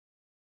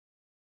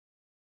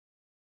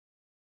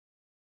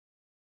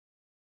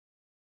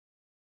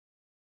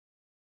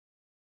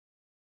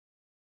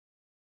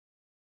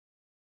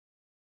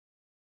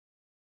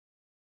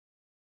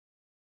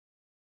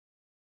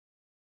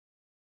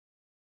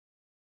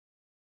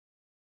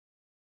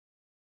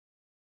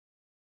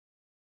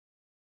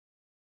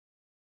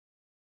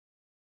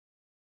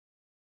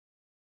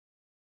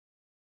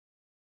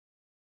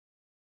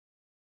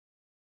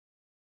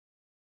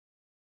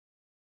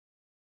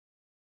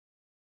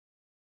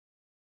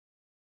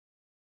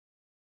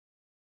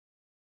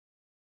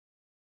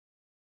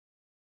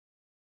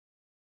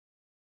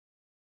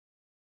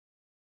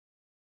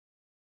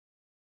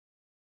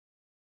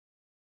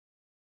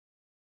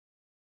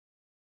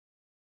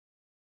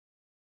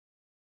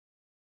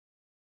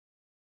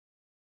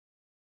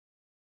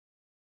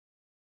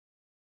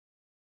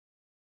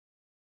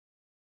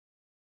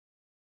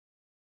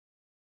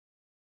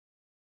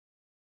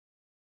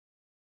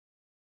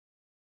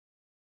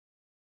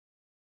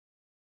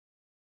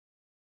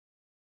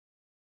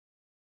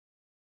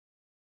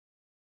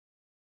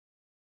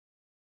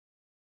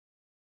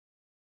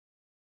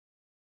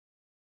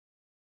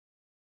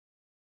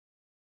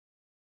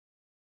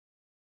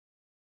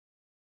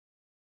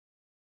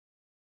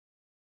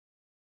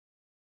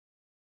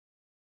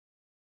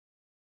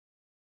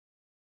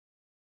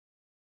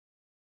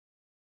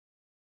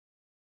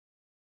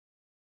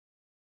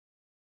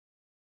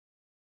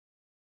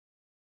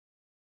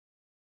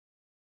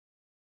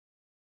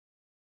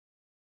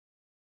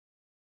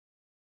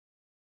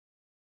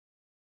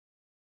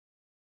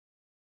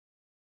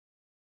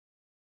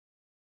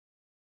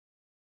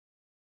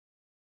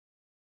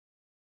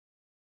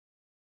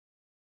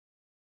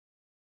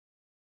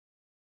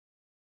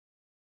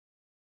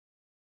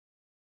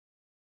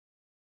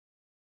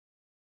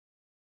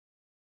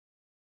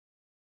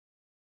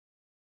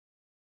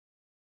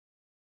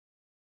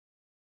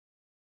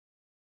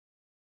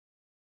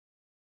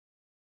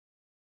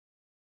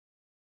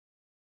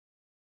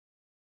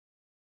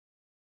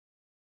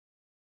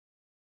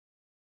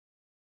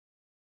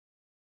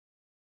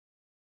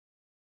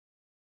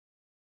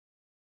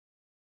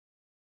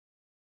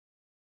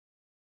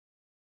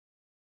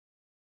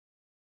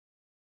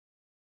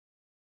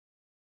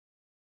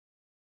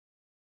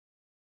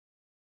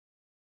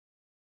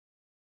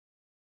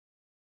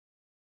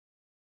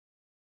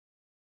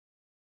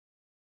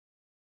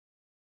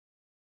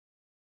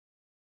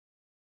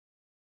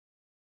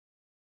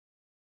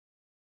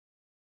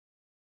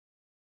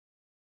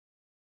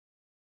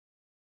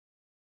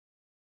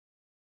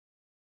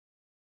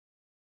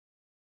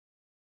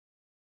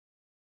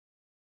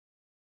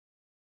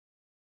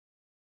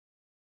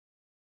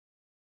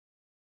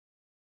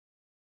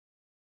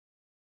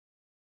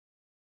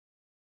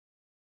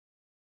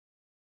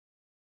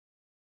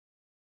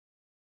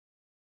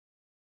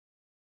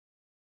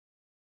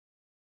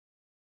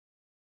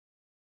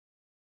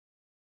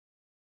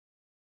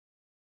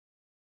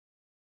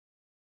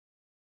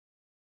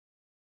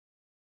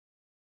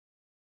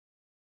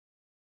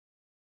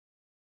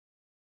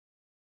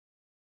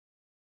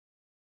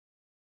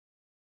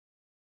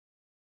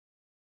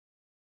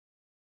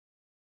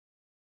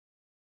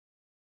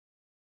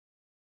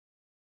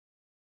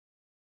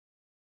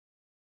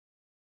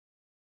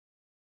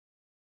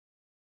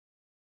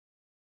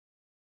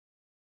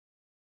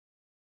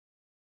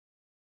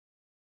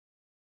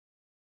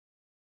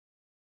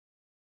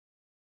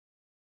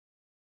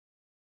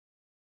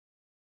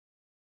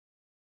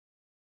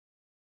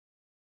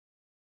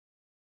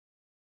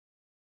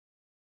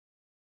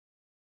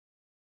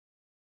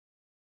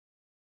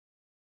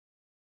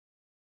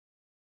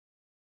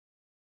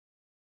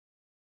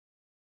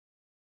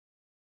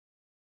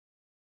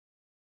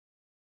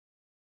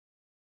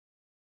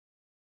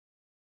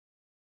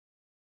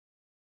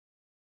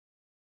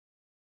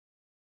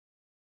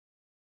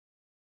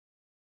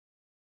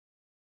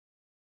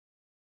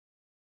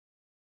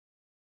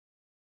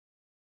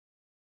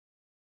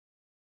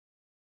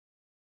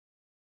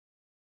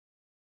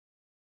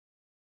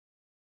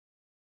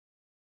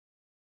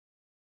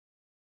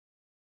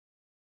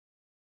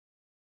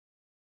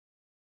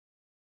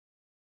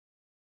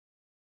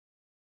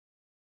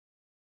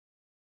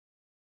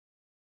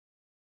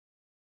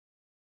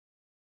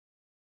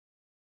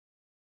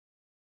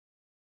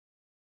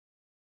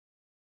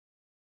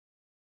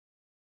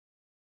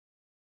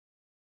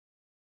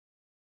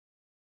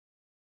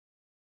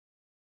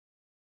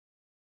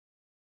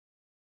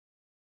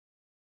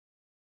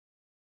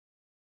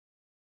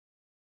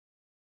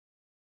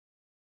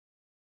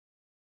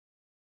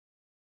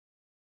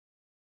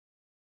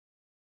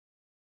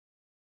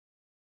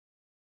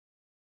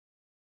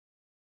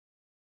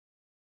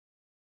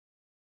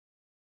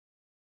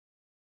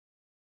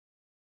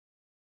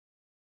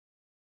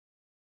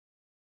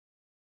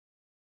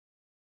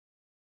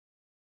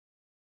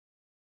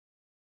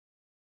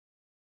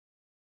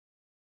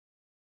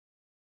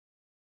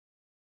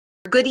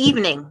Good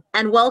evening,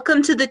 and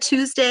welcome to the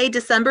Tuesday,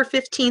 December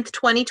 15th,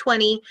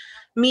 2020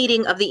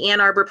 meeting of the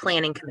Ann Arbor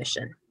Planning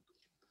Commission.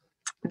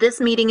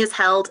 This meeting is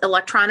held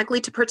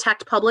electronically to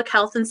protect public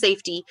health and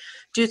safety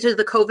due to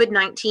the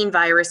COVID-19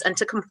 virus and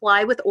to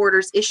comply with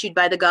orders issued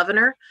by the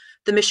governor,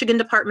 the Michigan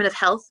Department of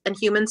Health and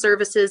Human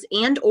Services,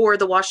 and/or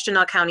the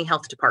Washtenaw County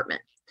Health Department.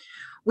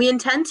 We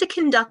intend to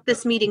conduct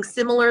this meeting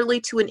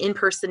similarly to an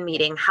in-person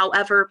meeting.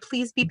 However,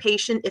 please be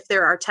patient if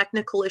there are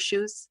technical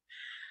issues.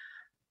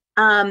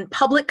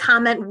 Public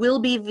comment will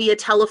be via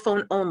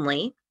telephone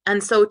only,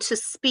 and so to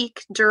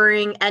speak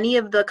during any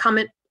of the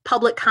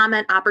public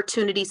comment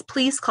opportunities,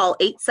 please call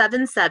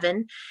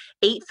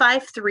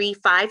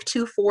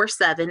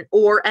 877-853-5247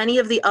 or any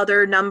of the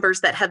other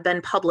numbers that have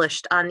been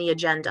published on the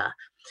agenda.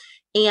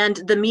 And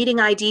the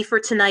meeting ID for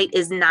tonight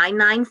is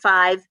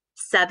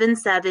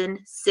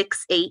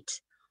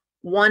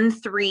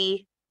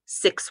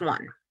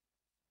 995-7768-1361.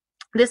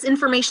 This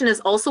information is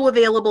also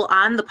available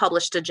on the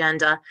published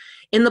agenda,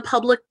 in the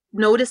public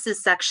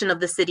notices section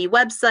of the city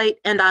website,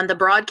 and on the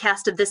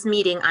broadcast of this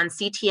meeting on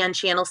CTN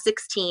Channel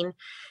 16,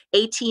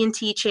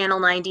 AT&T Channel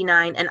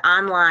 99, and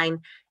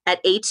online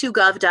at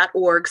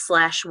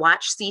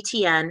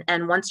a2gov.org/watchctn.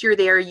 And once you're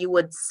there, you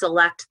would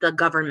select the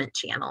government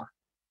channel.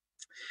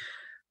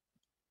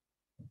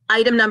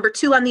 Item number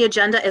 2 on the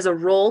agenda is a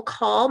roll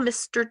call.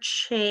 Mr.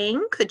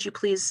 Chang, could you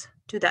please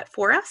do that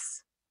for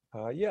us?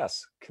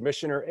 Yes.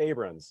 Commissioner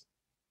Abrams.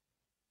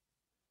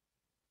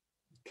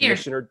 Here.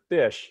 Commissioner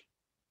Bish.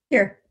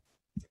 Here.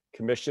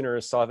 Commissioner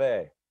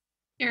Sauvé.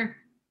 Here.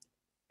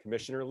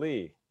 Commissioner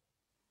Lee.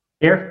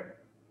 Here.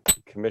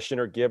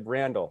 Commissioner Gibb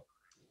Randall.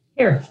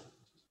 Here.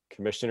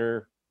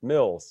 Commissioner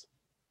Mills.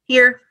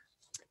 Here.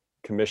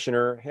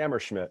 Commissioner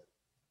Hammerschmidt.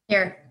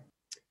 Here.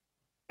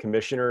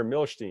 Commissioner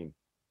Milstein.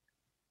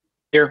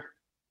 Here.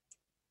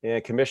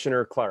 And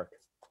Commissioner Clark.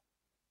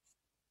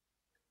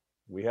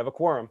 We have a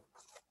quorum.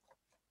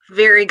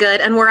 Very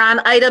good. And we're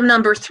on item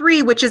number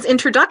 3, which is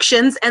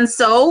introductions. And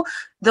so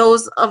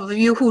those of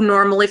you who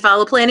normally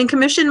follow Planning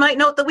Commission might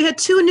note that we had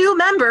 2 new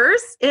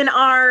members in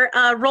our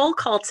roll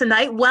call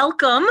tonight.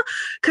 Welcome,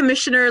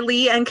 Commissioner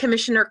Lee and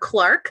Commissioner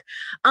Clark.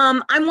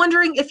 I'm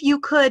wondering if you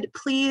could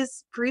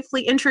please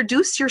briefly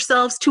introduce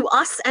yourselves to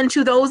us and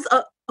to those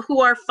who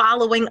are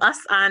following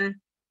us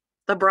on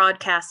the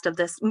broadcast of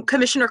this.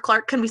 Commissioner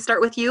Clark, can we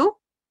start with you?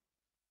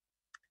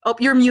 Oh,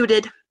 you're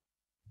muted.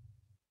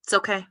 It's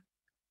okay.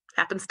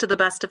 Happens to the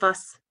best of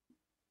us.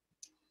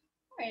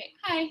 All right.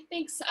 Hi,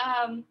 thanks.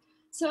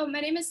 So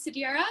my name is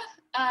Sadiera.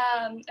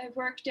 I've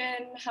worked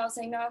in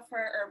housing now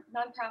or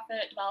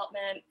nonprofit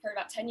development for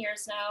about 10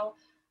 years now.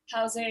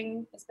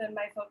 Housing has been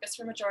my focus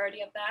for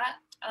majority of that.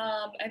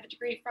 I have a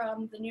degree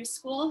from the New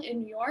School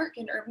in New York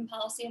in urban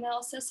policy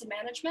analysis and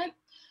management.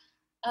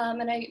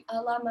 And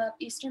I'm of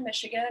Eastern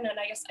Michigan, and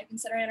I guess I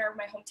consider Ann Arbor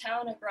my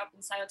hometown. I grew up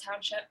in Scioto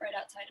Township right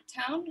outside of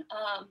town.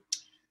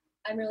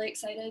 I'm really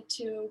excited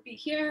to be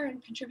here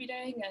and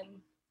contributing, and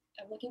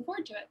I'm looking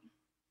forward to it.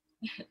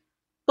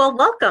 Well,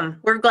 welcome.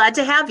 We're glad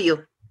to have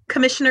you.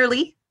 Commissioner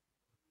Lee?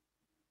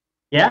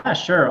 Yeah,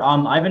 sure.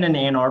 I've been in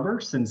Ann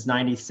Arbor since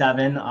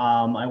 '97.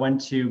 I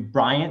went to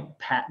Bryant,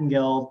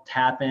 Pattongill,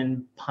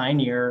 Tappan,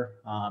 Pioneer,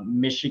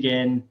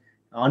 Michigan,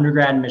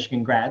 undergrad and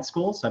Michigan grad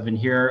school. So I've been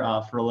here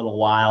for a little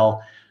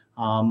while.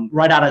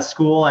 Right out of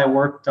school, I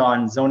worked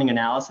on zoning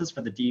analysis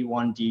for the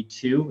D1,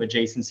 D2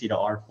 adjacency to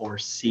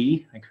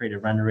R4C. I created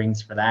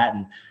renderings for that.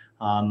 And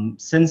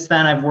since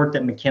then, I've worked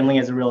at McKinley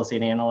as a real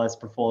estate analyst,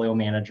 portfolio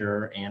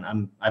manager,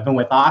 and I've been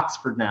with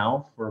Oxford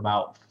now for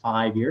about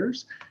 5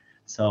 years.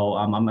 So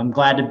I'm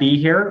glad to be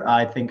here.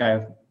 I think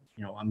I'm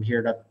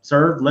here to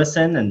serve,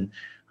 listen, and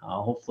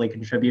hopefully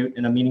contribute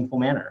in a meaningful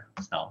manner.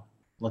 So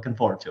looking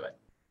forward to it.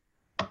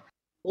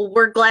 Well,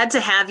 we're glad to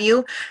have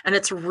you, and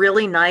it's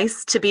really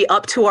nice to be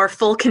up to our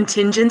full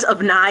contingent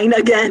of 9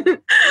 again.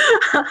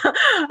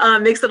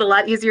 Makes it a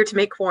lot easier to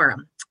make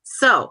quorum.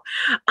 So,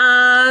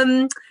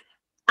 item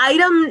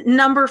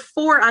number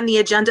 4 on the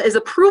agenda is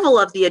approval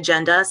of the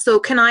agenda. So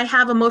can I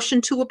have a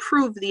motion to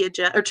approve the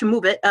agenda, or to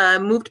move it?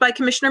 Moved by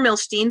Commissioner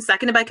Milstein,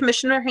 seconded by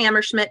Commissioner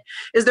Hammerschmidt.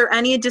 Is there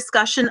any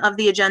discussion of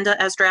the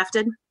agenda as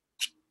drafted?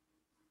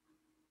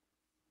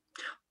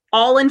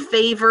 All in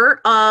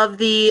favor of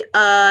the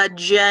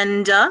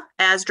agenda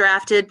as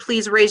drafted,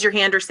 please raise your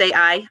hand or say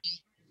aye.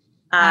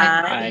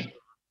 Aye.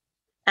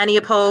 Any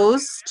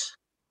opposed?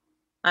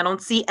 I don't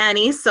see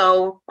any,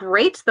 so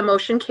great, the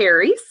motion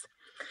carries.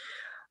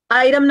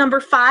 Item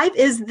number 5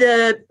 is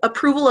the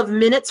approval of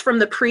minutes from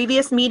the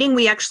previous meeting.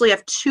 We actually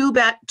have two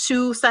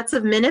sets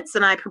of minutes,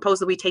 and I propose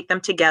that we take them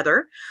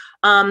together.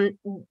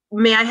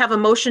 May I have a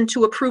motion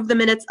to approve the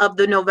minutes of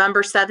the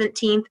November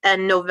 17th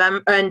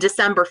and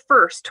December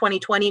 1st,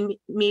 2020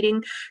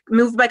 meeting?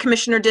 Moved by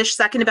Commissioner Dish,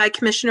 seconded by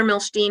Commissioner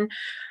Milstein.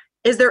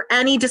 Is there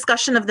any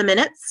discussion of the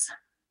minutes?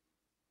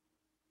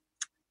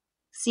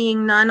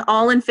 Seeing none,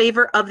 all in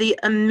favor of the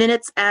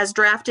minutes as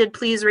drafted,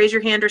 please raise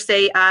your hand or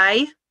say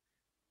aye.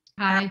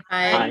 Aye.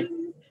 Aye.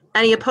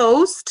 Any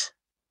opposed?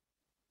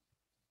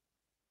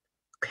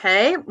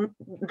 Okay,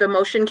 the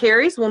motion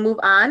carries. We'll move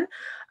on.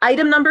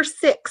 Item number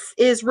 6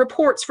 is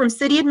reports from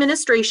city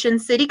administration,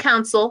 city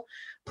council,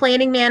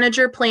 planning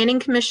manager, planning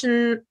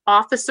commission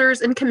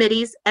officers and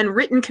committees, and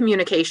written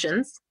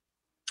communications.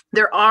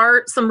 There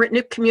are some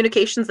written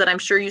communications that I'm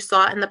sure you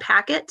saw in the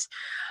packet.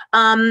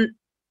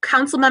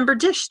 Councilmember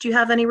Dish, do you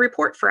have any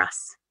report for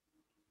us?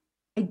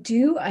 I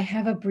do. I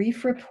have a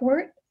brief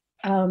report,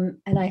 and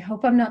I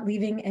hope I'm not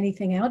leaving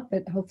anything out,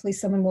 but hopefully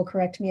someone will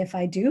correct me if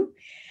I do.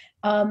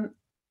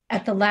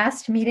 At the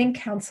last meeting,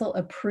 council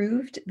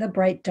approved the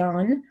Bright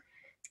Dawn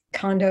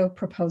condo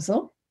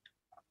proposal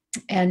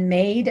and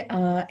made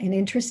an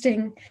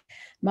interesting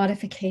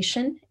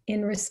modification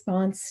in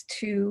response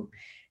to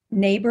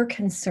neighbor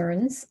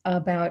concerns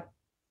about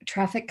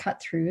traffic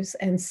cut-throughs.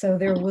 And so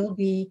there will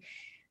be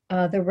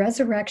the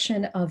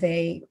resurrection of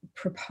a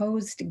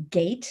proposed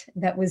gate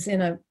that was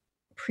in a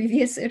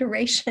previous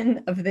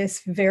iteration of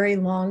this very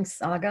long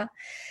saga.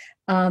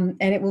 And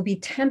it will be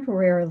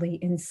temporarily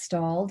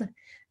installed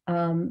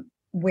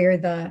where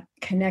the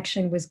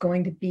connection was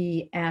going to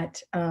be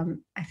at,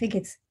 I think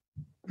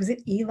was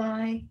it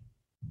Eli?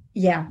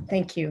 Yeah,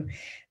 thank you.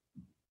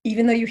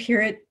 Even though you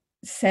hear it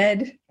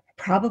said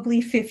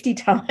probably 50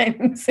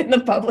 times in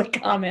the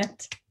public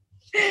comment.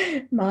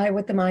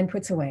 What the mind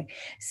puts away.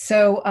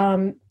 So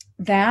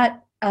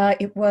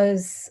it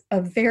was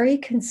a very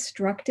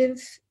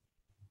constructive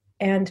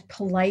and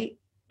polite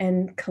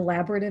and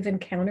collaborative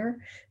encounter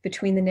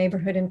between the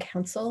neighborhood and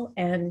council,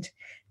 and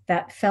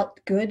that felt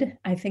good.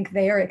 I think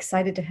they are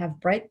excited to have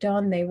Bright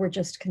Dawn. They were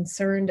just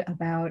concerned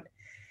about,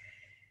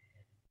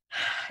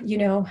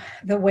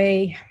 the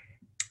way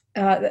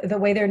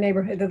their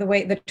neighborhood, the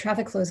way the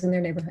traffic flows in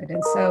their neighborhood.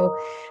 And so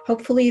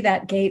hopefully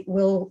that gate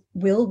will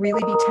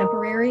really be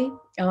temporary.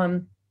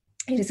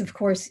 It is, of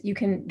course, you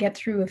can get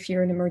through if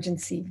you're an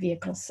emergency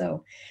vehicle,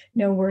 so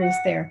no worries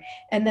there.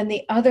 And then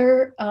the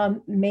other,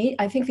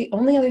 I think the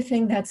only other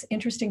thing that's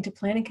interesting to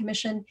Planning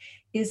Commission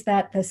is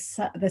that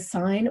the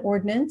sign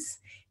ordinance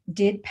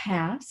did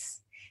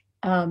pass,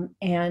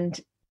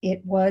 and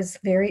it was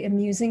very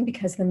amusing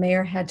because the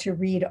mayor had to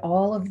read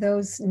all of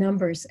those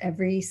numbers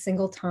every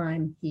single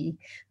time he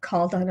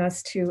called on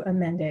us to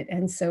amend it.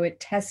 And so it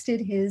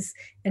tested his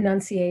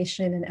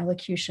enunciation and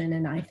elocution,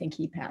 and I think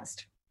he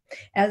passed,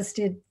 as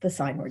did the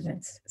sign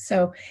ordinance.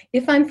 So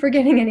if I'm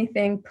forgetting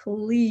anything,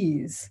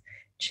 please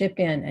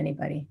chip in,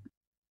 anybody.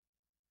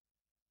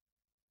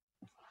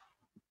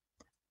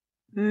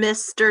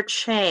 Mr.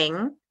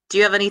 Chang, do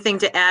you have anything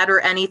to add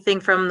or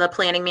anything from the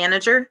planning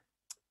manager?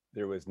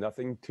 There was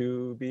nothing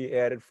to be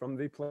added from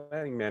the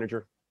planning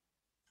manager.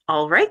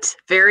 All right,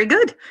 very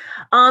good.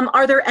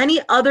 Are there any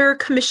other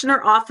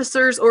commissioner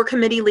officers or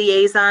committee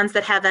liaisons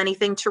that have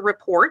anything to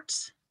report?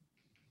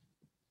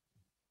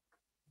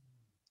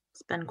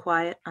 It's been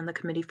quiet on the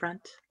committee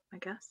front, I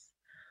guess.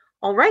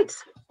 All right,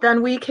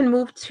 then we can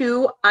move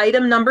to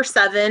item number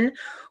 7,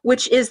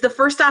 which is the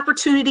first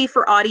opportunity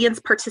for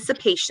audience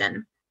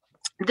participation.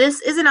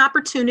 This is an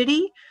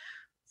opportunity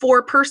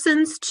for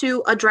persons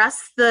to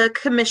address the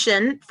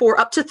commission for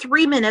up to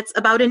 3 minutes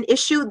about an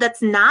issue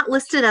that's not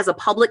listed as a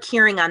public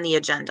hearing on the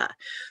agenda.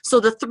 So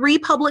the 3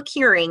 public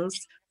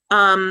hearings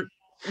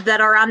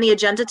that are on the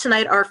agenda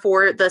tonight are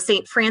for the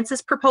St.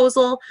 Francis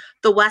proposal,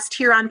 the West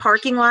Huron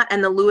parking lot,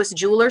 and the Lewis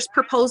Jewelers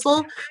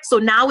proposal. So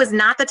now is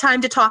not the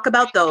time to talk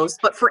about those,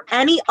 but for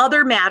any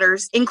other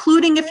matters,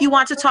 including if you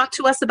want to talk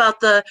to us about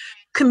the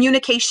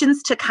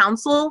communications to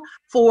council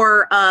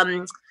for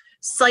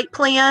site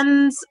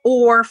plans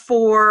or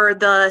for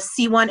the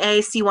C1A,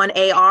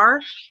 C1AR,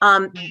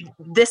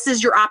 this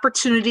is your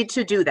opportunity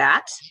to do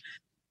that.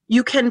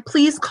 You can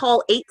please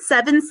call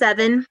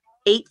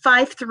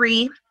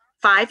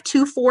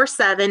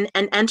 877-853-5247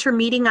 and enter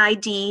meeting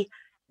ID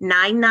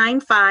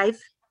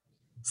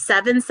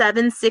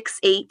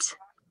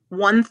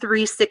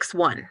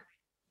 995-7768-1361.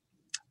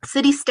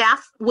 City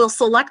staff will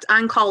select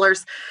on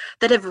callers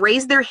that have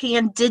raised their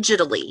hand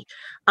digitally,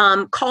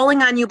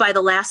 calling on you by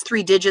the last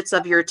 3 digits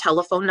of your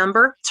telephone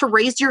number. To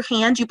raise your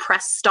hand, you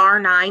press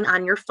 *9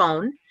 on your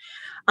phone.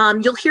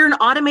 You'll hear an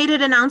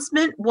automated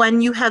announcement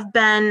when you have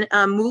been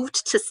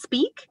moved to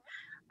speak.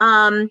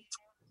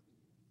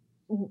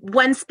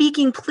 When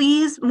speaking,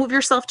 please move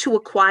yourself to a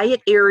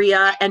quiet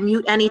area and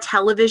mute any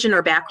television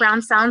or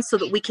background sounds so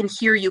that we can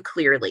hear you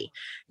clearly.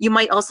 You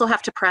might also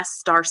have to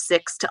press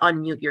 *6 to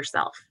unmute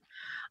yourself.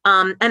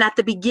 And at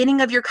the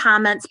beginning of your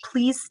comments,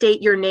 please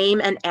state your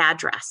name and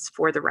address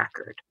for the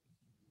record.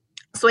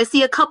 So I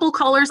see a couple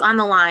callers on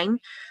the line.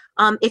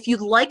 If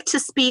you'd like to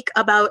speak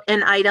about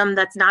an item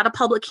that's not a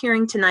public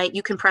hearing tonight,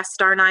 you can press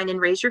 *9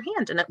 and raise your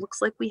hand, and it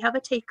looks like we have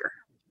a taker.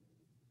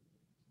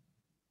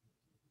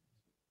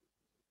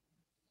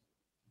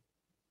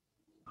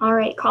 All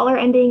right, caller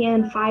ending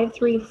in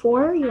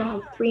 534, you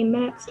have 3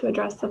 minutes to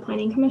address the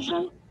Planning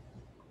Commission.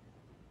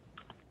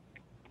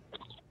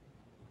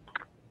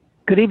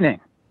 Good evening.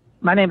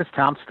 My name is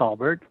Tom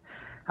Stallberg.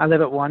 I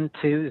live at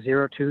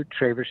 1202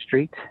 Travers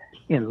Street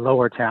in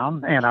Lower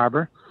Town, Ann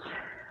Arbor.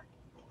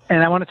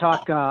 And I want to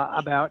talk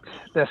about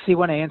the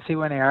C1A and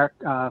C1AR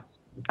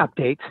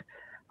update.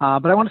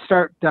 But I want to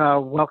start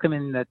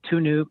welcoming the two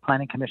new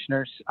planning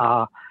commissioners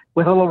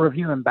with a little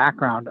review and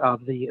background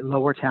of the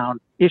Lower Town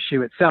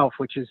issue itself,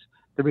 which is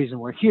the reason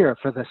we're here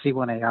for the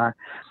C1AR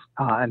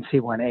and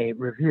C1A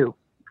review.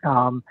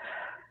 And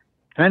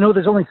I know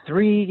there's only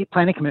 3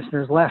 planning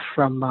commissioners left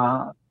from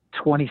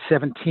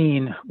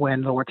 2017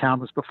 when Lower Town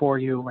was before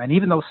you, and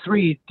even those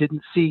 3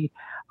 didn't see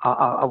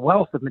a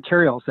wealth of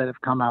materials that have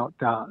come out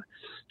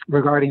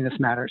regarding this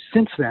matter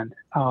since then.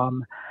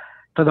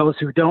 For those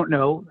who don't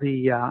know,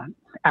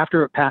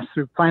 after it passed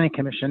through Planning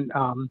Commission,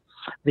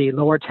 the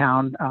Lower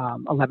Town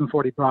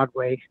 1140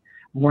 Broadway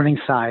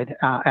Morningside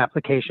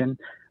application,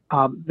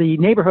 the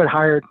neighborhood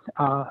hired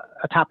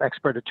a top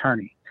expert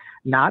attorney,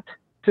 not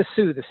to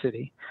sue the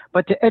city,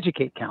 but to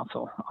educate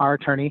council. Our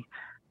attorney,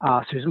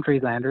 Susan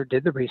Friedlander,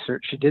 did the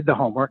research, she did the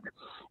homework,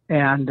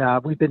 and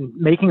we've been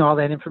making all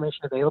that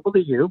information available to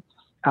you.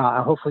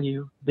 Hopefully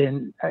you've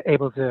been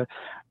able to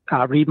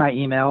read my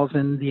emails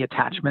and the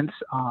attachments.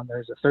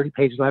 There's a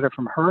 30-page letter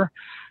from her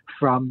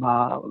from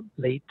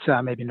late,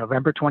 maybe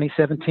November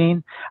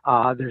 2017.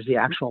 There's the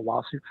actual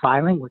lawsuit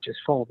filing, which is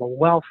full of a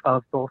wealth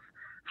of both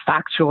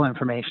factual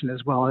information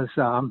as well as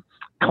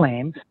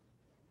claims.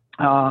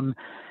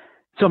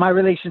 So my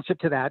relationship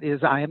to that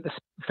is I am the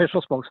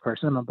official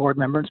spokesperson. I'm a board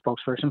member and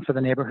spokesperson for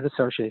the neighborhood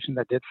association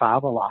that did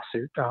file the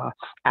lawsuit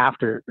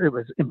after it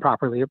was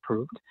improperly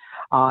approved.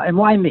 And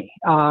why me?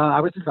 I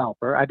was a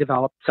developer. I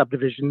developed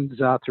subdivisions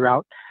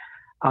throughout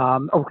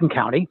Oakland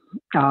County,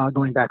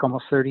 going back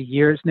almost 30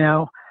 years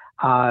now.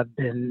 I've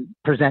been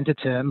presented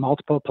to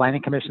multiple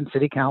planning commissions,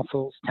 city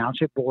councils,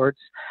 township boards,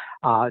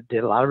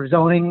 did a lot of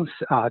rezonings,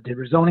 did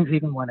rezonings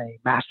even when a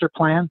master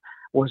plan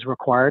was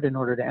required in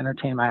order to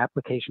entertain my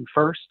application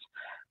first,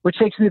 which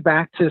takes me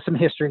back to some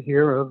history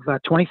here of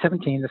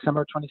 2017, the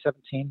summer of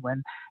 2017,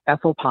 when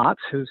Ethel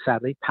Potts, who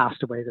sadly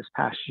passed away this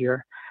past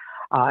year,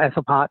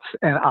 Ethel Potts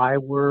and I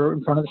were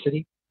in front of the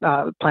city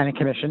planning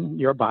commission,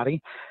 your body,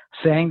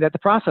 saying that the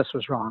process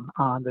was wrong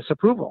on this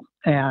approval.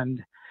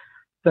 And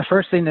the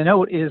first thing to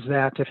note is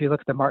that if you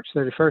look at the March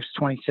 31st,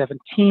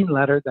 2017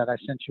 letter that I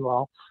sent you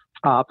all,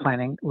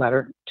 planning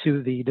letter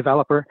to the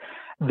developer,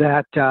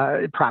 that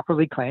it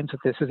properly claims that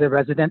this is a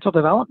residential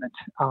development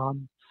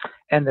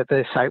and that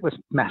the site was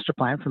master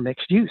planned for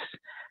mixed use.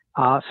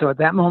 So at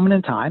that moment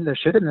in time, there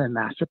should have been a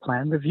master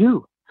plan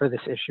review for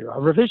this issue, a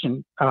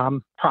revision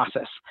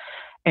process.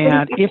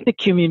 And if the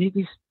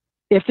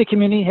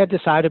community had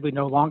decided we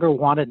no longer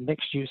wanted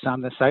mixed use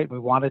on the site, we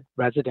wanted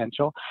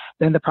residential,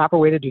 then the proper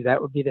way to do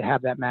that would be to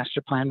have that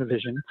master plan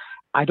revision.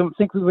 I don't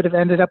think we would have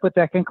ended up with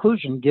that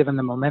conclusion given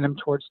the momentum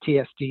towards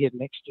TSD and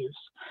mixed use.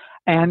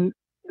 And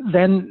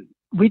then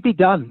we'd be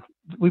done.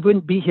 We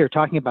wouldn't be here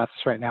talking about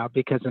this right now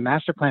because the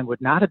master plan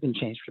would not have been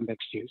changed for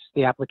mixed use.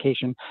 The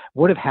application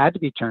would have had to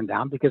be turned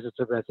down because it's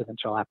a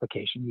residential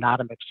application,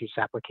 not a mixed use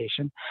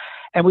application.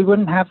 And we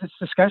wouldn't have this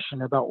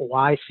discussion about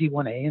why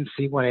C1A and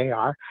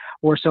C1AR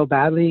were so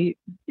badly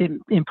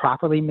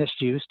improperly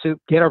misused to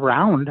get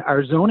around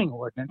our zoning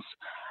ordinance.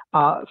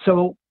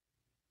 So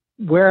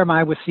where am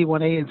I with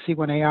C1A and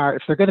C1AR?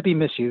 If they're going to be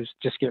misused,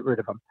 just get rid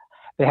of them.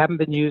 They haven't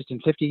been used in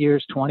 50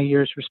 years, 20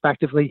 years,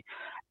 respectively.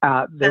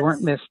 They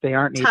weren't missed, they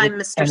aren't needed, Time,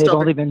 Mr. and they've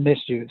Stolberg. only been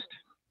misused.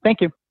 Thank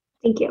you.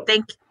 Thank you.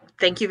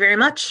 Thank you very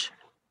much.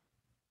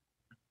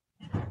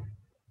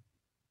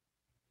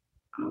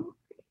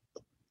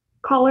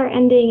 Caller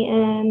ending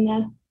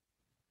in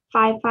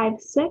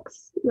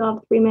 556. You'll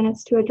have 3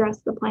 minutes to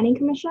address the Planning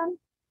Commission.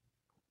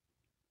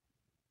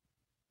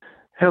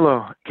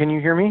 Hello, can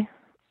you hear me?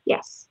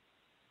 Yes.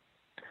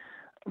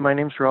 My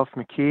name's Ralph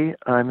McKee.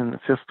 I'm in the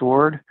 5th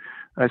Ward.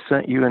 I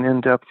sent you an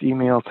in-depth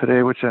email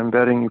today, which I'm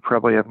betting you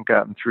probably haven't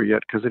gotten through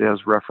yet because it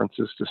has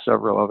references to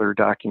several other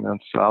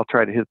documents. So I'll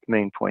try to hit the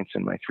main points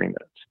in my 3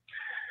 minutes.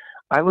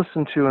 I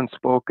listened to and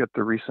spoke at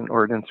the recent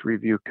Ordinance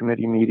Review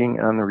Committee meeting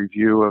on the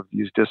review of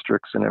these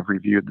districts and have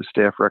reviewed the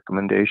staff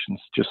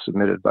recommendations just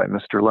submitted by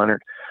Mr.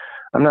 Leonard.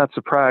 I'm not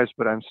surprised,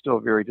 but I'm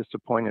still very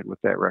disappointed with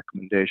that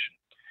recommendation.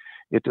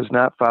 It does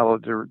not follow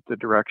the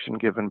direction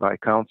given by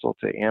council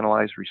to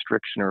analyze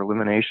restriction or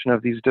elimination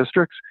of these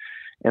districts,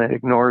 and it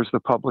ignores the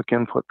public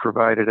input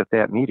provided at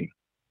that meeting.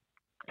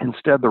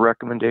 Instead, the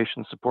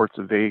recommendation supports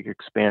a vague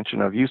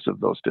expansion of use of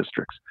those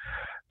districts.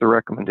 The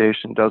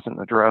recommendation doesn't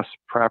address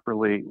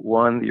properly,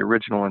 1, the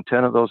original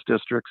intent of those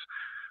districts,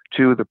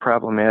 2, the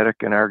problematic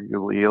and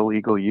arguably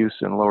illegal use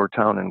in Lower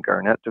Town and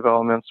Garnett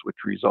developments, which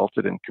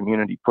resulted in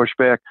community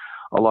pushback,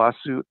 a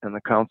lawsuit, and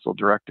the council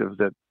directive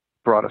that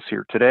brought us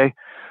here today.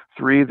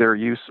 3, their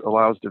use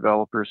allows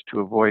developers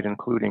to avoid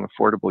including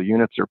affordable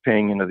units or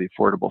paying into the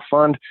affordable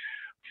fund.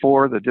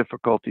 4, the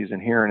difficulties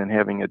inherent in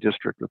having a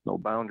district with no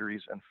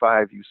boundaries. And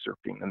 5,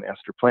 usurping the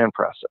master plan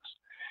process.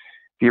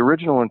 The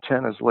original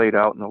intent is laid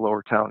out in the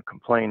Lower Town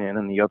complaint and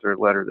in the other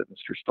letter that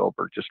Mr.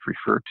 Stolberg just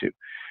referred to.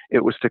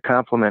 It was to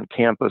complement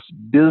campus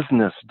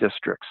business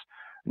districts,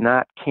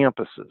 not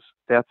campuses.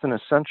 That's an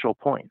essential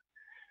point.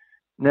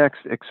 Next,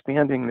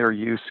 expanding their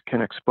use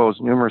can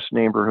expose numerous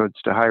neighborhoods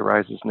to high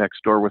rises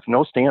next door with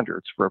no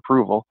standards for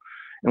approval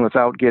and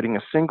without getting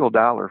a single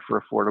dollar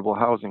for affordable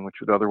housing, which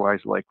would otherwise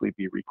likely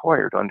be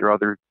required under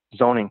other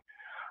zoning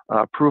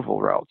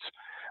approval routes.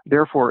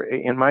 Therefore,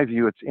 in my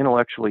view, it's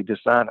intellectually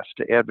dishonest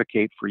to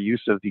advocate for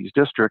use of these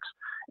districts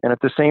and at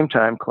the same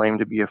time claim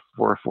to be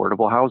for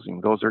affordable housing.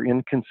 Those are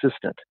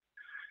inconsistent.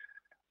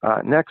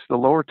 Next, the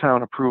Lower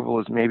Town approval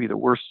is maybe the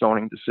worst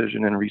zoning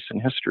decision in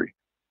recent history.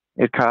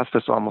 It cost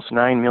us almost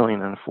 $9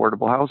 million in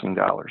affordable housing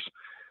dollars.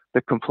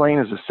 The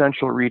complaint is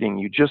essential reading.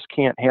 You just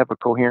can't have a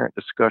coherent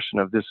discussion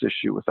of this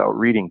issue without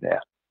reading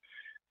that.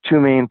 Two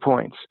main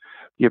points.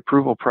 The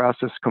approval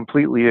process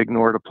completely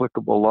ignored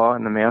applicable law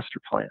and the master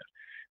plan.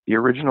 The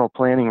original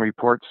planning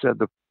report said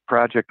the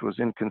project was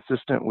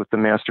inconsistent with the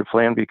master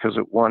plan because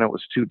one, it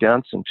was too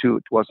dense, and two,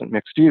 it wasn't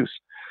mixed use.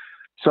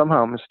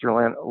 Somehow,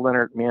 Mr.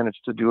 Leonard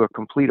managed to do a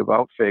complete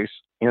about-face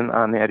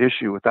on that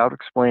issue without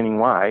explaining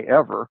why,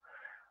 ever,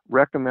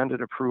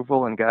 recommended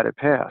approval and got it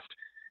passed.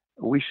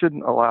 We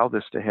shouldn't allow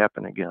this to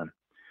happen again.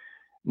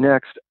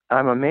 Next,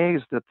 I'm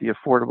amazed that the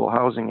affordable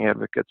housing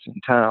advocates in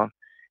town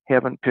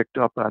haven't picked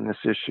up on this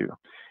issue.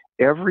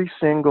 Every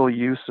single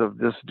use of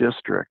this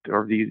district,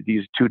 or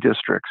these two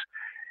districts,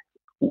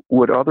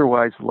 would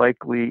otherwise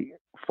likely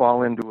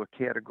fall into a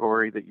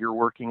category that you're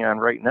working on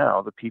right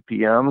now, the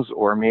PPMs,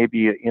 or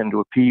maybe into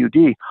a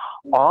PUD.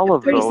 All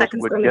of those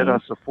would get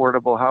us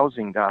affordable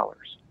housing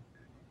dollars.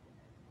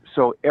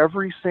 So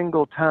every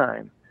single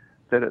time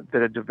that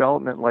a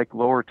development like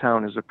Lower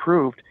Town is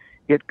approved,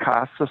 it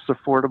costs us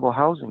affordable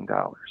housing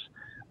dollars.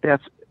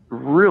 That's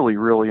really,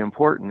 really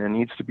important and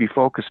needs to be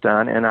focused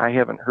on, and I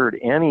haven't heard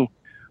any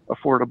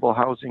affordable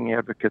housing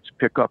advocates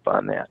pick up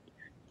on that.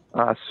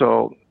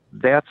 So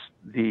that's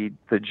the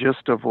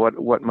gist of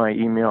what my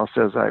email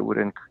says. I would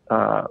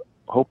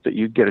hope that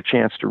you get a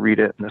chance to read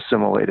it and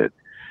assimilate it.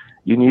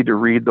 You need to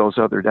read those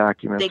other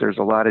documents. There's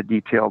a lot of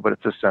detail, but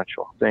it's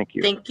essential. Thank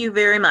you. Thank you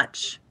very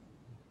much.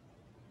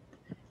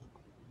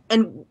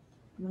 And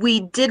we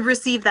did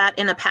receive that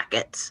in a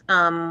packet.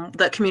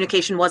 The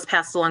communication was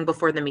passed along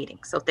before the meeting,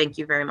 so thank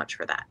you very much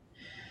for that.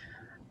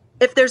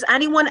 If there's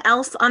anyone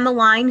else on the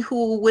line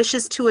who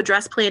wishes to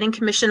address Planning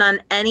Commission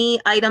on any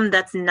item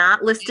that's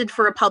not listed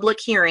for a public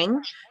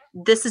hearing,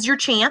 this is your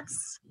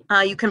chance.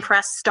 You can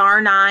press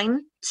 *9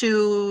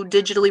 to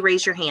digitally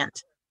raise your hand.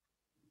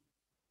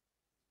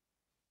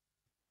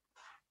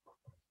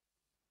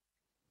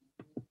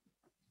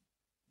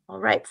 All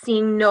right,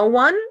 seeing no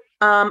one,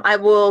 I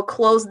will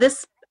close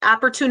this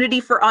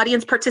opportunity for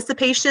audience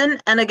participation.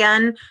 And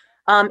again,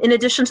 in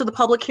addition to the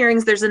public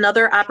hearings, there's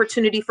another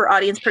opportunity for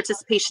audience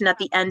participation at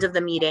the end of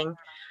the meeting.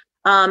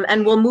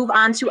 And we'll move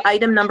on to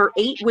item number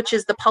 8, which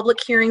is the public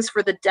hearings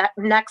for the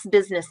next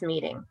business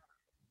meeting.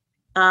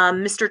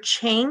 Mr.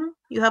 Chang,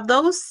 you have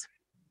those?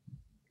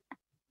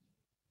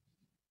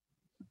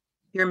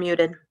 You're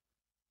muted.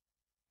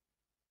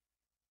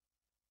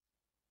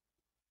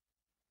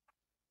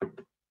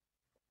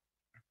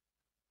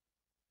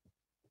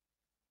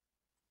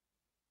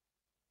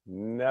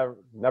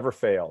 Never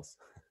fails.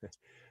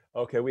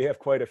 Okay, we have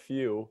quite a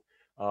few.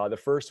 The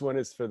first one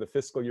is for the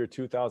fiscal year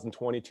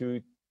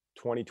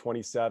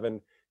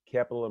 2022-2027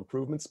 capital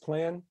improvements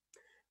plan.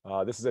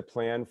 This is a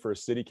plan for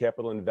city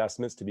capital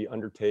investments to be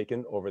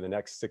undertaken over the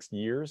next 6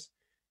 years.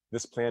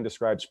 This plan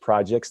describes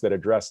projects that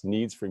address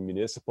needs for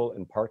municipal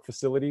and park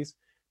facilities,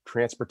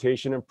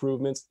 transportation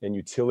improvements, and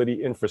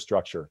utility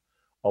infrastructure,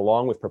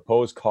 along with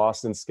proposed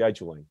costs and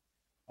scheduling.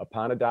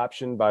 Upon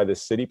adoption by the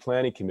City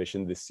Planning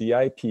Commission, the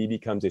CIP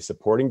becomes a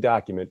supporting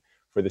document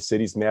for the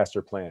city's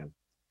master plan.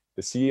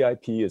 The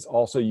CIP is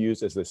also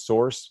used as the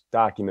source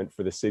document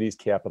for the city's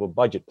capital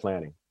budget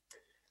planning.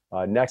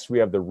 Next, we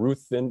have the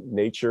Ruthven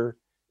Nature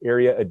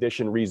Area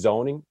Addition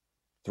rezoning,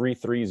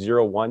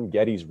 3301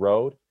 Geddes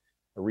Road,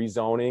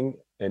 rezoning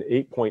an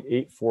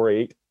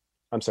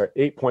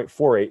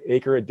 8.48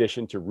 acre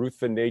addition to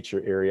Ruthven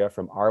Nature Area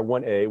from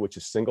R1A, which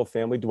is single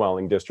family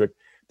dwelling district,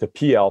 to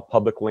PL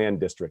Public Land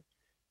District.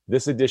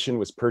 This addition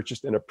was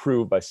purchased and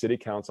approved by City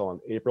Council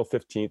on April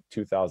 15th,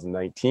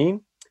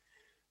 2019.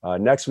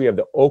 Next, we have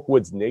the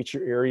Oakwoods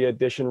Nature Area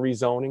Addition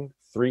rezoning,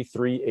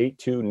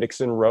 3382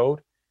 Nixon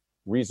Road,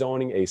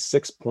 rezoning a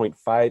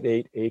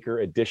 6.58 acre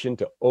addition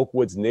to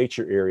Oakwoods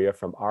Nature Area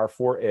from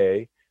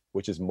R4A,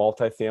 which is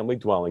multifamily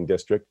dwelling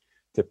district,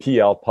 to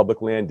PL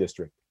Public Land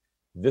District.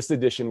 This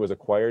addition was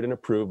acquired and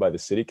approved by the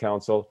City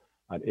Council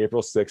on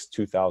April 6,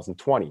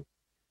 2020.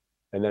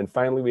 And then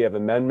finally, we have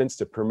amendments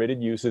to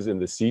permitted uses in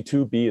the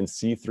C2B and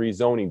C3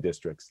 zoning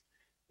districts.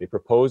 A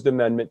proposed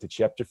amendment to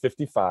Chapter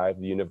 55,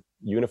 the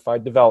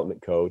Unified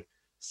Development Code,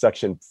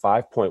 Section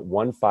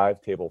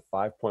 5.15, Table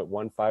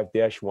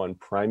 5.15-1,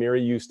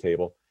 Primary Use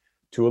Table,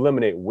 to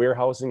eliminate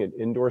warehousing and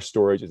indoor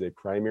storage as a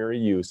primary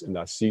use in the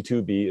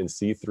C2B and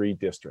C3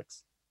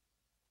 districts.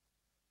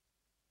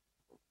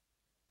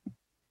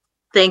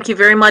 Thank you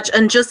very much.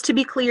 And just to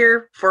be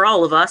clear for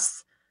all of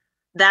us,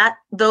 that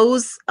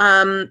those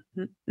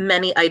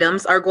many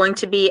items are going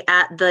to be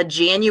at the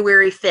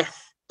January 5th,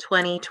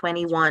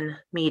 2021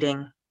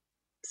 meeting.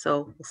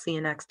 So we'll see you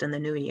next in the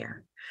new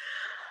year.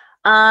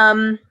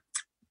 All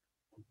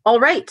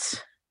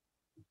right.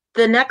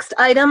 The next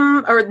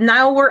item, or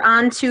now we're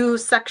on to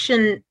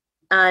section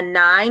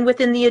 9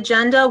 within the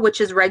agenda,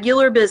 which is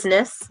regular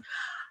business.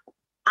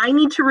 I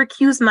need to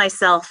recuse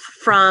myself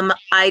from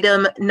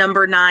item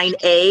number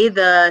 9A,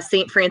 the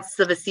St. Francis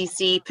of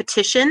Assisi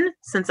petition,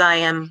 since I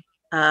am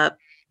a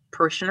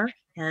parishioner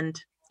and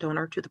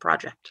donor to the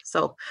project.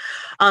 So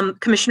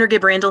Commissioner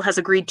Gibrandel has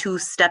agreed to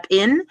step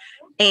in,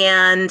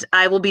 and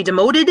I will be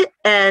demoted,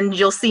 and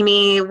you'll see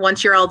me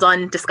once you're all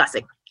done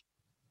discussing.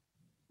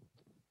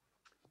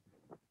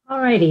 All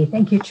righty,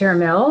 thank you, Chair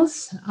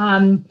Mills.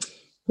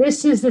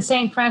 This is the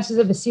St. Francis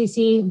of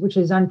Assisi, which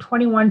is on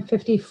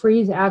 2150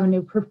 Fries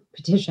Avenue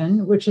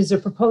petition, which is a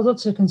proposal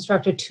to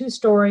construct a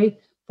 2-story,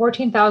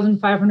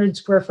 14,500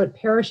 square foot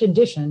parish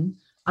addition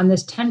on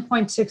this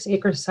 10.6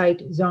 acre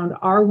site zoned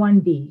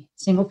R1B,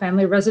 single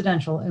family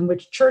residential, in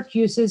which church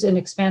uses and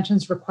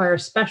expansions require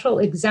special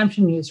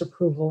exemption use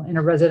approval in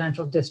a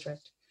residential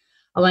district.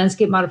 A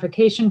landscape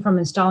modification from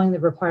installing the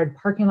required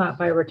parking lot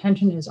by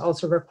retention is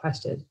also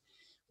requested.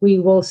 We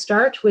will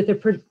start with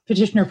a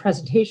petitioner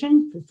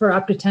presentation for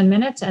up to 10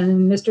 minutes,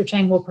 and Mr.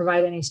 Chang will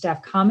provide any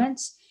staff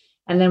comments,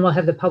 and then we'll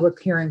have the public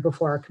hearing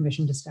before our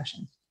commission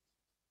discussion.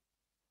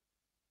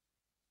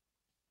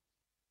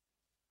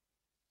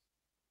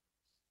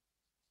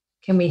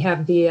 Can we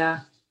have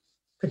the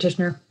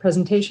petitioner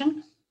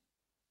presentation?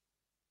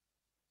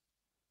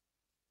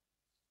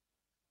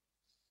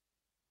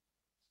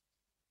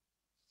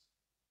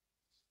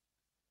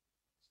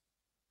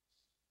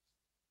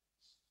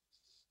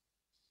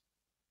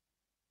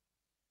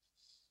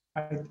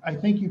 I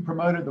think you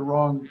promoted the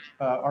wrong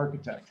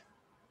architect.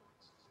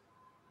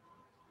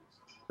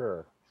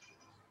 Sure.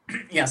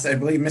 Yes, I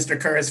believe Mr.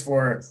 Kerr is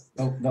for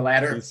the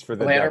ladder, He's for the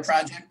the ladder next.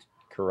 project.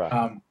 Correct.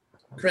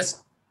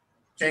 Chris,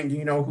 Jane, do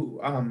you know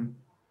who,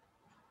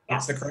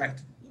 what's the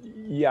correct?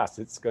 Yes,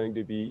 it's going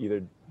to be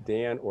either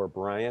Dan or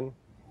Brian.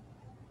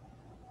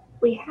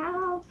 We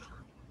have,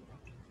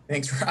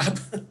 Thanks, Rob.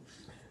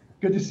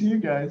 Good to see you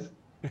guys.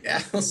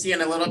 Yeah, we'll see you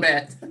in a little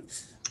bit.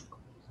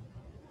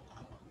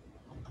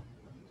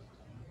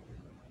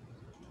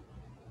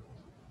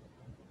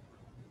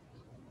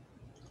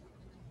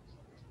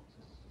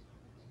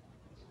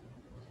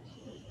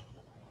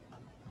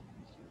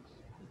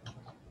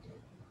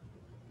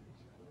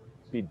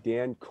 Be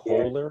Dan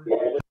Kohler.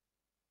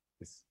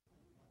 It's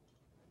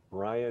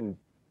Brian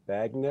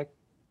Bagnick.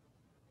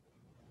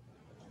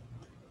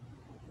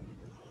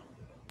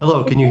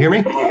 Hello, can you hear me?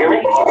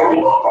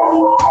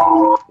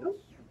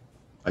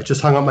 I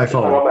just hung up my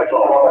phone.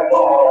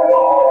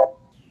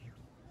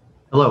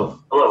 Hello.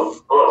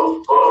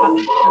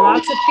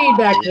 Lots of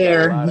feedback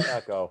there. A lot of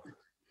echo.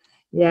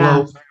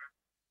 Yeah.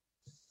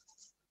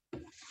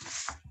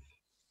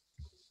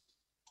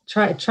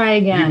 Hello. Try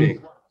again.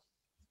 Evening.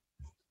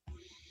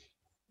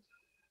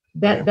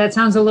 That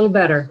sounds a little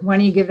better. Why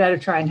don't you give that a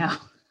try now?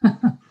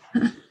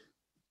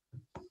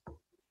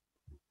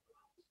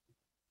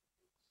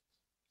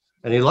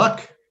 Any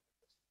luck?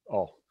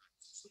 Oh,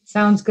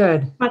 Sounds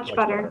good. much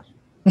better.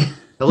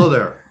 Hello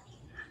there.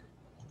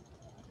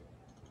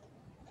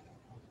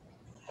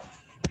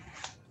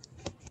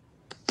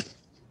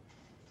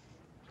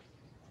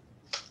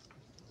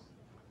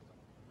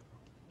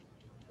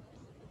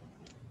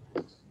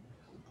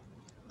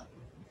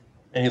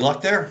 Any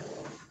luck there?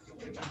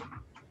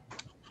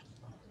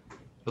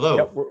 Hello.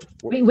 yep,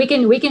 We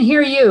can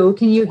hear you.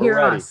 Can you We're hear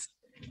ready. us?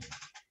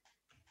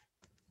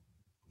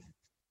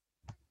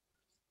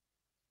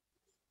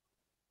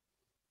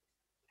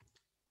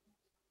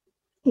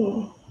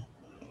 Hmm.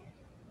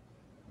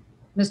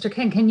 Mr.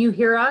 Ken, can you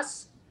hear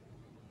us?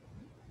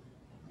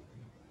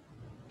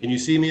 Can you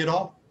see me at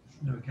all?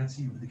 No, I can't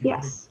see you.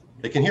 Yes.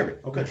 They can hear me.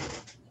 Okay.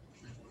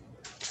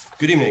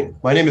 Good evening.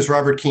 My name is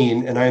Robert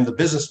Keene, and I am the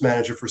business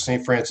manager for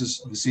St.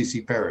 Francis of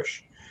Assisi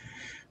Parish.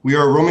 We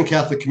are a Roman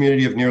Catholic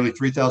community of nearly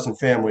 3,000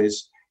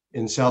 families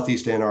in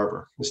Southeast Ann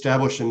Arbor.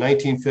 Established in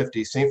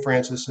 1950, St.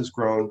 Francis has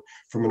grown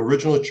from an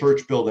original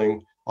church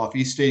building off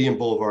East Stadium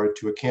Boulevard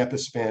to a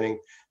campus spanning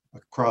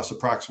across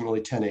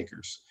approximately 10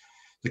 acres.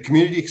 The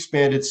community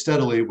expanded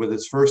steadily with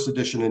its first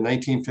addition in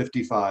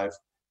 1955,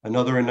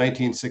 another in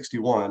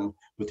 1961,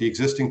 with the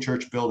existing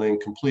church building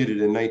completed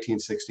in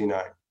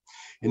 1969.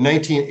 In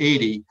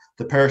 1980,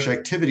 the Parish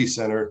Activity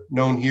Center,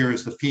 known here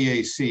as the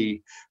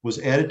PAC, was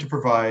added to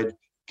provide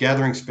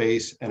gathering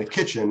space and a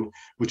kitchen,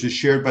 which is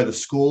shared by the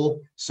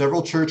school,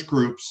 several church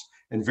groups,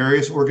 and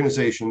various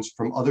organizations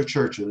from other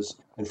churches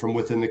and from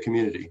within the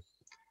community.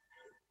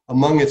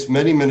 Among its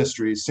many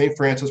ministries, St.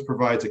 Francis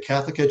provides a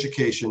Catholic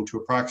education to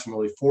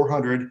approximately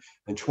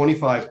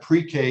 425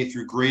 pre-K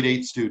through grade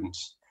 8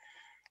 students.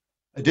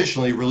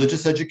 Additionally,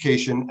 religious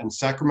education and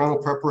sacramental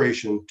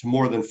preparation to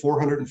more than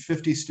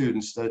 450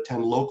 students that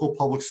attend local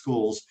public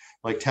schools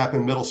like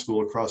Tappan Middle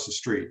School across the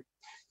street.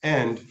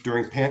 And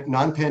during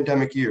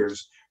non-pandemic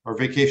years, our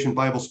Vacation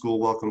Bible School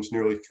welcomes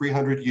nearly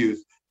 300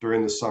 youth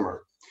during the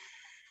summer.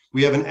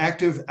 We have an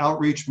active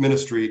outreach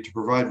ministry to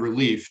provide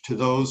relief to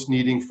those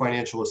needing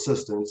financial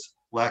assistance,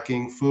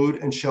 lacking food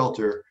and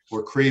shelter,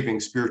 or craving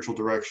spiritual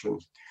direction.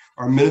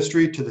 Our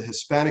ministry to the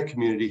Hispanic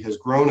community has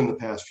grown in the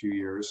past few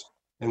years.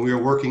 and we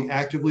are working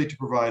actively to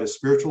provide a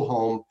spiritual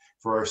home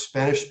for our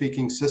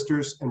Spanish-speaking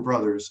sisters and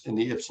brothers in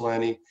the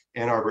Ypsilanti,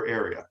 Ann Arbor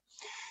area.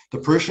 The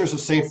parishioners of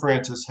St.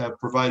 Francis have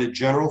provided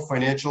general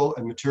financial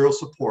and material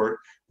support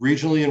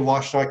regionally in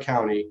Washtenaw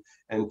County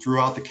and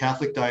throughout the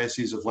Catholic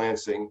Diocese of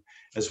Lansing,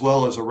 as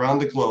well as around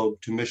the globe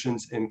to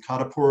missions in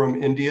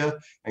Katapuram, India,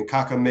 and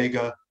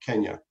Kakamega,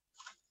 Kenya.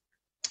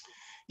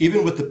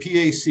 Even with the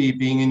PAC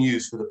being in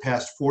use for the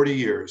past 40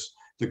 years,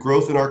 the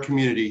growth in our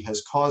community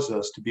has caused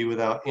us to be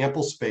without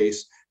ample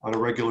space on a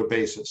regular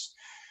basis.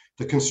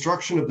 The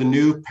construction of the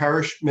new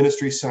Parish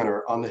Ministry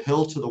Center on the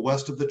hill to the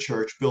west of the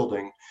church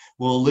building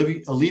will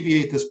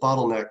alleviate this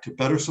bottleneck to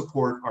better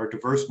support our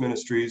diverse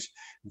ministries,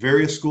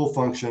 various school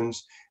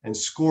functions, and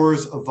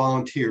scores of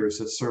volunteers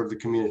that serve the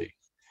community.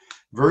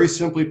 Very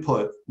simply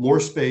put, more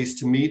space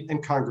to meet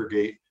and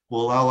congregate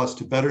will allow us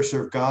to better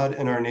serve God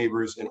and our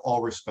neighbors in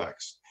all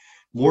respects.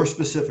 More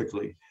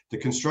specifically, the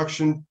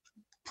construction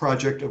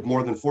project of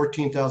more than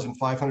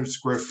 14,500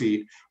 square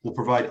feet will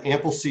provide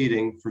ample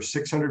seating for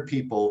 600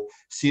 people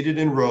seated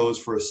in rows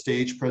for a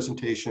stage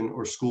presentation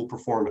or school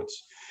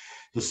performance.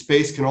 The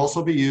space can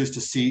also be used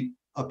to seat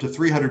up to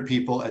 300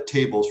 people at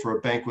tables for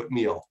a banquet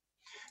meal.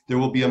 There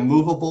will be a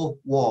movable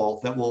wall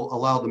that will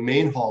allow the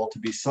main hall to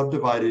be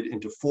subdivided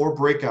into 4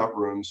 breakout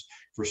rooms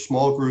for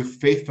small group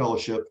faith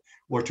fellowship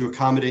or to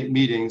accommodate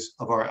meetings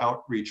of our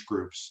outreach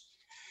groups.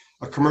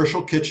 A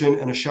commercial kitchen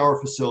and a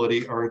shower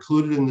facility are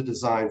included in the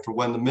design for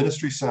when the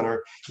ministry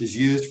center is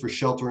used for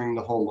sheltering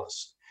the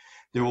homeless.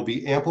 There will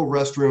be ample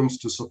restrooms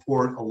to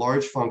support a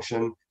large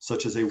function,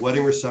 such as a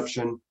wedding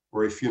reception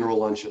or a funeral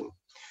luncheon.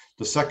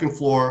 The second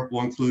floor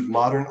will include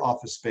modern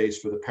office space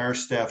for the parish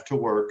staff to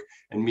work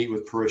and meet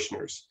with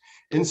parishioners.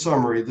 In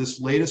summary,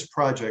 this latest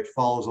project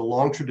follows a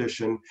long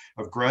tradition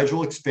of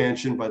gradual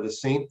expansion by the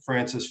St.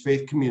 Francis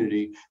faith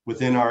community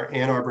within our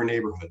Ann Arbor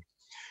neighborhood.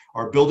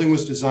 Our building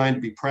was designed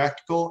to be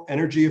practical,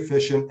 energy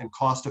efficient, and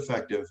cost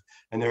effective,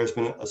 and there has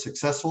been a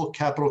successful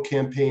capital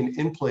campaign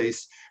in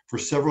place for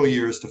several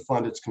years to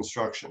fund its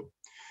construction.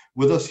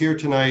 With us here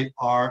tonight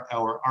are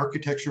our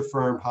architecture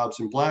firm,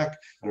 Hobbs & Black,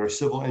 and our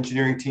civil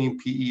engineering team,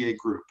 PEA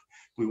Group.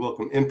 We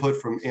welcome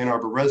input from Ann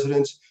Arbor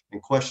residents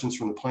and questions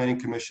from the Planning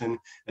Commission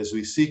as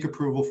we seek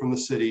approval from the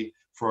city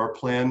for our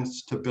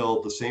plans to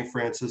build the St.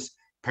 Francis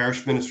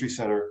Parish Ministry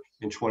Center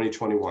in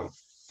 2021.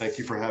 Thank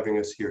you for having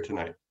us here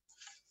tonight.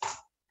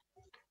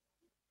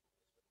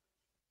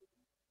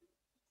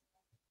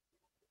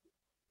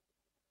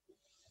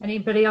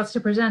 Anybody else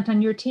to present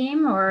on your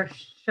team, or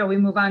shall we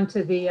move on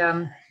to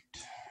the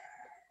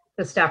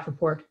staff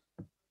report?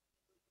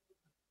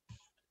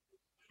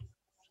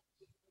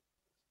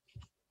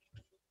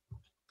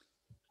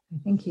 I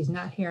think he's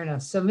not hearing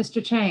us. So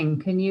Mr. Chang,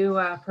 can you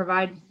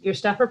provide your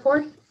staff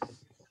report?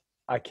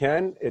 I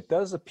can. It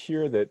does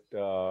appear that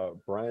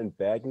Brian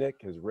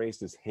Bagnick has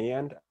raised his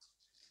hand.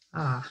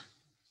 Ah,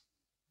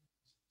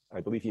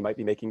 I believe he might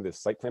be making the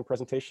site plan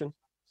presentation.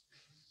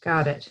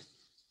 got it.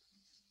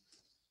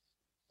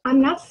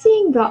 I'm not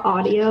seeing the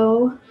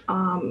audio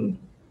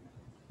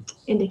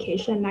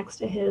indication next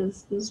to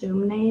his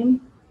Zoom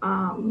name.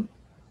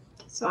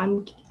 So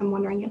I'm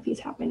wondering if he's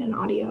having an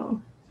audio,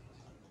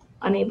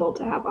 unable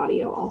to have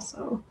audio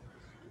also.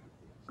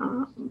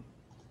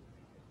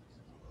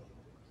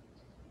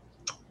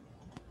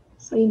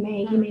 So he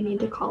may need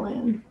to call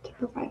in to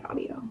provide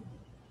audio.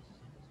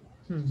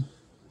 Let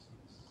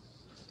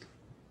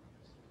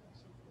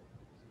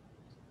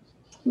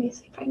me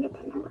see if I can get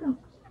that number.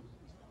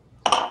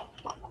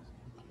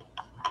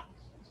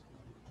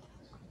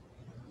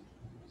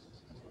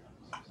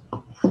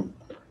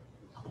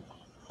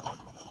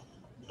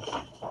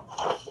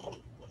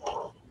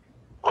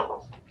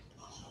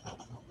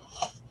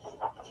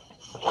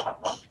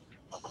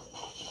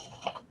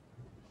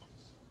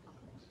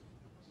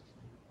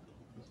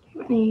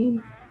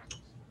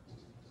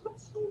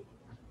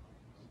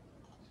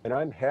 And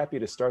I'm happy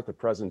to start the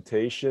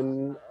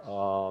presentation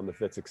if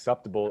that's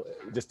acceptable,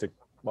 just to,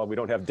 while we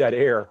don't have dead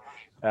air.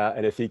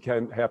 And if he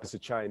happens to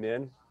chime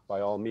in,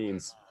 by all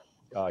means,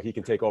 he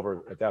can take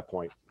over at that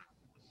point.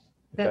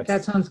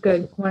 That sounds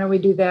good. Why don't we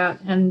do that?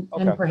 And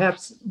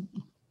perhaps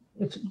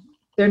if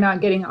they're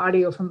not getting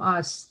audio from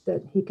us,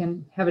 that he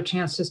can have a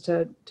chance just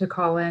to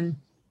call in.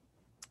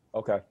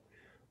 Okay.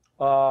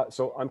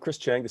 So I'm Chris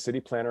Chang, the city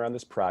planner on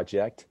this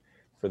project.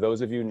 For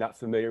those of you not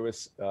familiar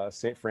with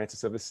St.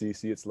 Francis of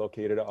Assisi, it's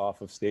located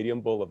off of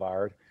Stadium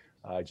Boulevard,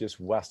 just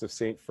west of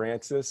St.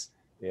 Francis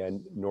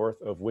and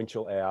north of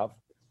Winchell Ave.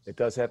 It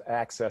does have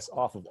access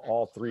off of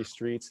all 3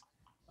 streets.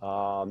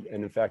 And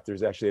in fact,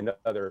 there's actually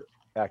another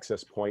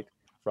access point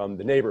from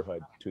the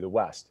neighborhood to the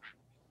west.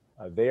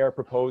 They are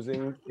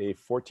proposing a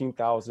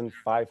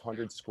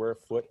 14,500 square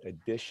foot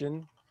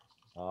addition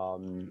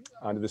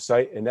onto the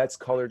site, and that's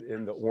colored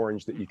in the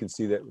orange that you can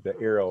see, that the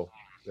arrow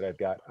that I've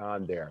got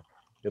on there.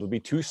 It'll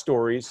be 2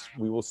 stories.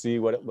 We will see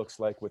what it looks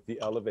like with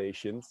the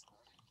elevations.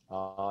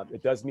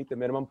 It does meet the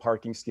minimum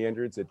parking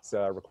standards. It's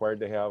required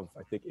to have,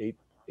 I think,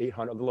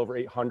 800, a little over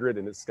 800,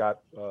 and it's got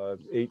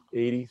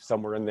 880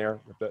 somewhere in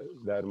there with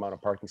that amount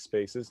of parking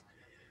spaces.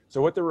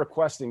 So what they're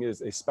requesting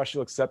is a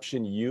special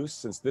exception use,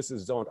 since this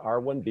is zoned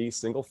R1B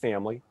single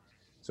family.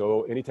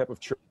 So any type of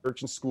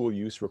church and school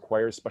use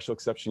requires special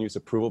exception use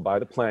approval by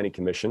the Planning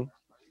Commission.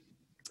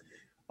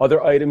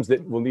 Other items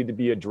that will need to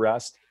be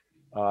addressed,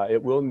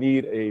 it will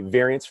need a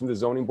variance from the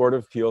Zoning Board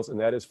of Appeals, and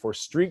that is for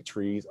street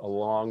trees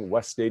along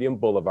West Stadium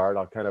Boulevard.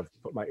 I'll kind of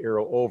put my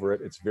arrow over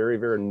it. It's very,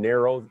 very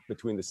narrow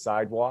between the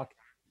sidewalk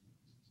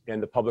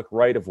and the public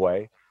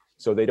right-of-way.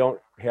 So they don't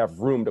have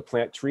room to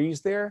plant trees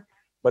there,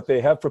 but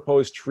they have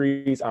proposed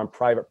trees on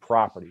private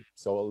property.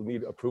 So it'll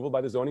need approval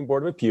by the Zoning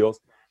Board of Appeals.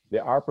 They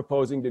are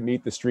proposing to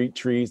meet the street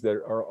trees that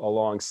are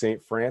along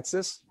St.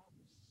 Francis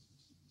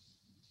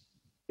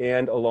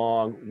and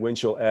along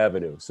Winchell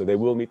Avenue. So they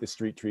will meet the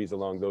street trees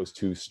along those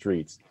two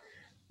streets.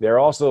 They're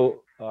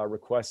also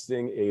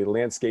requesting a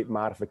landscape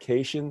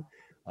modification.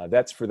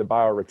 That's for the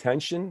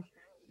bioretention.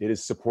 It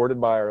is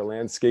supported by our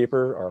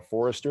landscaper, our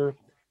forester,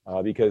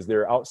 because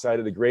they're outside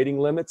of the grading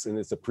limits and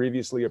it's a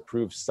previously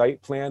approved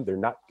site plan. They're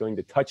not going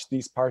to touch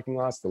these parking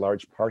lots, the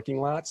large parking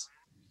lots.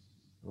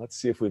 Let's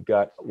see if we've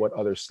got what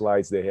other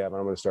slides they have.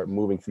 I'm going to start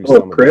moving through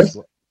some Chris? of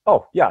them.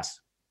 Oh, yes.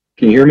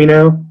 Can you hear me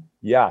now?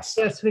 Yes.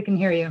 Yes, we can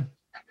hear you.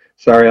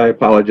 Sorry, I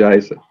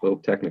apologize. A little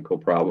technical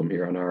problem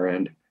here on our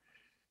end.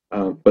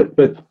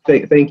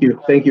 Thank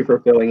you for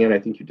filling in. I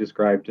think you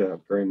described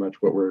very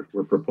much what we're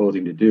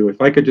proposing to do. If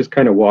I could just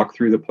kind of walk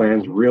through the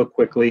plans real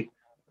quickly,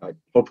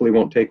 hopefully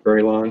won't take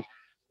very long.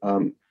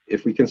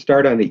 If we can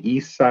start on the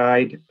east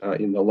side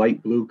in the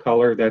light blue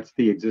color, that's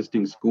the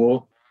existing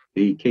school,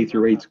 the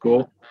K-8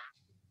 school.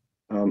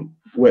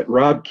 What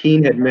Rob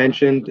Keene had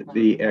mentioned,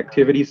 the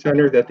activity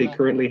center that they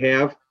currently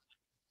have,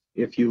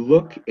 if you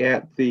look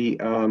at the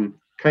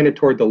kind of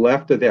toward the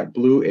left of that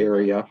blue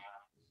area,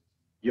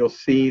 you'll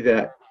see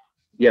that,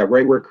 yeah,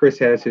 right where Chris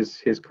has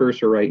his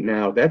cursor right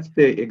now, that's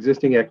the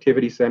existing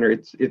activity center.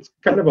 It's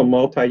kind of a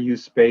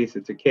multi-use space.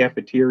 It's a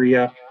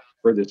cafeteria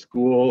for the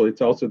school.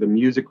 It's also the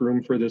music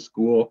room for the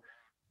school.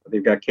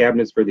 They've got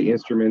cabinets for the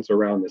instruments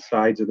around the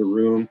sides of the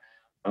room.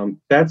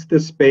 That's the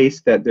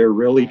space that they're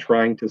really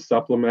trying to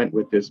supplement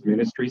with this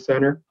ministry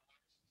center.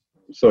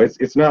 So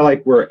it's not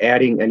like we're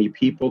adding any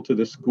people to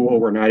the school.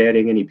 We're not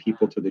adding any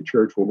people to the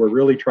church. What we're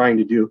really trying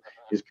to do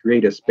is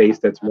create a space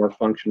that's more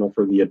functional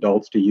for the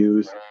adults to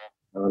use,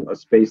 a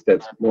space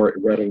that's more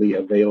readily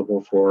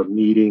available for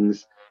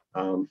meetings,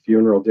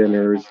 funeral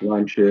dinners,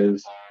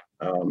 lunches,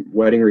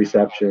 wedding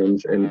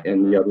receptions, and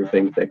the other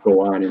things that go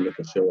on in the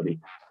facility.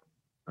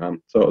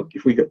 So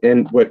if we,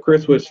 and what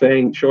Chris was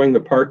saying, showing the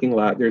parking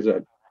lot, there's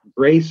a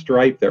gray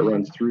stripe that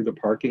runs through the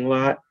parking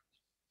lot.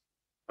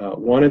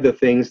 One of the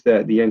things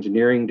that the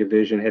engineering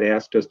division had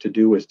asked us to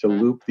do was to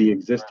loop the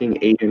existing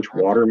 8-inch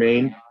water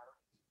main.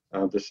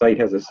 The site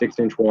has a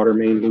 6-inch water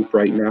main loop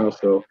right now,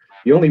 so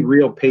the only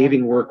real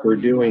paving work we're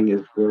doing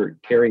is we're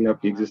tearing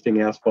up the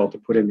existing asphalt to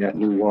put in that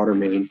new water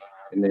main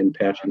and then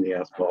patching the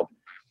asphalt.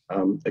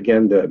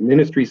 Again, the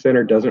ministry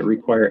center doesn't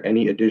require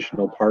any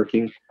additional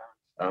parking.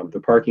 The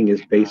parking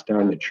is based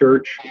on the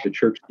church. The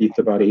church seats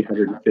about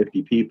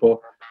 850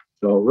 people,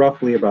 so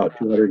roughly about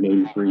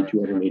 283,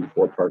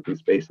 284 parking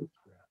spaces.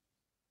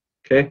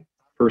 Okay,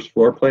 first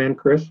floor plan,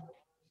 Chris.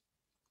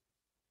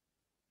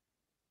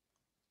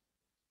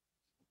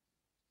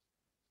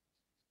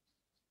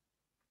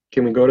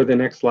 Can we go to the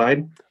next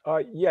slide?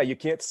 Yeah, you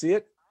can't see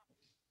it?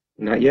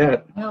 Not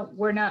yet. No,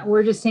 we're not.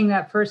 We're just seeing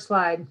that first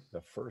slide.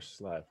 The first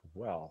slide.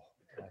 Well,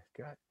 I've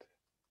got.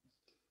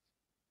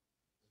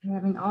 We're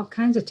having all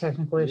kinds of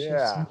technical issues.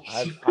 Yeah,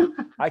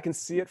 I can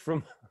see it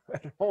from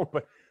at home,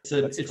 but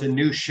it's a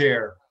new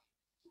share.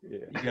 Yeah.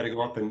 You got to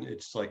go up and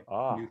it's like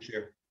new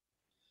share.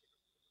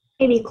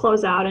 Maybe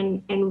close out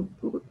and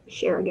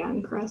share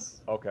again,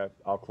 Chris. Okay,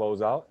 I'll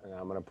close out and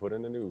I'm going to put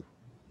in a new.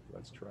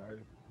 Let's try.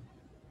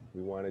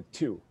 We wanted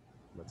 2.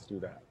 Let's do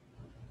that.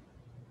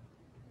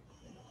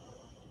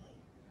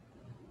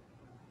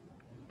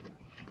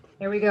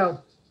 There we go.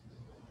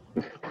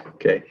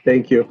 Okay,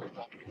 thank you.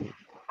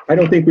 I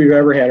don't think we've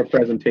ever had a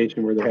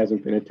presentation where there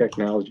hasn't been a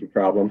technology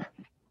problem.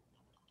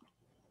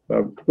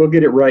 We'll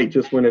get it right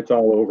just when it's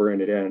all over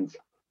and it ends.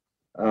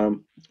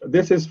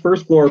 This is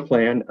first floor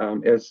plan.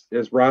 As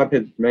Rob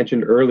had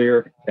mentioned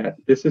earlier,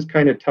 this is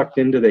kind of tucked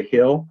into the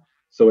hill,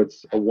 so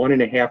it's a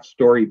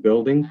 1.5-story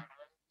building.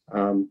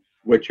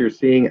 What you're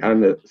seeing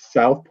on the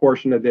south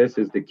portion of this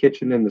is the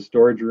kitchen and the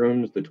storage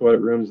rooms, the toilet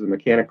rooms, the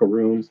mechanical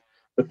rooms,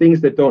 the things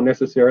that don't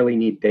necessarily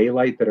need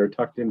daylight that are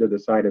tucked into the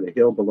side of the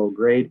hill below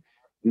grade.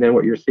 And then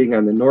what you're seeing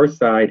on the north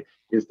side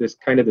is this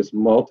kind of this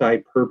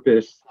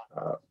multi-purpose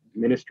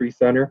ministry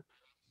center.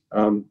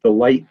 The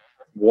light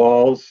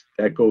walls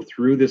that go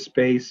through the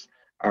space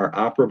are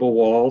operable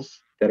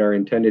walls that are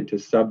intended to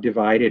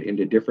subdivide it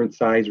into different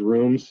size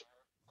rooms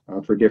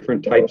for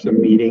different types of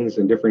meetings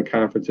and different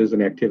conferences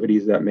and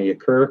activities that may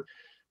occur.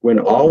 When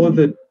all of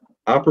the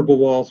operable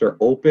walls are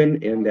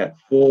open and that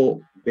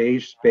full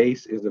beige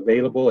space is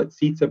available, it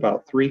seats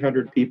about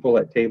 300 people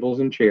at tables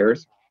and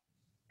chairs,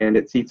 and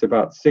it seats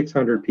about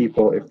 600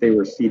 people if they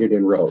were seated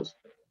in rows.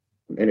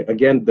 And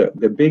again,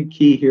 the big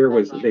key here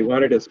was they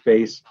wanted a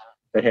space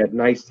that had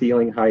nice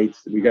ceiling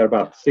heights. We got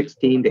about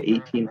 16 to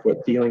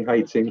 18-foot ceiling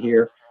heights in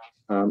here.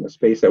 A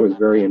space that was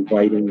very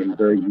inviting and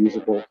very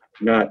usable,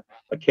 not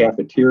a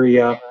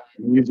cafeteria,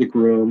 music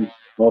room,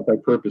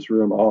 multi-purpose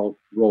room, all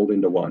rolled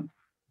into one.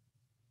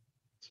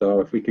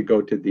 So if we could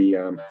go to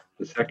the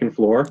second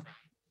floor.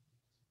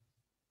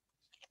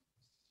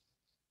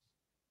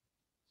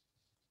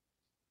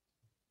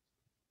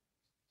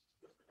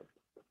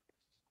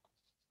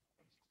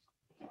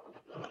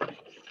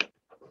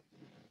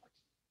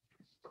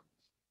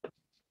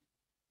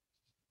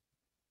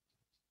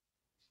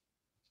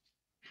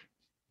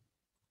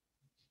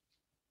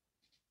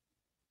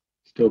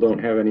 Still don't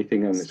have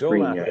anything on the Still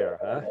screen not yet. there,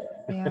 huh?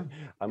 Yeah.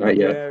 I'm Not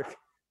looking yet. at it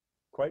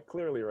quite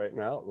clearly right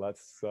now.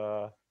 Let's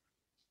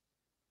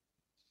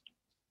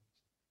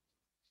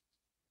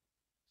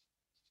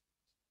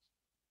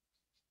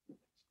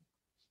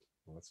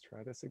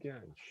try this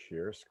again.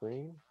 Share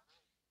screen.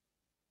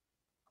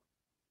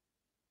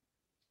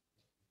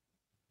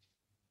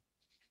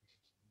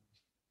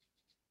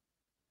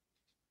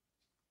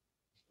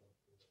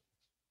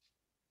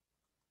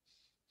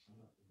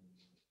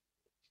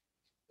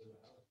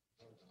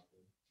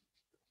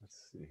 Let's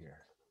see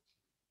here.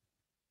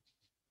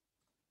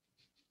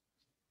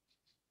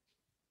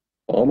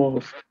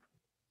 Almost.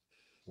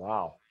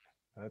 Wow.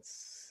 Let's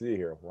see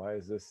here. Why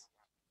is this?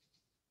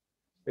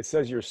 It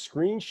says your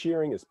screen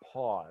sharing is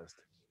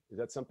paused. Is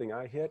that something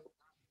I hit?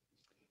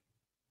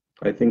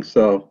 I think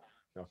so.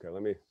 Okay,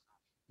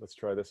 let's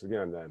try this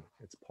again then.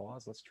 It's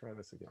paused. Let's try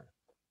this again.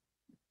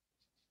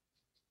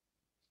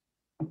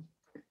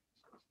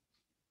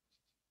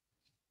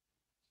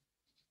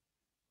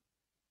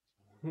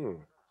 Let's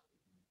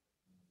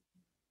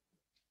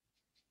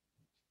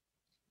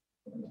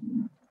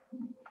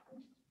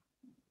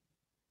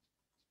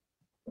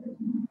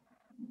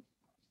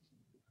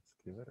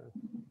give it a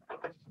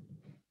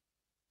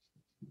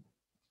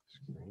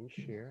screen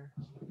share.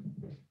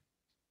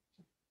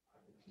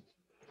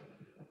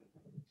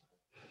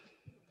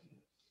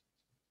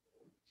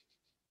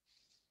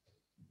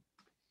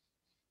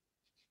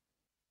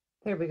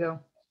 There we go.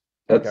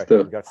 That's Okay,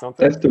 the we got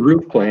something. that's the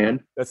roof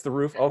plan. That's the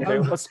roof. Okay,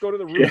 Oh. let's go to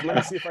the roof. Yeah. Let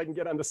me see if I can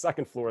get on the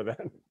second floor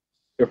then.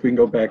 If we can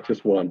go back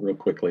just one real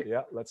quickly.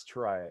 Yeah, let's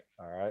try it.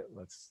 All right,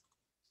 let's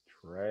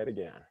try it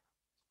again.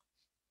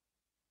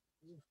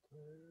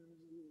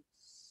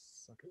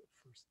 Second,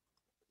 first.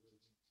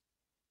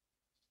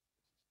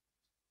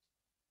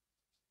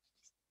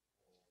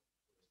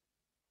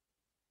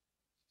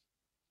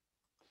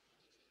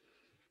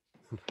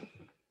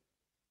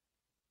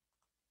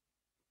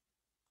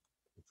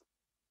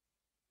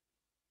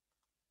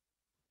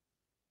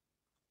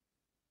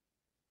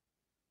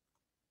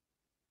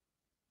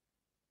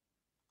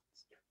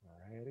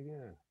 Try it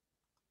again.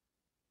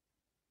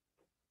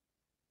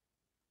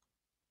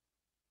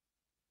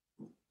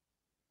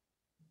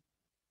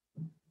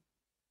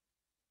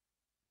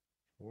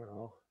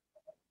 Well,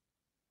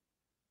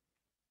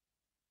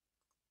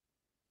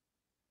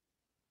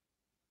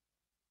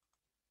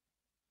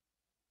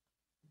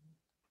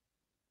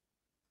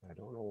 I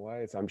don't know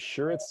why I'm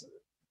sure it's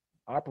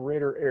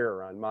operator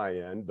error on my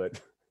end, but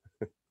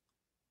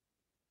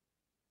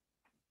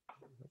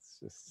let's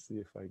just see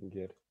if I can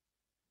get,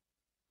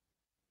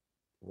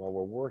 while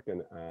we're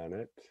working on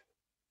it,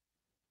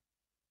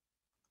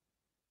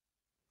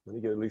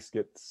 let me at least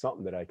get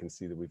something that I can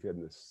see that we've had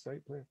in this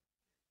site plan.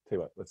 Tell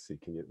you what, let's see,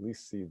 can you at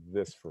least see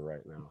this for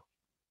right now?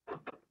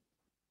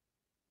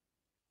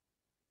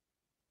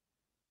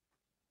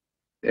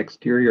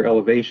 Exterior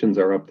elevations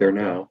are up there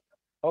now.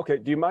 Okay,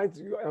 do you mind?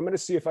 I'm going to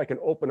see if I can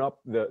open up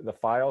the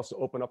files,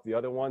 open up the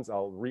other ones.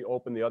 I'll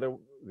reopen the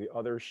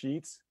other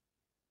sheets.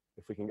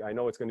 If we can, I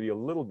know it's going to be a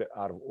little bit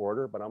out of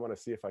order, but I'm going to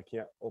see if I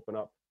can't open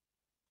up.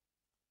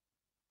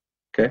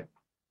 Okay.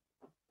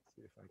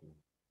 See if I can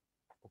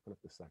open up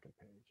the second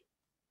page.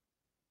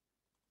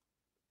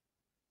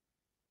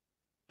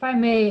 If I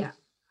may,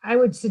 I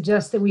would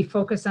suggest that we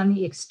focus on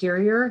the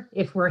exterior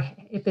if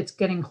it's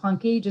getting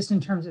clunky, just in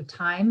terms of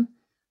time,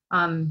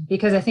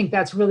 because I think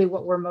that's really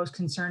what we're most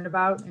concerned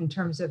about in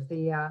terms of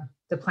the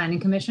Planning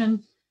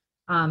Commission.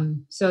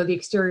 So the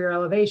exterior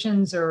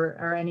elevations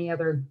or any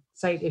other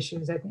site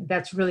issues, I think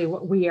that's really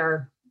what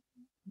we're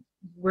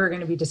going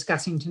to be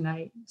discussing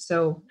tonight.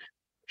 So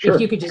Sure,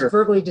 if you could just sure.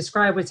 verbally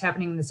describe what's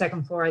happening in the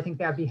second floor, I think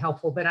that'd be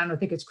helpful, but I don't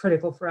think it's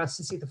critical for us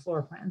to see the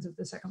floor plans of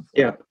the second floor.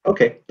 Yeah,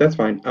 okay, that's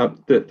fine.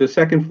 The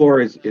second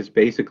floor is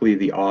basically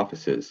the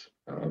offices.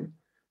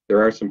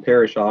 There are some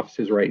parish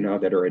offices right now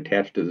that are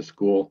attached to the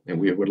school, and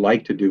we would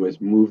like to do is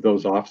move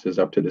those offices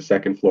up to the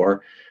second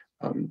floor.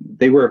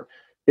 They were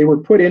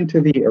put into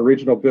the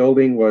original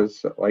building,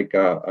 was like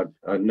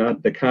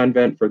the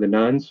convent for the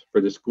nuns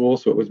for the school,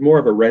 so it was more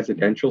of a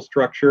residential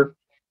structure,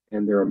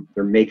 and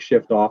they're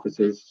makeshift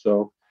offices.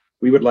 So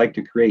we would like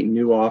to create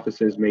new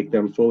offices, make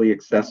them fully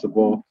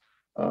accessible,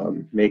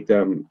 make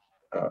them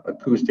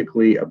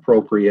acoustically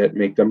appropriate,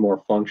 make them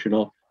more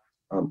functional,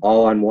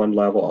 all on one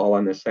level, all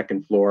on the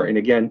second floor. And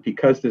again,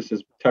 because this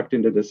is tucked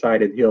into the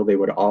side of the hill, they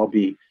would all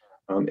be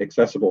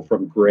accessible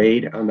from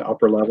grade on the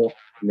upper level.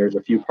 And there's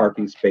a few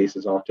parking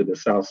spaces off to the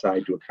south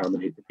side to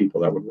accommodate the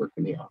people that would work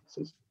in the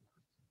offices.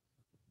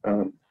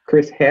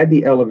 Chris had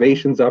the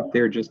elevations up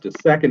there just a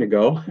second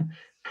ago.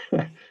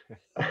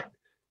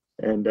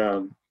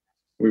 And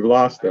we've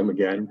lost them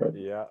again. But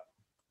yeah,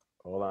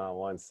 hold on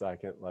 1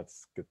 second.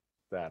 Let's get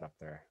that up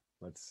there.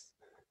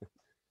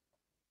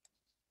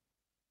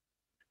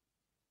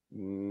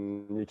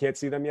 You can't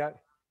see them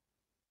yet?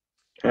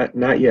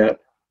 Not yet.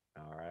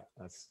 All right,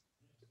 let's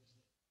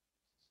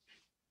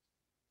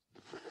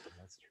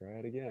try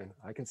it again.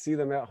 I can see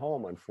them at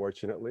home,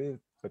 unfortunately,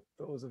 but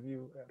those of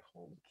you at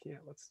home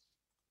can't. Let's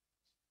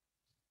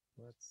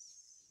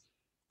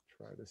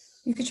try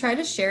this. You could try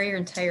to share your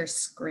entire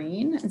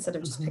screen instead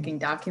of just picking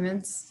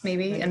documents,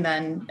 maybe, and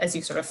then as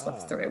you sort of flip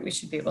through it, we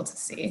should be able to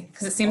see,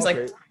 because it seems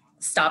like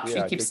Yeah,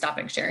 you keep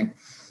stopping sharing.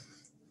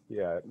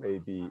 Yeah, it may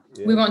be.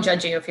 We won't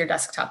judge you if your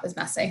desktop is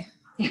messy.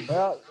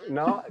 Well,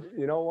 no,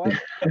 you know what?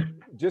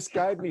 Just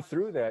guide me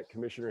through that,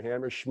 Commissioner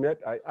Hammerschmidt.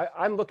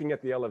 I'm looking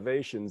at the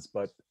elevations,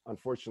 but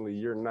unfortunately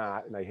you're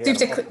not, and I have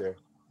it up there.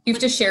 You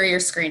have to share your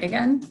screen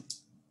again.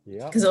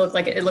 Yeah. Because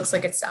it looks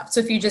like it stopped. So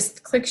if you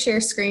just click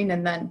share screen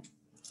and then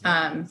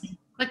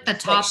click the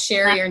top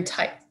share left. your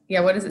entire,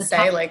 what does it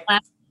say? Like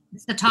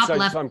it's the top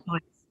left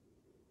choice.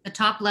 The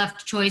top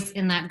left choice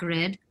in that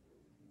grid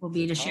will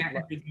be to share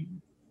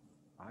everything.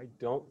 I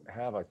don't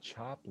have a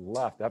top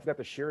left. I've got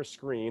the share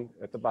screen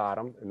at the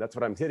bottom, and that's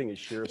what I'm hitting is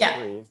share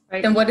screen.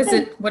 Right. Then what does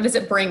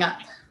it bring up?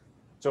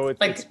 So it's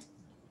like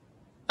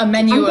a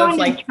menu I'm of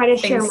going to try to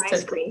share things my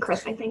screen,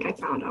 Chris. I think I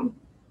found them.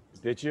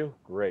 Did you?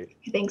 Great.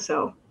 I think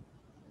so.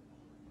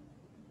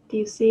 Do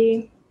you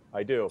see?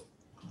 I do.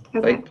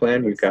 Okay. Site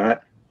plan we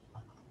got.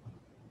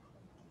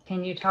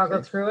 Can you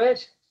toggle through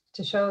it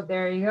to show?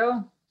 There you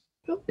go.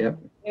 Yep.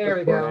 There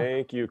we go.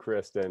 Thank you,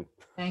 Kristen.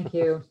 Thank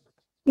you.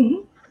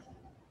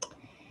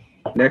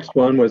 Next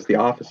one was the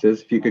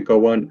offices. If you could go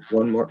one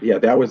more. Yeah,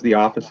 that was the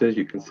offices.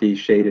 You can see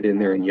shaded in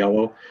there in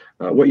yellow.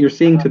 What you're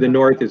seeing to the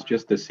north is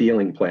just the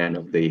ceiling plan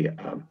of the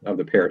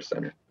Parish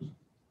Center.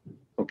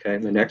 Okay,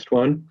 and the next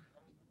one.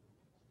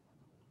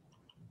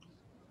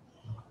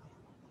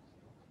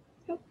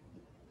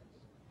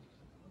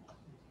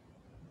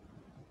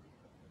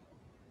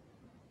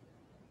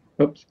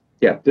 Oops.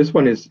 Yeah, this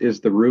one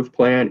is the roof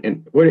plan,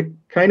 and what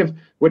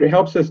it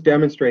helps us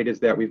demonstrate is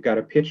that we've got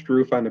a pitched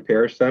roof on the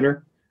Parish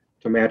Center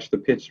to match the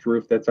pitched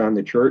roof that's on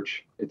the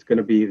church. It's going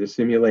to be the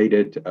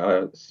simulated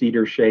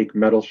cedar shake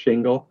metal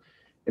shingle,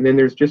 and then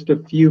there's just a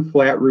few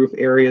flat roof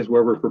areas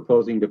where we're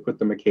proposing to put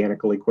the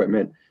mechanical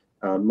equipment.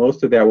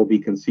 Most of that will be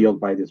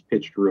concealed by this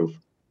pitched roof.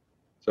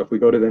 So if we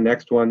go to the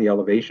next one, the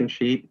elevation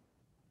sheet.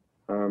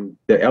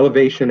 The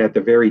elevation at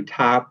the very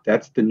top,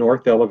 that's the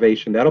north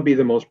elevation. That'll be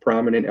the most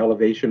prominent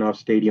elevation off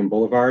Stadium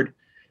Boulevard.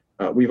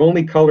 We've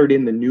only colored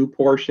in the new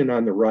portion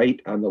on the right.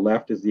 On the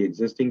left is the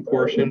existing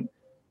portion.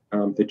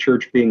 The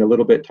church being a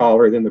little bit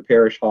taller than the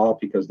parish hall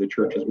because the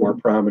church is more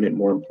prominent,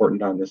 more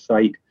important on the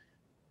site.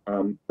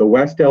 The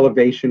west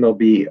elevation will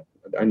be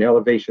an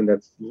elevation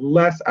that's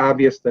less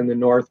obvious than the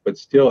north, but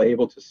still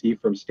able to see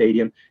from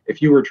Stadium.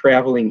 If you were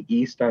traveling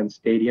east on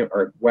Stadium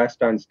or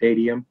west on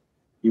Stadium,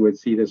 you would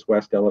see this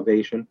west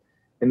elevation.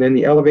 And then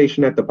the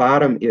elevation at the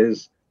bottom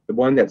is the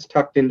one that's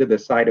tucked into the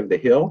side of the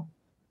hill.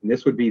 And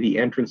this would be the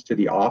entrance to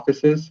the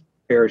offices,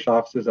 parish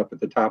offices up at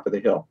the top of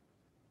the hill.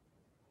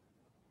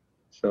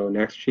 So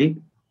next sheet.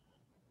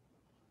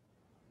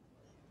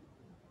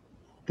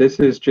 This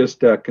is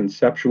just a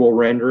conceptual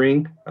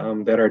rendering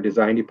that our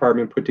design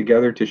department put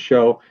together to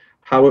show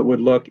how it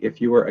would look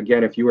if you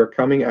were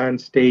coming on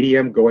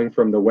Stadium going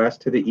from the west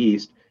to the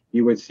east.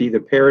 You would see the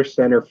parish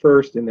center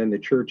first and then the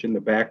church in the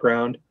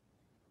background.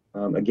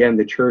 Again,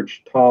 the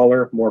church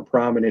taller, more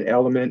prominent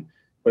element,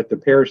 but the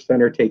parish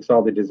center takes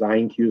all the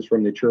design cues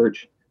from the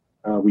church.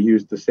 We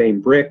use the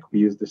same brick, we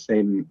use the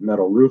same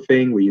metal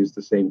roofing, we use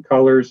the same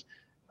colors,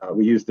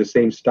 we use the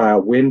same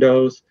style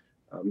windows,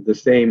 the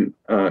same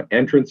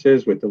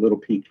entrances with the little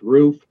peaked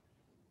roof.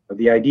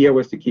 The idea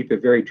was to keep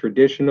it very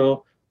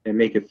traditional and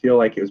make it feel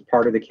like it was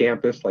part of the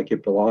campus, like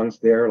it belongs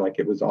there, like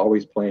it was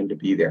always planned to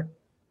be there.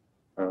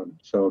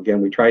 So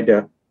again, we tried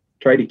to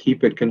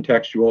keep it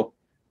contextual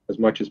as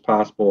much as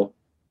possible,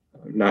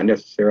 not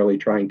necessarily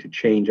trying to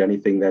change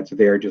anything that's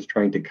there, just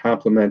trying to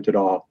complement it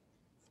all.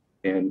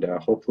 And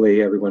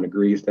hopefully everyone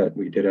agrees that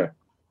we did a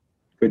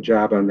good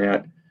job on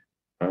that.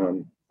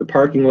 The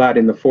parking lot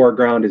in the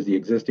foreground is the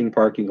existing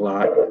parking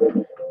lot.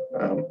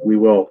 We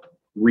will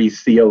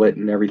reseal it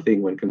and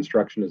everything when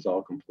construction is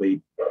all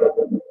complete.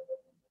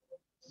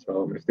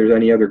 So if there's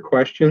any other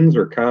questions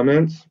or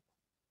comments,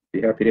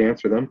 be happy to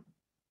answer them.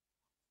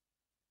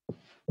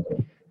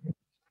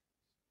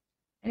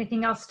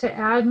 Anything else to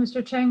add,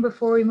 Mr. Chang,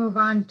 before we move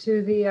on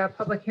to the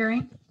public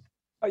hearing?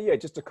 Yeah,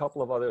 just a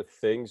couple of other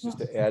things just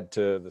to add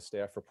to the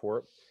staff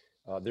report.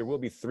 There will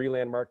be 3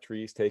 landmark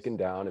trees taken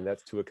down, and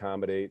that's to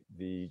accommodate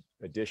the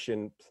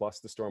addition plus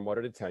the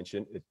stormwater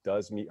detention. It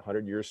does meet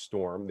 100-year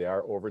storm. They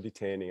are over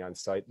detaining on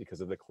site because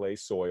of the clay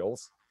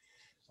soils.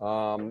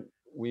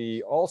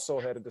 We also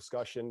had a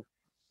discussion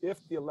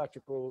if the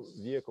electrical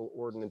vehicle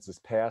ordinance is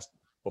passed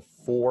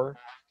before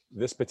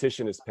this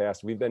petition is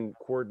passed, we've been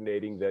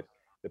coordinating that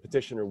the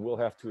petitioner will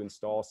have to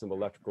install some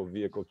electrical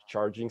vehicle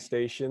charging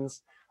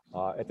stations.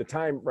 At the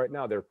time, right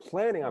now, they're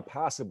planning on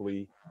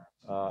possibly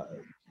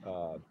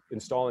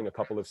installing a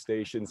couple of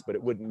stations, but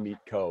it wouldn't meet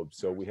code.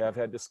 So we have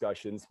had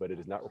discussions, but it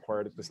is not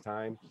required at this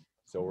time.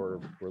 So we're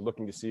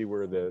looking to see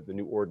where the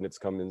new ordinance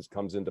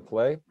comes into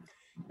play.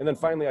 And then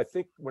finally, I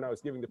think when I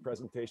was giving the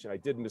presentation, I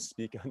did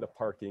misspeak on the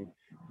parking.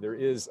 There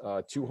is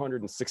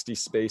 260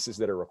 spaces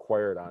that are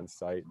required on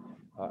site,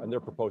 and they're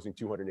proposing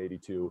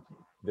 282.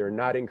 They're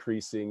not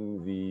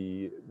increasing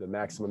the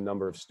maximum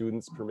number of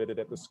students permitted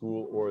at the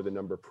school or the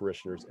number of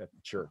parishioners at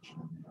the church.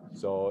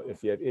 So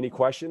if you have any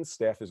questions,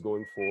 staff is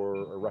going for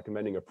or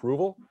recommending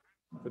approval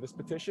for this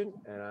petition,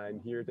 and I'm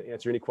here to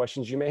answer any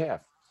questions you may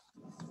have.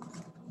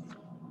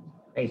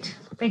 Great.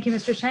 Thank you,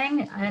 Mr.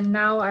 Chang. And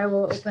now I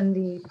will open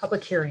the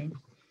public hearing.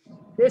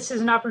 This is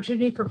an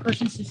opportunity for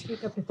persons to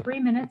speak up to 3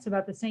 minutes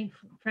about the St.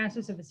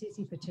 Francis of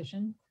Assisi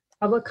petition.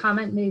 Public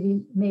comment may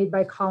be made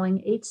by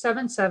calling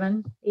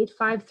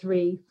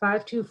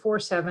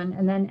 877-853-5247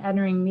 and then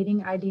entering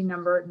meeting ID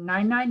number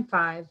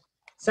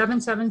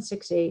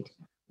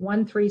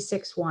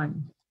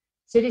 995-7768-1361.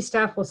 City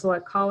staff will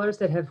select callers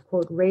that have,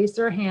 quote, raised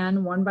their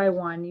hand one by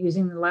one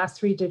using the last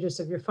 3 digits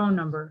of your phone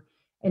number.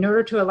 In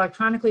order to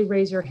electronically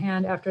raise your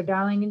hand after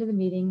dialing into the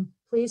meeting,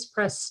 please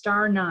press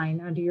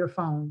 *9 onto your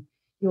phone.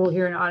 You will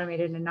hear an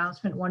automated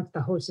announcement once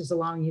the host is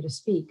allowing you to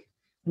speak.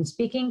 When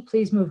speaking,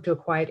 please move to a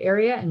quiet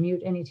area and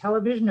mute any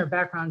television or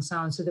background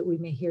sound so that we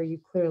may hear you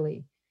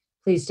clearly.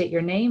 Please state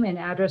your name and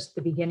address at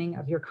the beginning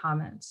of your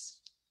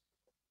comments.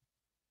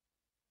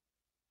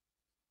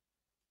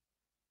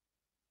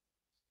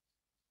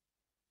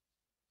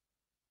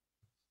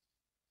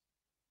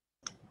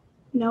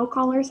 No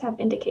callers have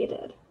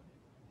indicated.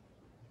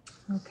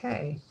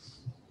 Okay,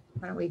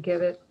 why don't we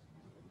give it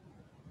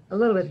a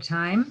little bit of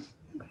time?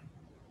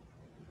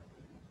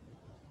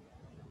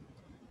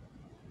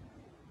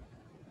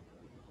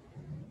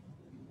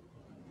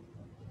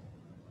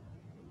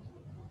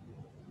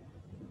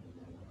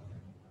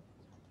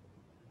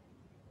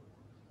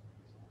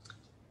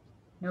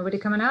 Nobody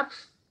coming up?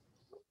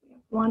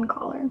 One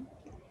caller.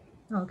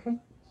 Okay.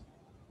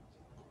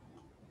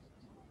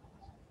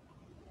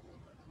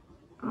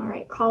 All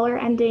right, caller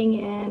ending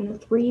in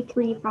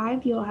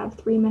 335. You'll have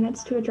 3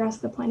 minutes to address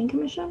the Planning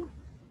Commission.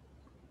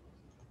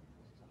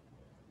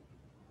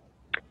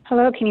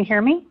 Hello, can you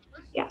hear me?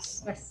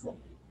 Yes. Yes.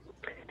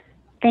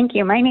 Thank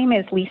you. My name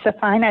is Lisa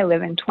Fine. I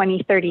live in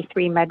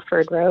 2033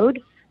 Medford Road.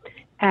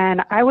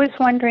 And I was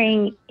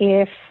wondering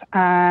if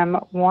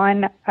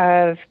one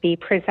of the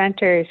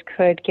presenters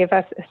could give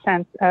us a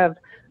sense of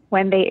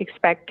when they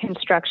expect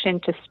construction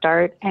to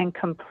start and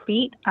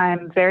complete.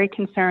 I'm very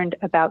concerned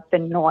about the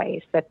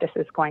noise that this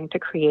is going to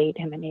create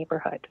in the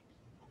neighborhood.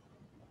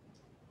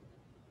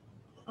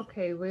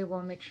 Okay, we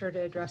will make sure to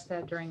address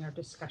that during our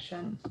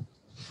discussion.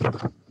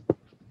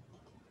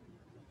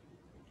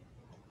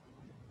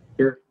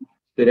 Here,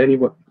 did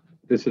anyone,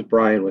 this is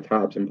Brian with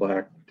Hobbs and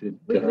Black.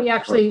 We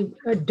actually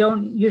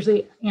don't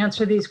usually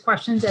answer these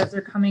questions as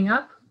they're coming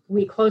up.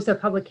 We close the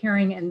public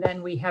hearing and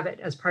then we have it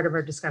as part of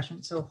our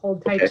discussion. So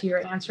hold tight to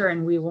your answer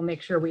and we will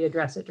make sure we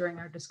address it during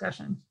our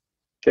discussion.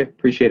 Okay,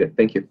 appreciate it.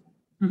 Thank you.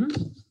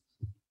 Mm-hmm.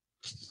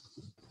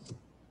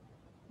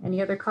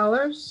 Any other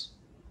callers?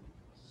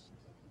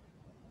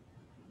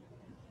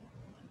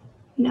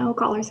 No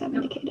callers have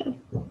indicated.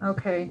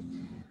 Okay.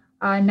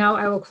 Now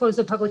I will close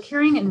the public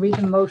hearing and read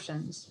the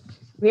motions.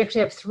 We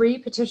actually have 3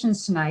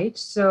 petitions tonight,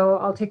 so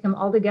I'll take them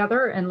all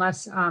together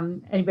unless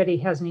anybody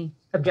has any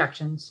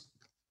objections.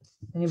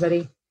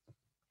 Anybody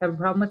have a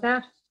problem with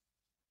that?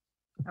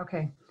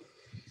 Okay.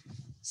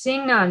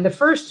 Seeing none, the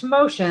first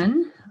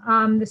motion,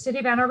 the City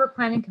of Ann Arbor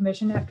Planning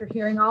Commission, after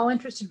hearing all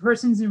interested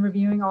persons and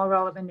reviewing all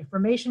relevant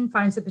information,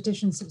 finds the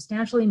petition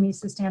substantially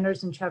meets the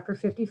standards in Chapter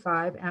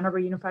 55, Ann Arbor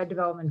Unified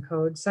Development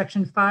Code,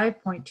 Section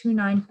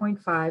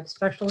 5.29.5,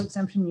 Special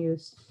Exemption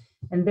Use,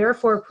 and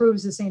therefore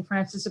approves the St.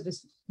 Francis of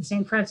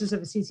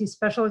Assisi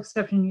Special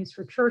Exception Use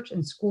for church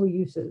and school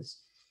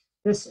uses.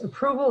 This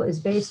approval is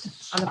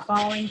based on the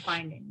following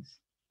findings.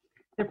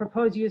 The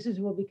proposed uses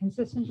will be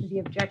consistent with the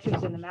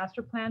objectives in the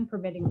master plan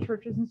permitting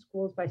churches and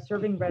schools by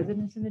serving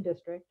residents in the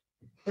district.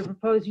 The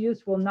proposed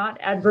use will not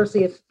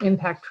adversely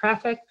impact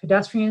traffic,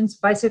 pedestrians,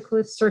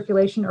 bicyclists,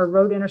 circulation, or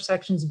road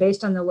intersections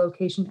based on the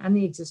location and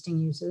the existing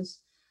uses.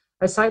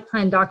 A site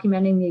plan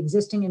documenting the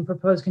existing and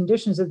proposed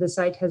conditions of the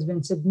site has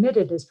been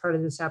submitted as part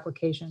of this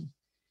application.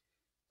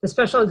 The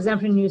special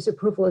exemption use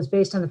approval is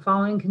based on the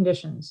following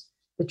conditions.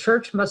 The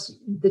church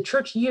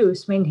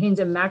use maintains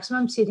a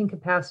maximum seating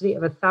capacity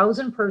of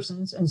 1,000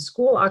 persons and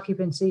school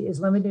occupancy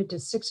is limited to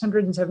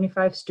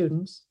 675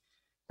 students.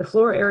 The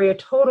floor area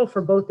total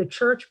for both the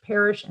church,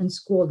 parish, and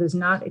school does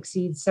not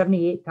exceed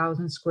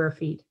 78,000 square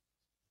feet.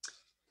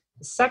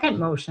 The second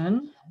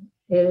motion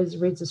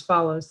reads as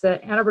follows.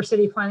 The Ann Arbor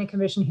City Planning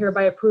Commission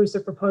hereby approves the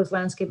proposed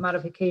landscape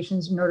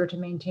modifications in order to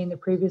maintain the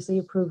previously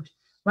approved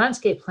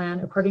landscape plan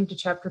according to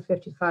Chapter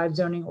 55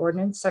 zoning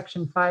ordinance,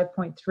 Section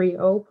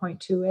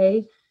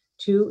 5.30.2A,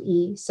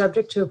 2E,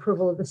 subject to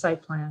approval of the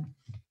site plan.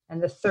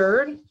 And the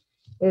third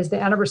is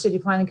the Ann Arbor City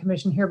Planning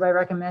Commission hereby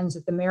recommends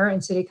that the mayor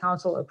and city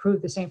council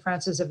approve the St.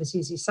 Francis of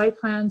Assisi site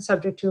plan,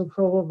 subject to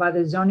approval by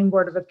the Zoning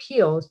Board of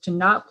Appeals to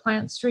not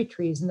plant street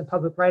trees in the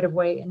public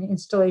right-of-way and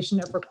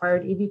installation of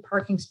required EV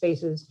parking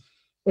spaces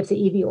if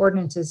the EV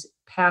ordinance is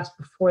passed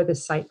before the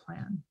site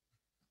plan.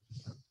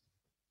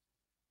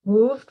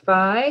 Moved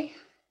by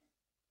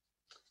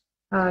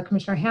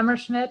Commissioner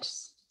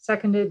Hammerschmidt,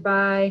 seconded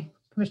by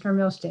Commissioner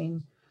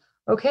Milstein.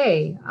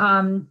 Okay,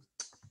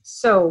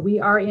 so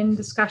we are in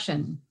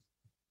discussion.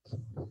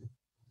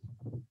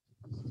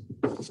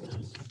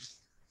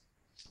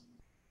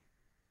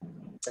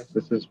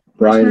 This is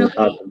Brian.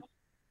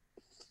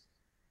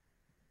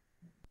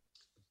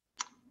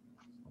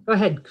 Go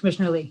ahead,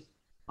 Commissioner Lee.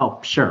 Oh,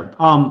 sure.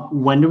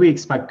 When do we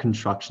expect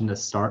construction to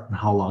start and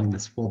how long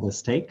will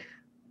this take?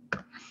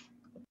 Can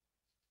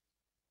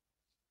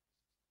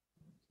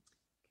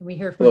we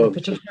hear from the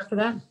petitioner for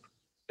that?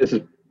 This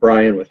is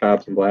Brian with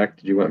Hobbs and Black.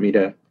 Did you want me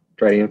to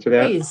try to answer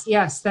that? Please,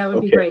 yes, that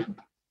would be great.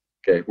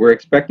 Okay, we're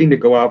expecting to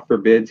go out for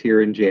bids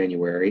here in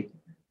January,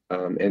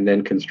 and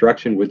then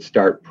construction would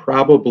start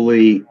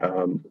probably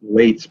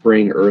late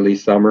spring, early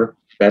summer,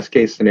 best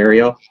case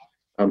scenario.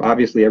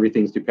 Obviously,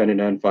 everything's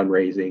dependent on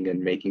fundraising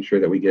and making sure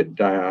that we get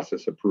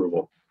diocese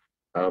approval.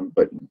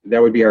 But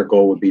that would be our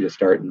goal, would be to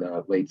start in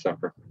the late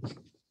summer.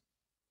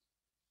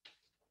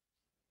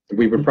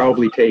 We would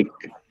probably take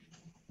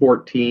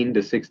 14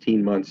 to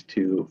 16 months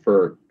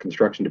for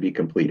construction to be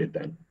completed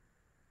then.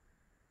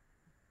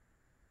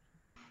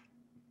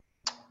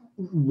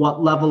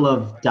 What level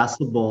of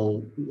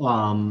decibel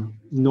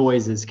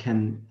noises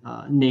can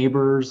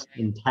neighbors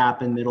in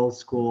Tappan Middle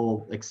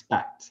School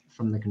expect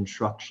from the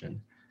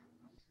construction?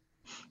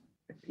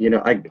 You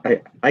know,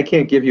 I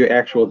can't give you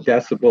actual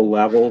decibel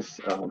levels,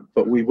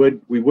 but we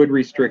would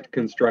restrict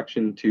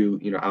construction to,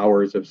 you know,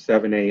 hours of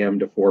 7 a.m.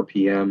 to 4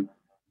 p.m.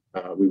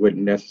 We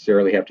wouldn't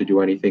necessarily have to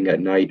do anything at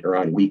night or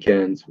on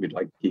weekends. We'd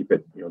like to keep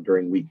it, you know,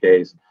 during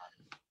weekdays.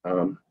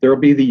 There'll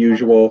be the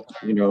usual,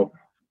 you know,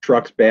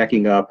 trucks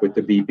backing up with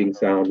the beeping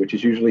sound, which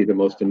is usually the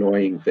most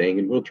annoying thing.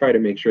 And we'll try to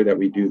make sure that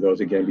we do those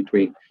again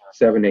between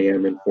 7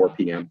 a.m. and 4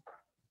 p.m.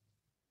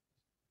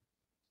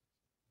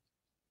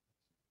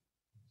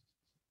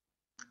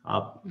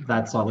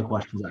 That's all the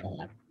questions I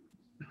have.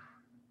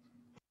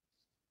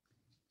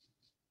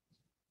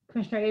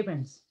 Commissioner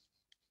Abrams.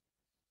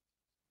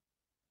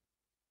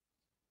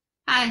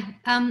 Hi,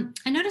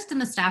 I noticed in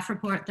the staff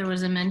report there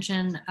was a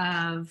mention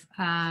of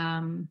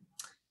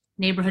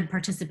neighborhood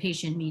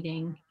participation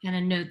meeting and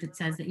a note that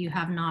says that you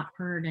have not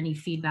heard any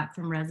feedback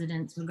from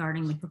residents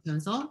regarding the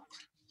proposal.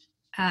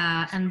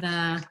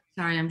 Sorry,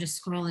 I'm just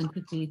scrolling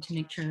quickly to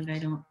make sure that I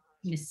don't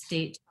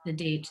misstate the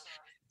date.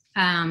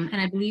 And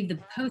I believe the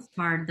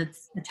postcard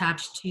that's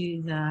attached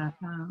to the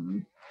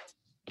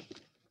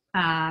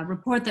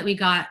report that we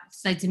got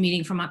cites a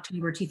meeting from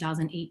October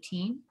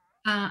 2018.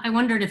 I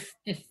wondered if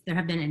there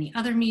have been any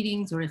other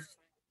meetings, or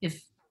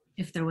if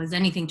there was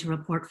anything to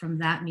report from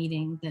that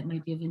meeting that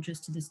might be of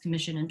interest to this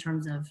commission in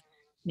terms of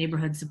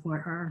neighborhood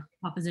support or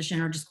opposition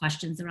or just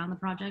questions around the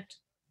project.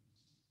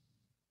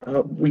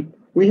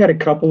 We had a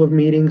couple of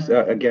meetings.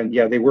 Again,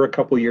 yeah, they were a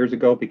couple years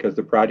ago because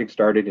the project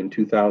started in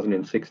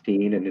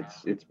 2016, and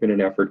it's been an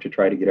effort to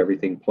try to get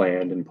everything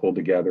planned and pulled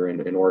together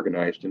and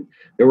organized. And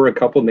there were a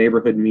couple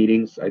neighborhood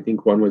meetings. I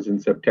think one was in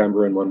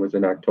September and one was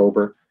in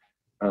October.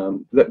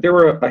 There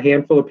were a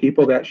handful of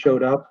people that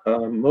showed up.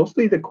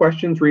 Mostly the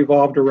questions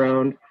revolved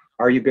around,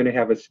 are you going to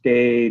have a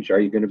stage?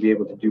 Are you going to be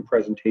able to do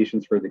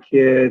presentations for the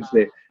kids?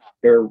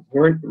 There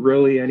weren't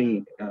really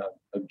any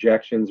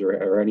objections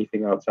or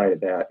anything outside of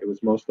that. It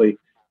was mostly,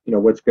 you know,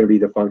 what's going to be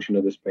the function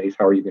of the space?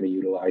 How are you going to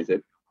utilize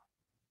it?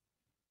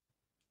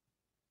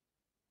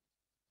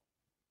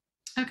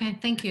 Okay,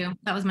 thank you.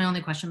 That was my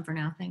only question for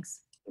now.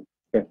 Thanks.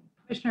 Okay.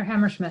 Commissioner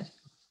Hammerschmidt.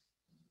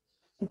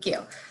 Thank you.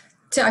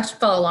 To actually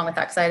follow along with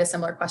that, because I had a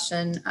similar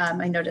question,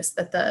 I noticed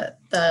that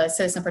the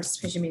citizen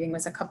participation meeting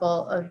was a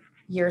couple of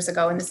years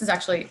ago, and this is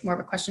actually more of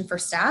a question for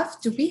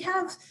staff. Do we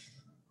have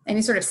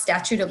any sort of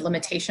statute of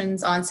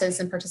limitations on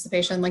citizen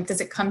participation? Like, does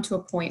it come to a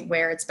point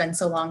where it's been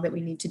so long that we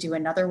need to do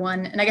another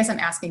one? And I guess I'm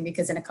asking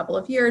because in a couple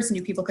of years,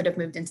 new people could have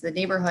moved into the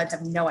neighborhood,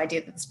 have no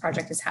idea that this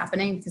project is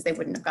happening because they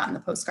wouldn't have gotten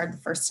the postcard the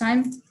first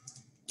time.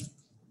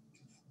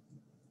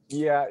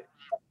 Yeah,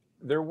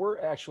 there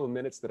were actual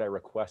minutes that I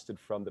requested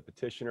from the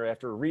petitioner.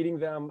 After reading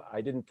them,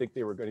 I didn't think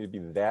they were going to be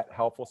that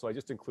helpful, so I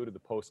just included the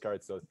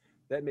postcard. So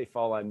that may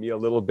fall on me a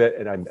little bit,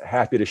 and I'm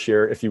happy to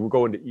share. If you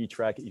go into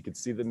eTrack, you can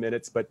see the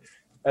minutes, but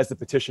as the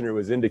petitioner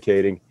was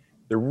indicating,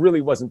 there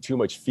really wasn't too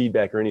much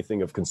feedback or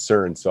anything of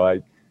concern.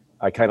 So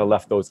I kind of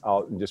left those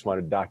out and just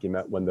wanted to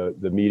document when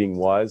the meeting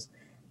was.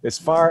 As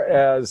far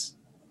as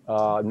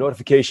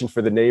notification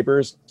for the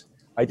neighbors,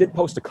 I did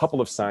post a couple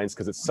of signs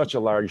because it's such a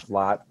large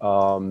lot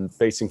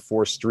facing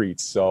 4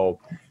 streets. So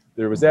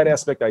there was that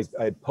aspect. I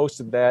had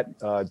posted that,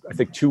 I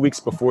think 2 weeks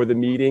before the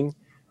meeting.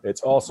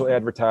 It's also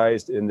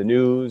advertised in the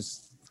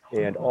news,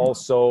 And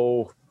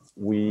also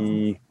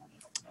we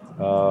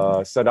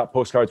send out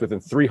postcards within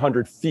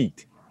 300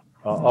 feet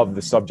of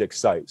the subject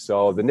site.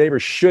 So the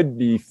neighbors should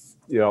be,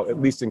 at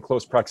least in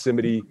close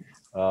proximity,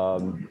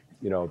 been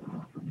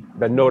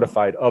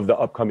notified of the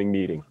upcoming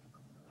meeting.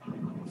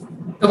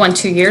 The one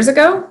 2 years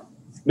ago?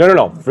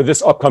 No. For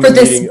this upcoming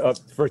meeting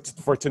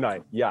for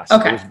tonight. Yes.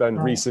 Okay. There's been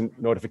recent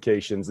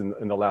notifications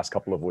in the last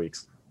couple of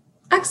weeks.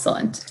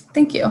 Excellent.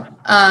 Thank you.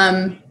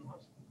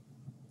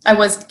 I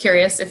was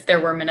curious if there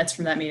were minutes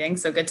from that meeting,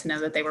 so good to know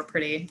that they were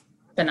pretty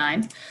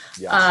benign.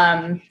 Yes.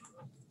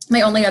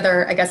 My only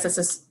other, I guess this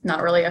is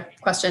not really a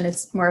question,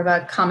 it's more of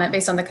a comment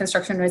based on the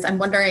construction noise. I'm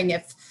wondering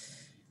if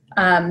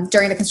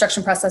during the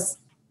construction process,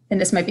 and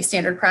this might be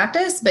standard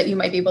practice, but you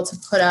might be able to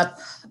put up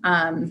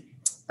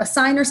a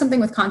sign or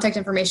something with contact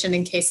information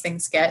in case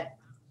things get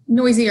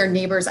noisy or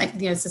neighbors,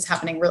 this is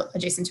happening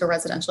adjacent to a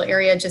residential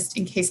area, just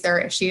in case there are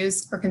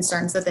issues or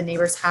concerns that the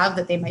neighbors have,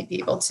 that they might be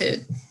able to,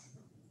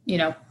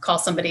 call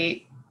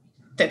somebody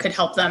that could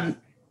help them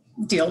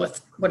deal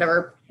with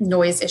whatever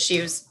noise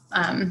issues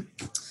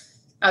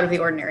out of the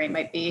ordinary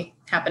might be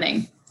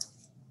happening.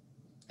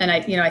 And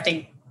I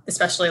think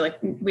especially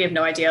we have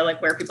no idea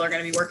where people are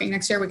going to be working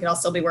next year. We could all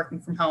still be working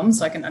from home,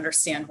 so I can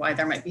understand why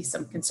there might be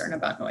some concern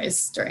about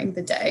noise during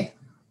the day.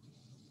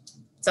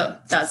 So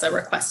that's a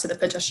request to the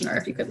petitioner,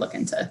 if you could look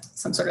into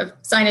some sort of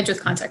signage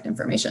with contact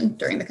information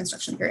during the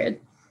construction period.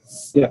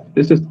 Yeah,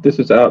 this is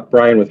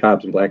Brian with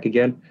Hobbs and Black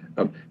again.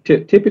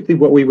 Typically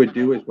what we would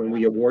do is when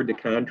we award the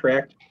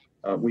contract,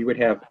 we would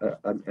have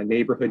a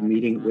neighborhood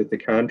meeting with the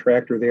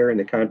contractor there and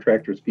the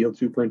contractor's field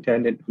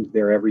superintendent, who's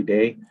there every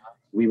day.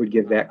 We would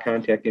give that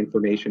contact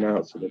information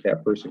out so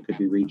that person could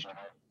be reached.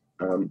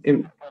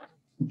 And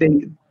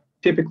they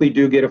typically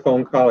do get a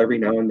phone call every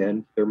now and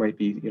then. There might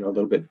be, a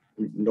little bit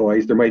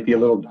noise. There might be a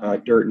little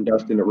dirt and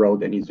dust in the road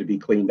that needs to be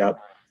cleaned up.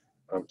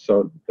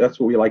 So that's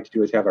what we like to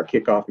do, is have our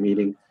kickoff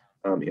meeting,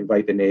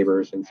 invite the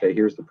neighbors and say,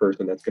 here's the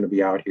person that's going to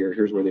be out here.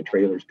 Here's where the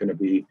trailer's going to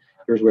be.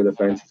 Here's where the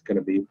fence is going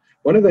to be.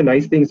 One of the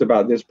nice things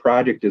about this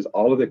project is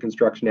all of the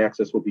construction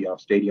access will be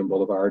off Stadium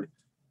Boulevard.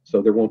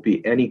 So there won't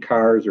be any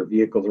cars or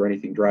vehicles or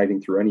anything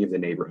driving through any of the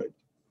neighborhoods.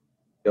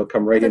 They'll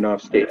come right in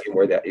off Stadium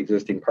where that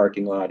existing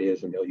parking lot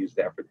is, and they'll use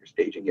that for their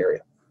staging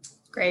area.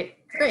 Great.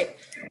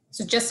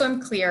 So just so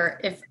I'm clear,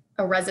 if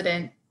a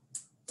resident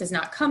does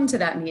not come to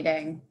that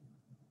meeting,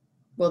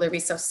 will there be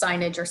some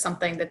signage or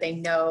something that they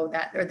know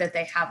that, or that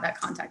they have that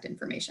contact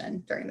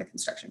information during the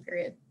construction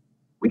period?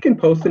 We can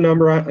post the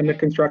number on the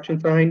construction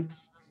sign.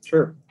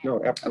 Sure.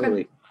 No,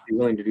 absolutely. Okay. Be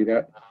willing to do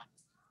that.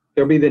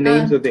 There'll be the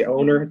names of the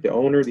owner,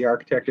 the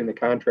architect, and the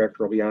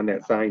contractor will be on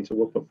that sign. So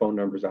we'll put phone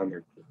numbers on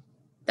there.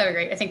 That'd be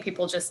great. I think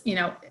people just,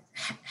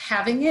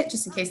 having it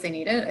just in case they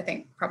need it, I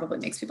think probably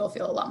makes people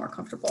feel a lot more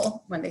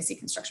comfortable when they see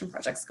construction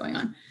projects going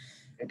on.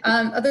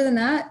 Other than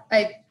that,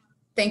 I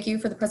thank you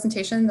for the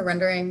presentation. The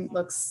rendering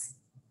looks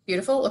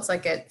beautiful. It looks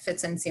like it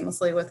fits in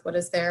seamlessly with what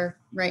is there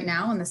right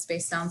now. And the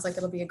space sounds like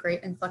it'll be a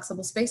great and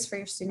flexible space for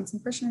your students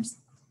and parishioners.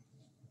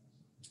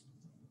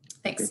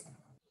 Thanks.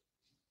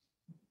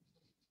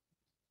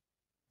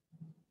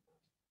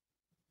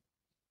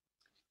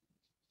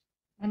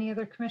 Any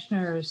other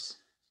commissioners?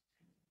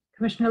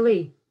 Commissioner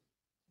Lee.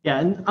 Yeah,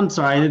 and I'm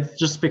sorry, it's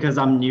just because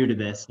I'm new to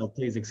this, so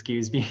please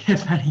excuse me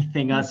if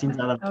anything seems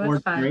out of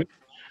ordinary.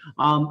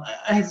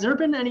 Has there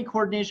been any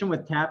coordination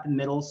with Tappan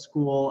Middle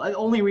School? The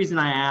only reason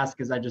I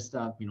ask is I just,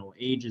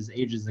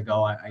 ages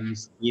ago, I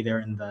used to be there,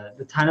 and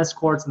the tennis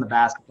courts and the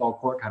basketball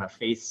court kind of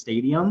face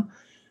stadium.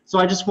 So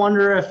I just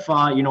wonder if,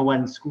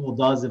 when school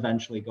does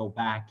eventually go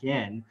back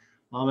in,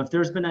 if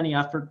there's been any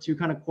effort to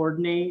kind of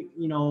coordinate,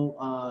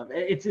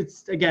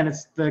 it's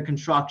the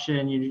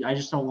construction. I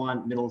just don't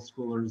want middle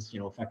schoolers,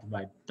 affected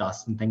by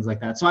dust and things like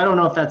that. So I don't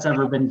know if that's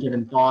ever been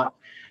given thought.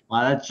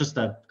 That's just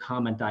a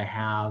comment I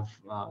have,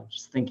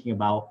 just thinking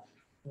about,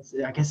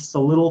 I guess it's a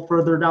little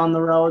further down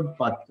the road,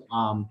 but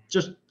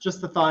just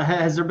the thought,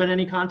 has there been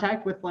any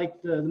contact with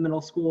the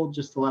middle school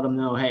just to let them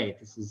know, hey,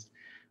 this is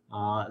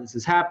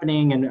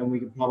happening and we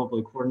could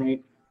probably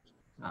coordinate?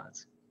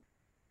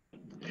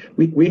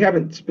 We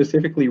haven't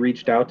specifically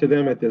reached out to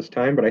them at this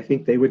time, but I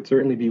think they would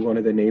certainly be one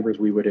of the neighbors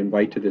we would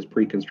invite to this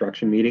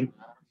pre-construction meeting,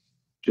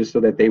 just so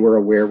that they were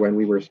aware when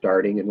we were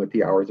starting and what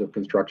the hours of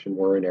construction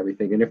were and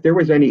everything. And if there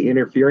was any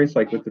interference,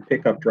 like with the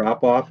pickup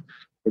drop-off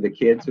for the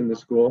kids in the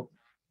school,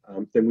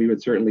 then we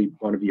would certainly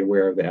want to be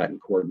aware of that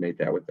and coordinate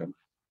that with them.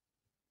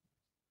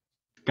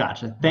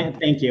 Gotcha.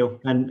 Thank you.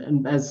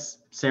 And as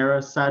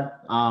Sarah said,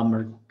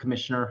 or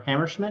Commissioner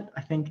Hammerschmidt,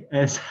 I think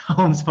is how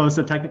I'm supposed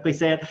to technically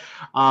say it.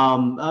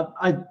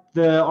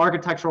 The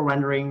architectural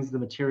renderings, the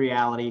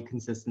materiality,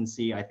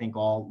 consistency, I think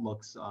all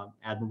looks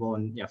admirable.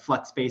 And yeah,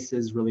 flex space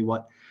is really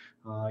what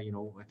I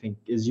think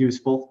is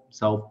useful.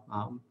 So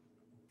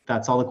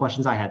that's all the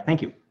questions I had.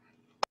 Thank you.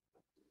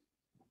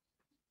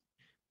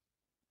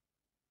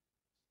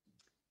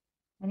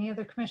 Any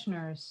other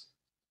commissioners?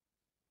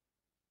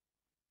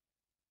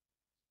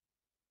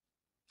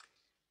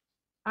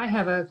 I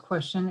have a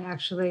question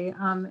actually,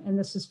 and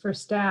this is for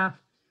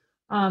staff.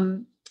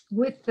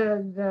 with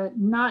the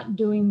not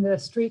doing the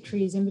street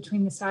trees in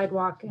between the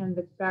sidewalk and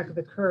the back of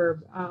the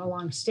curb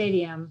along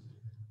Stadium,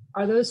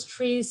 are those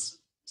trees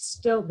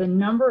still, the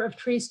number of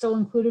trees still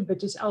included, but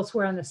just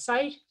elsewhere on the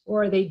site?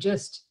 Or are they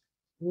just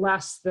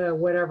less the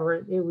whatever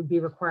it would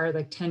be required,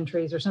 like 10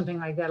 trees or something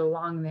like that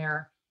along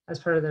there as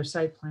part of their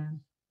site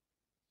plan?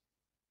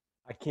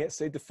 I can't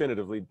say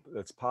definitively.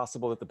 It's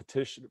possible that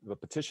the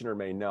petitioner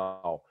may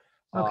know.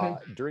 Okay.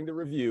 During the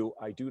review,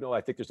 I do know,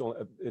 I think there's only,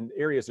 in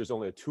areas, there's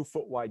only a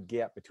 2-foot wide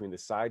gap between the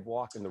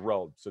sidewalk and the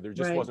road. So there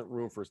just Right. wasn't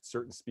room for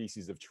certain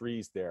species of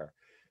trees there.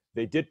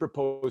 They did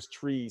propose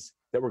trees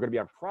that were going to be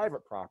on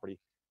private property,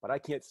 but I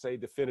can't say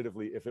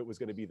definitively if it was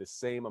going to be the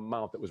same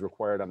amount that was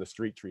required on the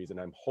street trees. And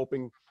I'm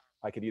hoping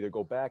I could either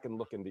go back and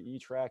look into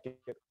e-tracking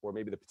it, or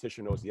maybe the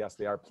petitioner knows, yes,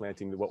 they are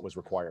planting what was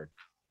required.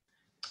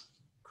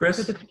 Could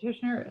the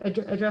petitioner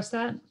address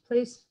that,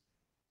 please?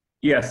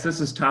 Yes, this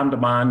is Tom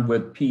DeMond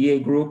with PEA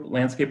Group,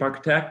 landscape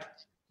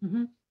architect.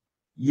 Mm-hmm.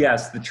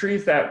 Yes, the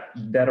trees that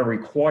are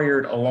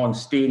required along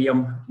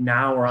Stadium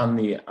now are on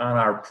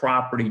our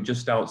property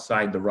just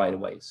outside the right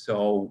of way.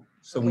 So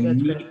Okay, we that's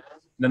need great.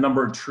 the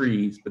number of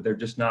trees, but they're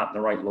just not in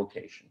the right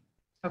location.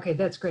 Okay,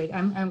 that's great.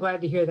 I'm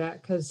glad to hear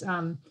that, because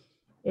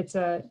it's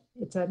a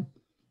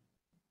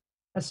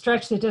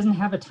stretch that doesn't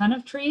have a ton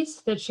of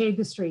trees that shade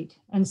the street.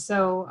 And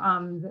so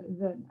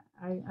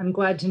I'm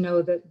glad to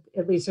know that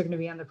at least they're going to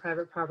be on the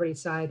private property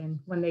side. And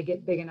when they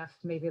get big enough,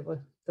 maybe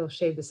they'll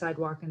shade the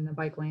sidewalk and the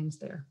bike lanes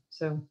there.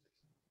 So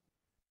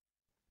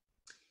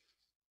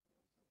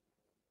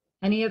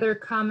any other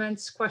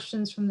comments,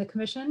 questions from the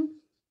commission?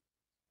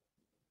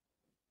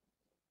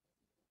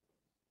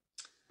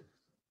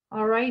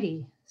 All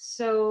righty.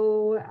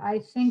 So I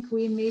think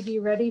we may be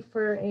ready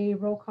for a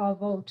roll call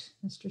vote,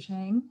 Mr.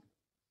 Chang.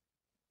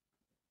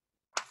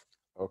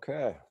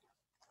 Okay.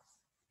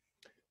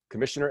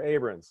 Commissioner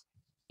Abrams,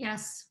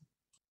 Yes.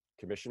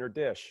 Commissioner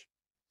Dish,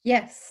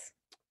 Yes.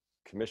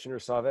 Commissioner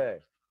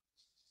Sauvé,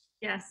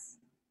 Yes.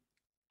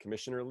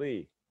 Commissioner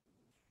Lee,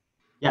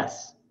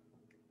 Yes.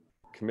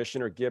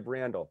 Commissioner Gibb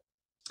Randall,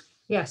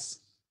 Yes.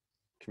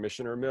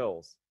 Commissioner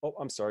Mills. Oh,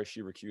 I'm sorry,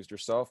 she recused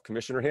herself.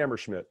 Commissioner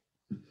Hammerschmidt,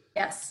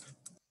 Yes.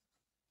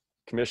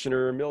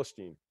 Commissioner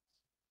Milstein,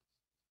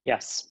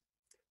 Yes.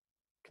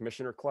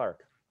 Commissioner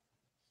Clark,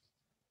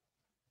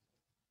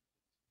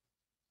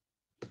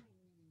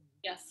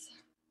 Yes.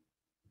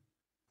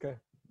 okay,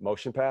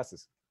 motion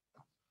passes.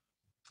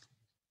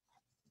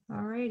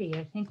 All righty,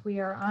 I think we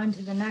are on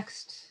to the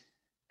next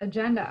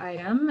agenda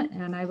item,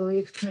 and I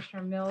believe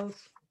Commissioner Mills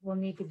will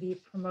need to be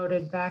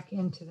promoted back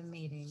into the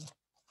meeting.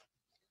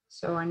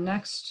 So our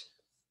next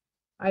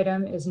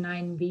item is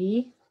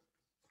 9B,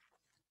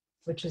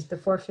 which is the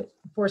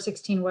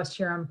 416 West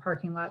Huron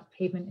parking lot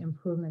pavement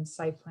improvement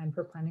site plan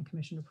for planning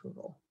commission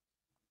approval.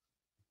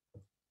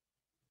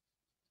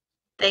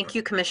 Thank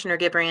you, Commissioner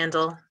Gibb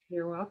Randall.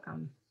 You're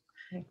welcome.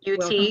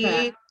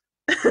 UT,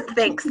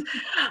 thanks.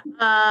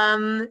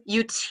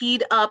 You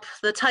teed up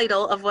the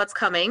title of what's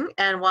coming,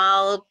 and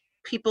while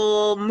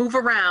people move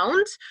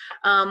around,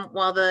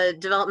 while the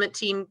development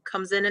team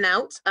comes in and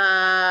out,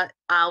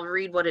 I'll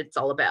read what it's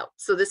all about.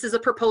 So this is a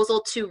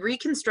proposal to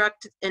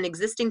reconstruct an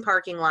existing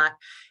parking lot,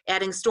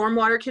 adding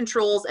stormwater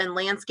controls and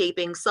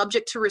landscaping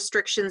subject to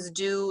restrictions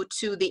due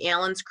to the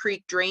Allens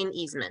Creek drain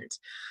easement.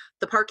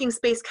 The parking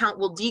space count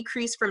will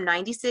decrease from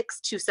 96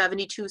 to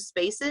 72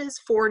 spaces.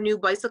 4 new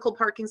bicycle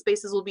parking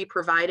spaces will be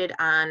provided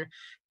on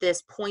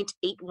this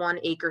 0.81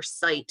 acre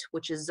site,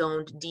 which is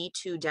zoned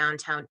D2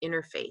 downtown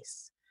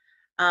interface.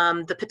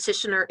 The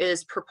petitioner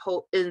is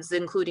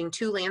including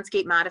 2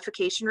 landscape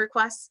modification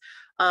requests,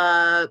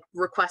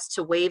 request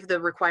to waive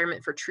the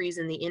requirement for trees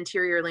in the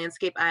interior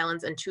landscape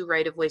islands, and 2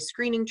 right-of-way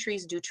screening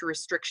trees due to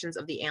restrictions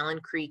of the Allen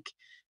Creek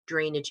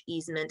drainage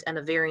easement, and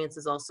a variance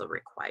is also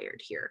required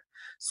here.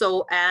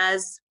 So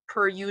as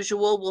per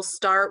usual, we'll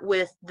start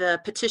with the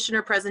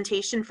petitioner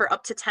presentation for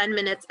up to 10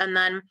 minutes, and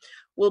then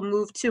we'll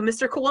move to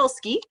Mr.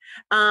 Kowalski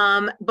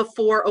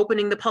before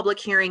opening the public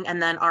hearing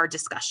and then our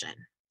discussion.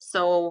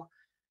 So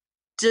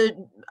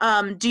do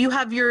you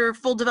have your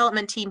full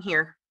development team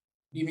here?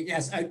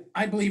 Yes,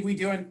 I believe we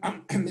do. And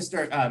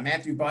Mr.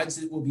 Matthew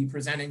Buds will be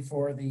presenting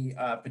for the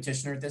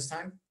petitioner at this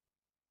time.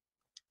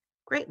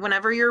 Great.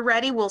 Whenever you're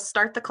ready, we'll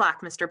start the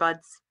clock, Mr.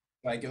 Buds.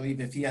 I believe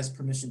if he has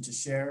permission to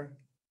share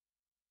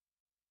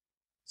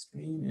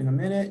screen in a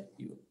minute.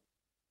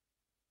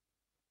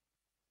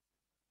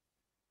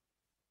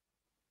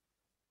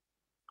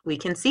 We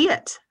can see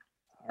it.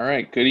 All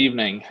right. Good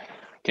evening.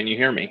 Can you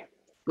hear me?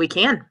 We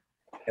can.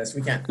 Yes,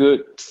 we can.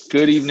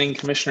 Good evening,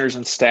 commissioners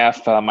and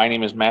staff. My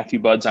name is Matthew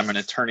Buds. I'm an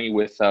attorney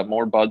with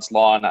Moore Buds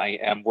Law, and I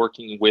am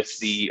working with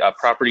the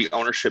property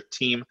ownership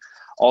team.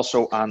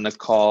 Also on the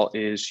call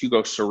is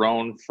Hugo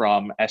Cerrone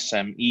from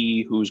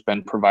SME, who's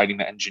been providing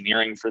the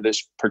engineering for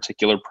this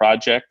particular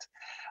project.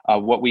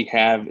 What we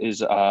have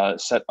is a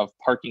set of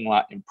parking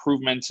lot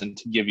improvements, and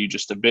to give you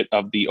just a bit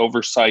of the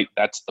oversight,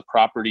 that's the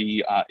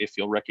property, if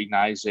you'll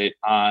recognize it,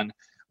 on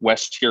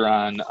West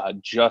Huron,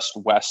 just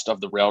west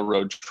of the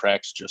railroad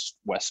tracks, just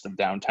west of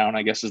downtown,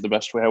 I guess is the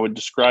best way I would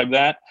describe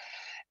that.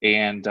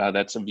 And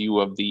that's a view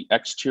of the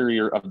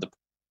exterior of the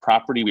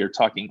property. We are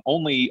talking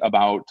only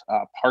about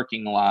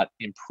parking lot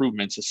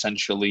improvements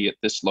essentially at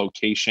this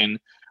location.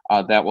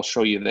 That will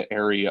show you the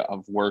area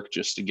of work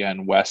just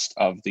again west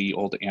of the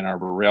old Ann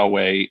Arbor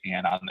Railway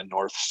and on the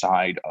north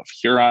side of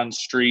Huron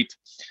Street.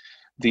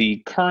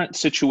 The current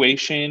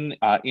situation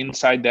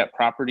inside that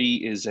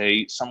property is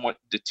a somewhat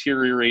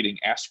deteriorating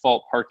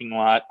asphalt parking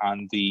lot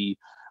on the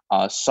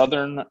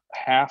southern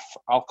half,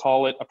 I'll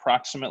call it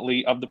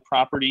approximately, of the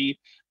property.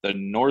 The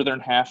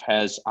northern half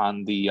has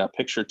on the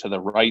picture to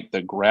the right,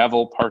 the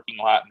gravel parking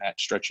lot, and that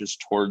stretches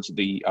towards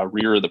the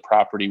rear of the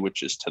property,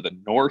 which is to the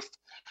north.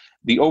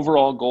 The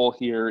overall goal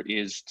here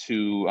is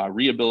to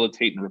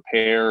rehabilitate and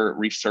repair,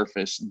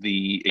 resurface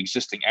the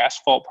existing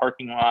asphalt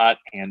parking lot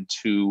and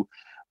to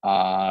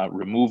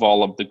remove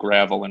all of the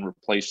gravel and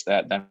replace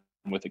that then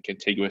with a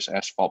contiguous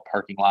asphalt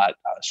parking lot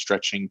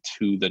stretching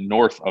to the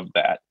north of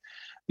that.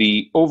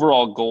 The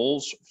overall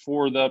goals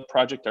for the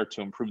project are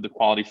to improve the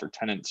quality for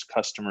tenants,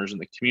 customers,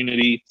 and the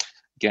community.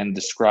 Again,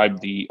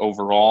 describe the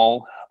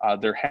overall.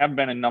 There have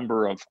been a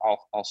number of,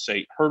 I'll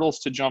say, hurdles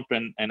to jump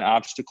in and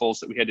obstacles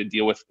that we had to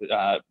deal with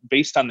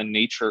based on the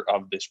nature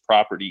of this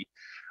property.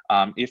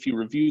 If you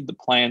reviewed the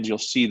plans, you'll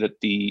see that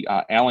the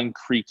Allen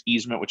Creek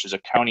easement, which is a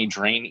county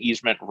drain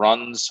easement,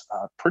 runs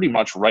pretty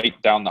much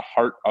right down the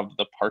heart of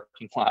the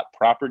parking lot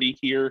property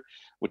here,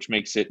 which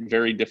makes it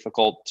very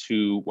difficult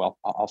to, well,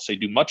 I'll say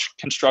do much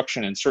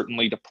construction and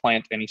certainly to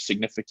plant any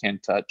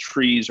significant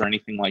trees or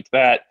anything like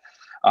that.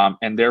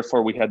 And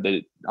therefore we had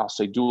the, I'll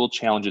say, dual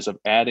challenges of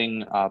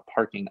adding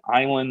parking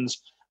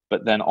islands,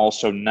 but then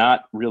also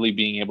not really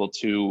being able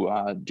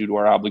to, due to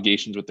our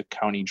obligations with the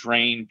county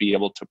drain, be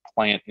able to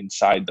plant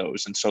inside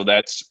those. And so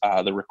that's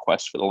the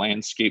request for the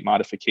landscape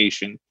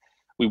modification.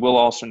 We will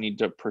also need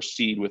to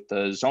proceed with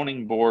the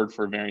zoning board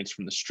for variance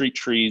from the street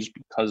trees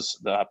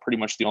because pretty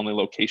much the only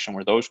location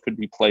where those could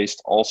be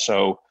placed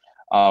also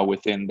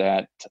within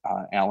that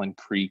Allen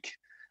Creek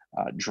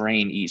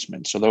drain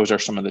easement. So those are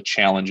some of the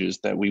challenges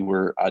that we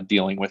were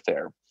dealing with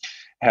there.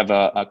 Have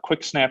a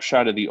quick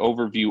snapshot of the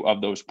overview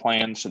of those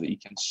plans so that you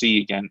can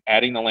see, again,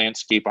 adding the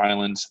landscape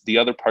islands. The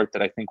other part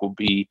that I think will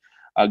be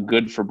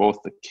good for both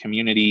the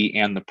community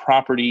and the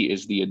property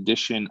is the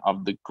addition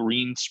of the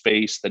green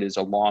space that is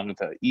along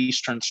the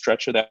eastern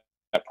stretch of that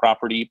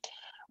property.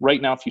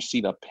 Right now, if you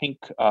see the pink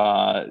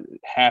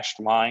hashed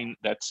line,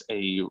 that's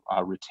a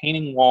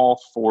retaining wall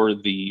for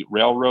the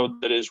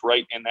railroad that is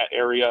right in that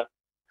area.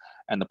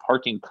 And the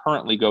parking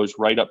currently goes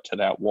right up to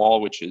that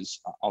wall, which is,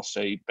 I'll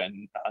say,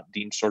 been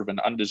deemed sort of an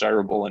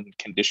undesirable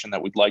condition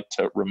that we'd like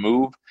to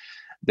remove.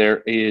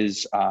 There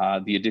is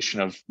the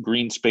addition of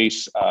green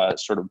space,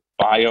 sort of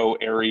bio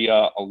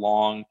area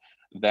along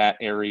that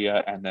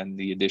area, and then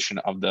the addition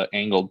of the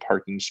angled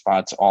parking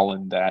spots all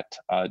in that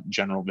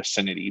general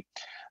vicinity.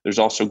 There's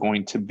also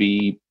going to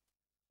be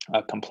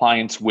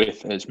compliance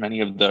with as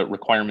many of the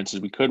requirements as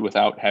we could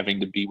without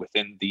having to be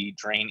within the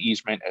drain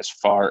easement as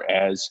far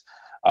as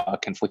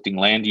conflicting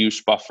land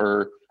use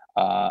buffer,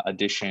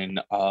 addition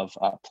of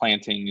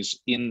plantings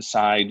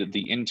inside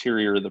the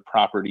interior of the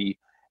property.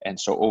 And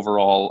so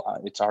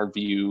overall, it's our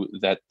view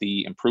that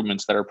the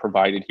improvements that are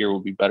provided here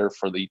will be better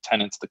for the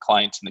tenants, the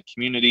clients, and the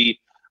community.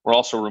 We're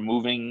also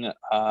removing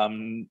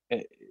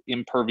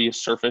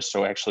impervious surface,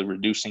 so actually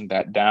reducing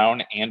that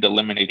down and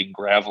eliminating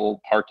gravel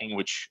parking,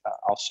 which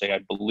I'll say I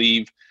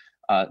believe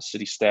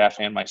city staff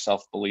and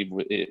myself believe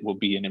it will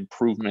be an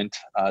improvement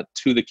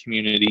to the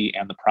community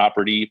and the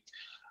property.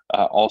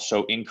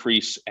 Also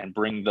increase and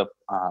bring the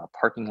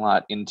parking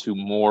lot into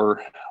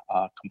more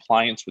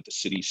compliance with the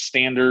city's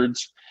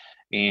standards,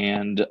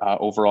 and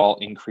overall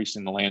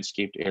increasing the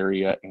landscaped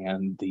area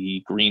and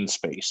the green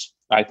space.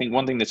 I think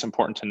one thing that's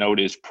important to note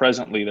is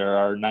presently there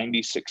are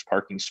 96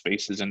 parking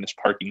spaces in this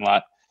parking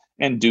lot,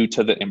 and due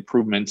to the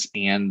improvements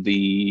and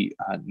the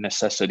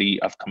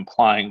necessity of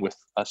complying with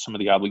some of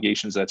the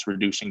obligations, that's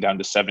reducing down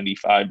to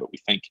 75, but we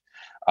think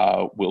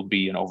will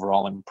be an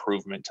overall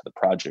improvement to the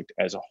project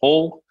as a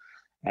whole.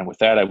 And with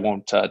that, I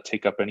won't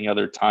take up any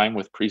other time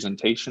with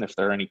presentation. If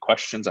there are any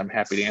questions, I'm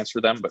happy to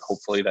answer them, but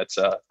hopefully that's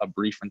a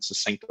brief and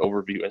succinct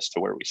overview as to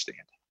where we stand.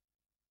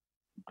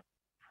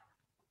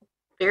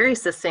 Very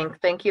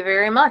succinct. Thank you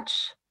very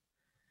much.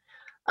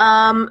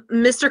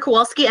 Mr.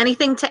 Kowalski,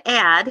 anything to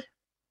add?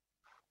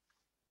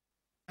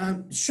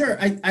 Sure.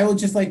 I would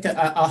just like to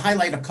I'll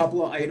highlight a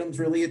couple of items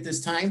really at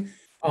this time.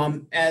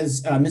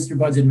 As Mr.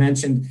 Buds had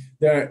mentioned,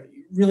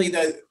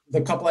 the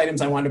couple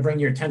items I wanted to bring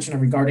your attention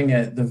regarding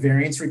the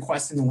variance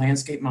request and the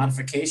landscape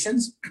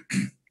modifications.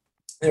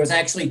 There was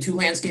actually 2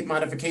 landscape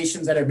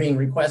modifications that are being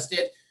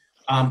requested.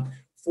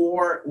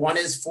 One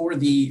is for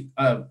the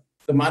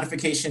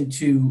modification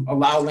to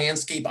allow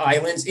landscape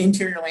islands,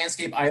 interior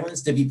landscape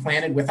islands, to be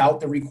planted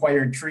without the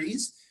required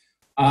trees.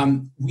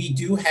 We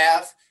do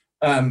have,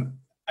 I'm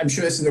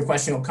sure this is a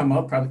question that will come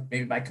up, probably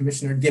maybe by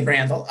Commissioner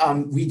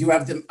Gibrandl. We do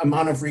have the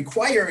amount of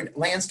required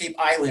landscape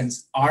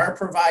islands are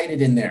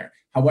provided in there.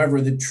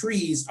 However, the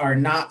trees are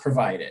not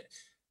provided.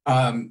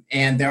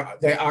 And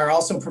they are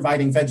also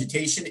providing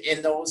vegetation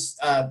in those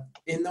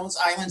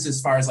islands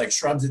as far as like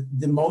shrubs.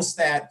 The most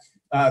that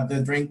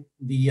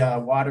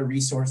the Water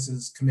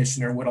Resources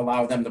Commissioner would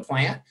allow them to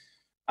plant.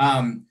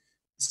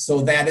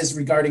 So that is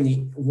regarding the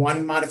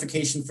one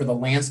modification for the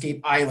landscape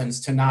islands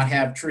to not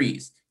have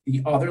trees.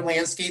 The other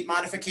landscape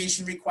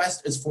modification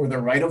request is for the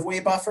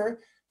right-of-way buffer.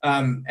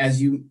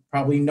 As you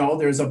probably know,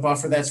 there's a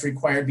buffer that's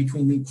required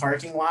between the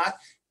parking lot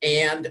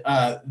and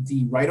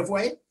the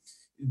right-of-way.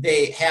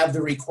 They have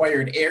the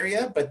required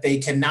area, but they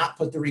cannot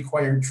put the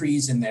required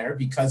trees in there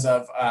because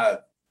of,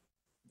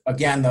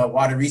 again, the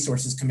Water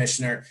Resources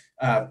Commissioner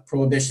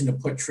prohibition to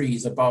put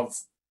trees above.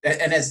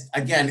 And as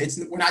again,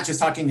 we're not just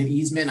talking an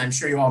easement, I'm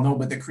sure you all know,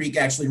 but the creek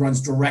actually runs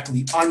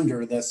directly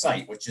under the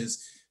site, which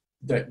is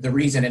the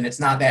reason, and it's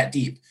not that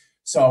deep.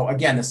 So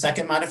again, the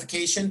second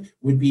modification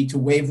would be to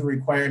waive the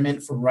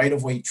requirement for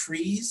right-of-way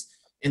trees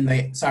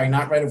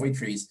not right-of-way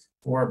trees,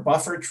 for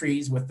buffer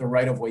trees with the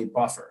right-of-way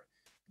buffer.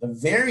 The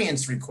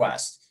variance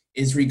request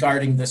is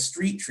regarding the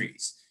street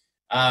trees.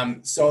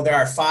 So there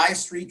are 5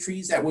 street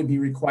trees that would be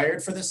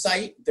required for the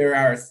site. There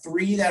are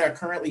 3 that are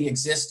currently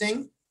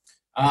existing,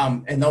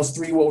 and those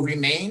 3 will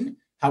remain.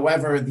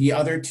 However, the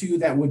other 2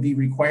 that would be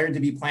required to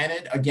be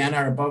planted, again,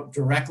 are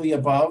directly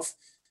above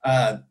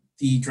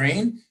the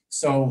drain.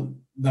 So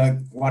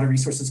the Water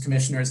Resources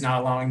Commissioner is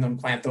now allowing them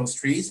to plant those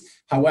trees.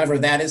 However,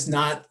 that is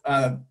not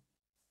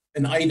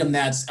an item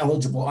that's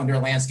eligible under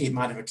landscape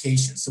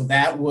modification. So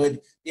that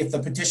would, if the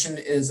petition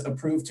is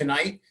approved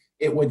tonight,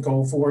 it would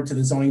go forward to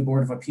the Zoning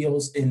Board of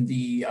Appeals in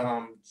the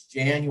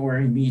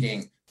January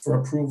meeting for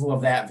approval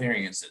of that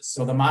variances.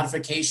 So the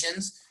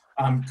modifications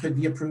could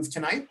be approved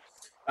tonight.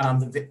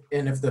 And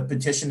if the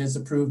petition is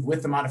approved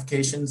with the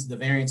modifications, the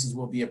variances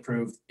will be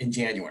approved in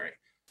January.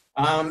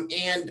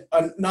 And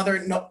another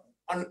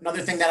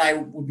thing that I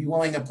would be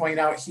willing to point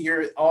out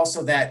here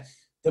also, that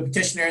the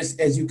petitioners,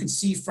 as you can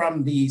see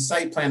from the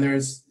site plan,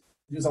 there's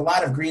a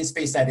lot of green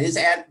space that is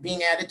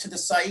being added to the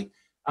site.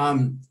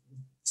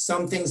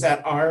 Some things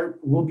that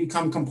will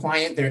become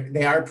compliant.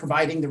 They are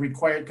providing the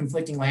required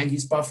conflicting land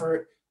use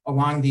buffer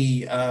along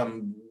the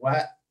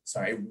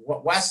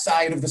west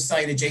side of the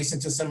site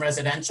adjacent to some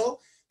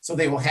residential. So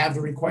they will have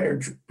the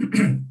required,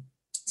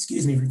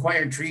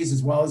 required trees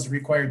as well as the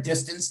required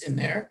distance in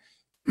there.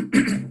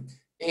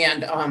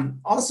 And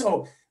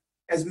also,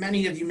 as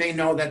many of you may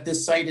know, that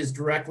this site is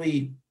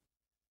directly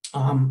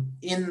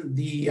in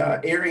the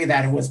area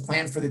that it was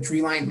planned for the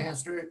tree line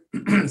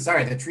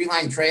the tree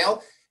line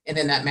trail, and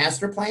in that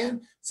master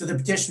plan. So the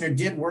petitioner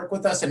did work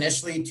with us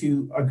initially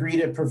to agree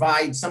to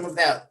provide some of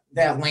that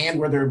land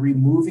where they're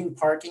removing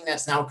parking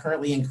that's now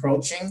currently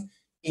encroaching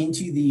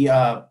into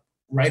the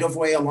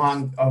right-of-way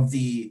along of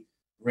the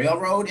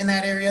railroad in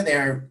that area.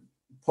 They're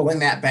pulling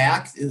that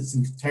back. It's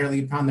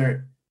entirely on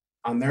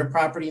their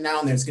property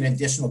now, and there's an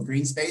additional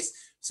green space.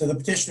 So the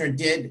petitioner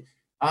did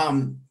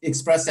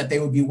express that they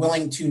would be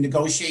willing to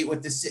negotiate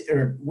with the city,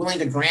 or willing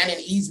to grant an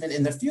easement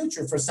in the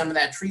future for some of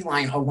that tree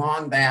line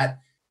along that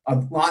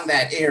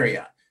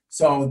area.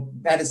 So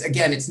that is,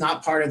 again, it's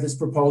not part of this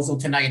proposal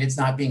tonight. It's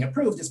not being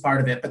approved as part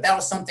of it, but that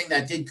was something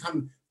that did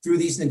come through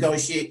these through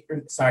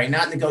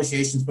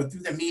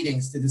the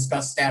meetings to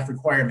discuss staff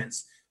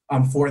requirements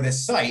for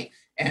this site.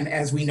 And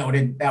as we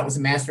noted, that was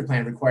a master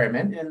plan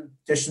requirement, and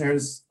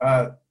petitioners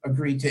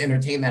agreed to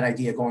entertain that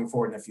idea going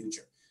forward in the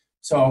future.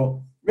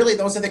 So really,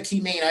 those are the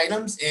key main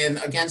items.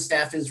 And again,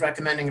 staff is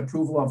recommending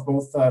approval of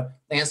both the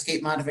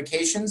landscape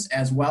modifications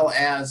as well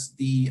as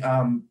the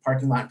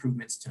parking lot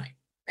improvements tonight.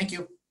 Thank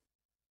you.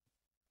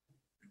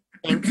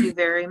 Thank you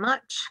very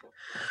much.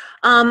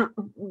 I'll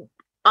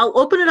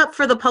open it up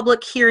for the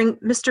public hearing.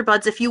 Mr.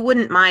 Buds, if you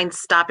wouldn't mind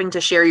stopping to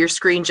share your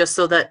screen just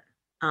so that,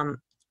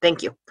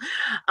 thank you.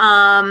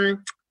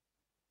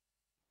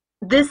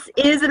 This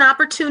is an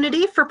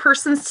opportunity for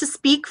persons to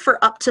speak for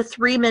up to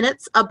 3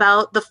 minutes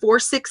about the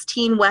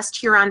 416 West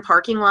Huron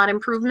parking lot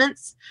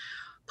improvements.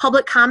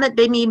 Public comment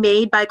may be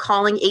made by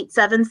calling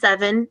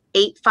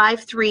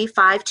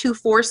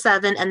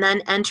 877-853-5247 and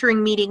then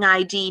entering meeting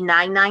ID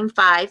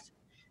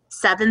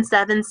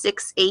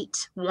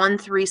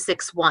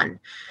 995-7768-1361.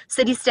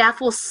 City staff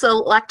will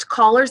select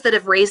callers that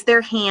have raised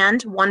their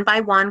hand one by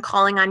one,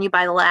 calling on you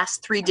by the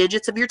last 3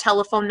 digits of your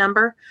telephone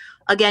number.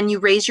 Again, you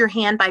raise your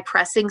hand by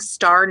pressing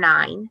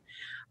 *9.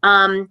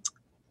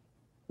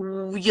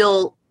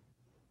 You'll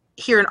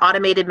hear an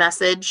automated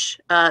message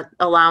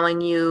allowing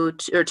you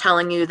to, or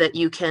telling you that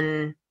you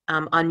can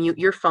unmute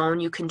your phone.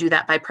 You can do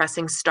that by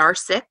pressing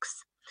 *6.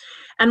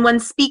 And when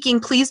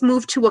speaking, please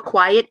move to a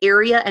quiet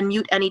area and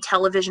mute any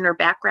television or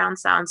background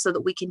sound so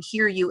that we can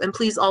hear you. And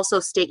please also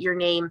state your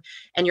name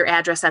and your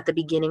address at the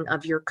beginning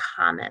of your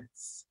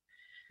comments.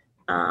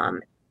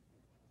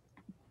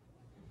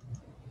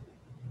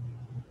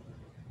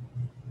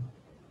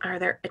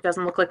 It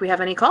doesn't look like we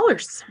have any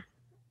callers.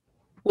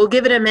 We'll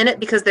give it a minute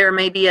because there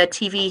may be a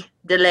TV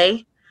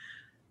delay.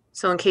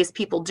 So in case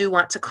people do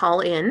want to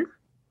call in.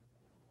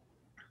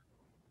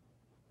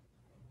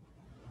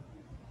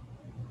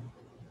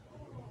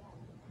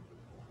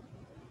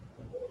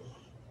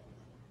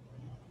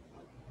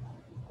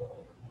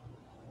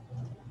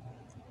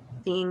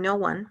 Seeing no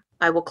one,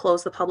 I will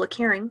close the public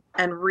hearing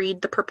and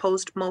read the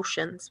proposed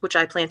motions, which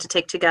I plan to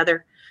take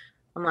together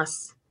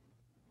unless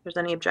there's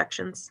any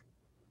objections.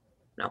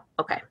 No,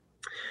 okay.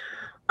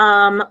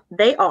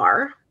 They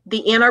are,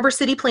 the Ann Arbor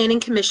City Planning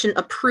Commission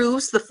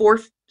approves the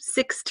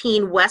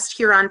 416 West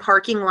Huron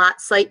parking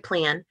lot site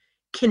plan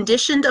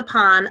conditioned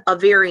upon a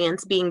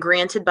variance being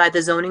granted by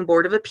the Zoning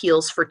Board of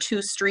Appeals for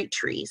 2 street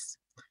trees.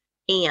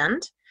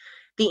 And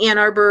the Ann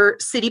Arbor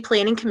City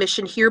Planning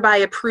Commission hereby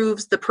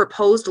approves the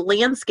proposed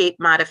landscape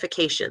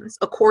modifications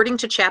according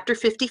to Chapter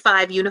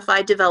 55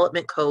 Unified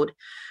Development Code,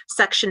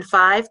 Section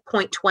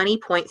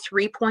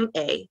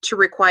 5.20.3.a, to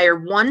require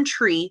 1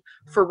 tree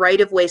for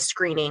right-of-way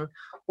screening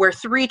where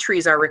 3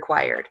 trees are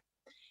required,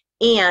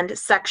 and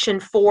Section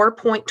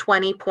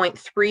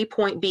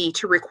 4.20.3.b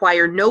to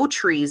require no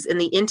trees in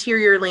the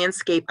interior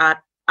landscape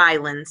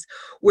islands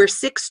where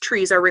 6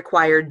 trees are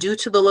required due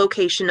to the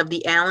location of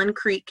the Allen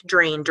Creek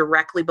drain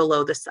directly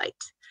below the site.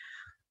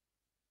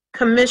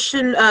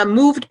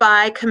 Moved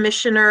by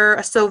Commissioner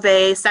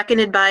Sauvé,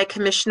 seconded by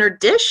Commissioner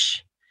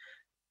Dish.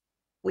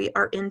 We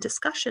are in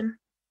discussion.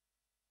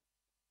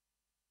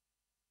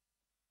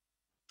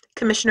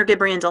 Commissioner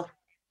Gibrandel.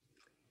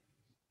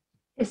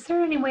 Is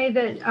there any way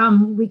that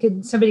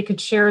somebody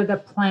could share the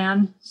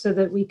plan so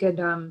that we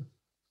could,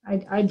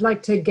 I'd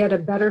like to get a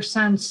better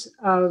sense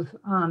of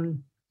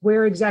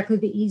where exactly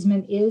the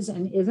easement is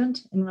and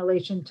isn't in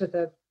relation to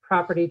the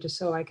property, just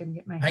so I can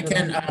get my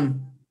head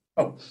around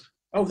it.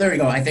 There we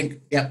go. I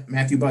think, yep,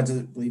 Matthew Buds,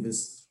 I believe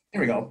is,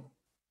 there we go.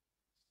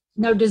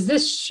 Now, does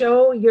this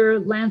show your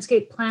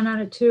landscape plan on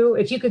it too?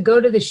 If you could go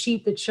to the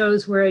sheet that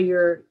shows where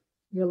your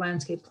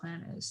landscape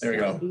plan is, there you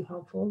go. That would be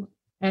helpful.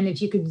 And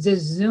if you could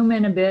just zoom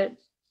in a bit.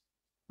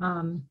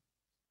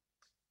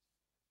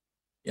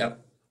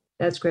 Yep.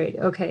 That's great.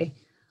 Okay.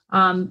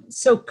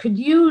 So could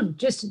you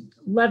just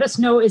let us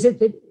know, is it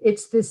that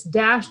it's this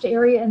dashed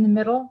area in the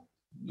middle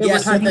that we're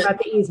talking about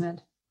the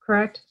easement,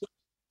 correct?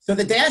 So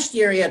the dashed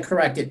area,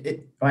 correct.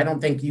 I don't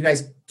think you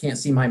guys can't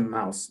see my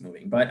mouse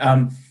moving, but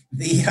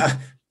the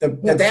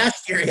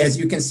dashed area, as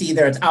you can see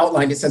there, it's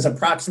outlined. It says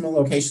approximate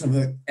location of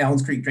the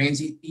Allen's Creek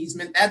drains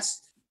easement.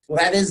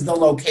 That is the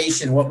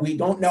location. What we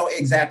don't know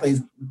exactly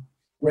is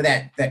where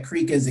that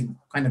creek is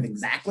kind of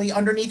exactly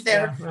underneath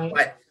there. Yeah, right.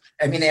 But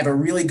I mean, they have a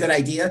really good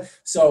idea.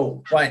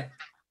 So, but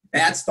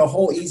that's the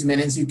whole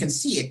easement. As you can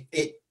see,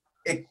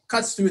 it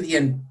cuts through the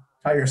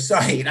entire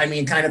site. I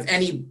mean, kind of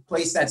any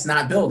place that's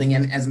not building.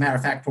 And as a matter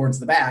of fact, towards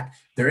the back,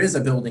 there is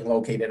a building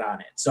located on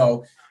it.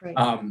 So, right.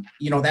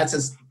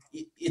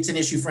 It's an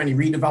issue for any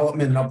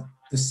redevelopment of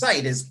the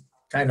site is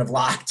kind of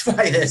locked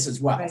by this as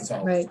well. Right,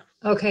 so. Right.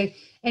 Okay.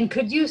 And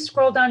could you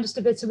scroll down just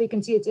a bit so we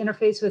can see its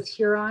interface with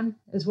Huron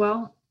as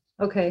well?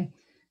 Okay.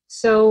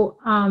 So,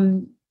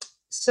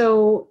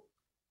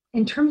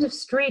 in terms of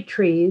street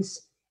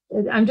trees,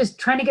 I'm just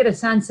trying to get a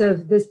sense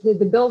of this,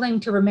 the building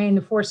to remain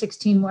the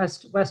 416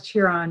 West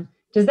Huron.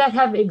 Does that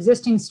have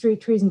existing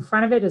street trees in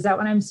front of it? Is that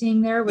what I'm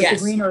seeing there with Yes.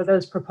 the green, or are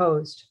those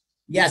proposed?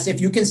 Yes, if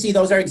you can see,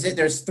 those are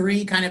there's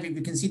 3 kind of, if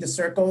you can see the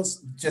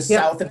circles just Yep.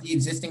 south of the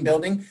existing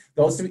building,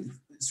 those 3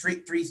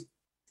 street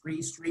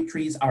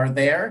trees are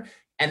there.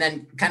 And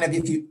then kind of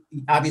if you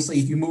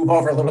move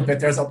over a little bit,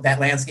 there's that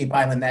landscape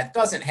island that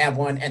doesn't have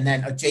one. And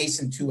then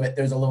adjacent to it,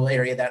 there's a little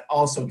area that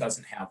also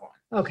doesn't have one.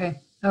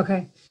 Okay.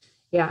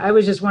 Yeah, I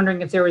was just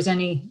wondering if there was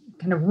any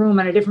kind of room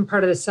on a different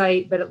part of the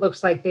site, but it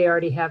looks like they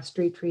already have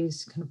street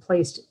trees kind of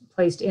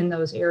placed in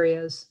those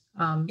areas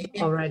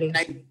already. And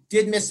I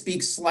did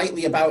misspeak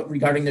slightly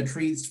regarding the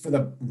trees for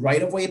the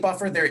right-of-way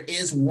buffer. There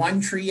is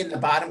 1 tree in the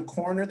bottom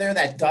corner there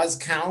that does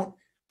count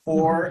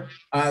for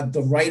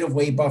the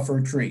right-of-way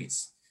buffer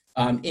trees.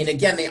 And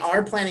again, they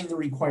are planning to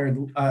require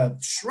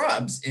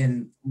shrubs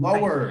and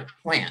lower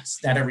plants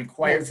that are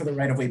required for the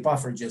right-of-way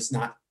buffer, just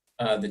not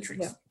the trees.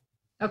 Yeah.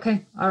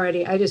 Okay,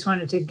 alrighty. I just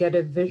wanted to get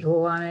a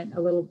visual on it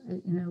a little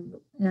in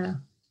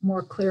a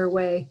more clear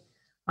way.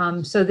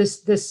 So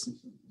this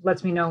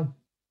lets me know,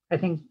 I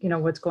think,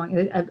 what's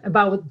going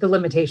about the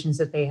limitations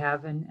that they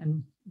have,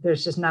 and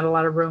there's just not a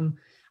lot of room.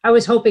 I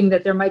was hoping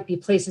that there might be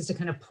places to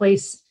kind of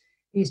place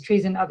these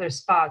trees in other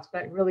spots,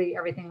 but really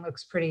everything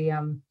looks pretty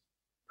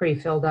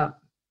filled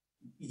up.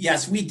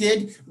 Yes, we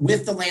did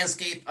with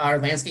our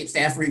landscape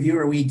staff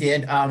reviewer. We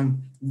did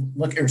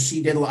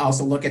she did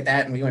also look at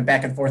that, and we went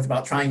back and forth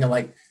about trying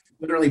to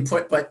literally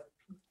but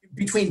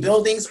between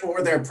buildings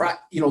or their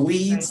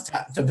leads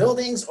to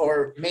buildings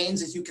or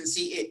mains, as you can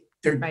see,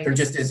 there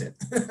just isn't.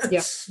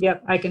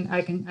 Yep. I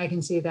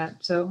can see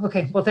that. So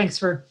okay, well, thanks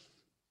for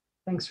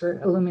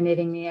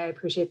illuminating me. I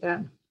appreciate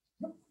that.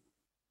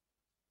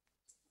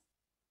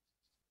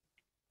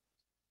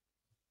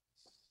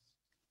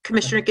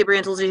 Commissioner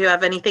Gibrandel, do you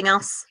have anything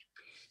else?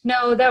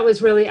 No, that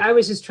was really, I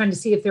was just trying to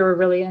see if there were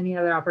really any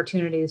other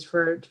opportunities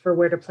for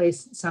where to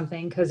place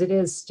something, because it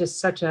is just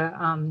such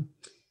a,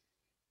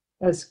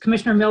 as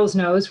Commissioner Mills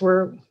knows,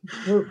 we're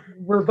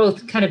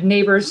both kind of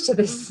neighbors to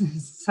this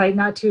site,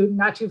 not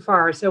too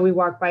far. So we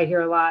walk by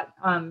here a lot.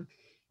 And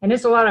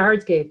it's a lot of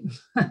hardscape.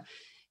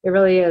 It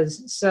really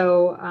is.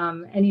 So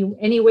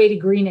any way to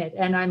green it,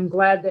 and I'm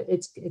glad that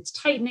it's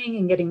tightening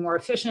and getting more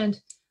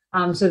efficient,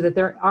 so that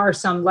there are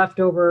some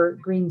leftover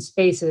green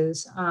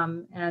spaces,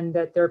 and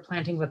that they're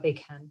planting what they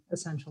can,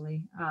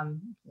 essentially.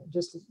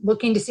 Just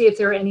looking to see if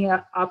there are any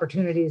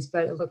opportunities,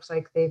 but it looks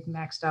like they've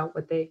maxed out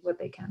what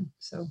they can.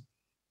 So.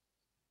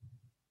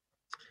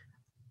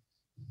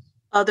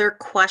 Other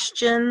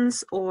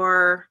questions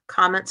or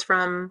comments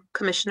from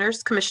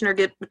commissioners? Commissioner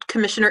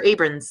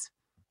Abrams.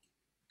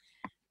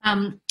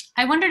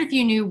 I wondered if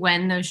you knew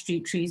when those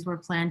street trees were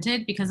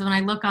planted, because when I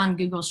look on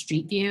Google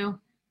Street View,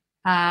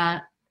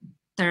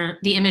 the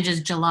image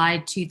is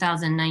July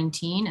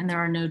 2019, and there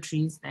are no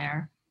trees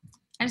there.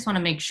 I just want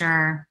to make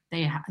sure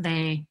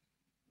maybe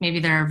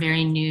there are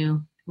very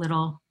new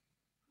little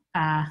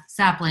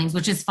saplings,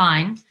 which is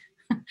fine.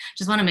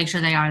 Just want to make sure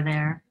they are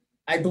there.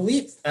 I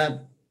believe,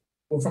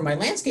 well, from my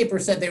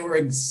landscaper said they were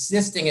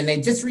existing, and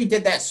they just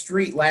redid that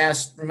street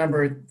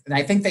remember, and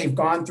I think they've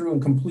gone through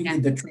and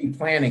completed the tree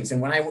plantings.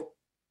 And when I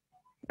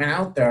went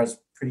out there, I was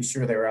pretty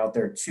sure they were out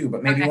there too,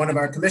 but maybe one of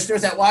our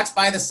commissioners that walks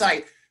by the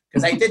site,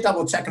 because I did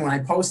double check when I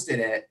posted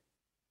it.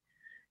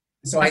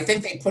 So I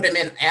think they put them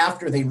in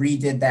after they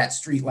redid that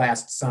street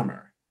last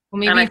summer. Well,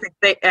 maybe, and I think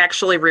they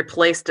actually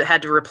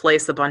had to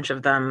replace a bunch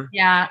of them.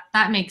 Yeah,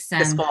 that makes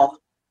sense. This fall.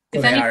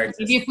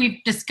 Maybe if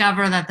we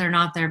discover that they're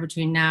not there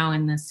between now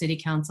and the city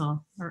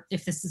council, or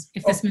if this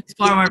moves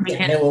forward, we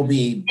can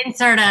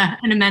insert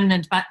an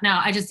amendment. But no,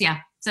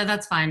 so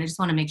that's fine. I just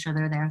want to make sure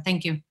they're there.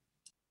 Thank you.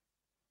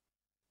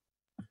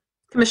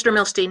 Commissioner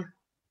Milstein.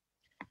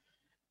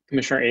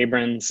 Commissioner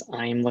Abrams,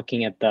 I'm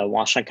looking at the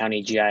Washtenaw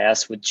County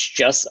GIS, which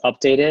just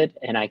updated,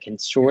 and I can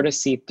sort of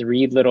see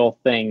 3 little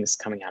things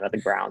coming out of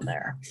the ground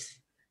there.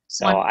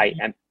 So I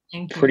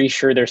am pretty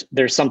sure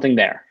there's something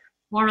there.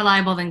 More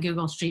reliable than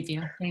Google Street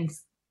View.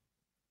 Thanks.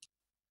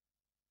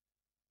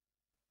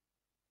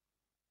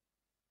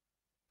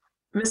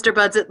 Mr.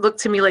 Buds, it looked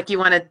to me like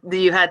you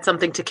had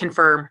something to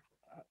confirm.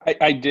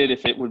 I did,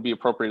 if it would be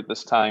appropriate at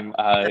this time.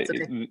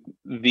 Okay.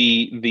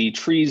 The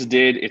trees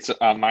did, it's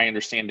my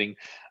understanding,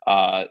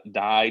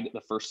 died,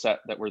 the first set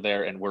that were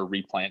there, and were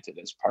replanted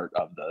as part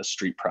of the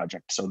street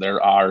project. So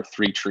there are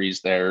 3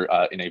 trees there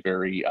in a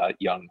very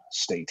young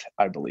state,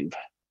 I believe.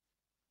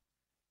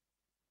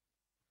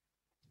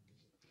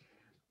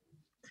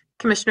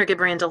 Commissioner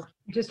Gibrandel.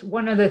 Just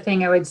one other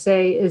thing I would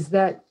say is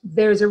that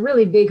there's a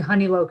really big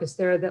honey locust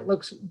there that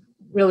looks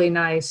really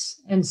nice.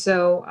 And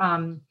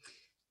so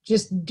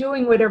just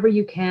doing whatever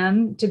you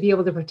can to be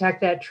able to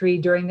protect that tree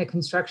during the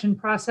construction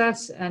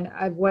process. And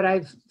what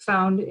I've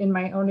found in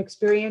my own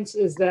experience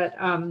is that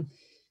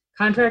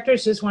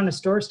contractors just want to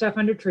store stuff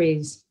under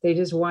trees. They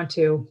just want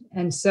to.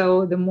 And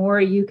so the more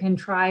you can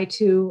try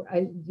to,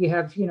 you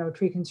have,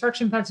 tree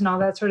construction fence and all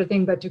that sort of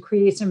thing, but to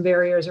create some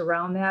barriers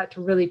around that,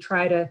 to really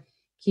try to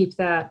keep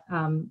that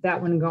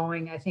one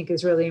going, I think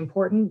is really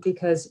important,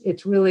 because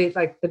it's really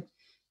like the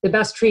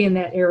best tree in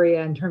that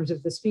area in terms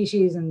of the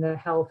species and the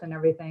health and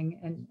everything.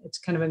 And it's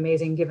kind of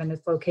amazing given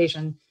its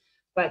location.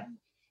 But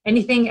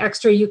anything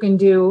extra you can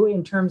do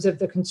in terms of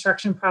the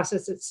construction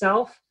process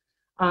itself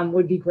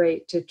would be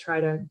great, to try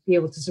to be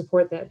able to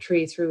support that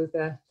tree through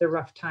the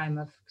rough time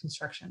of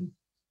construction.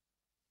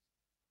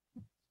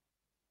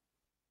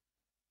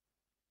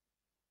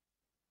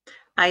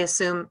 I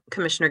assume,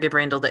 Commissioner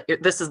Gibrandel,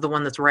 that this is the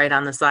one that's right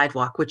on the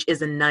sidewalk, which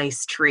is a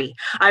nice tree.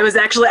 I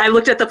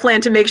looked at the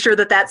plan to make sure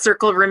that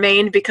circle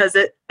remained, because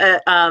it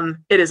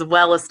is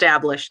well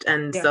established,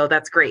 and so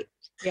that's great.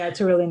 Yeah,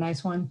 it's a really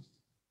nice one.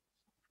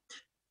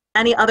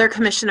 Any other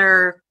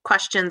commissioner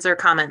questions or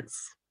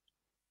comments?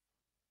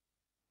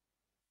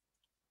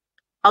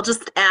 I'll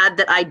just add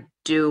that I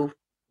do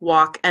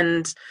walk,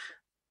 and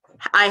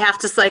I have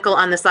to cycle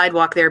on the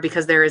sidewalk there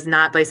because there is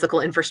not bicycle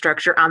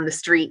infrastructure on the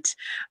street.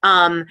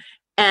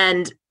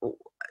 And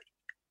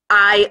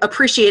I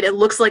appreciate, it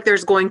looks like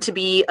there's going to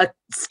be a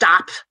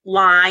stop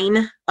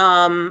line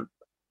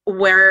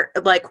where,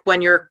 like,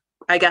 when you're,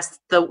 I guess,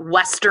 the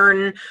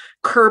western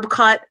curb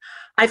cut.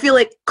 I feel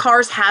like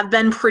cars have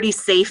been pretty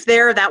safe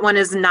there. That one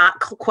is not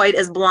quite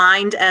as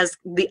blind as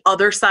the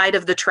other side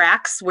of the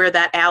tracks where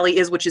that alley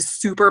is, which is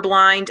super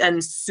blind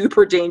and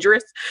super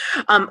dangerous.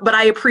 But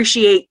I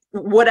appreciate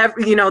whatever,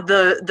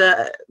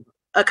 the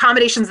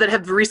accommodations that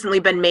have recently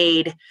been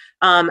made,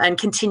 and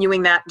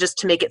continuing that just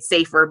to make it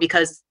safer,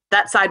 because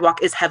that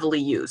sidewalk is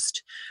heavily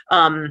used.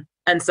 And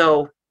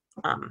so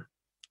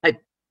I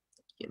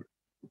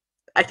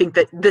think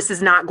that this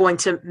is not going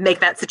to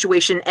make that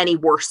situation any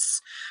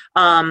worse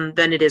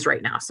than it is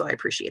right now. So I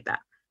appreciate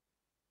that.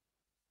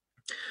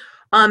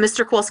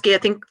 Mr. Kowalski, I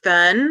think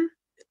then,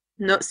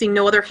 seeing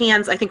no other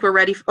hands, I think we're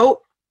ready.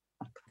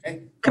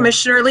 Okay.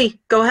 Commissioner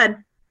Lee, go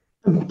ahead.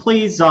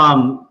 Please,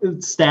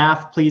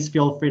 staff, please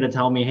feel free to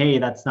tell me, hey,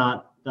 that's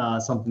not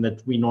something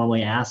that we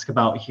normally ask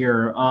about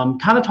here.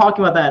 Kind of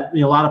talking about that,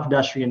 a lot of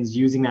pedestrians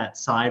using that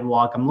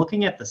sidewalk. I'm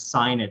looking at the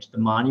signage, the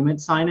monument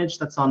signage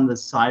that's on the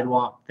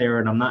sidewalk there,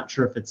 and I'm not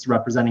sure if it's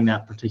representing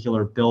that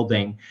particular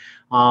building.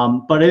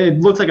 But it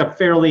looks like a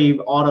fairly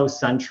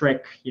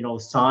auto-centric,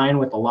 sign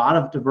with a lot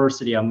of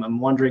diversity. I'm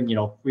wondering,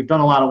 we've done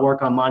a lot of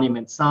work on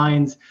monument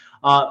signs.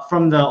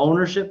 From the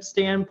ownership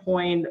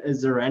standpoint,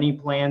 is there any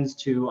plans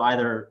to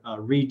either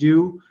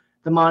redo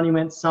the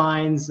monument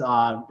signs?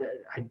 I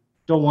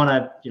don't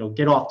want to,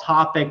 get off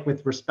topic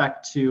with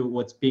respect to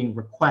what's being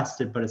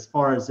requested, but as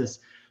far as this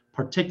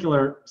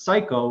particular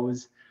site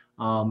goes,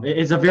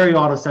 it's a very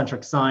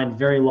auto-centric sign,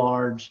 very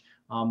large.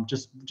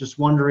 Just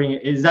wondering,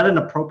 is that an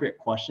appropriate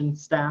question,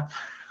 staff?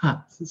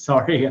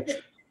 Sorry.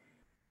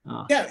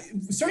 Yeah,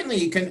 certainly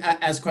you can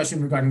ask a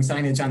question regarding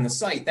signage on the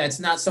site. That's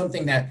not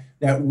something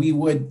that we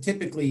would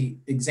typically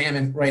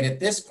examine right at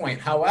this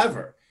point.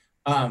 However,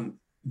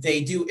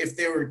 they do, if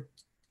there were,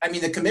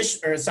 the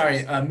commissioner,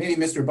 maybe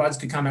Mr. Buds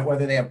could comment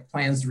whether they have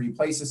plans to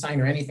replace a sign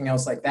or anything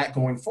else like that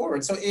going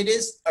forward. So it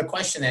is a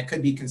question that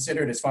could be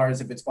considered as far as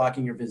if it's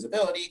blocking your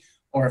visibility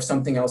or if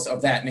something else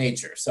of that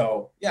nature.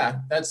 So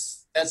yeah,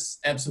 that's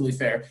absolutely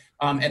fair.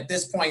 At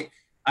this point,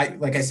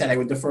 like I said, I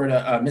would defer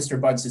to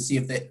Mr. Buds to see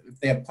if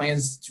they have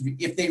plans to,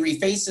 if they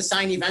reface the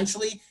sign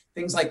eventually,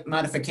 things like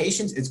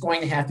modifications, it's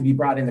going to have to be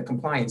brought into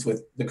compliance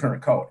with the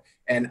current code.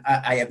 And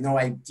I have no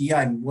idea.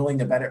 I'm willing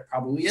to bet it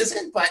probably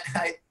isn't, but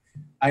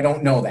I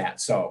don't know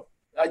that. So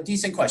a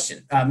decent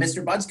question.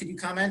 Mr. Buds, could you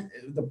comment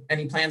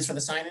any plans for the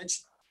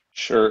signage?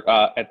 Sure.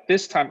 At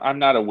this time, I'm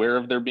not aware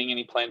of there being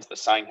any plans. The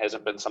sign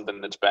hasn't been something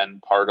that's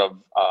been part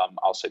of,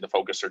 I'll say, the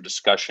focus or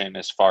discussion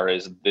as far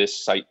as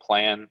this site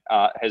plan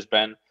has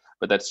been.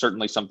 But that's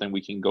certainly something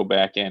we can go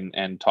back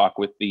and talk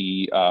with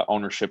the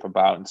ownership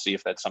about and see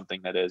if that's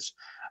something that is,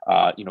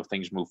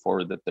 things move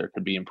forward, that there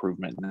could be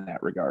improvement in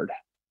that regard.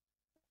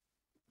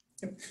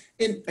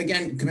 And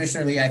again,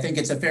 Commissioner Lee, I think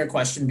it's a fair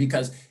question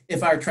because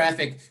if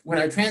when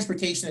our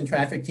transportation and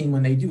traffic team,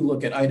 when they do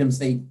look at items,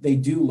 they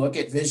do look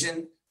at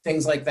vision,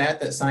 things like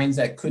that signs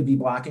that could be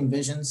blocking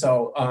vision.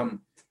 So,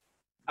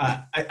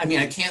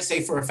 I can't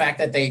say for a fact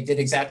that they did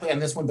exactly on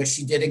this one, but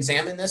she did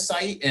examine this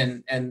site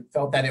and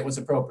felt that it was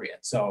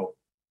appropriate. So,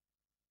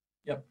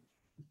 yep.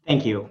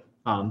 Thank you.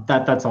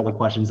 That's all the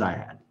questions I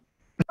had.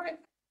 All right.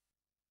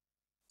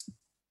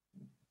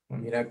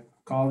 Want me to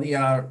call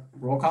the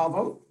roll call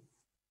vote?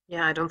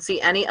 Yeah, I don't see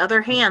any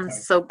other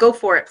hands, so go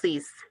for it,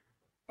 please.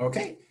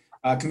 Okay.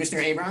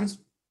 Commissioner Abrams?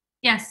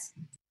 Yes.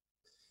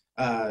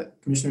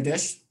 Commissioner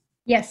Dish?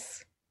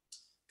 Yes.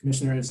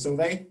 Commissioner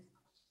Sauvé?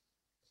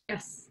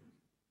 Yes.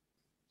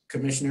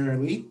 Commissioner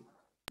Lee?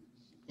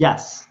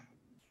 Yes.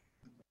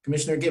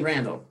 Commissioner Gibb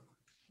Randall?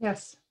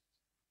 Yes.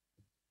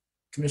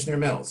 Commissioner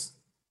Mills?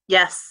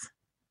 Yes.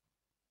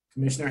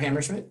 Commissioner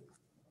Hammerschmidt?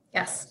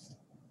 Yes.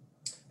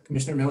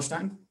 Commissioner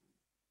Milstein?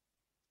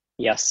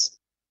 Yes.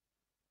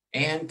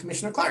 And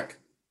Commissioner Clark?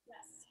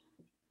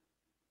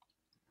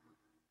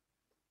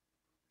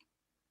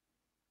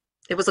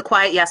 It was a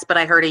quiet yes, but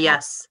I heard a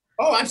yes.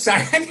 Oh, I'm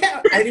sorry.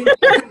 I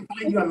couldn't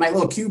find you on my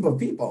little cube of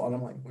people. And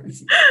I'm like, where is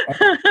she?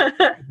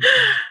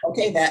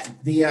 Okay,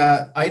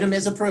 the item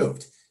is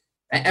approved.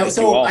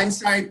 So I'm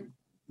sorry,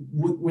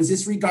 was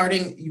this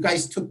regarding, you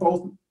guys took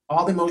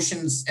all the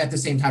motions at the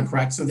same time,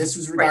 correct? So this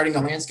was regarding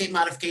the landscape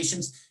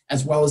modifications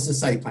as well as the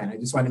site plan. I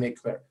just wanted to make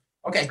clear.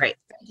 Okay, right.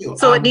 Thank you.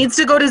 So it needs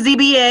to go to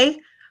ZBA,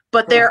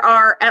 but there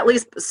are, at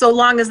least so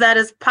long as that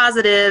is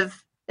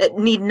positive, it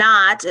need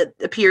not, it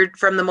appeared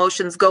from the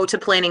motions, go to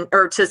planning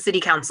or to city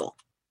council.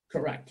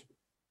 Correct.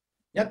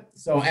 Yep.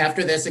 So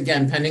after this,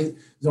 again, pending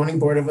zoning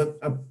board of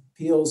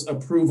appeals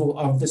approval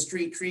of the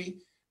street tree,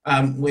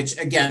 which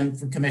again,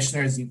 for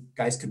commissioners, you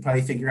guys could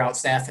probably figure out,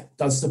 staff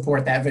does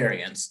support that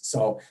variance.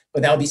 So,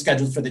 but that'll be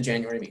scheduled for the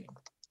January meeting.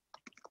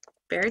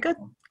 Very good.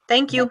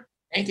 Thank you.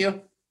 Thank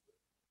you.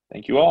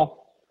 Thank you all.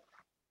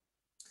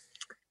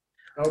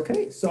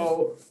 Okay.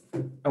 So,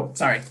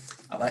 sorry.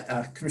 I'll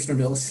let Commissioner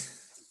Bills.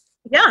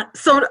 Yeah.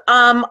 So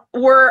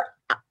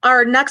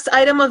our next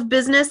item of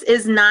business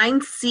is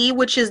 9C,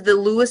 which is the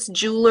Lewis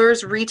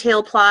Jewelers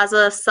Retail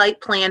Plaza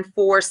site plan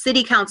for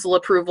city council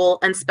approval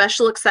and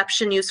special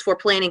exception use for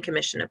planning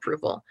commission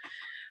approval.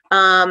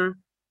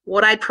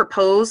 What I'd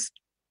propose,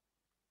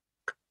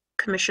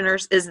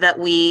 commissioners, is that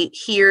we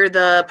hear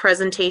the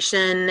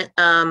presentation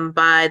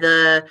by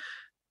the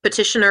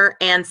petitioner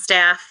and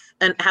staff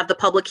and have the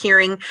public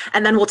hearing,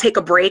 and then we'll take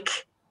a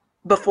break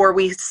before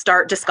we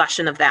start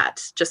discussion of that,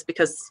 just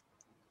because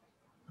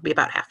it'll be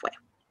about halfway.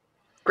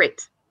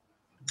 Great.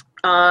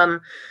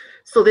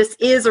 So this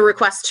is a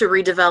request to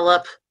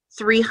redevelop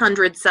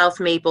 300 South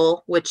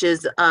Maple, which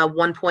is a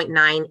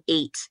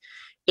 1.98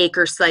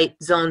 acre site,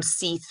 zone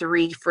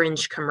C3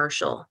 fringe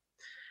commercial.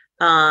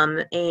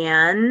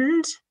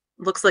 And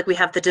looks like we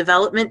have the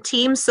development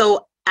team.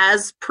 So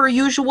as per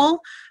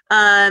usual,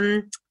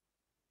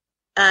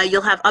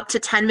 you'll have up to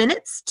 10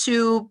 minutes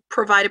to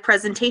provide a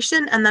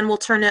presentation, and then we'll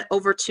turn it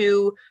over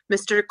to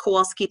Mr.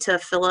 Kowalski to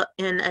fill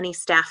in any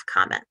staff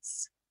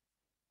comments.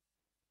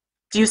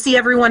 Do you see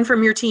everyone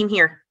from your team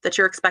here that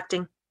you're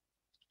expecting?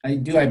 I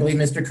do. I believe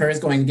Mr. Kerr is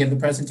going to give the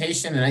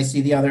presentation, and I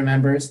see the other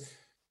members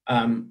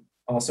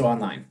also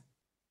online.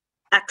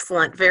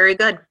 Excellent. Very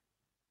good.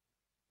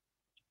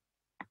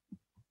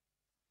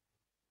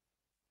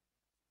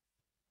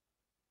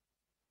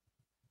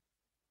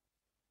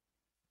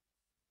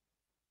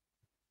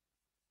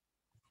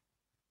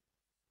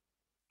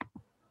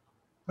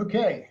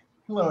 Okay.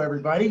 Hello,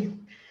 everybody.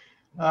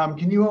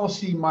 Can you all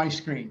see my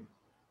screen?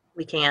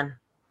 We can.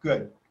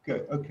 Good,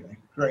 good. Okay,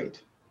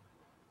 great.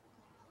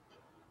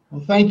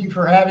 Well, thank you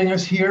for having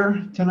us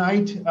here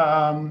tonight.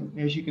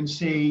 As you can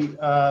see,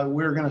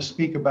 we're going to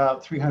speak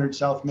about 300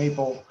 South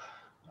Maple.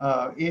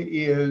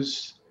 It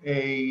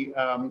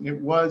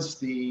was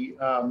the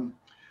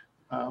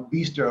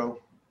bistro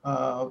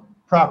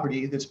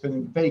property that's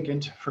been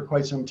vacant for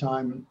quite some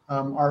time.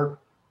 Our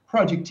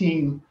project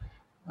team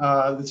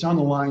that's on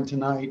the line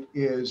tonight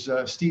is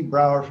Steve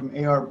Brower from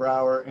A.R.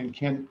 Brower and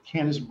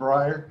Candace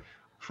Breyer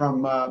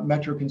from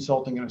Metro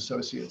Consulting and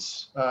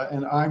Associates.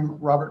 And I'm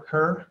Robert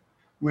Kerr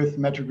with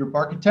Metro Group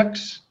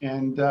Architects,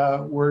 and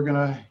we're going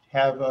to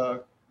have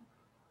a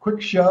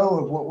quick show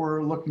of what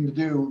we're looking to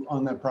do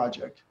on that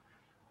project.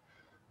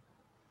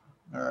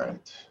 All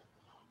right.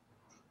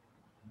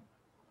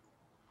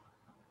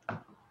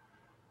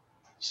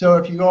 So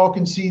if you all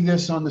can see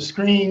this on the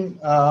screen,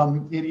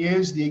 it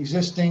is the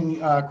existing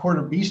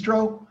Corner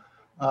Bistro.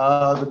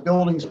 The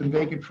building's been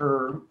vacant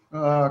for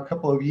a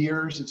couple of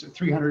years. It's at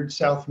 300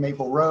 South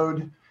Maple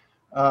Road.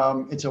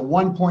 It's a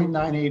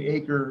 1.98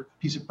 acre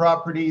piece of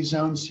property,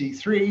 Zone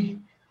C3.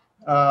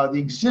 The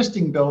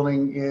existing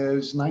building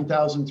is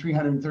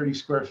 9,330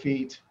 square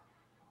feet.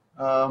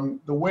 The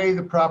way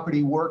the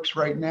property works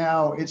right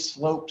now, it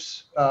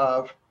slopes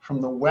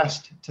from the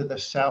west to the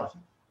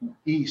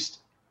southeast.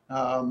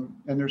 And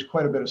there's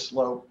quite a bit of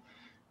slope,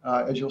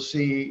 as you'll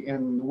see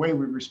in the way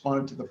we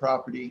responded to the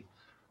property.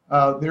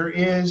 There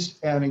is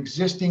an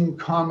existing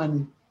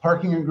common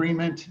parking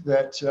agreement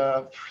that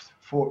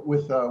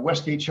with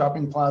Westgate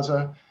Shopping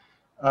Plaza.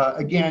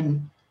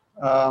 Again,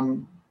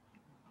 to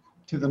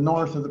the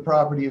north of the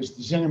property is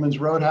the Zingerman's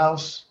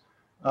Roadhouse.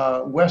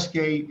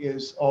 Westgate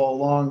is all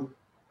along,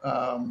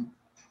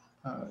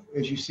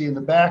 as you see in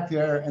the back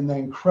there, and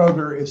then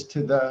Kroger is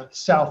to the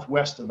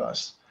southwest of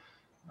us.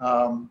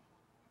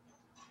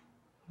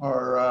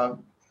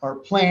 Our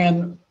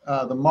plan,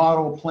 the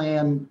model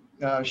plan,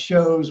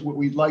 shows what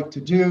we'd like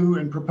to do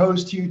and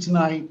propose to you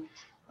tonight.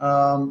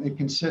 It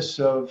consists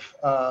of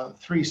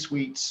 3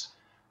 suites.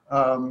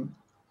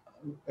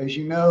 As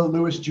you know,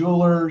 Lewis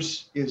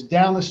Jewelers is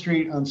down the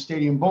street on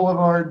Stadium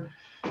Boulevard.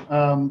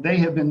 They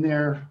have been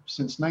there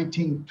since they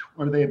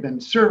have been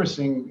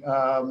servicing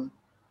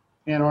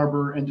Ann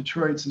Arbor and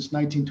Detroit since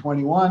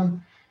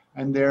 1921,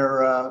 and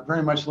they're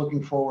very much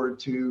looking forward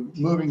to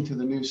moving to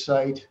the new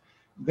site.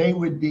 They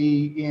would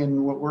be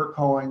in what we're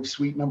calling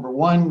suite number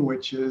 1,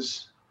 which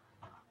is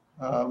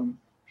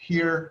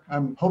here.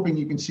 I'm hoping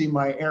you can see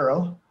my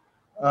arrow.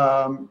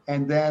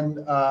 And then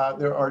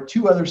there are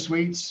 2 other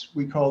suites.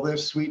 We call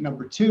this suite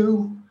number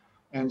 2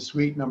 and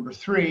suite number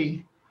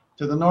 3.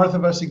 To the north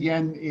of us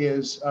again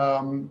is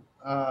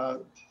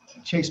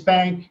Chase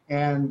Bank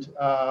and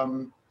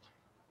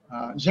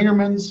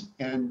Zingerman's,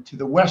 and to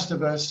the west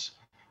of us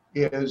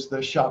is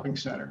the shopping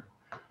center.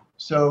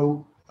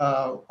 So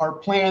our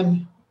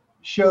plan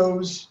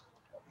shows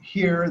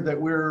here that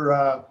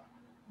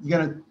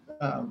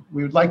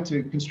we would like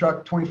to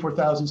construct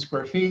 24,000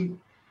 square feet.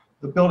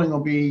 The building will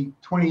be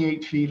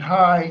 28 feet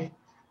high.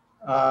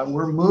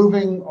 We're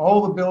moving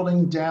all the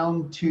building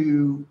down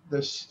to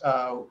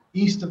the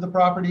east of the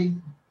property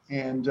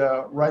and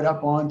right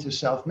up onto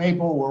South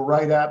Maple. We're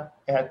right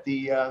up at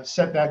the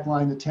setback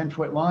line, the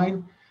 10-foot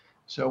line.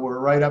 So we're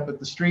right up at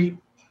the street.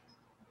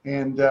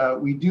 And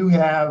we do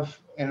have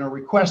and are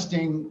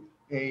requesting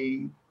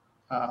a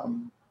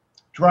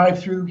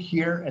drive-through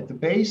here at the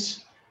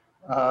base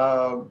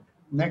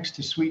next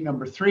to suite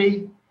number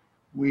 3.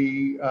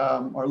 We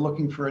are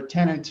looking for a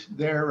tenant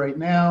there right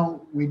now.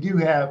 We do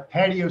have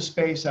patio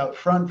space out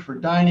front for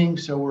dining,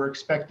 so we're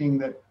expecting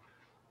that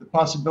the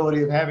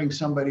possibility of having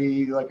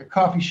somebody like a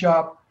coffee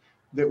shop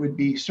that would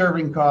be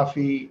serving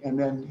coffee and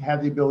then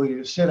have the ability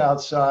to sit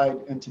outside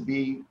and to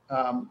be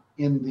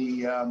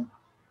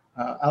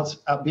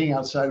being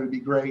outside would be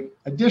great.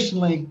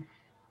 Additionally,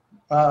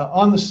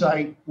 on the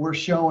site, we're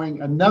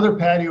showing another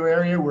patio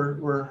area.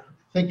 We're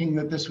thinking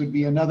that this would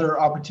be another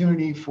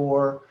opportunity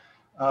for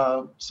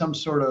some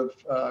sort of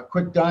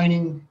quick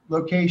dining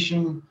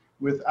location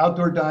with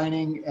outdoor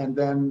dining. And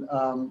then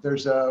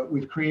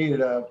we've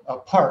created a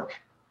park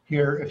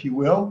here, if you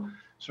will,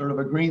 sort of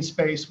a green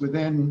space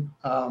within,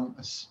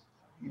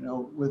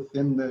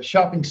 within the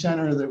shopping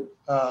center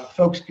that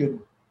folks could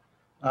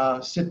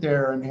sit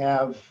there and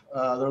have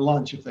their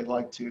lunch if they'd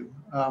like to.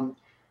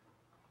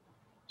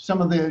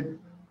 Some of the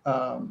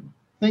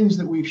things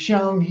that we've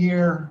shown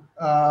here,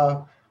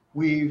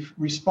 we've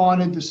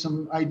responded to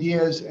some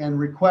ideas and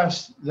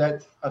requests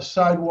that a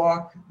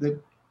sidewalk that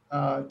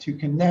to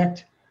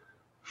connect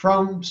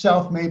from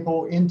South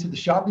Maple into the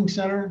shopping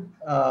center.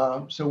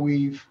 So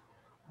we've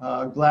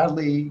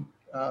gladly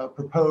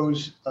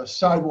propose a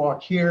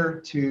sidewalk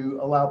here to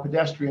allow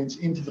pedestrians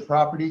into the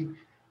property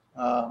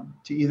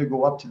to either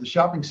go up to the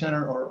shopping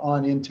center or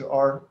on into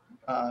our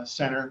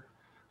center.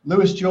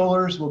 Lewis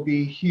Jewelers will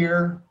be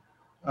here.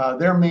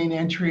 Their main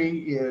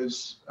entry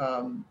is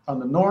on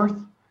the north,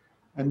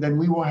 and then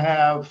we will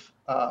have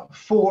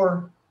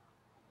 4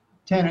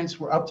 tenants.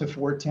 We're up to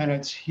 4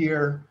 tenants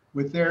here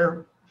with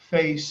their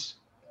face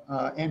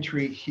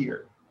entry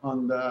here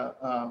on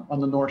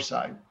the north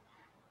side.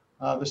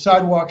 The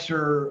sidewalks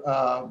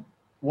are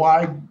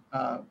wide,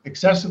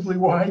 excessively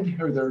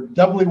wide, or they're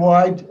doubly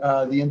wide.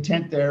 The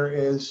intent there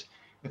is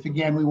if,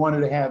 again, we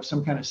wanted to have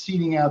some kind of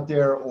seating out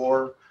there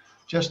or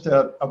just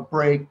a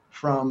break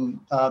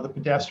from the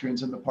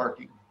pedestrians and the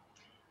parking.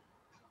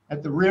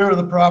 At the rear of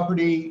the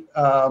property,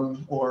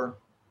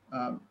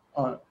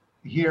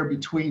 here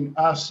between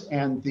us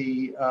and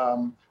the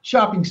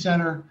shopping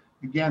center,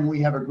 again,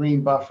 we have a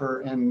green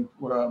buffer, and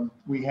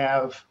we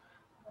have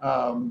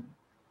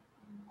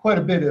quite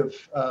a bit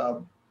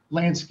of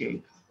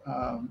landscape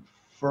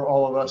for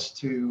all of us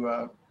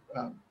to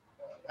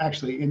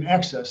actually in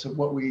excess of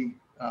what we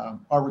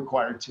are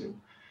required to.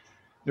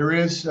 There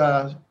is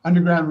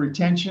underground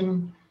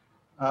retention,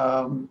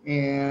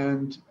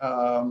 and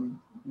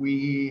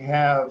we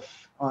have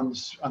on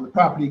the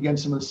property, again,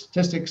 some of the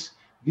statistics: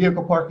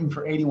 vehicle parking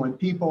for 81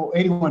 people,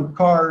 81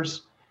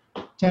 cars,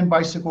 10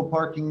 bicycle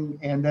parking,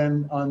 and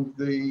then on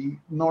the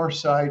north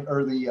side,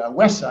 or the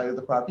west side of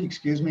the property,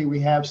 excuse me, we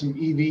have some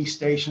EV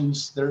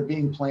stations that are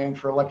being planned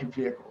for electric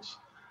vehicles.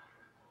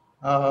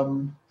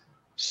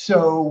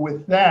 So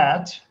with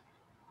that,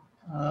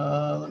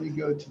 let me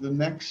go to the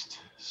next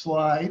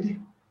slide.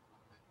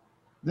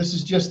 This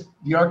is just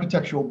the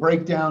architectural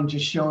breakdown,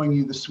 just showing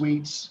you the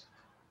suites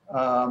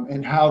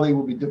and how they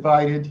will be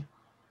divided.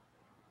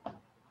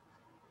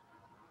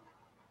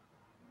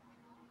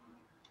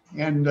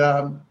 And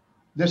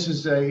this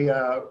is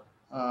a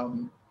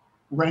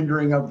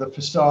rendering of the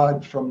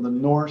facade from the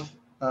north.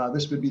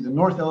 This would be the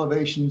north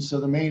elevation. So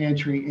the main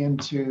entry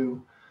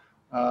into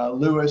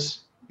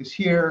Lewis is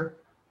here,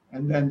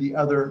 and then the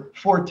other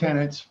 4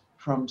 tenants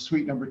from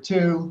suite number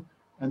 2,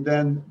 and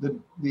then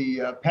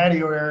the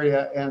patio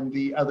area and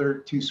the other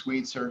 2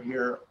 suites are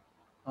here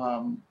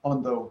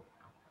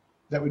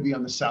that would be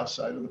on the south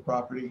side of the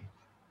property.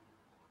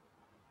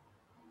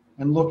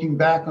 And looking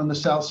back on the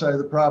south side of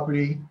the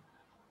property,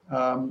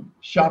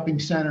 shopping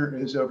center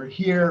is over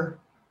here.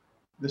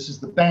 This is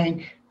the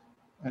bank,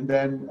 and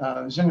then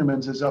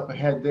Zingerman's is up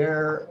ahead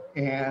there,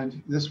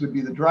 and this would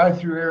be the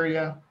drive-through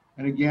area,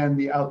 and again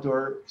the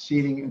outdoor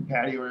seating and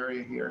patio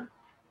area here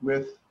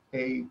with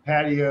a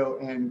patio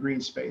and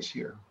green space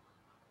here.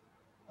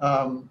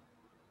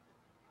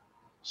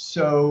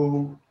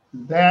 So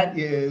that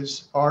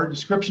is our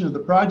description of the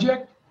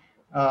project.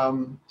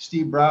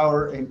 Steve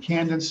Brower and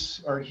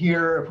Candace are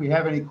here. If we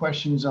have any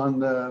questions on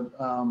the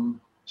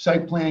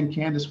site plan,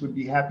 Candace would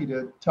be happy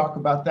to talk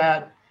about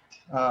that.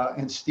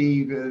 And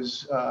Steve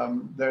is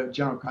the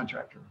general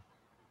contractor.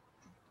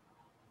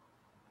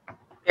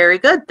 Very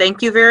good.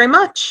 Thank you very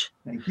much.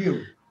 Thank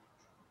you.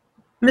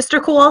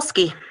 Mr.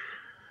 Kowalski.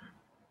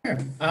 Sure.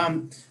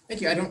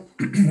 Thank you. I don't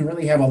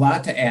really have a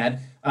lot to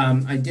add.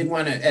 I did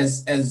want to,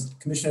 as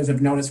commissioners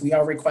have noticed, we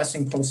are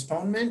requesting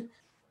postponement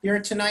here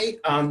tonight.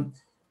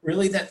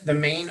 Really, the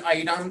main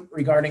item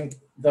regarding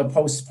the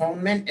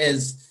postponement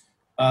is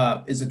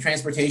a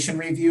transportation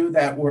review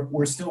that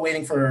we're still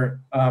waiting for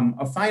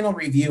a final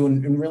review,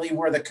 and really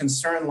where the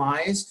concern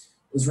lies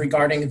is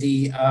regarding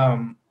the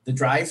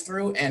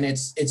drive-through and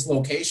its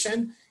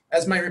location.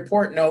 As my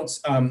report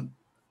notes,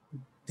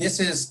 this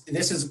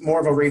is more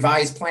of a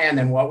revised plan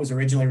than what was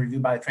originally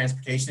reviewed by the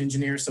transportation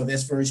engineer. So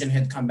this version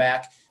had come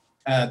back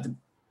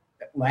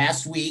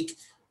last week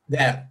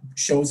that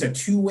shows a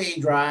 2-way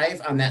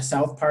drive on that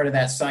south part of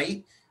that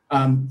site.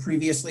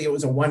 Previously, it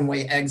was a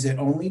 1-way exit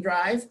only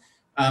drive.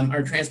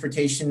 Our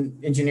transportation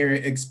engineer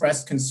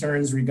expressed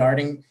concerns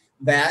regarding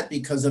that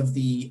because of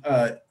the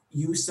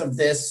use of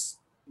this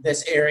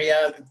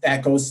area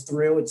that goes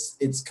through.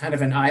 It's kind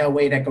of an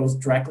aisleway that goes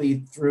directly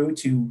through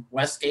to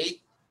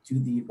Westgate, to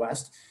the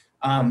west.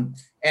 And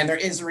there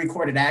is a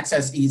recorded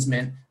access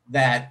easement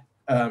that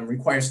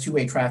requires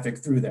 2-way traffic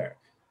through there.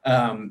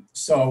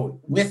 So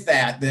with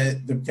that,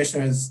 the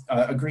petitioner has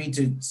agreed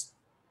to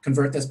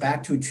convert this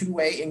back to a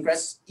 2-way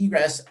egress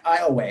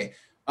aisleway.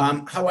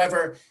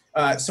 However,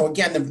 so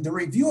again, the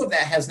review of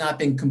that has not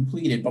been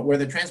completed, but where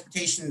the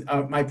transportation,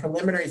 my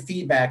preliminary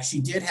feedback, she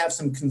did have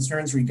some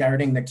concerns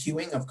regarding the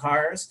queuing of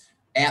cars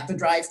at the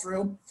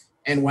drive-through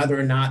and whether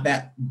or not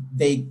that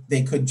they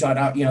could jut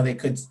out, they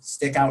could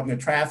stick out in the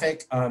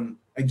traffic.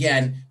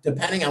 Again,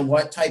 depending on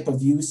what type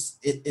of use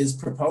it is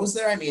proposed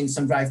there. I mean,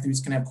 some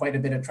drive-throughs can have quite a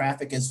bit of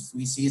traffic, as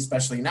we see,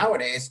 especially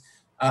nowadays.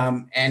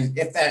 And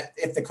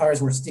if the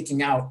cars were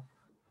sticking out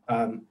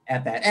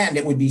at that end,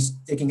 it would be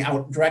sticking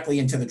out directly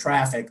into the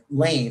traffic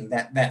lane,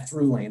 that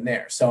through lane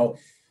there. So,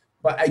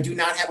 but I do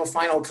not have a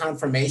final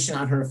confirmation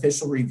on her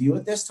official review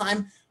at this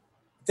time.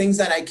 Things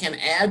that I can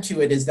add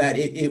to it is that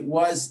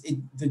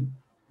the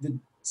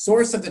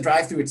source of the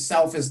drive-through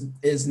itself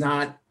is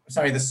not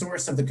sorry, the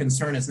source of the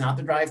concern is not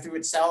the drive-through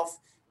itself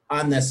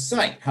on the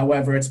site.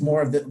 However, it's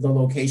more of the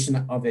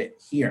location of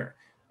it here,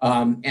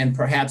 and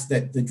perhaps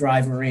the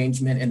drive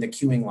arrangement and the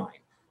queuing line.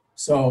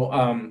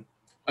 So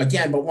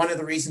again, but one of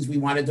the reasons we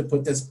wanted to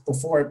put this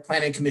before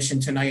Planning Commission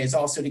tonight is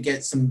also to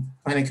get some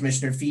Planning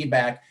Commissioner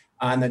feedback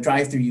on the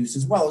drive-through use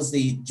as well as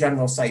the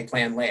general site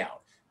plan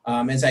layout.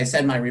 As I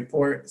said, my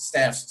report,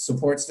 staff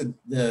supports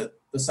the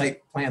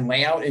site plan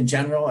layout in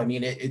general. I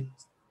mean, it's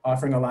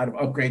offering a lot of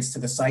upgrades to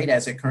the site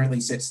as it currently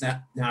sits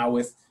now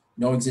with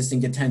no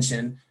existing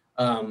detention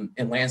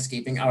and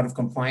landscaping out of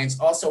compliance.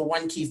 Also,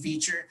 one key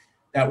feature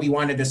that we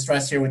wanted to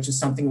stress here, which is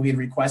something we had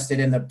requested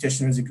and the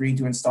petitioners agreed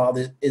to install,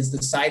 is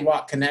the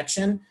sidewalk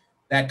connection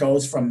that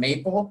goes from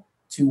Maple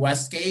to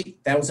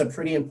Westgate. That was a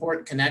pretty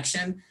important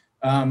connection.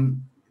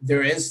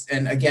 There is,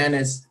 and again,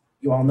 as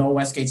you all know,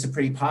 Westgate's a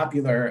pretty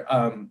popular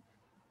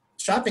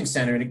shopping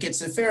center, and it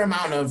gets a fair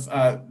amount of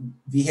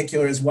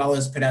vehicular as well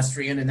as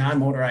pedestrian and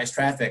non-motorized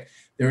traffic.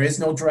 There is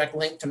no direct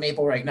link to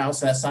Maple right now,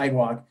 so that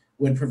sidewalk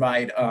would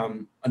provide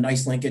a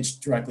nice linkage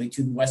directly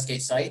to the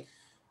Westgate site.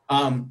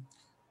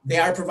 They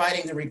are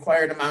providing the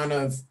required amount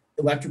of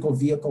electrical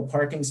vehicle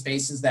parking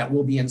spaces that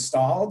will be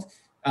installed,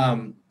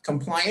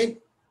 compliant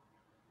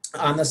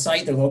on the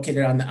site. They're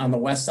located on the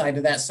west side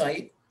of that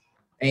site.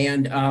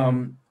 And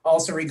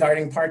also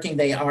regarding parking,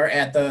 they are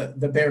at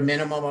the bare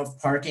minimum of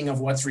parking of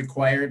what's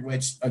required,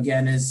 which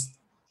again is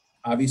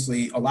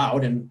obviously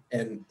allowed and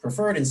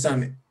preferred in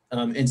some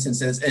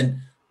instances. And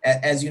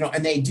as you know,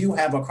 and they do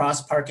have a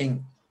cross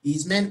parking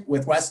easement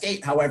with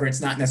Westgate. However,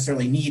 it's not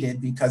necessarily needed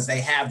because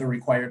they have the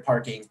required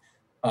parking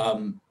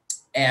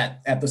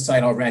at the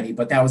site already,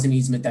 but that was an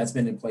easement that's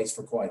been in place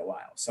for quite a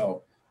while.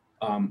 So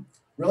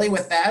really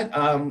with that,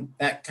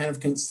 that kind of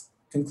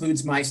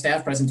concludes my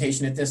staff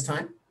presentation at this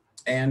time.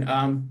 And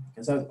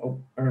as or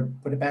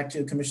put it back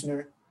to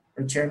Commissioner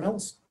or Chair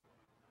Mills.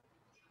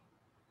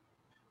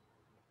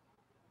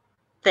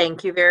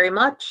 Thank you very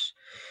much.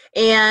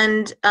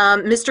 And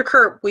Mr.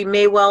 Kurt, we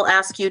may well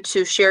ask you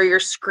to share your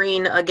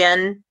screen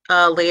again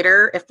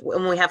later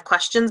when we have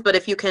questions, but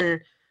if you can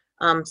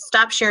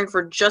stop sharing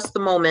for just the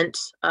moment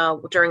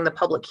during the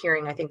public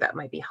hearing, I think that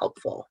might be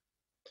helpful.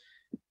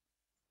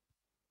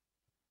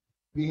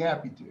 Be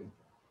happy to.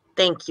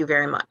 Thank you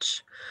very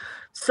much.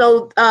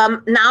 So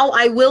now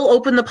I will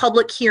open the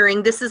public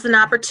hearing. This is an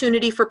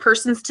opportunity for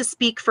persons to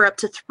speak for up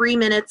to 3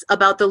 minutes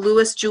about the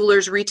Lewis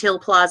Jewelers Retail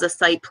Plaza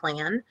site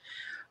plan.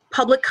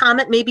 Public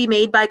comment may be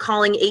made by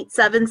calling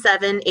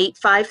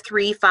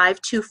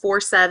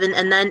 877-853-5247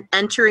 and then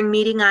entering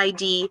meeting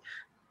ID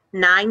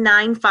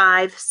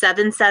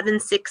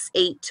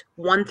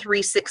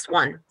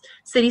 995-7768-1361.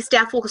 City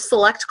staff will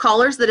select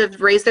callers that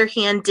have raised their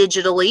hand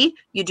digitally.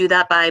 You do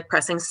that by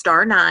pressing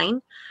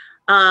 *9.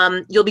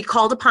 You'll be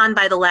called upon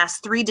by the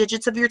last 3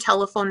 digits of your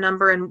telephone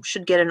number and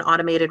should get an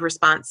automated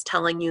response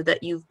telling you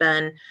that you've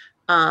been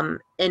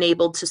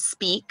enabled to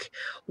speak.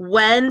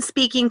 When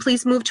speaking,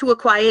 please move to a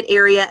quiet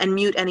area and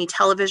mute any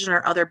television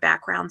or other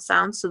background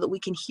sounds so that we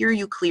can hear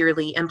you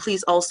clearly. And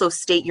please also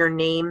state your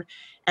name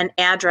and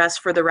address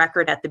for the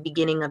record at the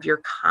beginning of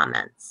your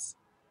comments.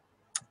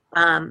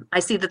 I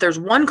see that there's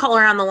one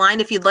caller on the line.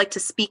 If you'd like to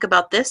speak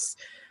about this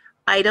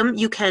item,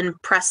 you can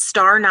press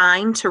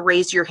 *9 to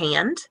raise your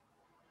hand.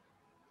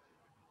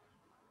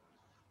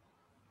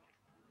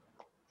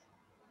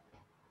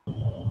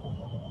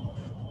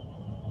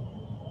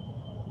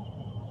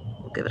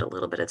 We'll give it a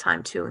little bit of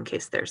time too in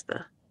case there's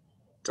the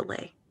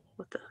delay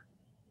with the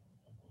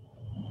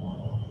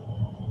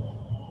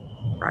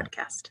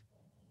broadcast.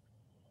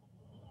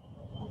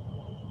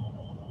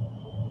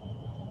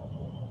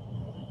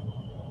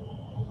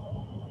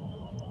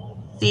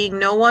 Seeing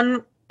no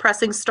one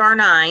pressing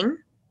 *9,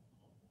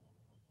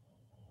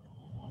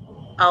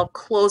 I'll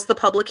close the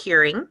public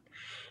hearing.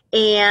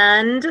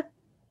 And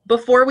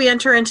before we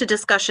enter into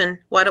discussion,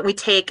 why don't we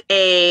take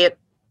a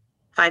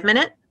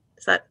 5-minute?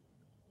 Is that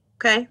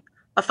okay?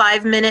 A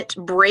 5-minute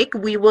break.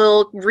 We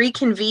will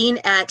reconvene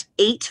at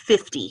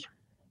 8:50.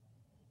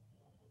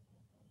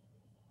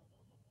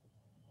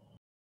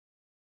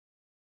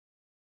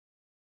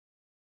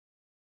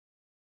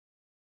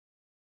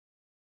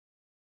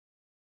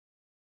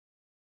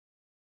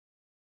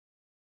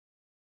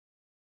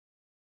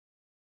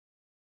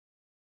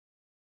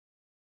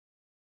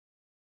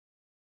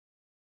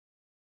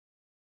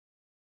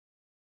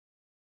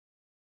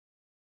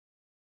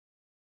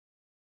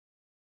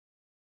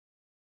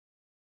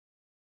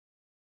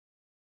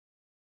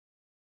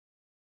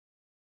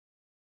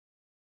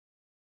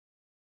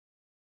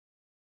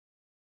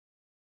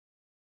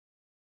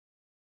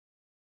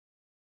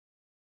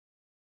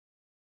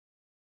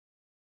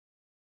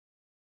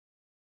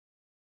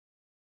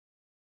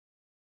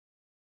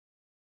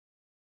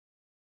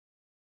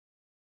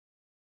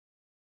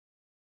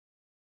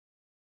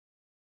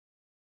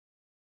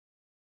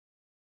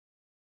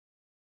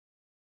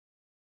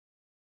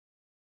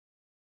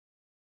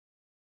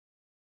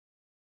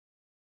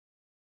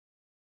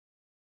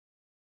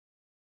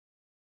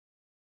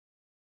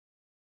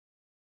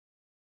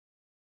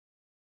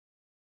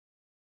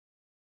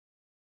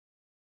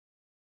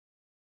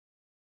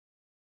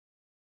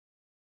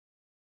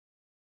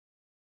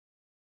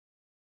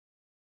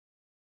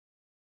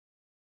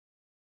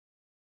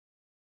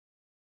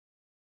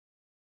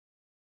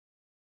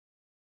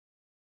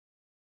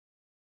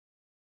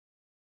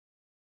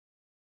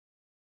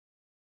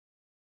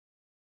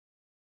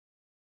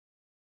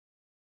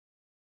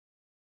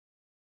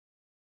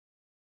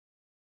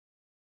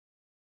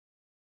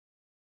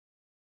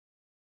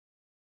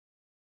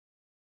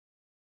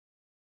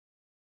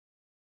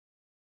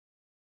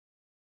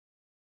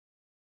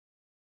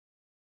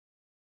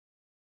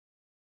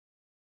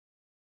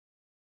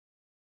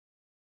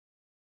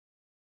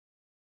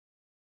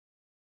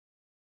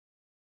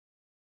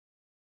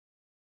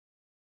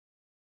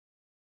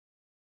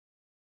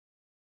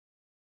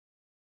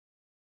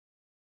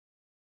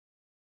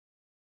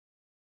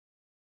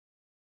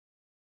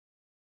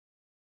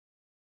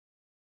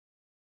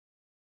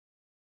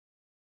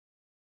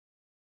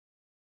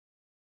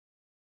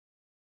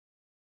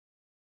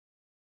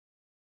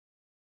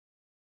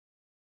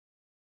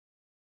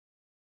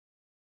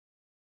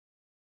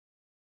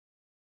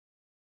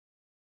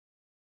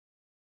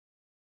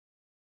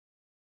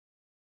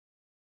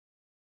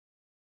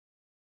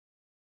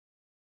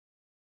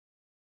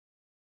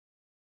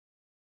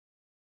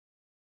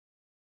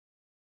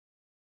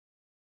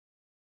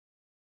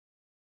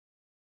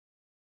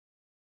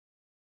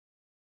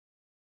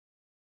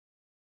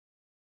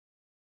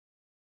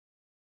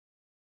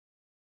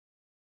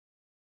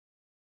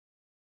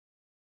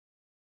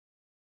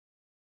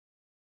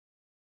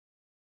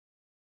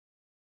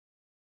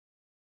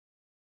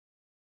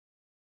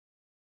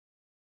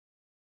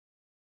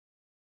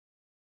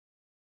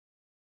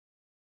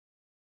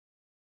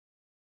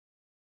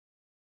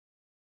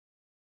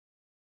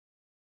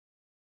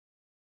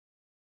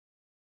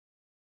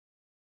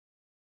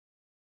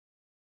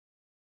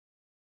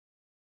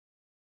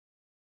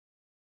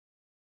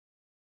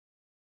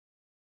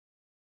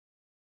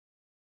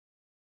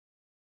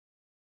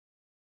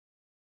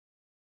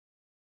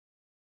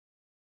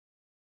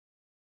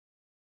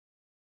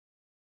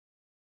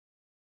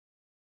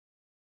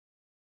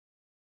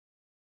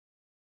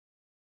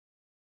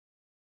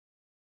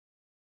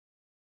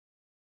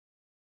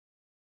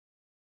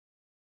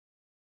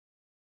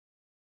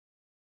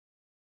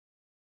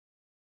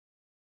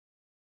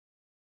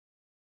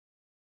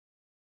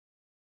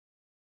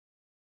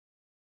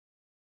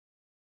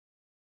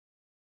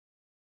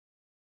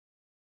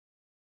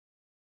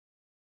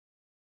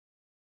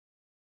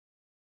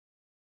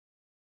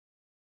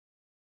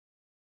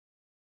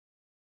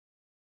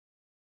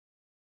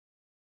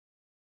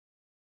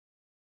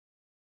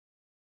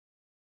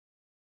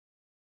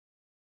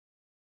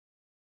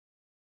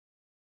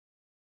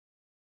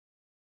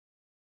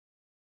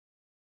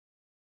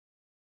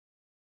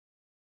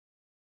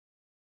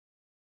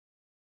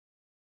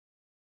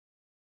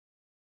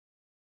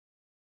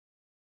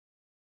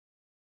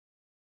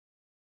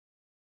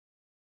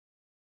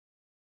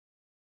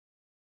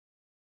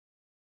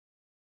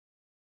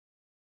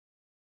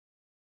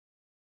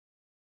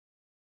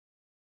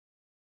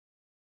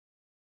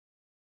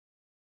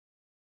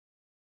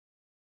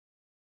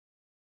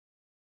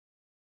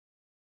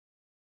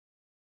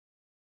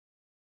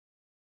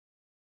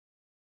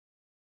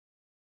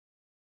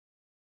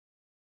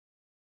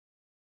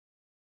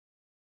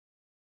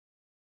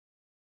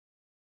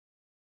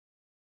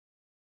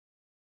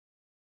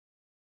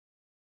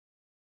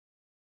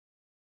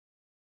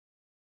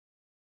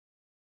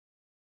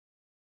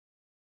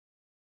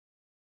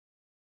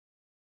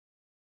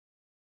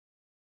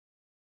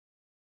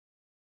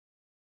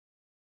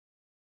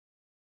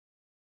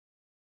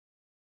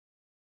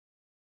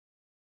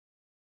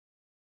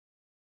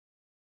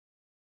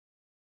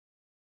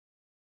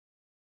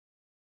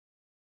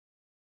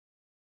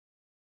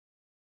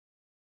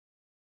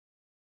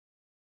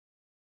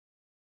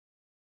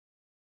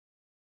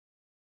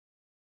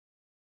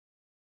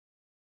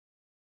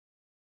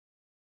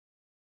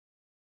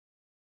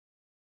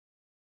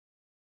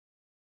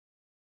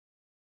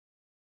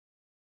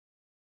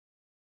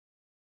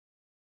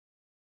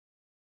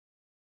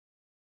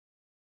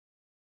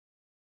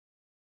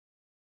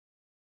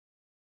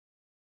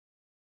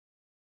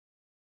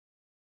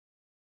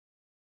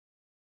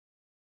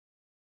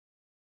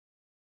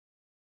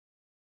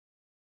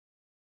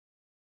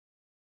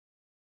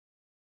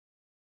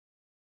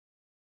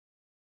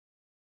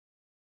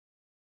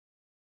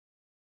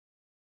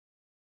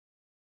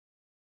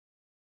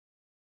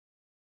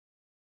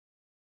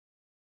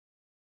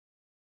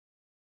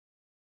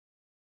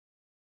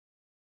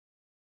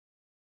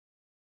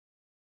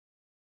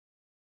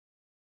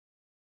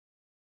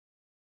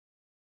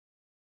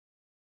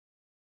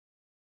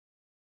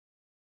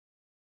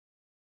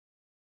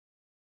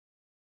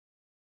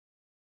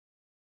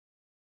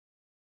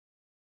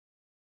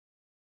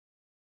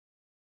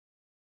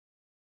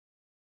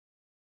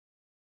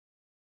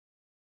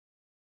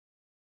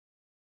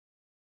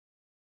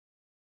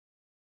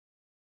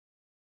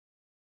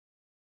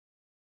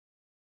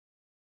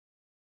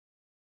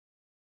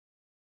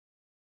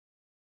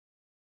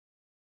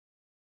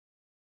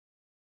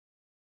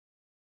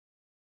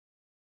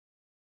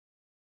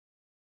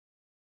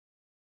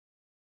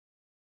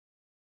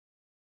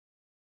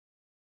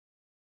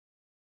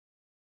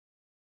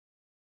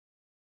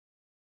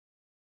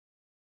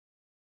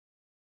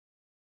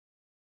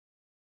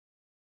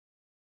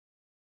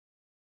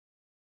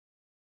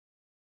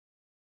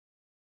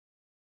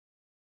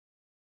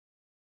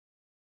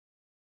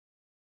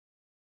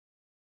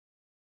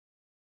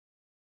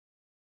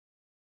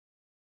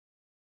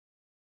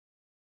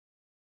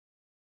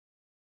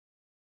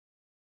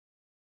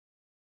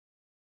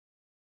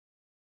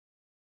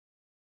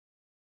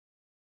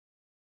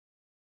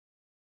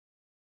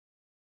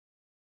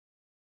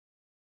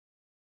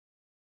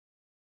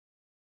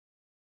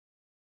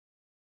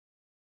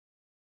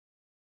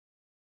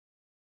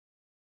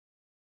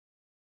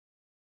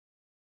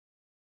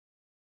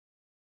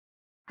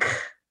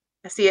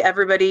 I see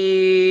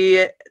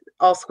everybody,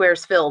 all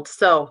squares filled.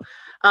 So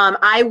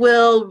I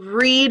will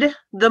read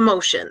the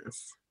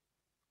motions.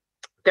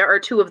 There are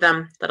two of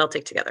them that I'll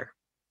take together.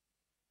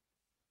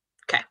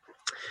 Okay.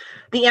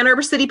 The Ann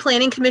Arbor City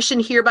Planning Commission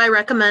hereby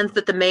recommends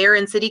that the mayor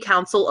and city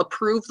council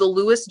approve the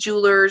Lewis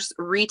Jewelers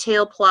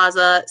Retail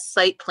Plaza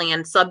site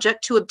plan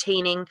subject to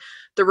obtaining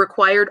the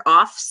required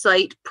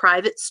off-site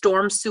private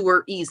storm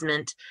sewer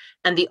easement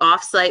and the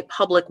off-site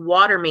public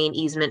water main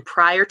easement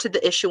prior to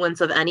the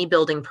issuance of any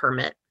building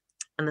permit.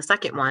 And the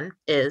second one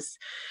is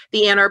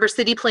the Ann Arbor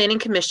City Planning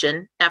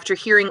Commission, after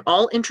hearing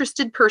all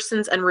interested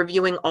persons and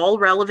reviewing all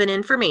relevant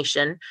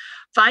information,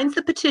 finds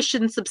the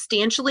petition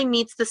substantially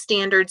meets the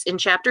standards in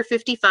Chapter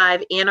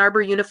 55 Ann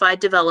Arbor Unified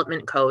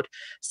Development Code,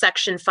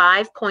 Section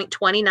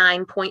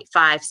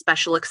 5.29.5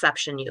 Special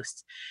Exception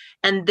Use,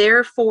 and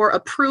therefore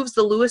approves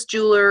the Lewis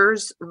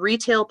Jewelers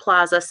Retail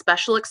Plaza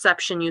Special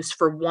Exception Use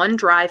for one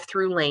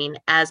drive-through lane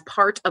as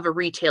part of a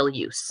retail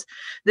use.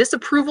 This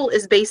approval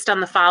is based on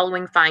the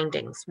following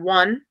findings.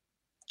 1,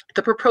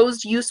 the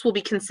proposed use will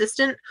be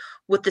consistent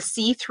with the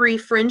C3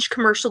 Fringe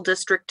Commercial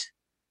District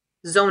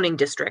zoning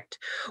district,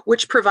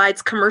 which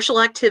provides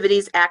commercial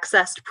activities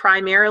accessed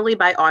primarily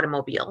by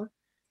automobile.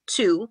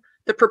 2,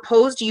 the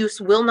proposed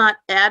use will not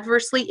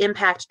adversely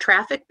impact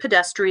traffic,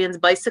 pedestrians,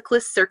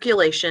 bicyclist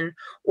circulation,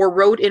 or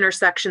road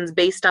intersections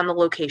based on the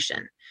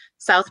location.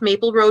 South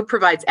Maple Road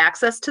provides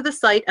access to the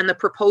site, and the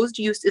proposed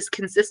use is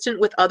consistent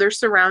with other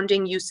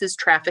surrounding uses'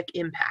 traffic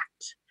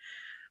impact.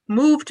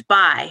 Moved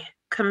by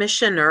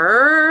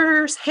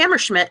Commissioner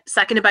Hammerschmidt,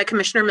 seconded by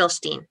Commissioner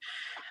Milstein.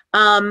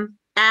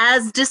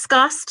 As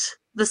discussed,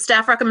 the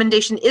staff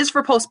recommendation is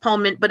for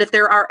postponement, but if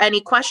there are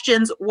any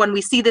questions when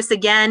we see this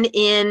again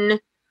in,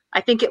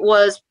 I think it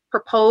was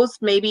proposed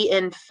maybe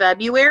in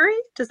February.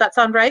 Does that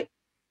sound right?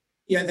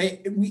 Yeah,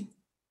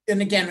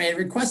 and again, I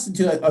requested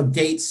to a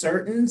date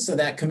certain so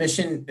that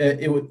commission,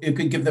 it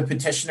could give the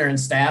petitioner and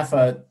staff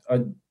a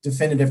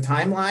definitive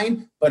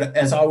timeline. But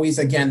as always,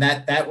 again,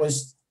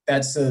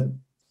 that's a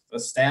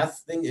staff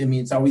thing. I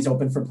mean, it's always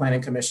open for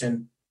planning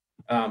commission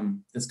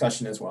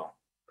discussion as well.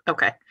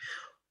 Okay.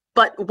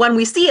 But when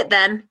we see it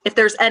then, if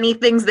there's any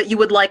things that you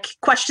would like,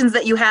 questions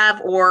that you have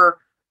or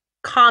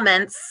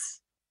comments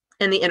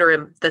in the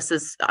interim, this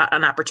is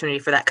an opportunity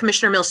for that.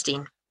 Commissioner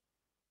Milstein.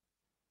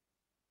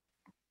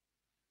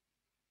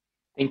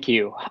 Thank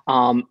you.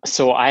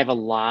 So I have a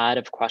lot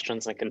of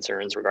questions and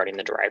concerns regarding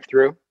the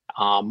drive-through.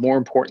 More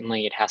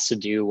importantly, it has to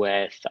do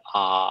with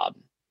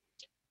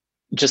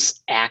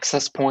just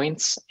access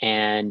points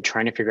and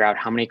trying to figure out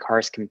how many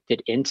cars can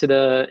fit into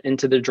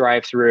the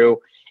drive-through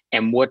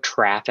and what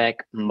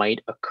traffic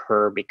might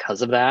occur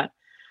because of that.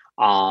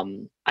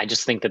 I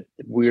just think that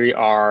we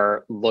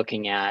are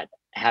looking at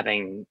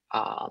having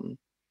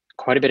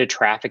quite a bit of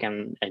traffic,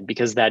 and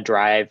because that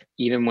drive,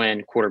 even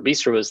when Quarter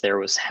Bistro was there,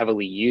 was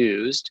heavily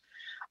used.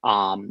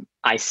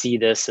 I see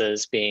this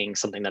as being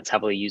something that's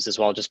heavily used as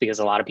well, just because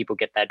a lot of people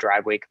get that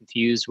driveway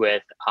confused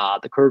with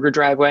the Kroger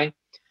driveway.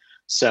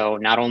 So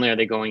not only are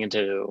they going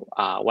into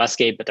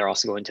Westgate, but they're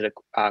also going to the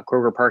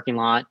Kroger parking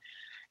lot.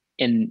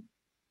 And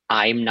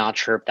I'm not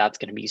sure if that's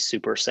going to be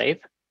super safe.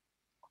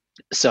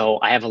 So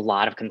I have a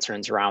lot of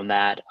concerns around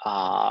that.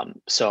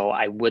 So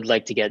I would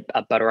like to get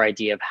a better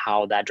idea of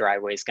how that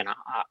driveway is going to,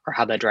 or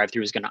how that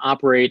drive-through is going to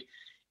operate,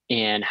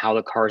 and how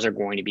the cars are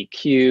going to be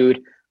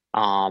queued,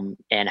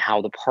 and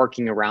how the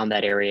parking around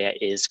that area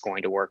is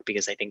going to work,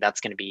 because I think that's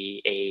going to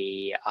be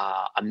a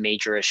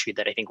major issue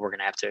that I think we're going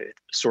to have to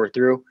sort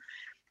through.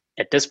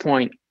 At this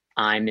point,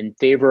 I'm in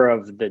favor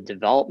of the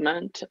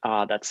development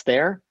that's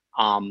there.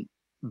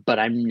 But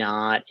I'm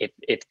not,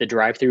 if the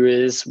drive-through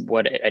is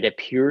what it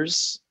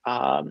appears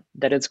that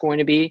it's going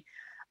to be,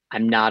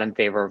 I'm not in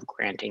favor of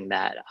granting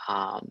that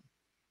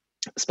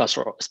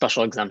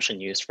special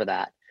exemption use for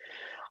that.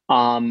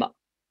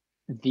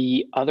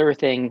 The other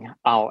thing,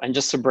 and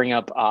just to bring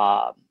up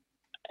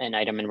an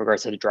item in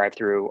regards to the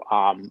drive-through,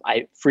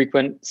 I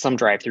frequent some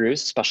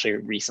drive-throughs, especially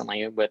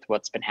recently with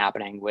what's been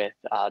happening with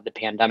the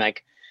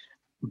pandemic.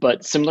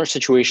 But similar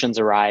situations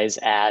arise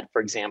at,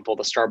 for example,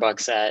 the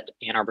Starbucks at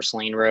Ann Arbor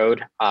Saline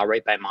Road,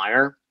 right by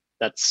Meyer.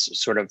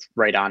 That's sort of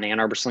right on Ann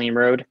Arbor Saline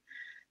Road.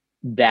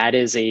 That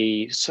is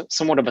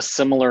somewhat of a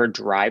similar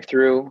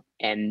drive-through,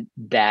 and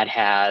that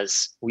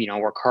has,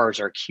 where cars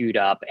are queued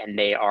up and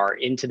they are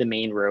into the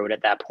main road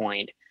at that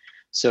point.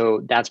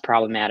 So that's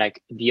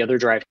problematic. The other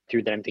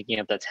drive-through that I'm thinking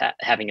of that's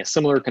having a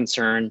similar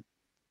concern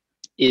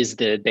is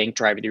the bank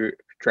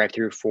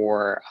drive-through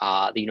for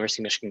the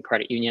University of Michigan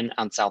Credit Union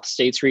on South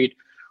State Street,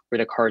 where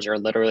the cars are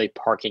literally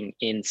parking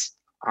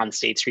on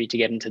State Street to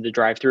get into the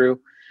drive-through,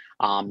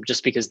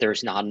 just because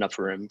there's not enough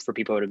room for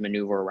people to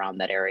maneuver around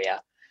that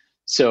area.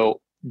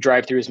 So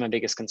drive-through is my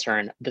biggest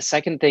concern. The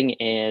second thing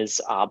is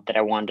that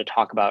I wanted to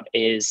talk about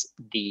is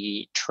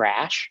the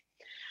trash.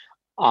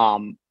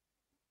 I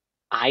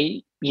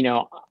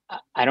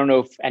don't know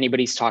if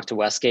anybody's talked to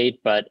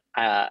Westgate, but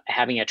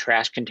having a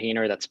trash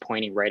container that's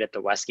pointing right at the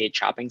Westgate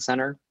Shopping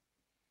Center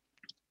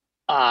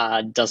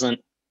doesn't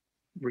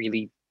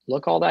really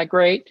look all that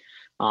great.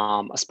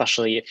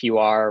 especially if you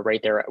are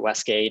right there at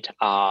Westgate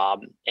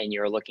and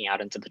you're looking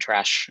out into the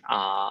trash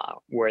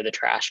where the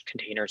trash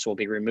containers will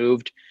be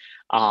removed.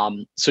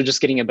 So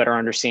just getting a better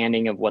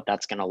understanding of what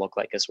that's going to look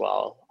like as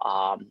well.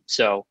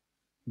 So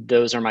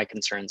those are my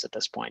concerns at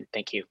this point.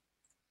 Thank you.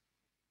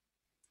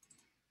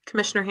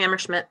 Commissioner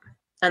Hammerschmidt,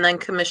 and then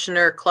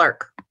Commissioner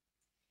Clark.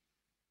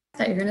 I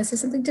thought you were going to say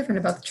something different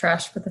about the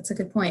trash, but that's a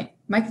good point.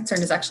 My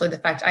concern is actually the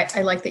fact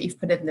I like that you've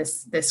put in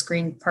this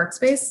green park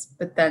space,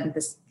 but then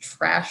this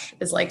trash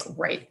is like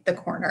right at the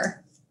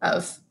corner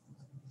of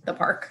the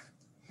park.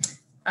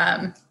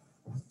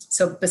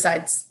 So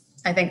besides,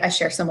 I think I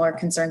share similar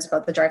concerns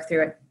about the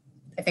drive-through.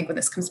 I think when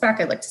this comes back,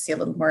 I'd like to see a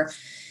little more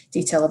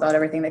detail about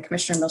everything that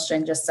Commissioner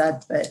Milstein just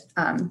said, but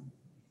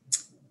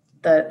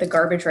the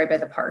garbage right by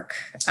the park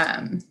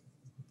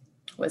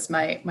was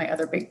my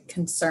other big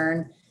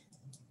concern.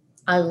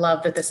 I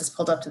love that this is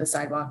pulled up to the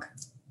sidewalk.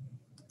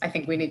 I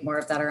think we need more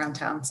of that around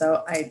town.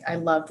 So I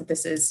love that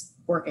this is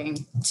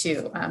working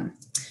to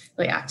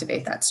really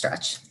activate that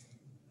stretch.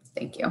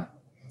 Thank you.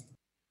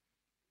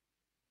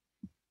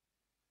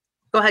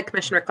 Go ahead,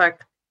 Commissioner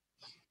Clark.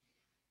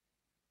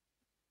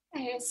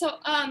 Okay, so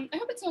I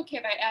hope it's okay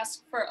if I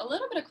ask for a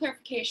little bit of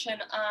clarification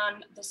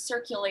on the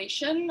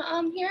circulation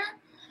here.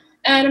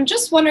 And I'm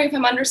just wondering if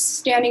I'm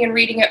understanding and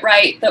reading it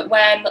right, that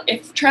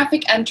if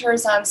traffic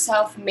enters on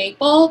South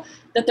Maple,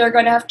 that they're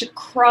going to have to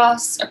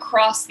cross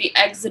across the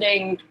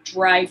exiting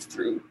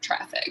drive-through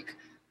traffic.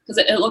 Because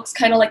it looks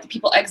kind of like the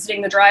people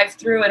exiting the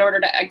drive-through in order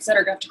to exit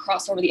are going to have to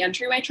cross over the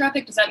entryway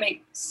traffic. Does that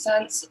make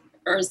sense?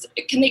 Or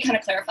can they kind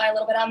of clarify a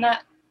little bit on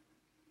that?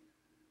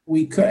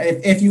 We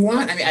could, if you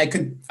want, I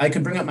mean, I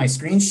could bring up my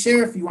screen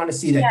share if you want to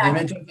see the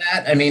image of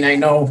that. I mean, I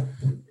know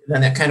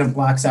then that kind of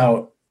blocks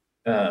out,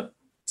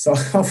 so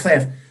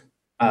hopefully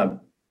I have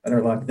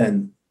better luck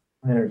than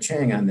Planner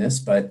Chang on this,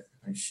 but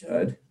I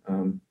should.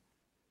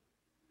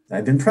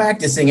 I've been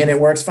practicing and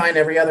it works fine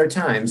every other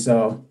time.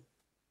 So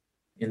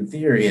in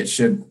theory, it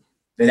should.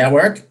 Did that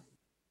work?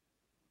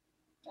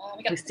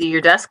 We see your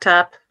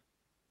desktop.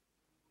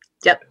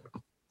 Yep.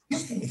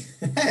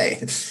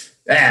 Hey,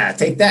 yeah,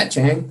 take that,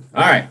 Chang.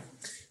 All right.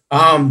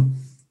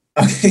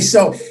 Okay,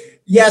 so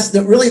yes,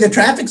 really the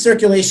traffic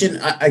circulation,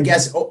 I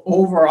guess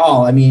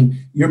overall, I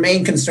mean, your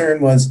main concern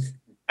was,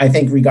 I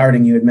think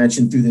regarding, you had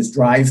mentioned through this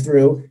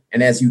drive-through,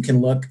 and as you can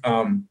look,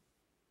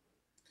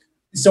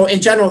 so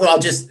in general, though, I'll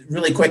just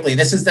really quickly,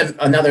 this is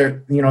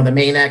another, the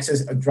main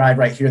access drive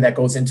right here that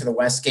goes into the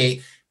West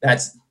Gate.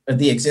 That's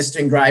the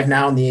existing drive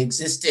now, and the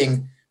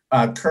existing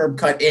curb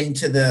cut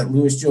into the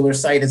Lewis Jeweler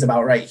site is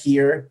about right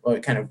here, well,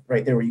 kind of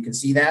right there where you can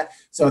see that.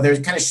 So they're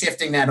kind of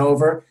shifting that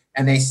over,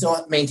 and they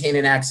still maintain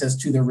an access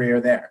to the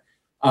rear there.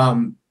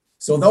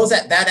 So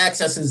that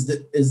access is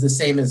the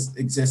same as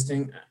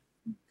existing.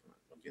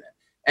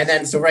 And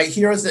then, so right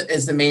here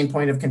is the main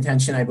point of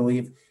contention, I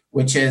believe,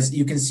 which is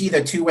you can see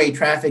the two-way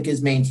traffic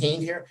is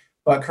maintained here,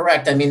 but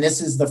correct. I mean, this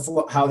is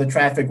how the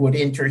traffic would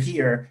enter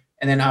here.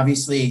 And then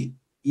obviously,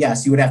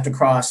 yes, you would have to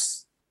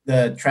cross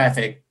the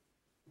traffic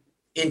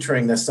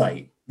entering the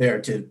site there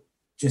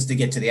just to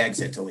get to the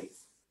exit to leave.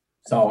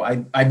 So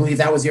I believe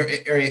that was your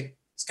area.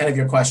 It's kind of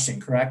your question,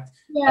 correct?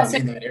 Yes.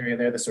 In that area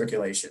there, the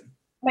circulation.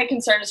 My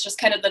concern is just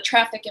kind of the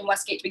traffic in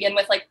Westgate to begin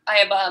with. Like I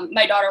have,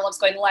 my daughter loves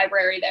going to the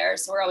library there,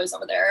 so we're always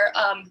over there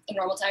in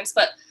normal times.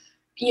 But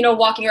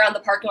walking around the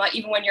parking lot,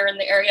 even when you're in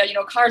the area,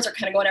 cars are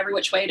kind of going every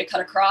which way to cut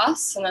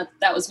across. And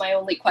that was my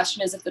only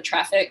question, is if the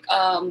traffic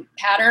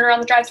pattern around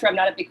the drive-through. I'm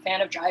not a big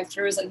fan of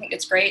drive-throughs. I think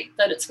it's great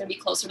that it's going to be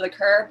closer to the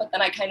curb, but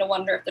then I kind of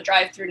wonder if the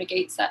drive-through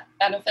negates that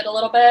benefit a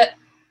little bit.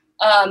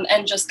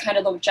 And just kind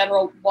of the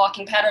general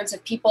walking patterns.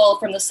 If people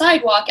from the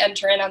sidewalk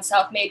enter in on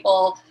South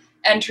Maple,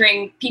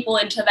 entering people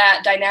into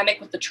that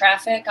dynamic with the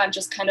traffic, I'm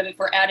just kind of, if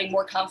we're adding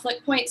more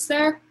conflict points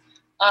there.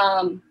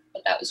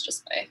 But that was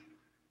just my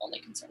only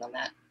concern on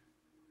that.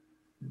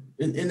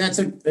 And it's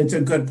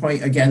a good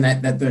point, again,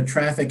 that the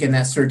traffic and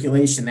that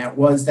circulation, that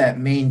was that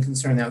main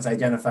concern that was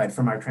identified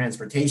from our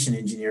transportation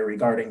engineer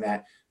regarding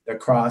that,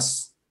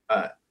 the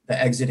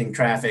exiting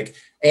traffic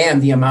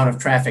and the amount of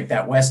traffic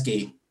that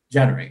Westgate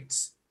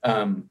generates,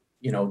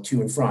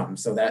 to and from.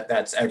 So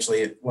that's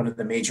actually one of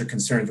the major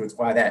concerns with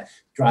why that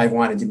drive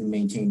wanted to be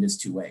maintained as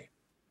two-way.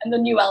 And the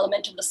new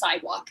element of the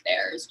sidewalk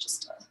there is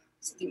just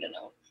something to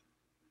note.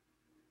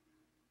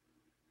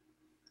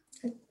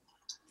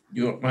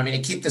 You want me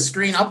to keep the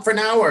screen up for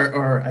now,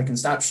 or I can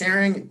stop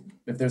sharing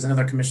if there's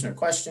another commissioner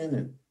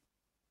question?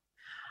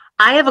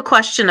 I have a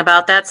question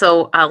about that,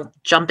 so I'll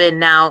jump in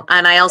now.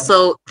 And I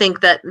also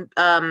think that,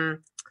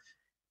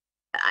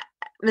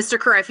 Mr.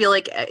 Kerr, I feel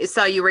like I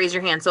saw you raise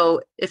your hand.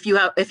 So if you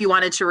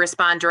wanted to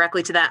respond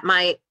directly to that,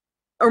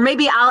 or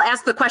maybe I'll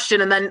ask the question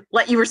and then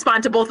let you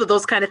respond to both of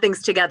those kind of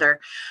things together.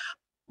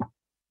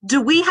 Do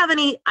we have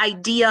any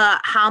idea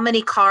how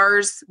many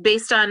cars,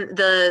 based on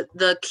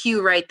the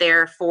queue right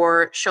there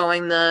for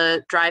showing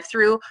the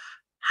drive-through,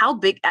 how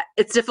big?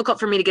 It's difficult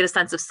for me to get a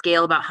sense of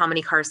scale about how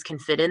many cars can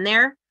fit in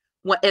there.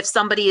 What if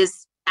somebody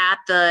is at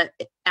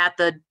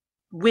the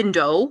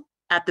window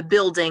at the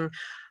building?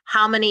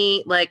 How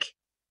many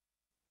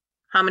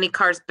How many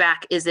cars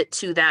back is it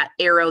to that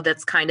arrow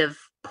that's kind of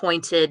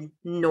pointed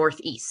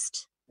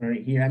northeast?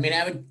 Right here. I mean,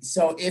 I would,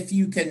 so if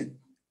you can,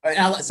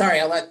 I'll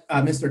let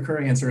Mr. Kerr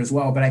answer as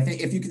well, but I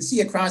think if you can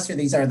see across here,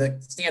 these are the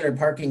standard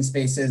parking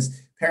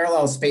spaces,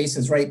 parallel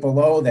spaces right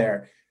below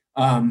there.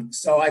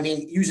 So, I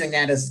mean, using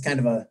that as kind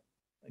of a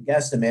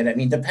guesstimate, I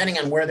mean, depending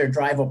on where their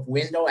drive-up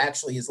window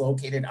actually is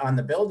located on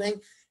the building.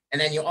 And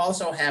then you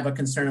also have a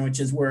concern, which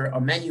is where a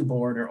menu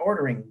board or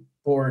ordering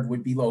board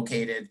would be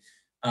located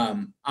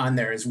on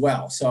there as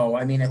well. So,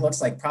 I mean, it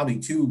looks like probably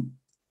three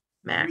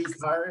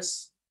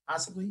cars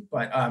possibly,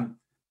 but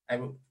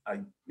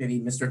maybe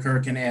Mr. Kerr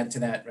can add to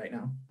that right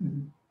now.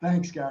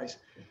 Thanks, guys.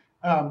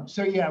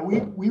 So yeah,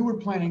 we were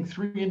planning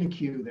 3 in the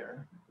queue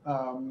there,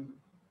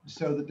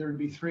 so that there would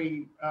be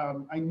 3.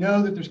 I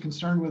know that there's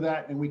concern with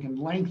that, and we can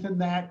lengthen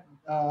that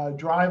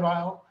drive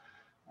aisle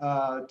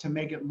to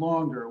make it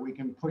longer. We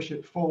can push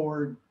it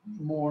forward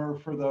more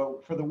for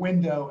the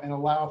window and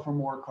allow for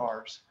more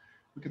cars.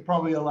 We could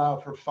probably allow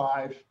for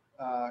 5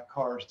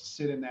 cars to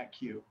sit in that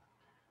queue.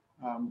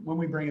 When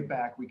we bring it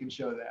back, we can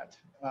show that.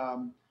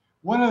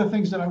 One of the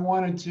things that I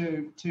wanted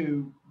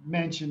to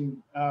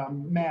mention,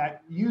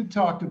 Matt, you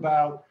talked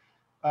about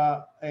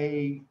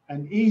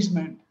an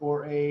easement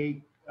or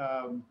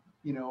an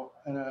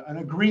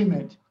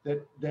agreement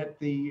that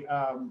the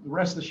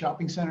rest of the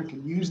shopping center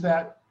can use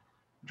that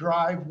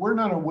drive. We're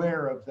not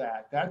aware of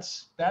that.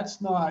 That's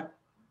not.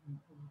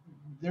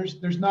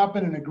 There's not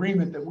been an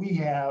agreement that we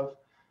have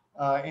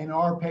in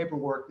our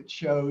paperwork that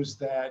shows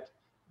that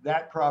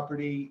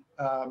property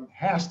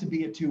has to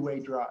be a 2-way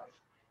drive.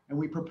 And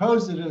we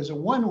proposed it as a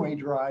 1-way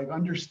drive,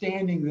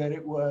 understanding that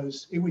it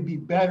would be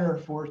better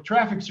for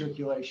traffic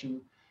circulation,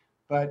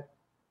 but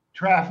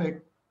traffic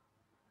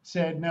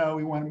said, no,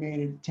 we want to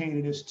maintain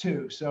it as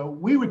 2. So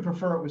we would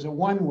prefer it was a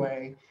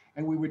 1-way,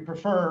 and we would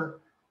prefer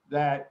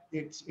that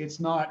it's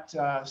not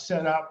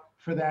set up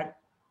for that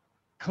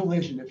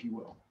collision, if you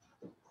will.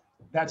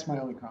 That's my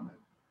only comment.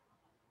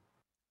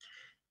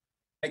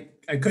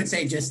 I could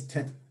say, just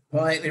to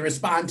politely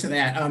respond to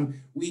that,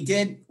 we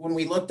did, when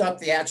we looked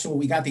up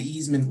we got the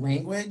easement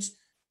language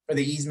for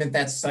the easement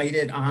that's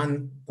cited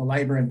on the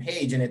Libran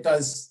page, and it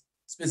does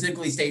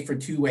specifically state for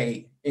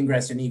 2-way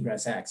ingress and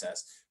egress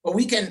access. But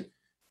we can,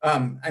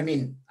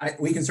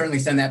 we can certainly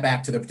send that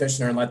back to the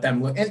petitioner and let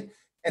them look. And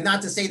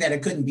not to say that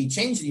it couldn't be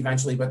changed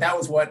eventually, but that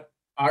was what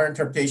our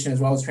interpretation, as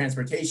well as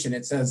transportation,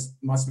 it says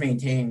must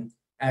maintain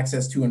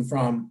access to and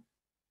from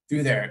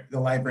through the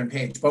Libran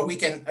page. But we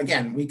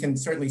can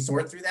certainly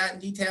sort through that in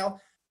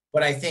detail.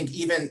 But I think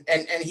even,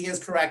 and he is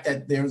correct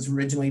that there was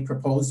originally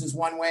proposed as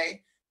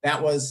 1-way.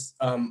 That was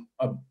a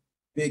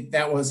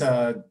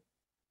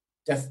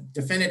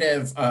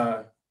definitive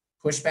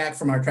pushback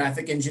from our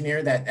traffic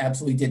engineer that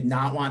absolutely did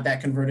not want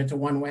that converted to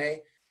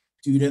 1-way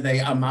due to the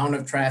amount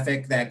of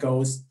traffic that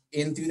goes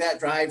in through that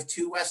drive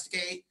to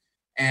Westgate.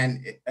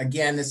 And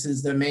again, this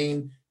is the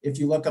main, if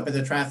you look up at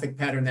the traffic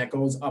pattern that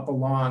goes up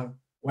along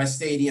West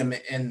Stadium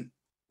and,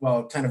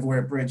 well, kind of where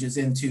it bridges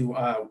into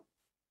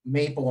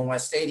Maple and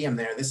West Stadium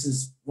there, this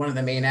is one of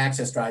the main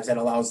access drives that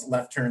allows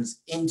left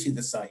turns into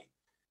the site.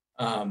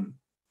 And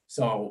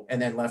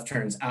then left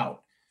turns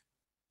out.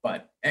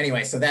 But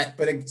anyway,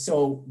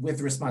 so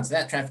with response to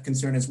that, traffic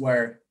concern is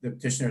where the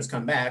petitioners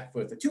come back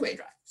with a 2-way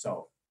drive.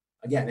 So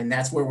again, and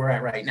that's where we're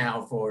at right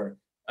now for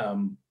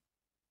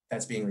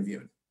that's being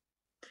reviewed.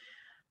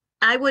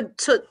 I would,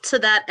 to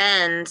that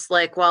end,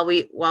 like while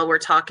we're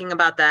talking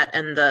about that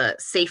and the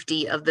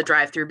safety of the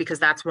drive-through, because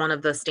that's one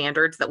of the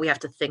standards that we have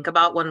to think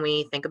about when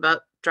we think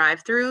about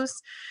drive-throughs.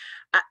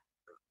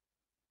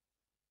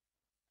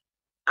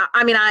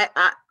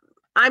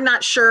 I'm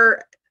not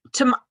sure.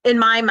 In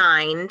my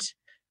mind,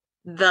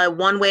 the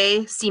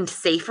 1-way seemed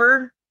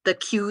safer. The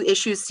queue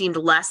issues seemed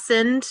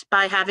lessened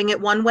by having it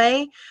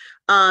 1-way.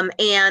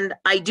 And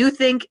I do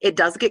think it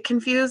does get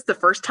confused. The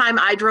first time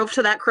I drove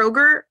to that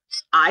Kroger,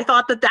 I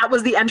thought that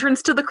was the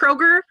entrance to the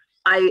Kroger.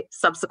 I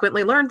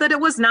subsequently learned that it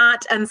was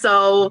not. And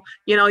so,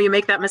 you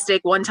make that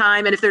mistake one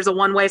time, and if there's a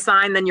 1-way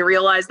sign, then you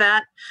realize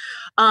that.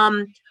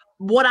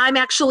 What I'm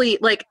actually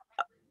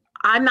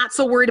I'm not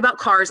so worried about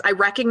cars. I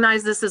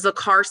recognize this is a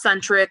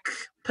car-centric,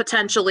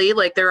 potentially,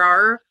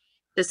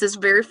 this is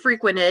very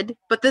frequented,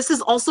 but this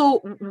is also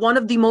one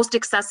of the most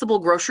accessible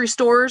grocery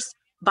stores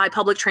by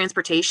public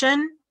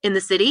transportation in the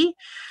city.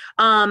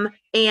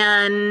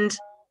 And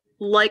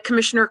like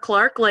Commissioner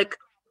Clark,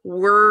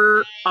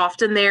 we're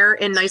often there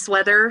in nice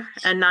weather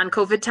and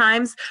non-COVID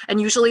times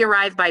and usually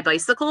arrive by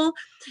bicycle.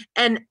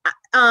 And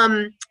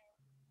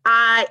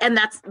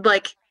that's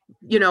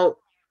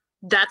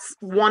that's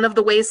one of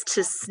the ways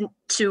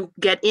to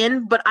get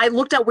in. But I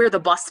looked at where the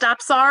bus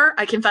stops are.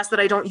 I confess that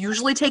I don't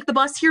usually take the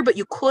bus here, but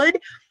you could.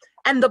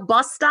 And the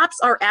bus stops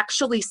are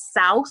actually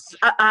south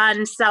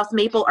on South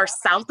Maple, are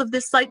south of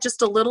this site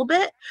just a little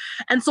bit.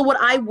 And so what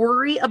I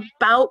worry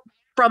about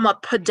from a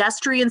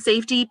pedestrian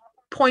safety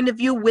point of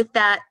view with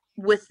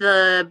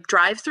the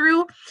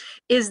drive-through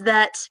is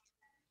that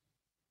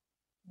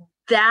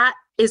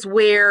is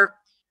where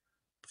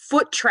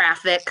foot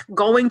traffic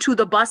going to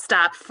the bus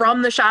stop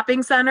from the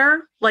shopping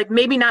center, like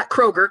maybe not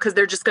Kroger because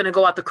they're just going to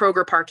go out the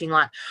Kroger parking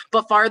lot,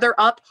 but farther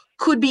up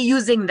could be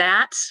using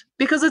that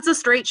because it's a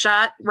straight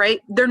shot,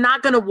 right? They're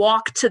not going to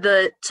walk to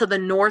the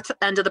north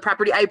end of the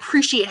property. I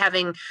appreciate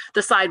having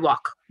the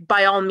sidewalk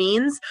by all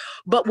means,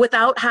 but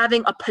without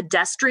having a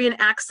pedestrian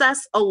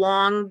access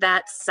along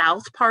that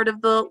south part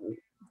of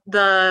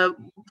the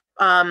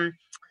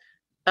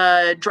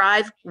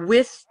drive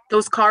with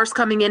those cars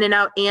coming in and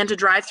out and to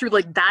drive through,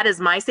 like that is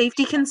my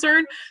safety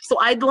concern. So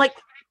I'd like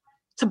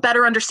to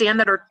better understand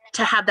that, or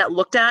to have that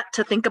looked at,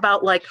 to think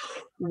about like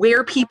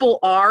where people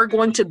are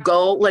going to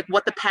go, like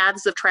what the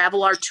paths of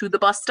travel are to the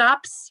bus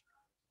stops.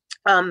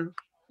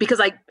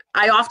 Because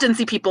I often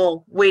see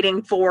people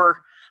waiting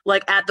for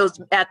like at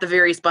the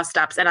various bus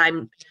stops, and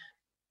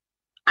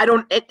I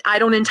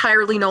don't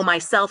entirely know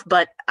myself,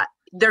 but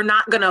they're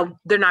not gonna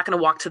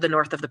walk to the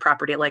north of the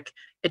property. Like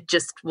it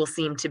just will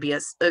seem to be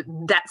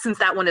that, since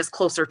that one is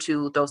closer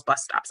to those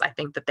bus stops, I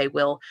think that they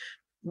will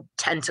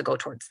tend to go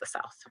towards the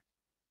south.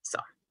 So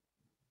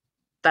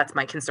that's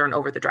my concern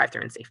over the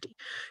drive-through and safety.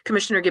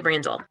 Commissioner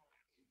Gibrandel.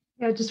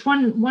 Yeah, just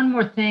one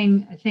more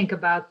thing I think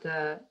about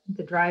the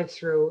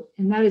drive-through,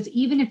 and that is,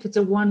 even if it's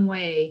a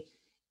one-way,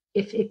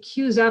 if it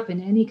queues up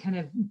in any kind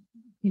of,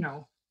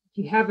 if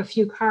you have a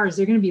few cars,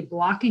 they're going to be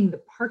blocking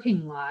the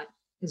parking lot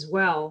as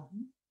well,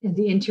 in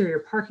the interior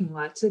parking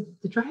lot. So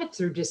the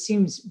drive-through just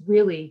seems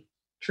really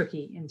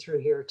tricky in through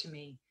here to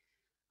me.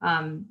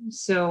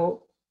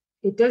 So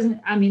it doesn't,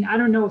 I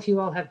don't know if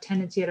you all have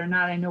tenants yet or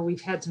not. I know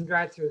we've had some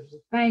drive-throughs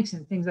with banks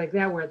and things like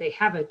that where they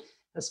have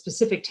a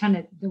specific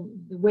tenant.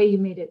 The way you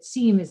made it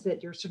seem is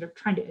that you're sort of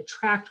trying to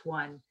attract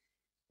one.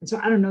 And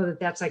so I don't know that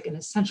that's like an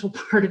essential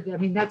part of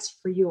it. That's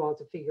for you all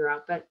to figure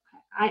out, but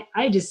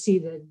I just see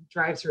the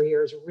drive-through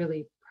here as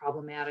really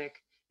problematic,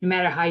 no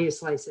matter how you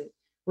slice it,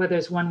 whether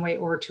it's one way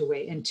or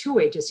two-way. And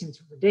two-way just seems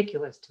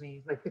ridiculous to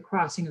me, like the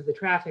crossing of the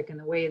traffic and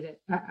the way that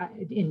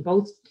in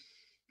both,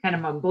 kind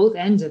of on both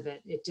ends of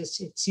it, it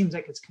seems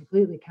like it's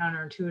completely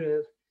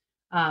counterintuitive.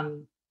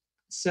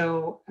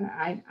 So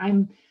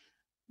I'm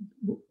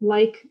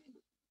like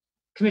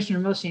Commissioner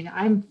Milstein,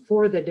 I'm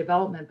for the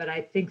development, but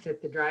I think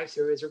that the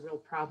drive-through is a real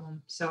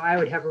problem. So I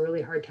would have a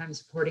really hard time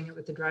supporting it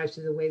with the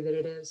drive-through the way that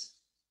it is.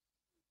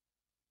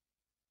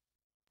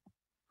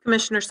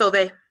 Commissioner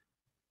Sauvé.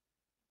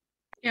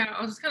 Yeah,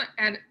 I was just gonna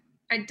add,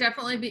 I'd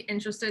definitely be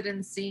interested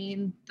in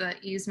seeing the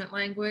easement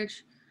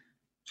language.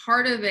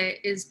 Part of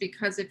it is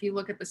because if you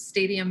look at the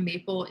Stadium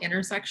Maple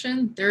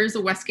intersection, there is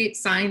a Westgate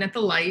sign at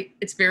the light.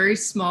 It's very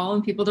small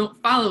and people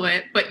don't follow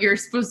it, but you're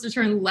supposed to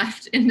turn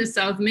left into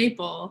South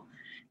Maple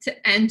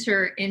to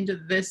enter into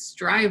this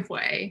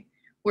driveway,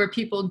 where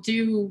people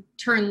do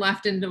turn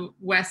left into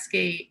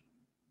Westgate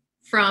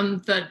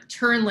from the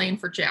turn lane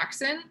for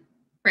Jackson,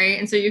 right?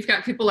 And so you've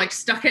got people like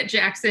stuck at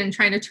Jackson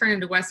trying to turn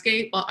into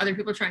Westgate, while other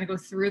people are trying to go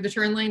through the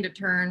turn lane to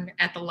turn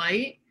at the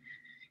light.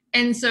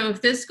 And so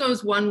if this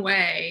goes one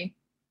way,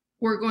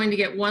 we're going to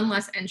get one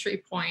less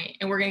entry point,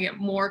 and we're going to get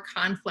more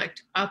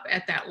conflict up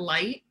at that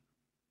light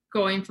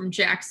going from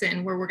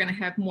Jackson, where we're going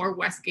to have more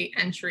Westgate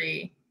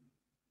entry,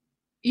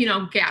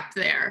 gap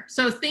there.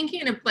 So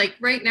thinking of like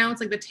right now,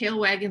 it's like the tail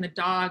wagging the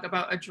dog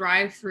about a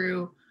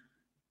drive-through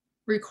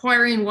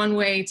requiring one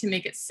way to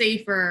make it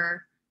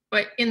safer.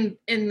 But in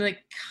the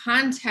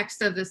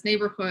context of this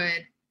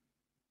neighborhood,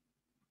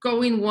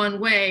 going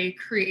one way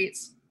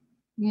creates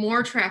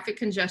more traffic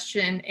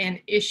congestion and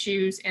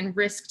issues and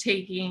risk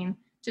taking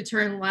to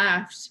turn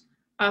left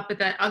up at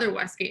that other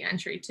Westgate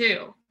entry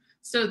too.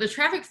 So the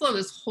traffic flow of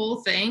this whole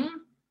thing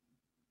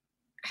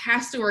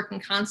has to work in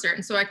concert.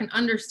 And so I can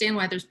understand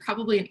why there's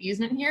probably an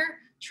easement here,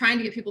 trying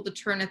to get people to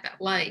turn at that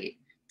light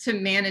to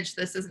manage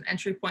this as an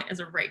entry point, as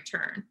a right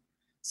turn.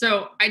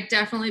 So I'd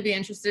definitely be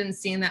interested in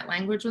seeing that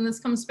language when this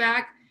comes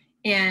back.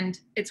 And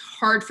it's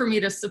hard for me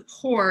to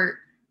support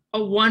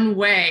a one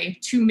way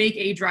to make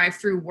a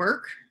drive-through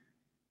work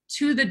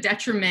to the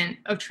detriment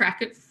of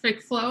traffic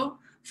flow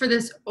for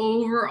this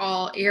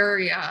overall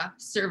area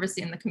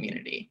servicing the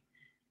community.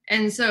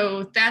 And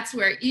so that's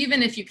where,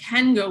 even if you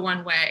can go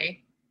one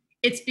way,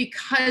 it's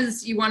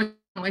because you want to go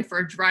one way for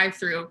a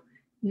drive-through,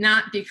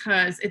 not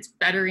because it's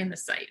bettering the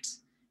site.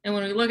 And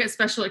when we look at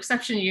special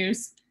exception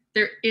use,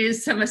 there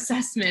is some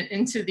assessment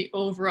into the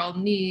overall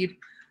need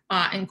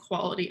and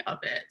quality of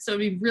it. So it'd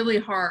be really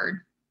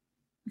hard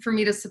for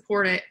me to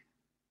support it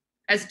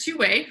as a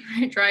two-way,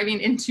 right? Driving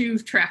into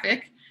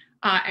traffic,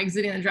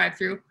 exiting the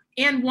drive-through,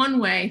 and one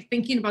way,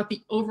 thinking about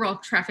the overall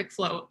traffic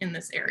flow in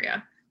this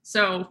area.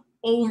 So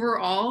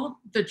overall,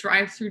 the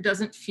drive-through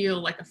doesn't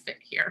feel like a fit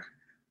here.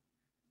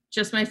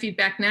 Just my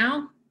feedback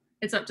now.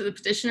 It's up to the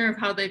petitioner of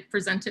how they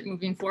present it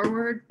moving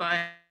forward, but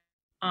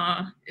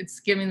it's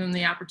giving them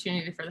the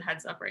opportunity for the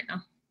heads up right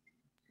now.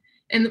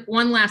 And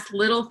one last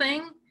little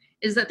thing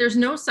is that there's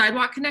no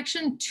sidewalk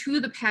connection to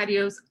the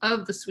patios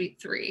of the Suite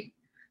 3.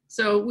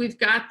 So we've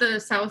got the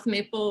South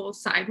Maple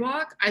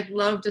sidewalk. I'd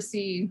love to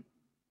see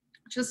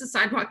just a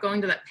sidewalk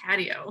going to that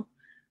patio.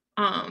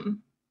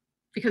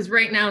 Because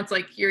right now it's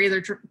like you're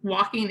either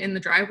walking in the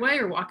driveway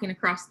or walking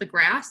across the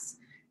grass.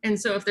 And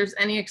so if there's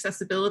any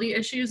accessibility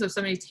issues of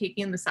somebody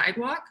taking the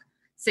sidewalk,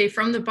 say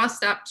from the bus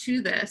stop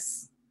to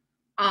this,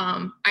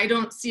 I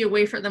don't see a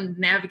way for them to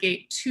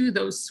navigate to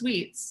those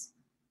suites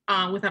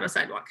without a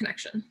sidewalk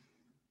connection.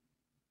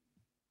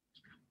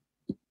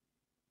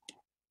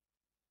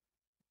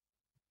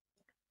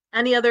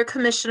 Any other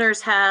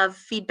commissioners have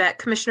feedback?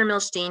 Commissioner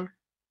Milstein.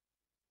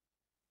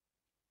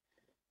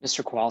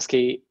 Mr.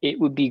 Kowalski, it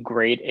would be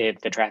great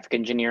if the traffic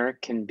engineer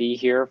can be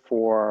here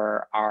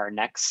for our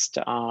next,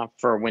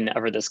 for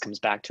whenever this comes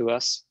back to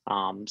us.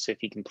 So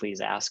if you can please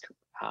ask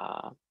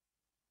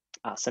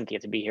Cynthia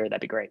to be here,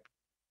 that'd be great.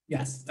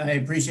 Yes, I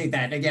appreciate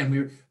that. Again, we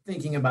were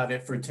thinking about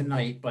it for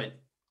tonight, but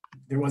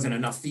there wasn't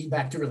enough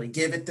feedback to really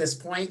give at this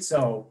point.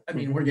 So, I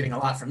mean, we're getting a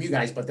lot from you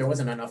guys, but there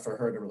wasn't enough for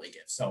her to really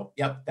give. So,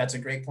 yep, that's a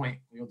great point.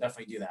 We will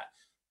definitely do that.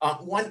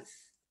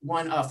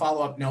 One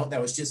follow-up note that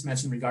was just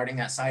mentioned regarding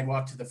that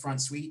sidewalk to the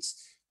front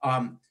suites.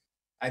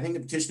 I think the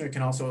petitioner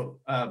can also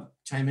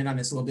chime in on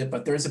this a little bit,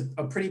 but there's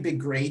a pretty big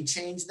grade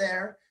change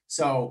there.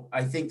 So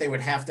I think they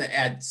would have to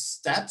add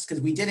steps, because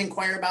we did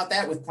inquire about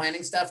that with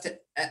planning stuff to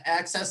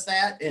access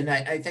that. And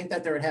I think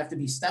that there would have to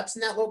be steps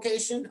in that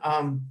location.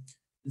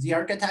 The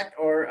architect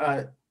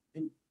or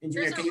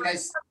engineer, can you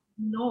guys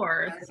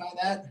clarify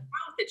that?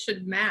 It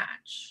should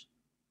match.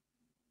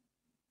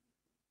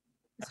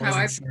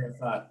 I wasn't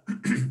sure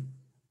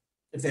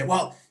if they,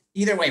 well,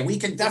 either way, we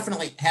can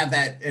definitely have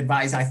that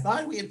advised. I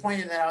thought we had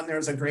pointed that out and there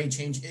was a grade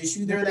change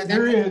issue there.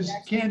 There is.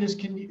 Candace,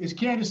 is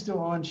Candace still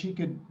on?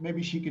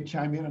 Maybe she could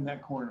chime in on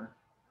that corner.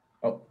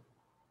 Oh.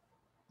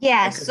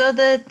 Yeah, so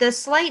the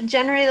slight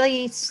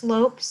generally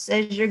slopes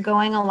as you're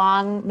going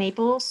along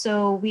Maple.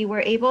 So we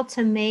were able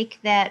to make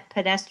that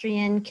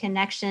pedestrian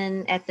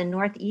connection at the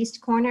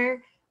northeast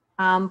corner.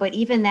 But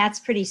even that's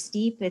pretty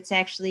steep.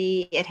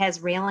 It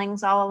has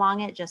railings all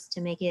along it just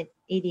to make it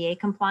ADA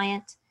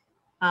compliant.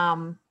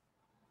 And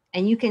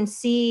you can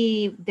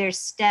see there's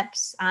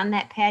steps on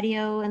that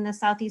patio in the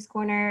southeast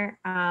corner,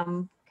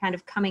 kind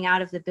of coming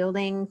out of the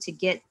building to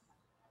get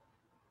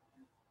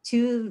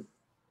to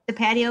the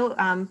patio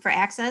for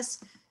access.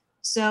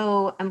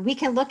 So we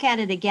can look at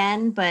it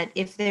again, but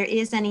if there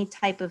is any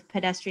type of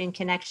pedestrian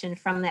connection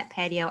from that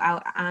patio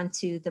out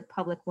onto the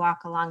public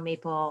walk along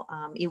Maple,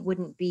 it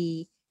wouldn't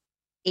be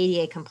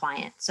ADA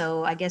compliant.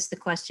 So I guess the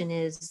question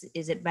is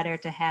it better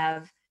to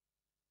have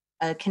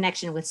a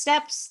connection with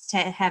steps to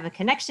have a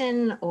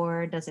connection,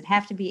 or does it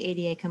have to be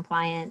ADA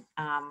compliant?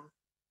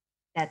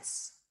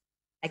 That's,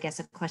 I guess,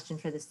 a question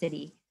for the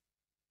city.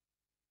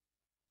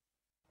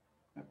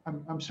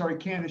 I'm sorry,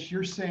 Candace,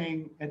 you're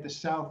saying at the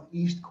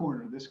southeast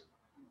corner,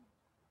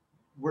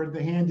 where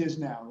the hand is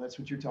now, that's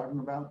what you're talking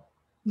about?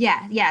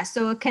 Yeah.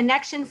 So a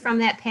connection from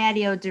that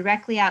patio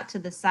directly out to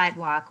the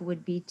sidewalk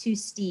would be too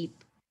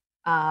steep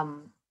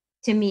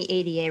to meet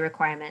ADA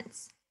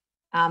requirements.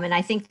 And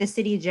I think the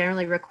city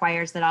generally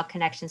requires that all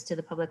connections to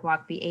the public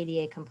walk be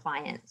ADA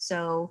compliant.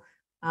 So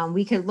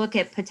we could look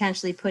at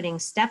potentially putting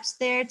steps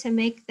there to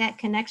make that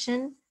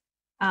connection.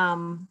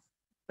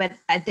 But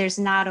there's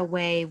not a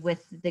way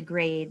with the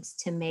grades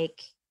to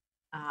make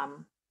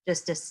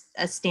just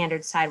a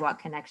standard sidewalk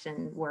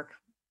connection work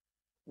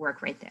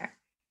right there.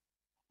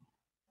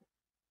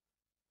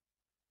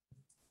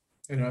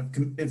 You know,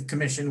 if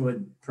commission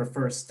would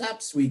prefer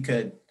steps, we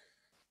could,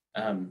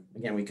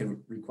 again, we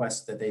could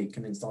request that they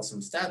can install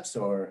some steps,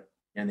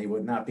 and they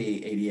would not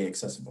be ADA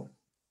accessible.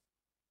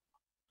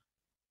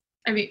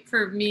 I mean,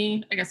 for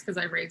me, I guess because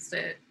I raised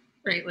it,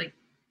 right? Like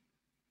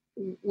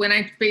when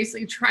I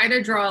basically try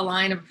to draw a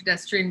line of a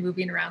pedestrian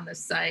moving around the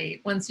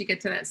site, once you get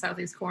to that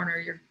southeast corner,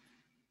 you're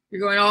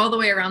going all the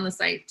way around the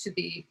site to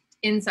the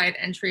inside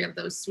entry of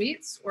those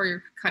suites, or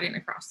you're cutting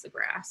across the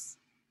grass.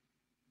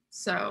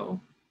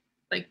 So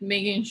like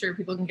making sure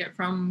people can get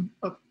from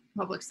a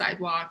public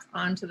sidewalk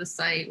onto the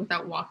site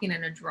without walking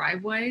in a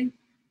driveway,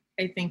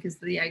 I think is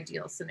the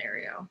ideal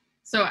scenario.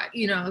 So,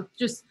 you know,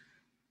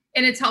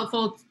 and it's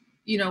helpful,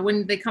 you know,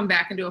 when they come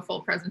back and do a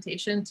full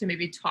presentation to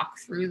maybe talk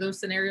through those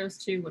scenarios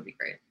too would be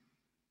great.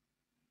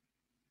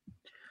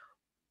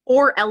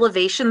 Or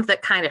elevations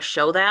that kind of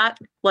show that,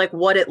 like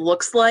what it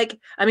looks like.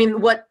 I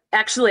mean,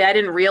 I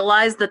didn't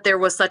realize that there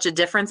was such a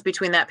difference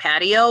between that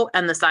patio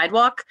and the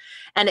sidewalk.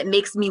 And it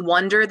makes me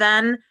wonder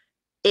then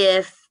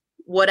if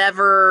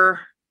whatever,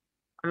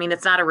 I mean,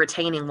 it's not a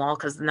retaining wall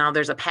because now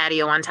there's a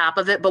patio on top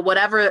of it, but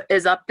whatever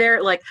is up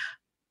there, like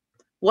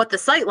what the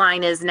sight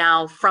line is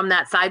now from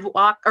that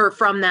sidewalk, or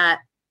from the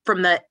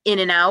in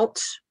and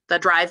out, the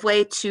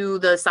driveway to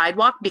the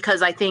sidewalk,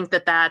 because I think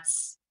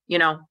that's, you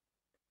know,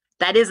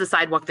 that is a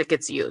sidewalk that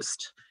gets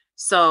used.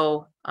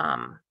 So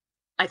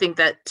I think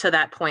that to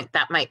that point,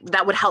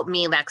 that would help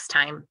me next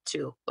time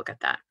to look at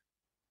that.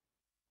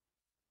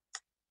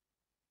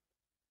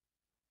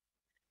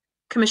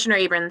 Commissioner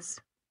Abrams.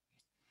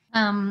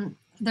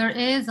 There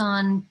is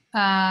on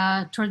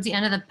towards the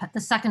end of the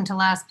second to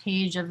last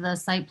page of the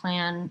site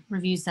plan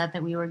review set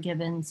that we were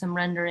given some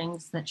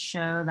renderings that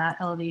show that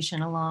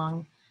elevation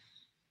along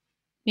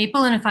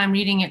Maple. And if I'm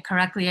reading it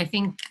correctly, I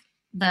think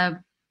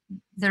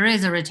there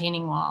is a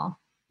retaining wall,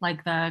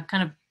 like the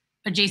kind of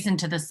adjacent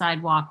to the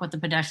sidewalk, what the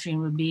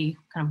pedestrian would be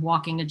kind of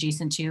walking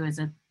adjacent to is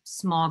a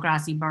small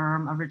grassy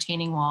berm, a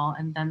retaining wall,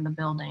 and then the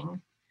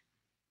building.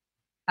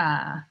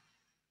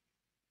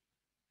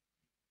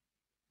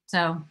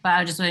 So, but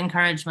I just would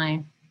encourage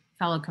my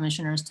fellow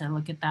commissioners to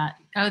look at that.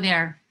 Oh,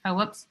 there. Oh,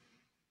 whoops.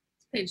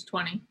 It's page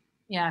 20.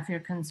 Yeah, if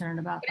you're concerned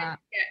about that.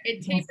 Yeah,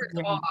 it tapers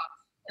off.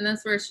 And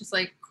that's where it's just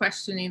like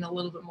questioning a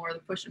little bit more the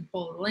push and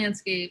pull of the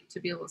landscape to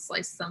be able to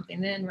slice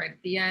something in right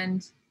at the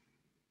end.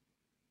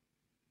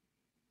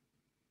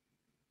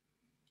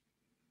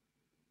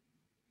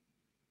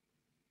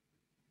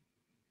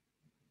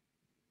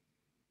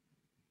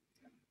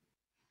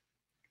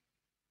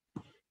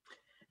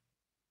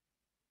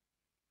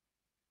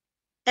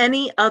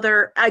 Any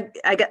other,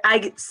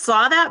 I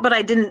saw that, but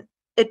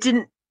it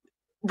didn't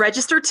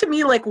register to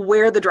me like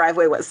where the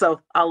driveway was.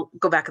 So I'll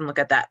go back and look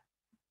at that.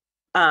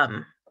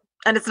 And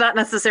it's not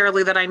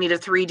necessarily that I need a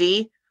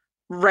 3D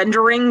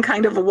rendering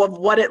kind of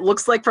what it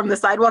looks like from the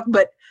sidewalk,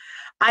 but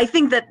I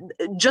think that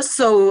just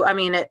so, I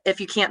mean, if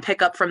you can't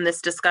pick up from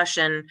this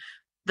discussion,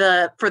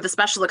 for the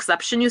special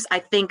exception use, I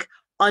think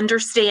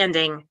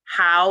understanding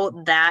how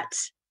that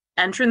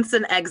entrance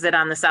and exit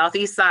on the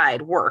southeast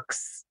side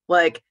works,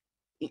 like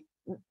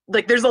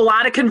there's a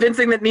lot of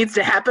convincing that needs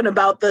to happen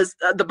about this,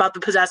 about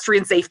the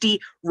pedestrian safety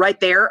right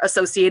there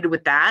associated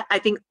with that. I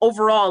think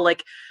overall,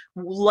 like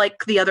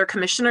the other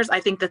commissioners,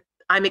 I think that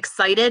I'm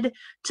excited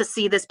to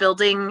see this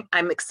building.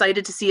 I'm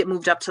excited to see it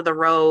moved up to the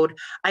road.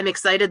 I'm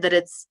excited that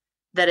it's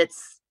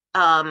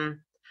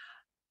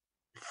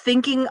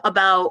thinking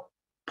about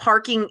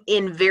parking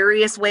in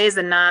various ways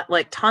and not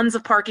like tons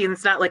of parking.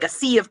 It's not like a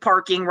sea of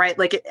parking, right?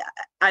 Like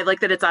I like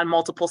that it's on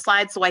multiple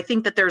sides. So I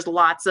think that there's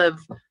lots of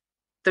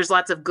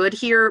good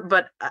here,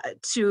 but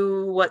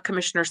to what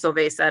Commissioner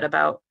Sauvé said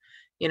about,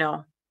 you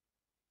know,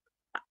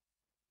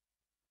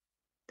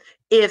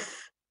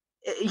 if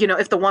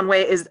the one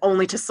way is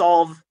only to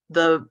solve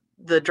the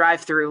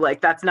drive-through,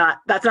 like that's not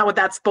what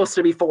that's supposed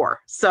to be for.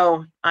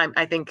 So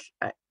I think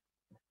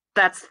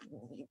that's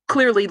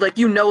clearly like,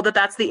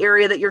 that's the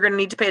area that you're going to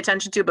need to pay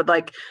attention to, but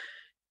like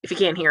if you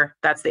can't hear,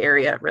 that's the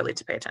area really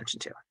to pay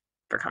attention to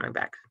for coming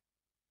back.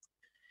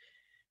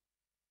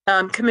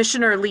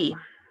 Commissioner Lee.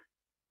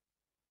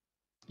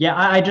 Yeah,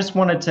 I just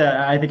wanted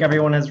to, I think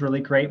everyone has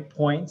really great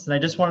points. And I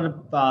just wanted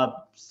to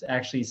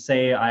actually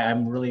say I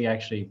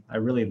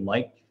really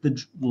like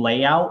the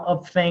layout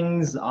of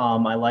things.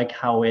 I like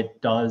how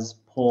it does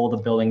pull the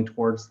building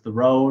towards the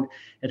road.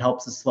 It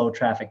helps to slow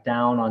traffic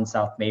down on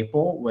South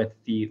Maple with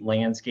the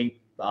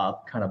landscape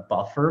kind of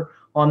buffer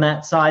on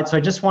that side. So I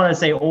just want to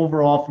say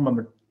overall from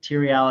a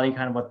materiality,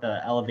 kind of what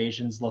the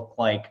elevations look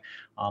like.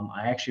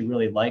 I actually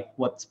really like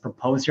what's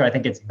proposed here. I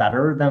think it's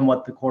better than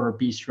what the Quarter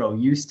Bistro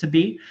used to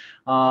be.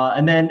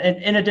 And then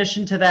in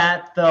addition to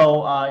that,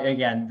 though,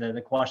 again,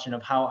 the question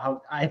of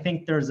how I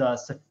think there's a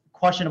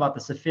question about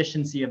the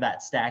sufficiency of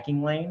that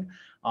stacking lane.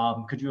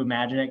 Could you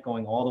imagine it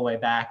going all the way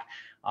back?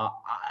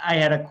 I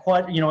had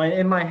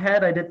in my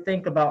head, I did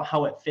think about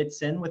how it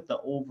fits in with the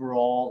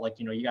overall, like,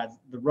 you got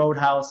the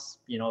roadhouse,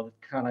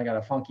 kind of got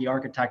a funky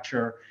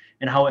architecture,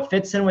 and how it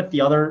fits in with the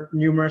other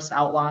numerous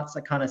outlots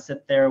that kind of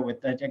sit there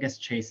with, I guess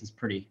Chase is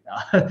pretty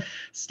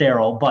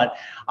sterile, but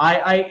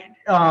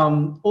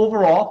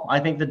overall, I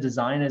think the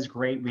design is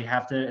great. We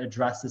have to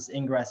address this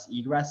ingress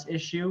egress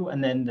issue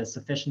and then the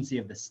sufficiency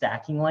of the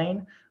stacking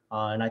lane.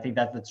 And I think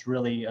that's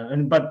really,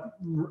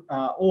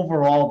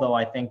 overall though,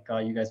 I think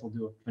you guys will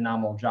do a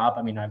phenomenal job.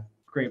 I mean, I have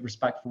great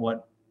respect for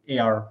what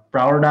A.R.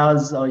 Brower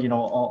does,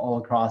 all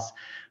across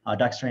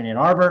Dexter and Ann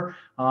Arbor.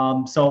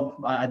 So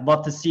I'd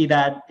love to see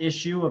that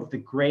issue of the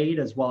grade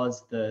as well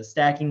as the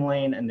stacking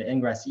lane and the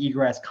ingress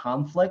egress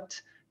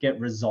conflict get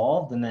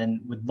resolved, and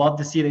then would love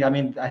to see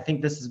I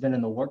think this has been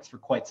in the works for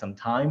quite some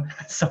time.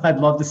 So I'd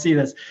love to see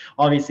this.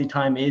 Obviously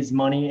time is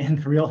money in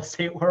the real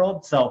estate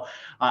world. So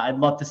I'd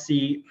love to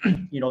see,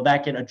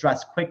 that get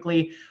addressed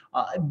quickly.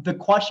 The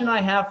question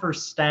I have for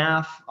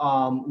staff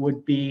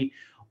would be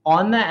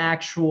on the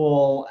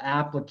actual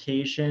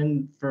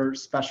application for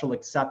special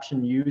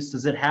exception use,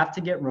 does it have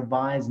to get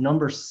revised?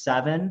 Number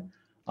 7,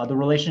 the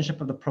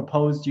relationship of the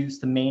proposed use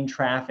to main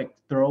traffic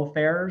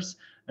thoroughfares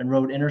and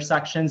road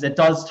intersections. It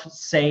does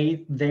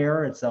say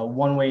there, it's a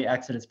one-way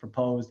exit is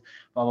proposed,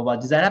 blah, blah, blah.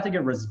 Does that have to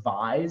get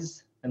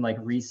revised and like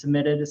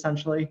resubmitted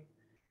essentially?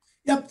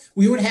 Yep,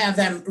 we would have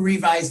them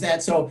revise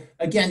that. So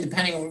again,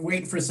 we're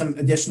waiting for some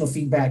additional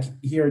feedback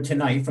here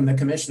tonight from the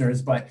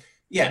commissioners, but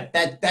yeah,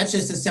 that's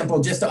just as simple,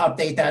 just to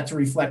update that to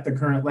reflect the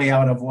current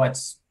layout of what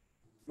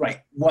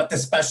the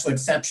special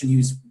exception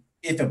use,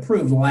 if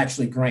approved, will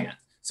actually grant.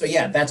 So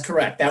yeah, that's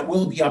correct. That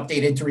will be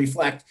updated to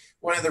reflect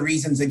one of the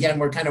reasons, again,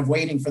 we're kind of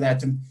waiting for that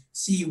to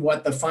see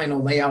what the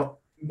final layout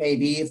may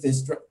be, if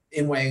this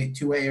in-way,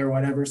 two-way or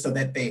whatever, so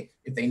that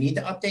if they need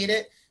to update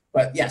it.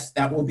 But yes,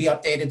 that will be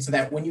updated so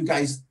that when you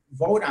guys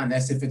vote on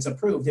this, if it's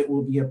approved, it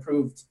will be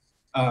approved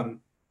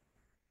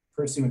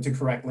pursuant to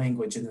correct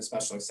language in the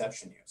special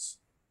exception use.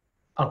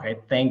 Okay,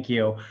 thank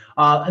you.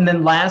 And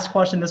then last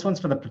question, this one's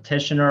for the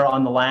petitioner.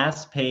 On the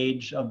last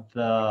page of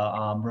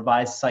the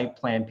revised site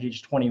plan,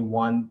 page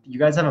 21, you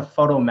guys have a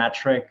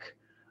photometric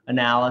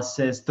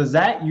analysis. Does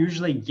that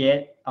usually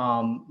get,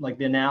 like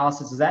the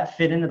analysis, does that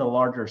fit into the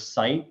larger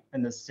site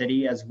in the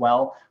city as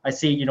well? I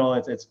see, you know,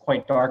 it's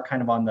quite dark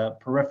kind of on the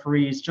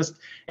peripheries.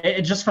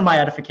 Just for my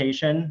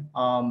edification,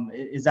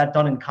 is that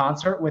done in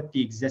concert with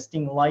the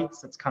existing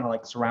lights that's kind of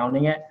like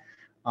surrounding it?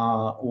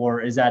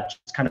 Or is that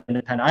just kind of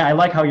independent? I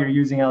like how you're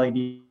using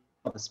LED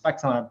with the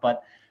specs on it,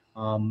 but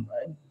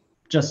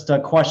just a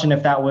question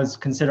if that was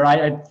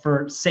considered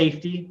for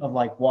safety of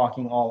like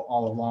walking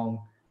all along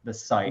the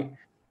site.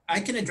 I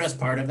can address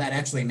part of that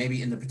actually,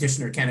 maybe in the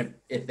petitioner can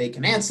if they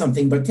can add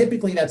something, but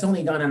typically that's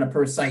only done on a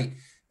per site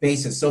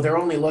basis. So they're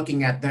only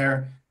looking at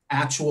their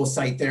actual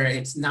site there.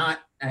 It's not,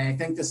 and I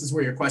think this is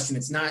where your question,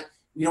 it's not,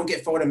 we don't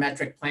get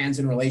photometric plans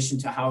in relation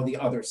to how the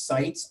other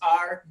sites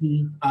are,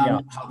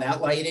 how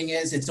that lighting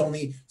is. It's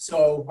only,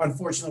 so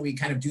unfortunately we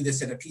kind of do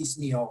this at a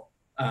piecemeal,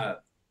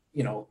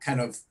 you know, kind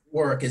of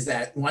work, is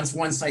that once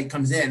one site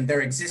comes in,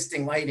 their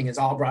existing lighting is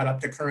all brought up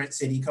to current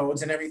city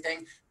codes and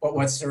everything, but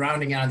what's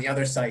surrounding it on the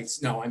other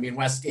sites, no. I mean,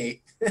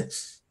 Westgate,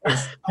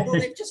 although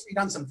they've just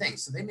redone some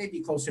things, so they may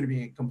be closer to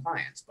being in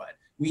compliance, but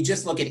we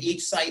just look at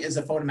each site as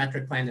a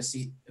photometric plan to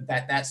see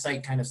that that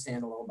site kind of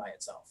stand alone by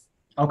itself.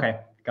 Okay,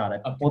 got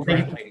it. Well,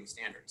 thank you. Lighting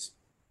standards.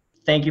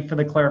 Thank you for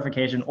the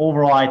clarification.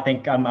 Overall, I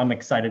think I'm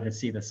excited to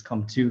see this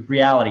come to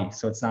reality,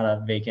 so it's not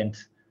a vacant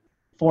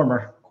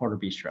former Quarter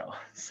Bistro.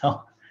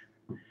 So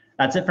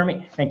that's it for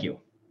me. Thank you.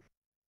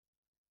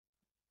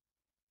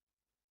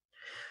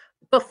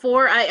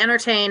 Before I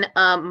entertain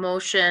a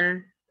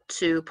motion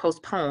to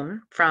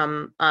postpone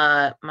from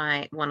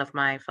one of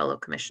my fellow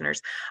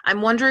commissioners,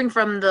 I'm wondering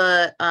from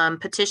the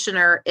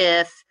petitioner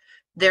if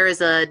there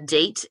is a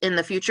date in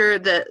the future.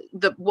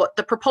 What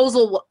the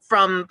proposal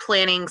from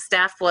planning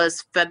staff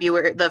was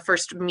February, the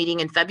first meeting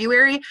in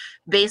February.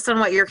 Based on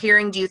what you're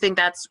hearing, do you think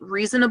that's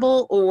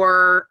reasonable,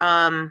 or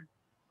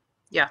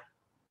yeah?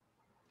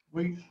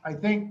 I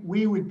think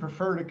we would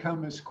prefer to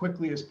come as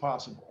quickly as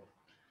possible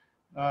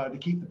to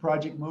keep the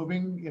project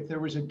moving. If there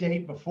was a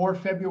date before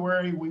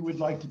February, we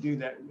would like to do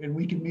that, and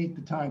we can meet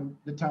the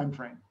time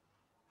frame.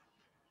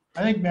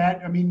 I think,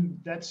 Matt, I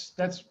mean,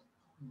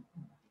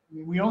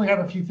 we only have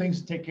a few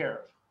things to take care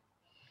of.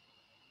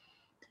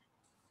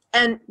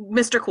 And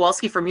Mr.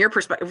 Kowalski, from your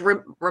perspective,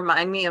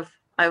 remind me of,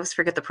 I always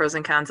forget the pros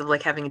and cons of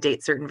like having a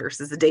date certain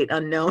versus a date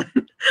unknown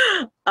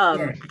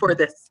for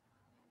this.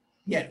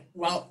 Yeah,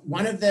 well,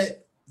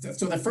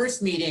 so the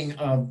first meeting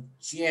of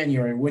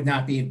January would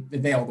not be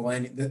available.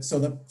 And so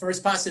the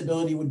first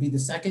possibility would be the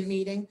second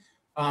meeting.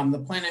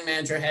 The planning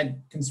manager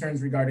had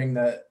concerns regarding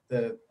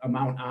the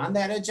amount on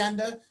that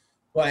agenda.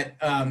 But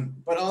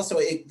also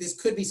this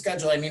could be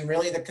scheduled. I mean,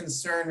 really the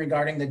concern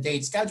regarding the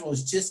date schedule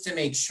is just to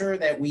make sure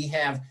that we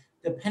have,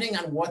 depending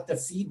on what the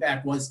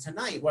feedback was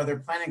tonight, whether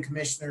planning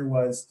commissioner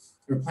was,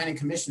 or planning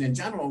commission in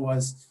general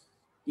was,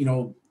 you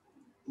know,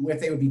 if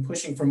they would be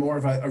pushing for more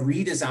of a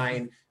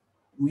redesign,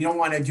 we don't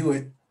want to do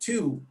it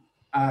too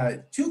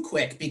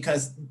quick,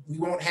 because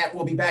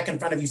we'll be back in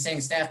front of you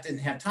saying staff didn't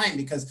have time,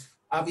 because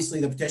obviously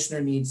the petitioner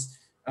needs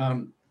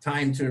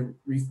time to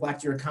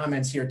reflect your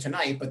comments here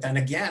tonight, but then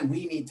again,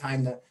 we need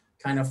time to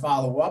kind of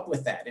follow up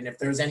with that. And if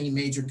there's any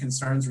major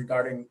concerns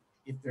regarding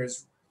if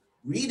there's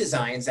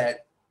redesigns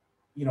that,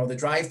 you know, the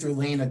drive-through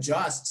lane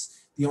adjusts,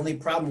 the only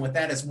problem with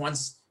that is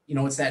once, you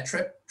know, it's that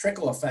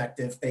trickle effect.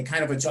 If they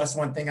kind of adjust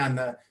one thing on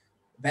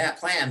that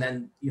plan,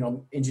 then, you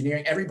know,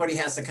 engineering, everybody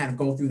has to kind of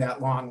go through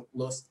that long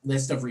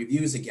list of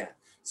reviews again.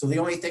 So the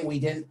only thing we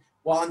didn't,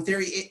 well, in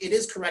theory, it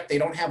is correct. They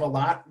don't have a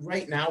lot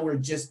right now.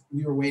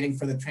 We were waiting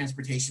for the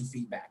transportation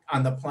feedback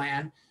on the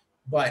plan.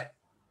 But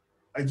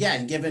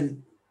again,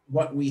 given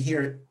what we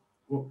hear,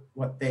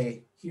 what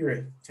they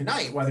hear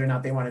tonight, whether or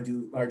not they want to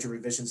do larger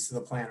revisions to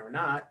the plan or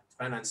not,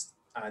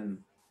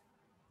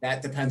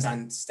 that depends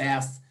on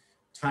staff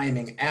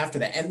timing after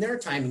that and their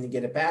timing to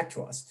get it back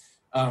to us.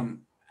 And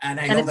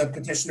I know the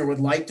petitioner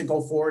would like to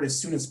go forward as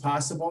soon as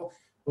possible,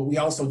 but we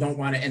also don't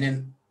want to, and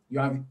then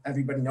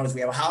everybody knows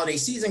we have a holiday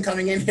season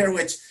coming in here,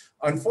 which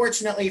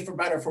unfortunately, for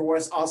better or for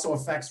worse, also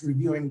affects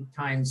reviewing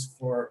times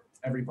for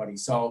everybody.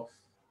 So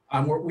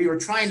we were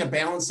trying to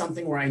balance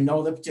something where I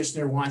know the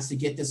petitioner wants to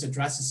get this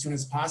addressed as soon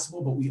as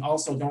possible, but we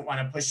also don't want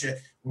to push it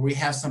where we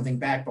have something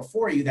back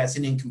before you that's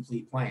an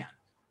incomplete plan,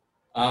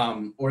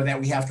 or that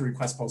we have to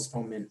request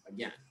postponement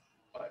again.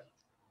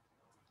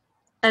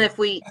 And if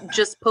we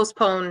just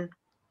postpone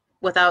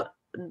without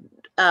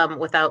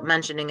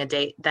mentioning a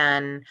date,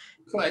 then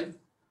could.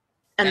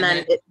 And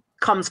then it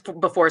comes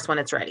before us when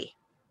it's ready.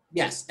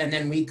 Yes, and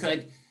then we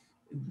could,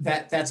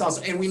 that's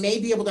also, and we may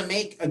be able to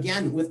make,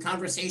 again, with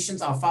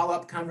conversations, I'll follow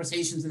up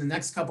conversations in the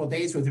next couple of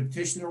days with the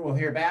petitioner, we'll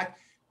hear back.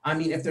 I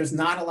mean, if there's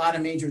not a lot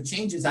of major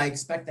changes, I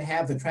expect to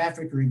have the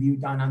traffic review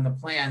done on the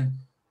plan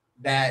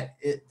that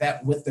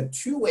with the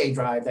two-way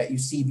drive that you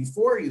see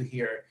before you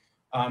here,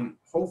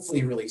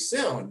 hopefully really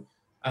soon.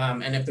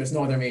 And if there's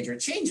no other major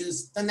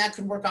changes, then that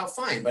could work out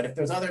fine. But if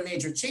there's other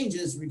major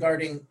changes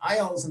regarding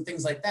aisles and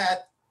things like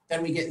that,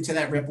 then we get into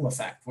that ripple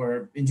effect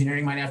where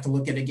engineering might have to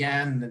look at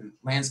again, and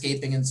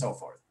landscaping and so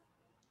forth.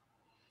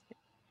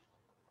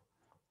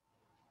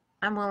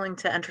 I'm willing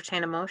to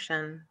entertain a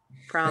motion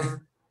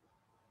from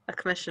a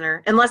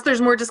commissioner, unless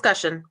there's more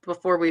discussion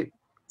before we.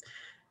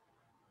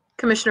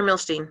 Commissioner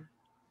Milstein.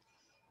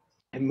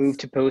 I move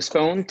to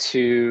postpone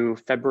to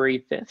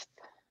February 5th.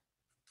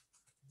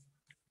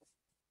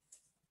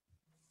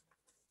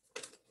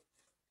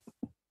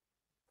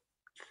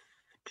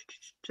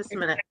 Just a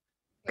minute.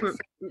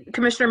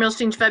 Commissioner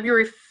Milstein,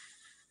 February 2nd.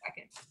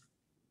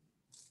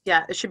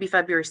 Yeah, it should be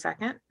February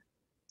 2nd.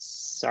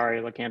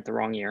 Sorry, looking at the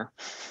wrong year.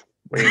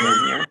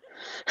 Year.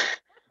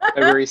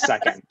 February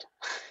 2nd.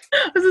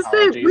 I was just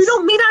saying, we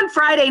don't meet on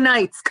Friday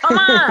nights. Come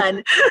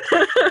on.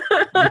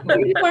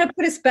 You didn't want to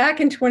put us back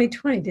in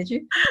 2020, did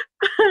you?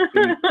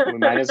 We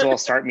might as well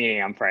start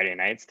meeting on Friday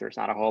nights. There's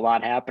not a whole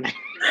lot happening.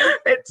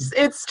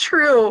 It's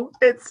true.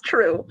 It's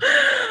true.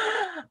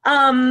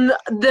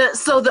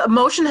 So the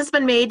motion has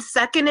been made.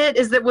 Seconded.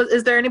 Is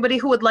there anybody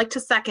who would like to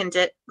second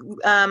it?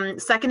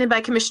 Seconded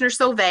by Commissioner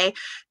Sauvé.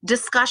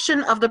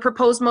 Discussion of the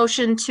proposed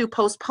motion to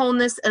postpone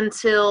this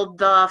until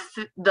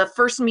the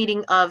first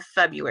meeting of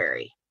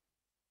February.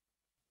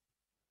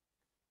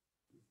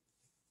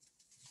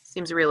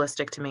 Seems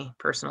realistic to me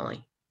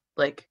personally.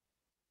 And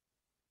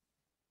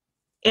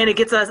it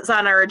gets us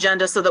on our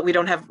agenda so that we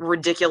don't have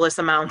ridiculous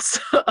amounts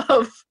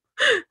of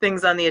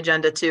things on the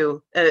agenda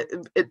too.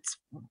 It's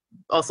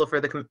also for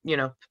the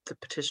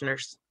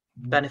petitioner's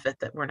benefit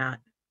that we're not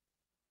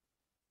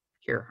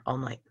here all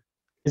night.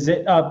 Is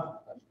it a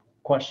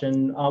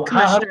question?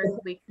 How did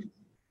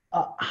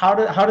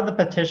the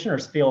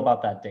petitioners feel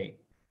about that date?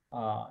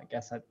 I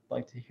guess I'd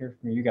like to hear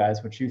from you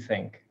guys what you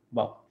think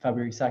about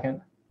February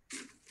 2nd.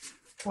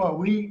 Well,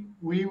 we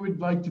would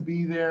like to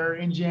be there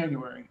in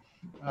January,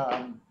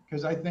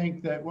 because I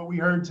think that what we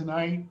heard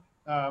tonight,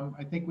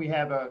 I think we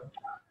have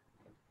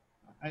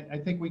I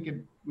think we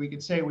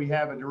could say we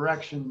have a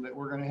direction that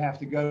we're going to have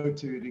to go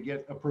to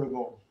get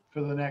approval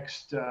for the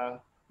next, and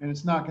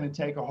it's not going to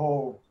take a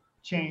whole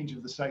change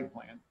of the site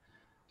plan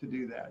to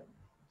do that.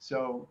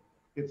 So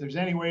if there's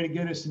any way to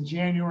get us in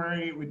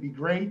January, it would be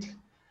great.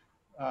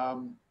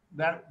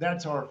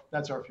 That's our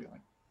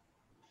feeling.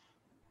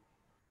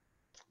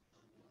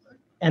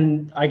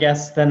 And I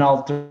guess then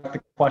I'll direct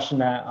the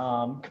question at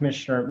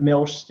Commissioner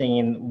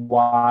Milstein,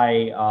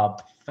 why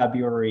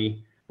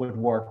February would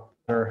work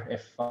better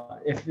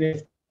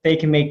if they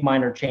can make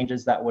minor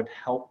changes that would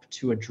help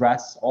to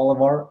address all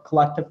of our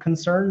collective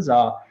concerns.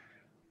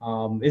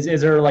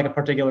 Is there like a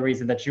particular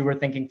reason that you were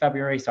thinking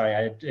February?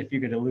 Sorry, if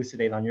you could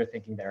elucidate on your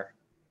thinking there.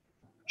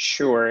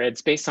 Sure,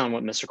 it's based on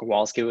what Mr.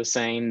 Kowalski was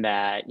saying,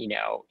 that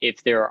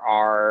if there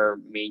are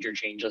major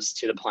changes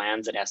to the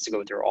plans, it has to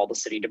go through all the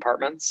city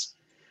departments.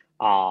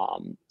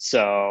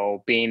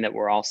 So being that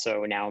we're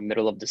also now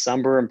middle of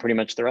December and pretty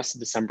much the rest of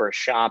December is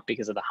shot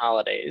because of the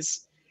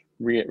holidays,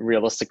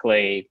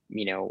 realistically,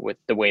 with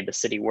the way the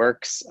city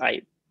works,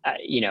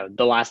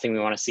 the last thing we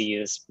want to see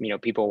is,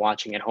 people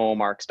watching at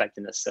home are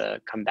expecting this to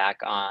come back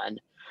on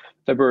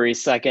February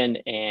 2nd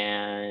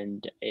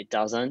and it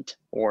doesn't,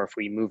 or if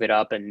we move it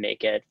up and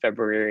make it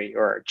February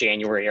or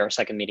January, our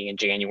second meeting in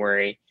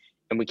January,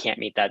 and we can't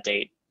meet that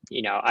date.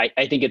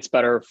 I think it's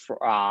better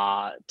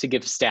to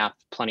give staff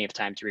plenty of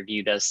time to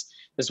review this,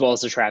 as well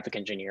as the traffic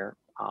engineer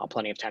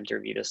plenty of time to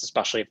review this,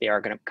 especially if they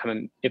are going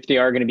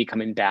to be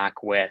coming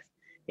back with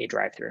a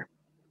drive-through.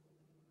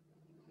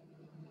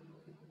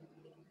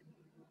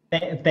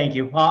 Thank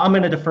you. I'm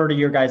going to defer to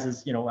your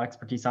guys'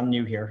 expertise. I'm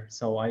new here,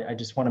 so I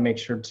just want to make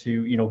sure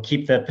to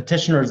keep the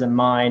petitioners in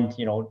mind.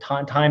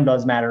 Time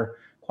does matter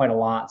quite a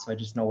lot, so I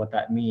just know what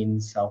that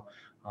means. So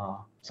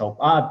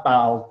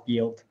I'll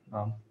yield.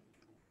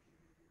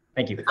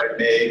 Thank you. If I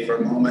may for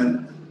a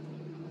moment.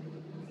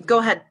 Go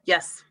ahead.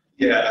 Yes.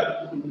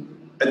 Yeah,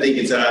 I think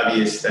it's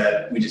obvious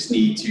that we just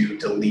need to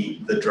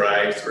delete the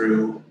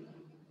drive-through.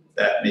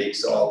 That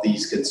makes all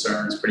these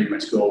concerns pretty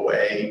much go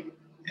away.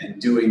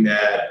 And doing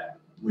that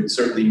would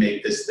certainly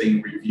make this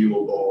thing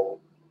reviewable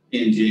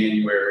in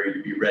January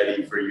to be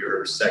ready for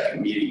your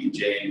second meeting in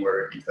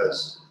January,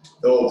 because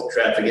the whole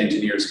traffic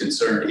engineer's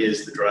concern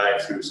is the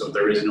drive-through. So if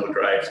there is no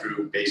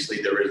drive-through,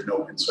 basically there is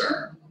no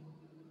concern.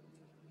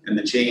 And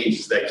the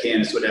changes that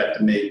Candace would have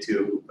to make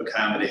to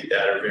accommodate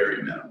that are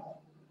very minimal.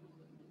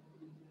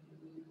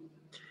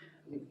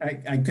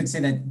 I could say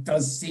that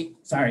does seem,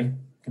 sorry,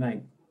 can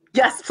I?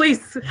 Yes,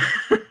 please.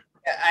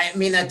 I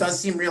mean, that does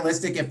seem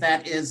realistic. If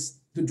that is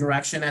the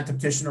direction that the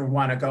petitioner would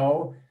want to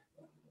go,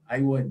 I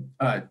would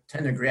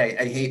tend to agree.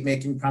 I hate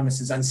making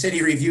promises on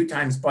city review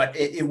times, but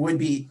it would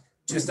be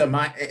just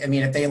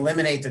if they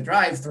eliminate the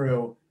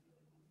drive-through,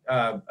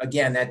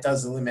 again, that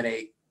does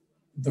eliminate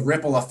the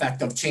ripple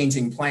effect of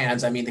changing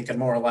plans. I mean, they could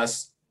more or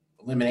less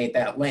eliminate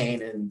that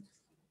lane and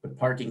put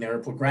parking there,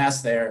 put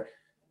grass there,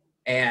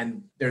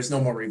 and there's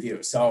no more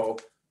review. So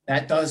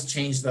that does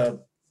change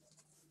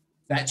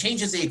that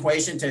changes the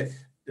equation to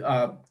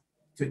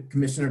to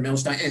Commissioner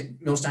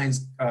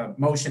Milstein's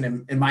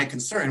motion and my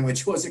concern,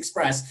 which was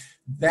expressed,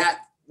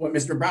 that what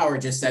Mr. Brower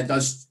just said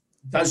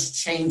does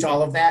change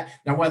all of that.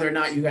 Now, whether or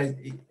not you guys,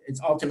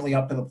 it's ultimately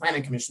up to the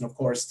Planning Commission, of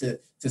course, to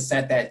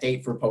set that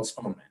date for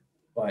postponement.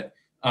 But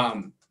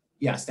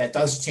yes, that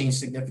does change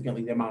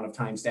significantly the amount of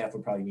time staff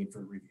would probably need for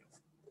review.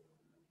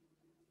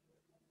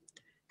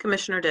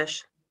 Commissioner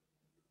Dish.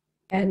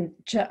 And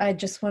I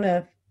just want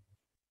to,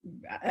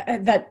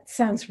 that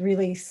sounds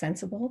really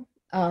sensible.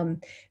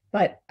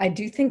 But I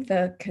do think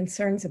the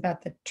concerns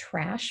about the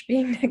trash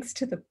being next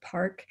to the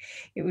park,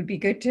 it would be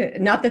good to,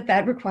 not that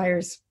that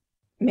requires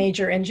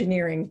major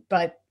engineering,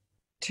 but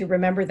to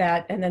remember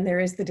that. And then there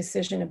is the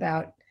decision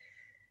about,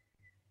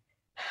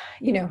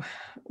 you know,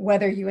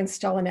 whether you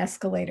install an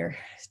escalator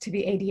to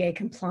be ADA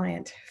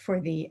compliant for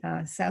the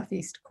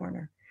southeast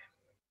corner.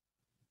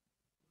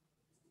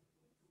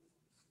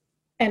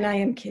 And I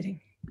am kidding.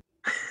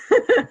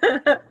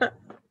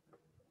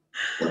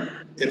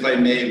 If I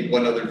may,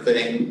 one other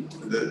thing,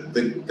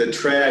 the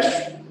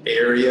trash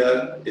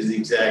area is the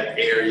exact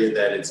area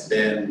that it's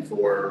been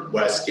for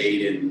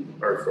Westgate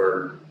or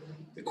for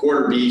the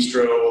Quarter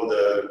Bistro,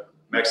 the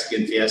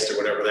Mexican Fiesta,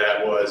 whatever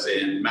that was,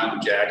 and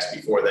Mountain Jacks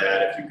before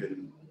that, if you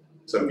can,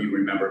 some of you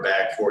remember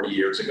back 40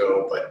 years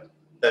ago, but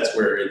that's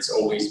where it's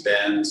always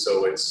been.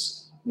 So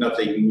it's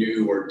nothing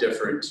new or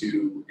different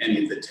to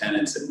any of the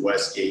tenants in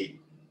Westgate,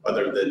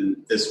 other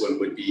than this one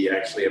would be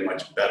actually a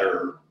much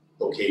better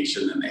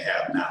location than they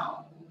have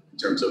now in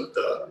terms of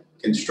the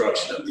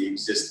construction of the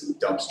existing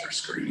dumpster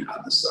screen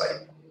on the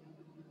site.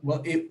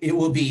 Well, it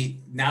will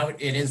be, now it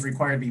is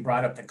required to be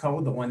brought up to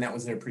code. The one that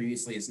was there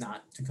previously is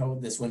not to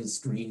code. This one's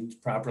screened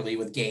properly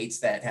with gates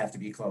that have to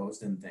be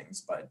closed and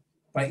things.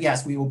 But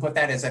yes, we will put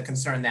that as a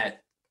concern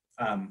that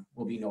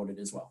will be noted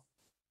as well.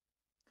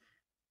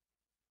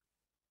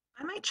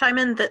 I might chime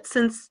in that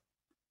since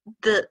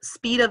the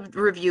speed of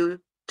review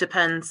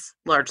depends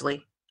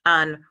largely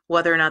on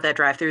whether or not that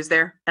drive-through is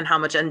there and how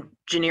much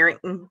engineering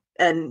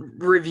and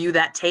review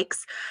that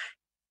takes.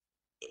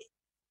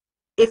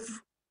 If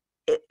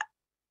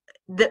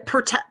that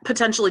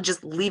potentially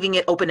just leaving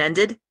it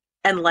open-ended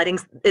and letting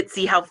it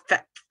see how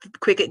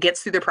quick it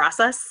gets through the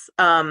process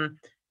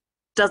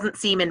doesn't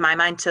seem in my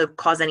mind to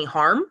cause any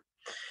harm.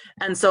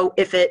 And so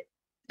if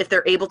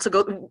they're able to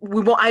go,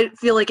 I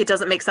feel like it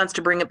doesn't make sense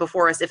to bring it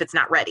before us if it's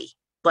not ready.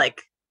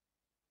 Like,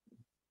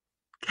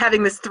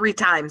 having this 3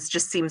 times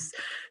just seems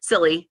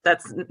silly.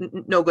 That's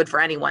no good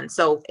for anyone.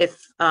 So if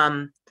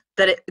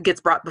that it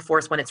gets brought before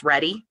us when it's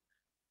ready,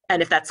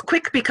 and if that's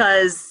quick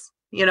because,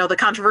 you know, the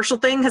controversial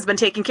thing has been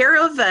taken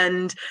care of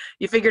and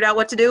you figured out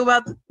what to do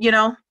about, you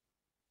know,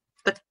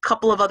 the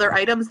couple of other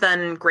items,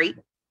 then great.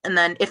 And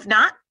then if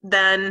not,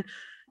 then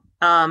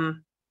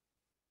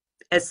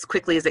as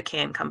quickly as it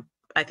can come,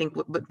 I think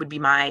would be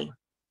my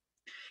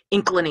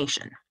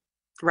inclination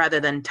rather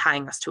than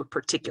tying us to a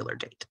particular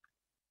date.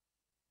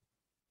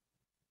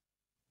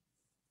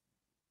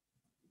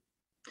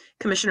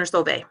 Commissioner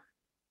Sauvé.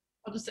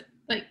 I'll just,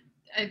 like,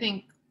 I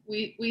think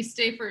we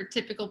stay for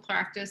typical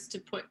practice to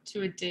put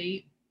to a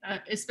date,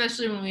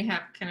 especially when we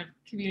have kind of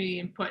community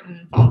input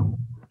and involvement,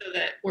 so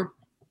that we're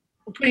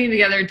putting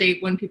together a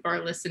date when people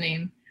are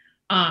listening.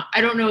 I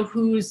don't know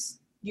who's,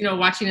 you know,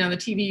 watching on the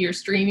TV or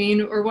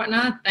streaming or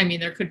whatnot. I mean,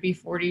 there could be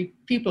 40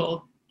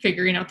 people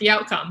figuring out the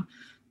outcome,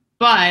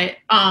 but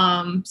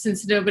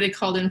since nobody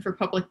called in for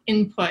public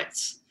input,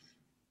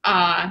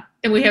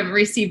 and we haven't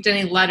received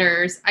any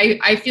letters,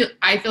 I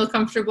feel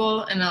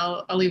comfortable, and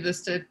I'll leave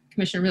this to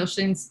Commissioner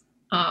Milstein's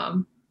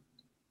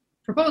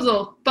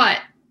proposal.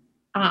 But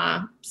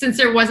since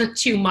there wasn't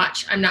too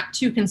much, I'm not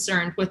too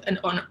concerned with an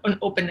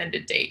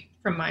open-ended date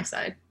from my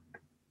side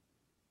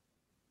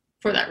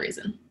for that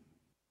reason.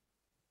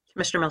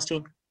 Commissioner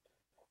Milstein.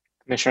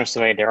 Commissioner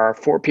Sauvé, there are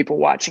 4 people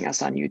watching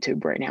us on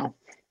YouTube right now.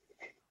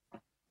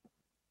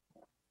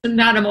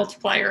 Not a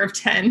multiplier of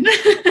 10.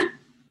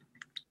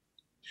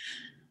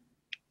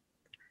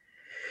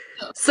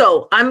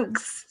 So I'm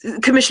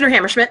Commissioner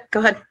Hammerschmidt.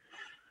 Go ahead.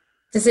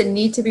 Does it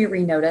need to be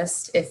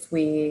renoticed if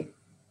we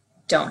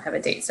don't have a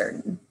date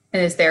certain?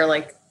 And is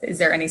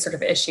there any sort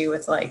of issue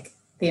with like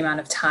the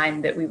amount of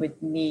time that we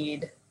would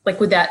need? Like,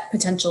 would that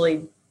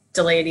potentially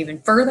delay it even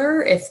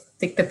further if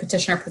the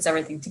petitioner puts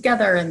everything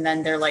together and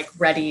then they're like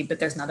ready, but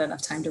there's not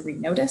enough time to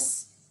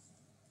renotice?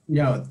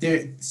 No,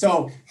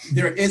 so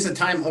there is a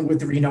time with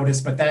the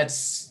renotice, but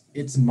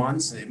it's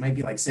months. It might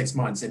be like 6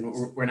 months, and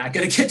we're not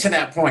going to get to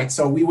that point.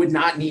 So we would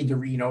not need to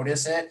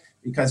renotice it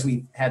because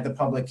we had the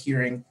public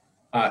hearing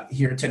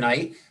here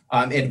tonight.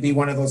 It'd be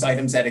one of those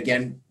items that,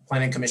 again,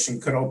 Planning Commission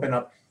could open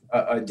up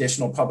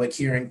additional public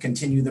hearing,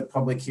 continue the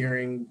public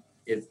hearing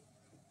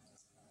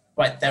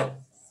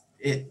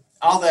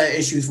all the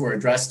issues were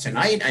addressed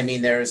tonight. I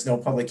mean, there is no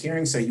public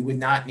hearing, so you would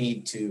not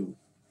need to,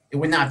 it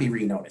would not be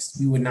renoticed.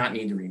 You would not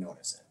need to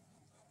renotice it.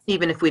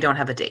 Even if we don't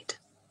have a date.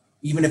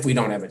 Even if we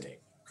don't have a date,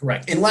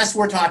 correct. Unless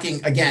we're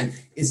talking, again,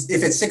 if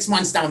it's 6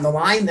 months down the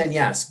line, then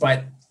yes,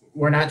 but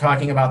we're not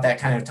talking about that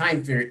kind of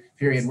time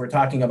period. We're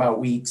talking about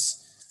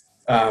weeks,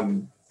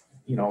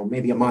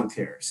 maybe a month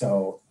here.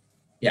 So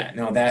yeah,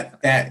 no,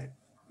 that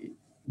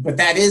but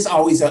that is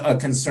always a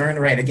concern,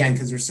 right? Again,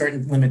 because there's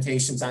certain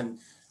limitations on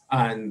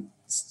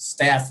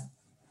staff,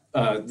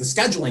 the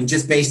scheduling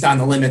just based on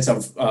the limits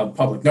of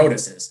public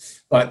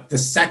notices. But the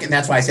second,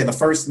 that's why I say the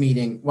first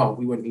meeting, well,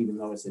 we wouldn't even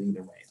notice it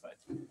either way, but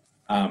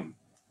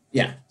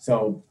yeah,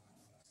 so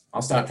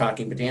I'll stop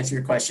talking, but to answer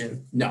your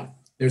question, no,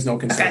 there's no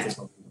concern. Okay.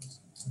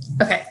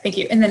 Okay, thank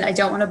you. And then I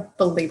don't want to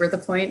belabor the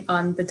point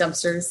on the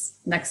dumpsters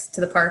next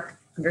to the park,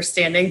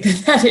 understanding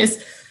that that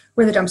is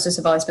where the dumpsters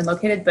have always been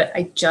located, but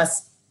I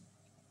just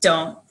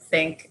don't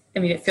think, I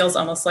mean, it feels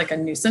almost like a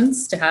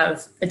nuisance to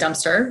have a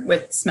dumpster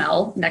with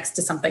smell next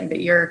to something that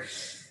you're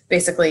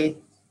basically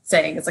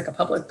saying is like a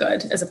public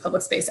good as a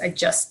public space. I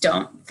just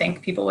don't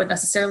think people would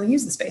necessarily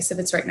use the space if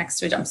it's right next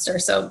to a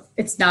dumpster. So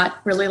it's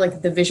not really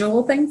like the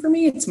visual thing for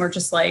me. It's more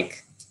just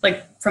like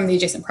from the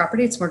adjacent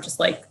property, it's more just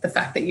like the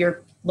fact that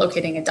you're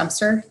locating a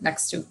dumpster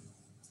next to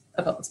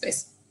a public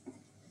space.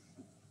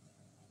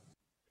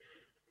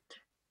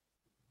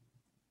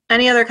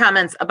 Any other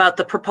comments about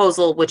the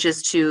proposal, which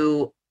is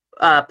to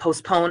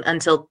postpone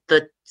until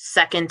the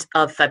 2nd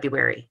of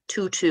February,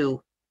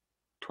 2/2/21?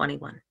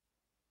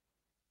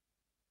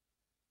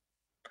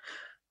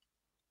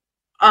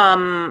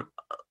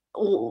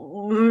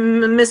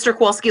 Mr.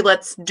 Kowalski,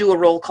 let's do a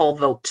roll call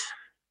vote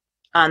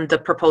on the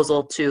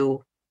proposal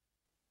to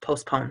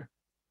postpone.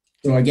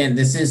 So again,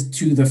 this is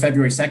to the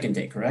February 2nd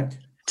date, correct?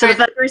 To the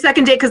February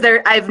 2nd date, because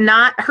I've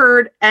not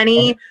heard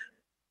any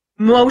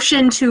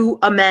motion to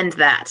amend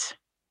that.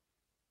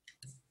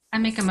 I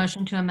make a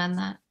motion to amend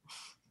that.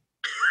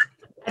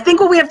 I think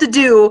what we have to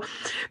do,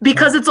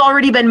 because it's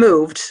already been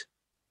moved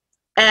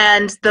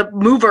and the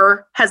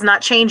mover has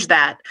not changed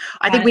that,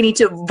 I think we need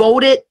to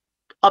vote it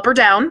up or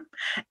down,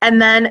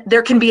 and then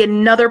there can be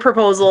another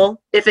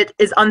proposal if it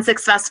is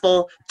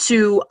unsuccessful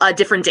to a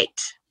different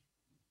date.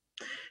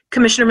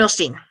 Commissioner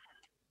Milstein.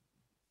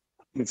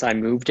 Since I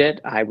moved it,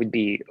 I would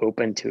be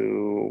open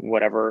to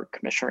whatever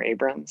Commissioner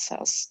Abrams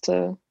has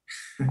to,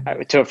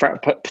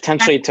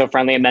 potentially to a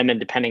friendly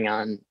amendment, depending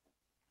on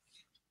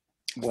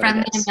what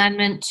Friendly it is.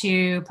 amendment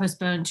to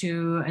postpone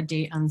to a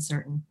date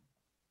uncertain.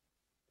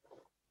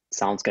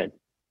 Sounds good.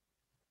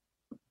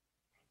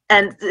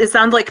 And it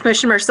sounds like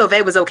Commissioner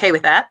Sauvé was okay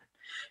with that.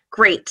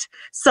 Great.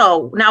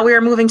 So now we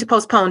are moving to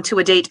postpone to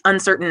a date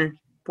uncertain,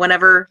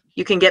 whenever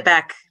you can get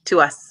back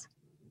to us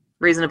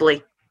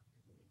reasonably.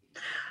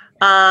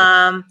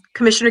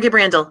 Commissioner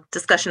Gibrandel,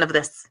 discussion of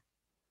this.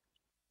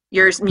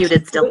 You're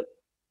muted still.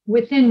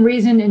 Within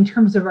reason in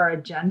terms of our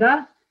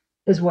agenda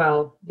as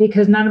well,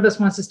 because none of us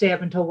wants to stay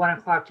up until 1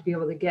 o'clock to be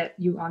able to get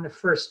you on the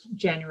 1st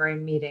January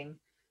meeting.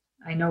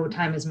 I know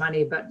time is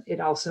money, but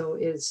it also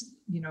is,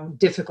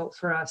 difficult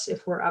for us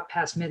if we're up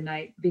past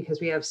midnight because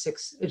we have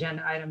 6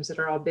 agenda items that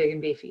are all big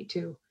and beefy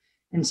too.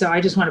 And so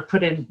I just want to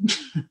put in,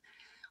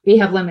 we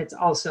have limits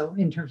also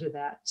in terms of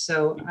that.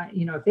 So,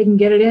 if they can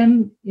get it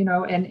in,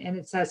 and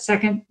it's that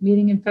 2nd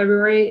meeting in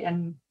February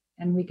and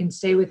we can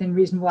stay within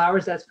reasonable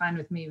hours, that's fine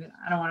with me, but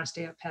I don't want to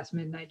stay up past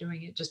midnight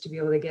doing it just to be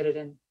able to get it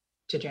in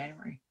to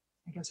January.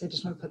 I guess I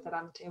just want to put that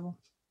on the table.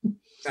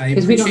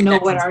 Because we don't know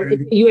what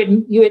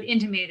you had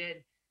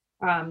intimated,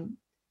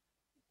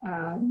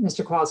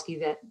 Mr. Kowalski,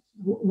 that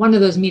one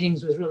of those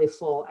meetings was really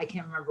full. I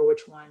can't remember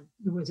which one.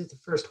 Was it the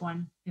first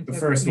one? The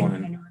first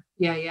one.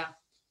 Yeah.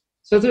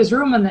 So if there's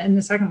room in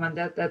the second one,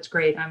 that's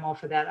great. I'm all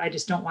for that. I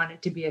just don't want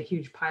it to be a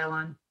huge pile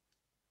on.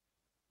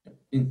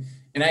 And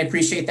I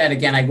appreciate that.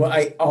 Again,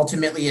 I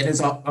ultimately it is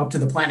up to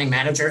the planning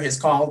manager, his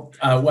call,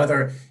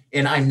 whether,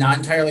 and I'm not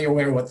entirely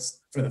aware what's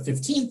for the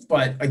 15th,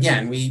 but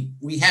again,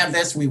 we have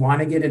this, we want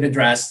to get it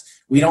addressed.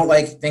 We don't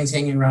like things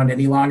hanging around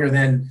any longer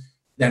than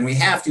we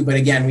have to. But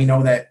again, we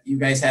know that you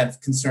guys have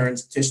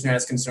concerns, petitioner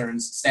has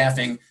concerns,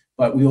 staffing,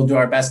 but we will do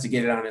our best to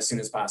get it on as soon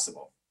as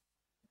possible.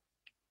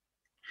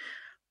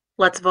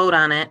 Let's vote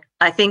on it.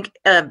 I think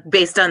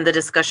based on the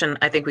discussion,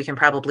 I think we can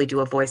probably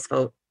do a voice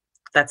vote.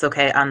 That's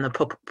okay on the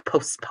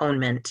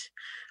postponement.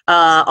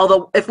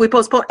 Although if we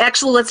postpone,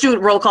 actually, let's do a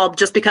roll call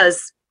just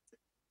because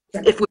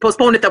if we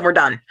postpone it, then we're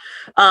done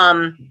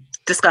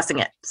discussing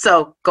it.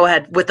 So go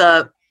ahead with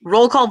a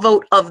roll call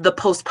vote of the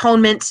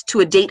postponement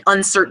to a date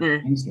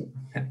uncertain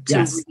to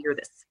review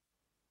this.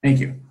 Thank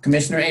you.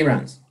 Commissioner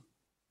Abrams.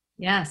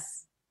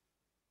 Yes.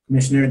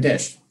 Commissioner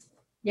Dish.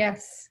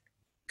 Yes.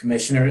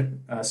 Commissioner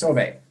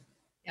Sauvé.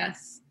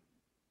 Yes.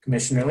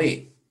 Commissioner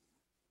Lee.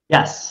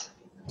 Yes.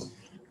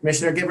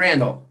 Commissioner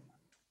Gibrandel.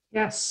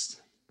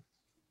 Yes.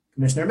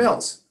 Commissioner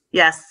Mills.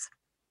 Yes.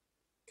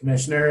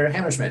 Commissioner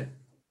Hammerschmidt.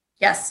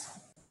 Yes.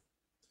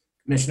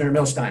 Commissioner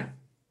Milstein.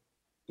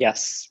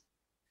 Yes.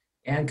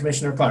 And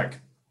Commissioner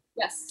Clark.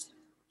 Yes.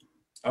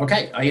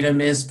 Okay,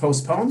 item is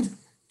postponed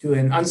to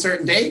an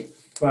uncertain date,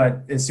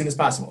 but as soon as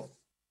possible.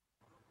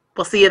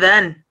 We'll see you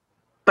then,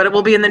 but it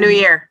will be in the new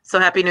year. So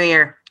happy New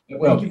Year. It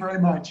will. Thank you very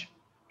much.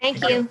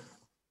 Thank you.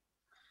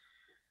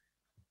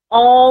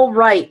 All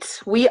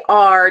right, we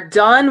are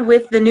done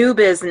with the new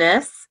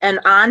business and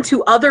on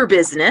to other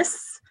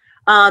business.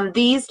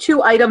 These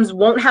 2 items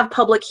won't have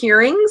public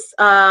hearings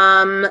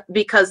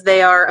because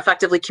they are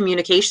effectively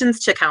communications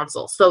to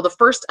council. So the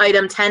first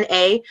item,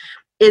 10A,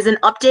 is an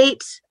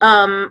update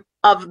of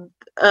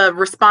a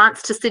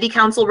response to City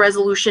Council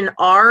Resolution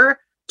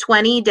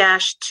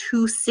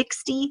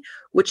R20-260,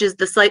 which is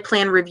the site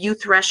plan review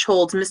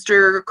thresholds.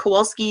 Mr.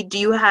 Kowalski, do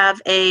you have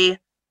a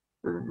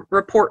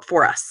report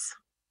for us?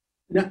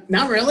 No,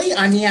 not really.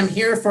 I mean, I'm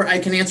here for, I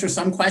can answer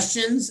some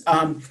questions,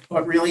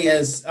 but really,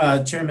 as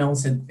Chair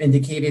Mills had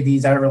indicated,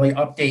 these are really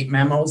update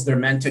memos. They're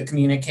meant to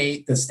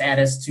communicate the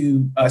status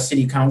to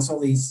City Council.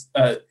 These,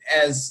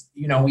 as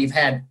you know, we've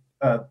had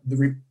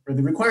the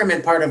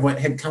requirement part of what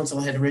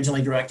Council had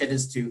originally directed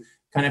is to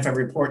kind of have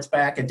reports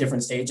back at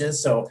different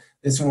stages. So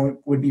this one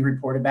would be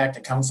reported back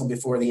to Council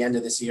before the end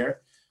of this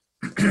year.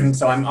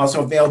 So I'm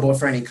also available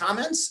for any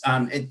comments.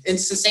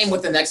 It's the same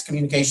with the next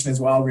communication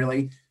as well,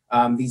 really.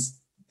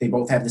 They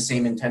both have the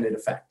same intended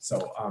effect.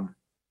 So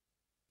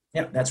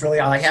yeah, that's really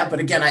all I have. But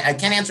again, I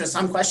can answer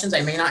some questions.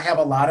 I may not have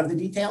a lot of the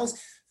details,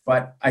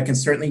 but I can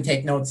certainly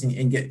take notes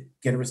and get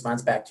a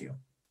response back to you.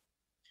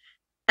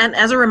 And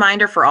as a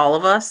reminder for all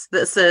of us,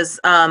 this is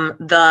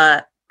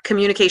the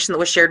communication that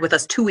was shared with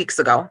us 2 weeks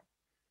ago.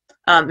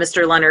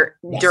 Mr. Leonard,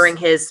 yes, during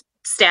his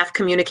staff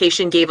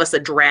communication, gave us a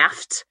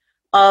draft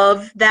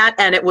of that,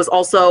 and it was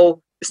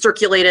also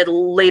circulated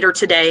later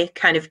today,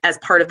 kind of as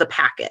part of the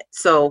packet.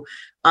 So,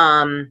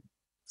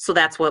 so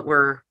that's what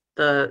we're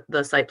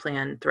the site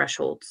plan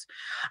thresholds.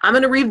 I'm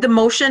going to read the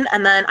motion,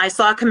 and then I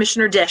saw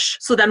Commissioner Dish,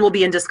 so then we'll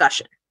be in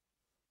discussion.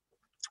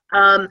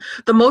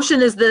 The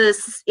motion is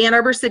this: Ann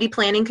Arbor City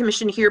Planning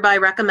Commission hereby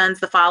recommends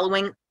the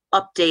following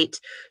update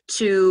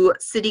to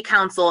City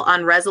Council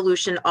on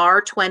Resolution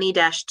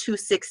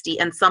R20-260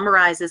 and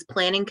summarizes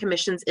Planning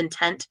Commission's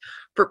intent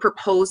for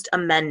proposed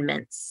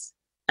amendments.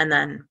 And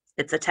then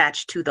it's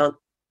attached to the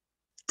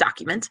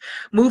document.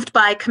 Moved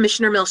by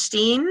Commissioner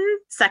Milstein,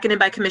 seconded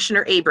by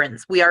Commissioner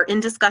Abrams. We are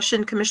in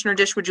discussion. Commissioner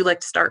Dish, would you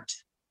like to start?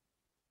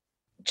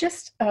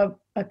 Just a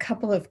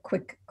couple of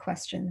quick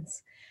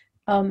questions.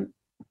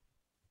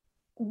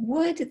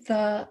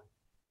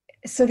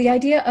 So the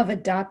idea of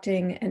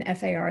adopting an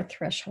FAR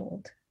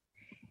threshold,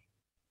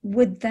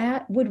 would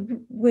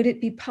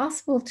it be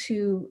possible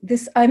to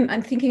this?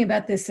 I'm thinking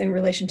about this in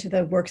relation to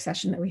the work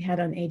session that we had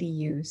on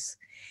ADUs.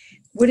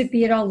 Would it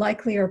be at all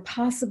likely or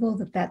possible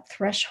that that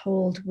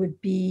threshold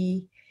would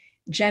be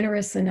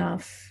generous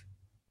enough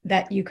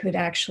that you could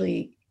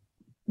actually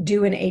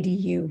do an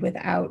ADU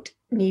without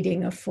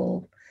needing a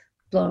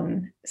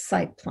full-blown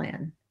site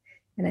plan?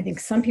 And I think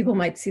some people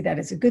might see that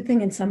as a good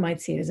thing and some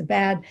might see it as a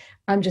bad.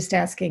 I'm just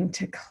asking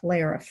to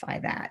clarify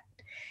that.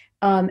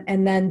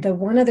 And then the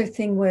one other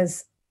thing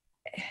was,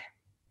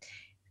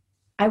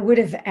 I would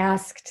have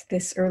asked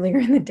this earlier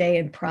in the day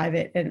in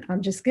private, and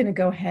I'm just going to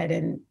go ahead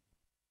and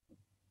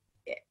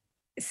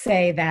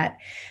say that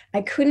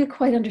I couldn't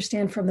quite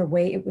understand from the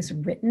way it was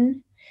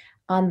written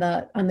on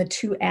the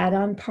two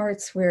add-on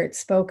parts where it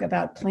spoke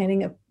about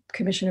planning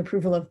commission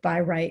approval of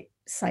by right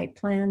site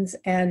plans.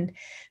 And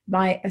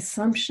my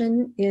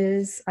assumption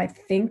is, I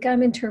think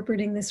I'm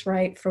interpreting this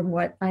right from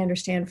what I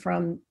understand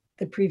from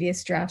the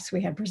previous drafts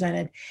we had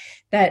presented,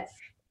 that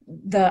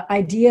the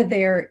idea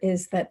there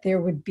is that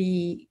there would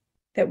be,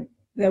 that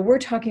we're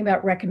talking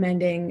about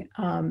recommending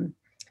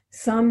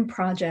some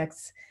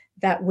projects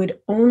that would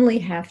only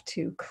have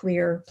to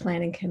clear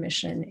planning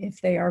commission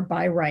if they are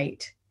by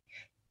right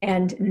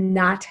and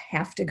not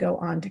have to go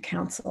on to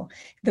council.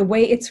 The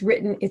way it's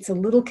written, it's a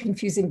little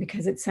confusing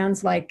because it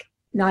sounds like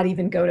not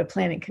even go to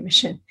planning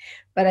commission,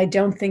 but I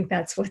don't think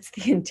that's what's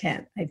the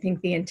intent. I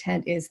think the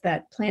intent is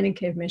that planning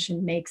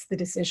commission makes the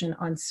decision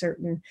on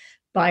certain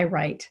by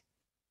right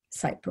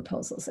site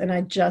proposals. And I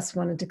just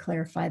wanted to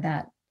clarify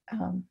that.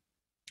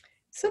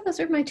 So those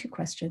are my two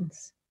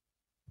questions.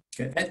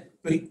 Good.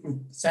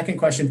 Second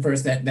question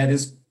first, that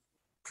is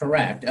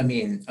correct. I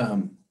mean,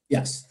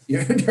 yes,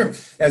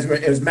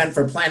 it was meant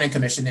for planning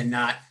commission and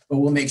not, but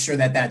we'll make sure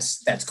that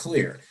that's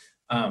clear.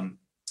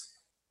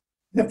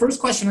 The first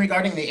question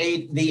regarding the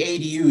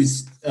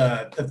ADUs,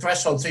 the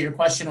threshold. So your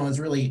question was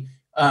really,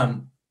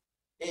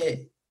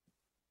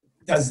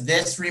 does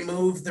this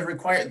remove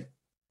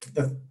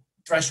the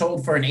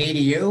threshold for an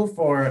ADU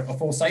for a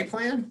full site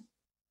plan?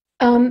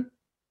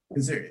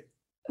 Is there?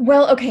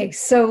 Well, okay.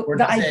 So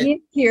the idea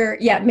here,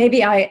 yeah,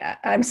 maybe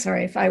I'm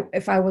sorry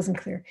if I wasn't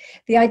clear.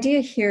 The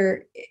idea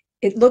here,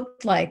 it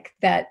looked like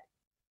that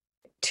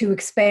to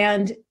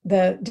expand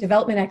the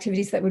development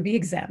activities that would be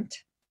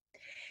exempt.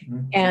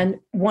 Mm-hmm. And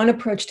one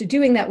approach to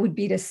doing that would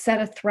be to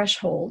set a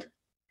threshold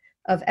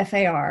of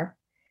FAR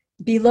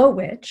below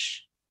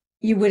which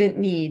you wouldn't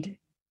need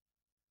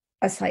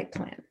a site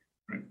plan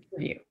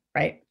review,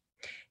 right?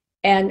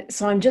 And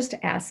so I'm just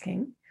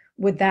asking,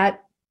 would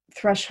that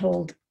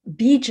threshold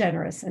be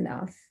generous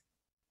enough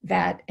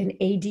that an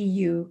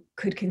ADU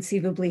could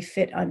conceivably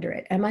fit under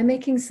it? Am I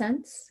making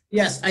sense?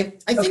 Yes, I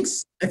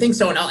think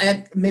so, and I'll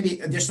add maybe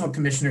additional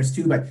commissioners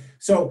too. But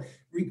so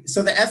the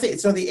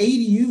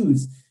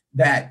ADUs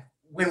that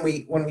when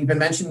we've been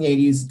mentioning the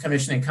ADUs,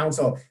 commission and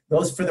council,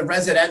 those for the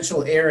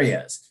residential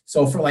areas.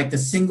 So for like the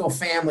single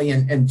family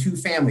and two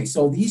family.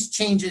 So these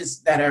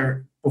changes that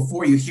are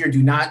before you here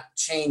do not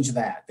change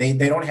that. They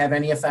don't have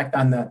any effect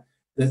on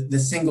the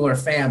singular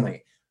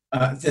family.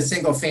 the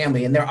single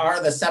family. And there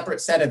are the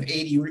separate set of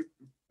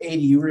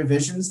ADU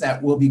revisions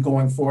that will be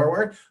going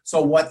forward.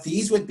 So what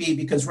these would be,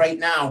 because right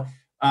now,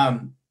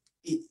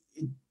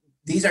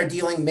 these are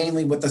dealing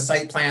mainly with the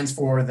site plans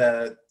for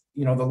the,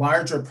 the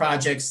larger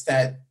projects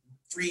that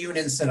 3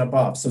 units and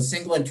above. So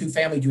single and 2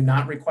 family do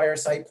not require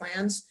site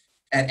plans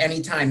at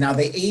any time. Now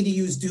the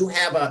ADUs do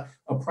have a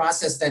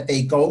process that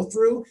they go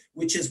through,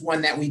 which is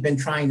one that we've been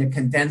trying to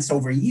condense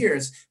over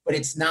years, but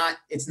it's not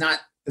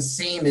the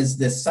same as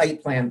the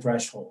site plan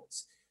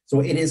thresholds. So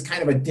it is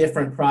kind of a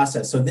different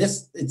process. So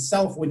this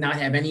itself would not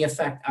have any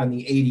effect on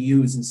the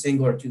ADUs in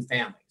single or 2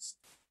 families.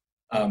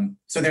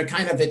 So they're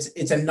kind of,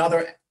 it's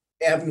another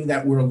avenue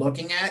that we're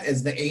looking at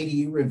is the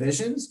ADU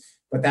revisions,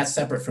 but that's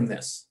separate from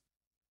this.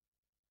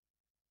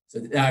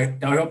 So I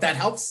hope that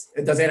helps.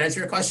 Does that answer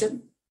your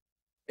question?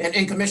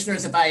 And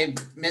commissioners, if I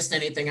missed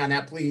anything on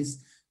that,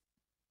 please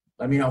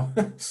let me know.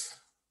 It's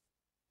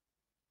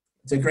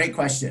a great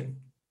question.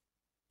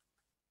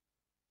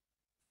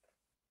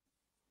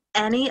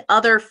 Any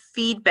other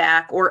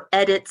feedback or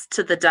edits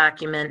to the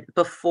document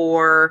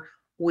before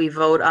we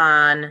vote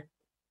on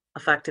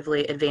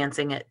effectively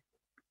advancing it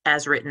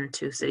as written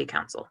to City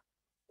Council?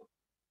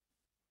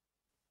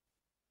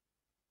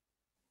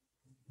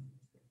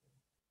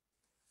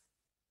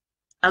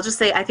 I'll just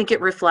say I think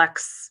it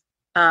reflects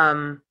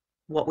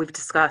what we've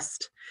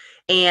discussed.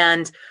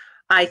 And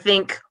I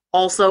think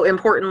also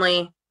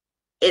importantly,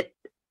 it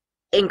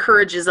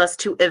encourages us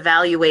to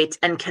evaluate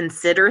and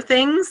consider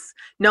things,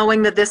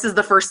 knowing that this is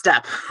the first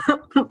step.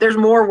 There's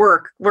more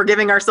work. We're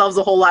giving ourselves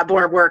a whole lot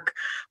more work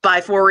by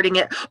forwarding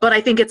it. But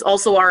I think it's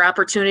also our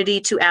opportunity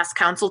to ask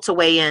council to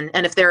weigh in.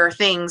 And if there are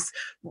things,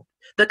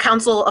 the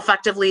council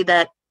effectively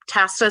that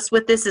tasked us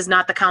with this is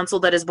not the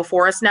council that is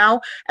before us now.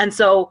 And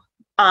so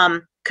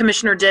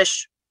Commissioner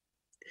Dish,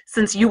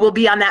 since you will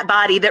be on that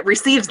body that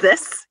receives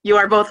this, you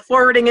are both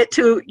forwarding it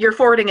to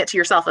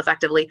yourself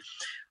effectively.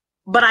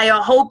 But I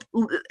hope,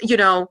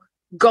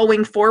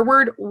 going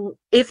forward,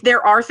 if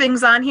there are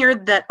things on here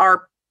that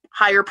are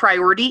higher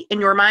priority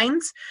in your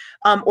minds,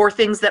 or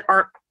things that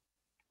aren't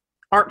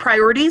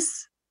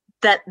priorities,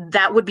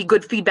 that would be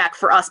good feedback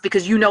for us,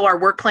 because our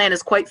work plan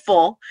is quite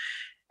full.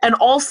 And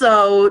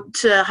also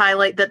to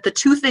highlight that the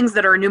 2 things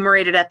that are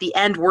enumerated at the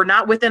end were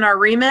not within our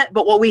remit,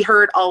 but what we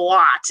heard a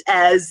lot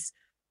as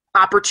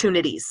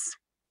opportunities.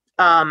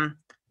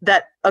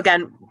 That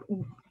again,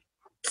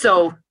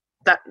 so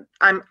that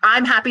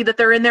I'm happy that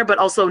they're in there, but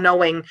also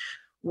knowing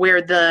where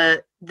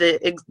the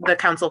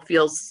council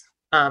feels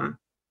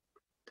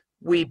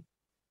we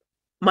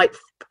might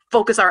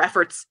focus our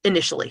efforts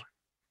initially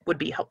would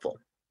be helpful.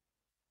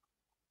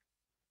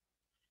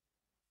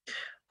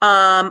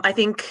 I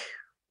think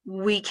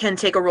we can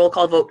take a roll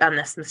call vote on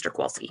this, Mr.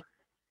 Kowalski.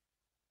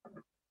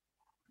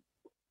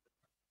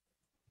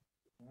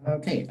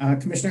 Okay,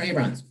 Commissioner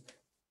Abrams.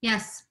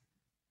 Yes.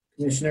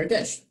 Commissioner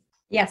Dish.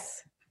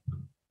 Yes.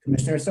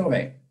 Commissioner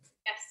Sauvé.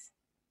 Yes.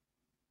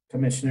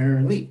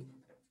 Commissioner Lee.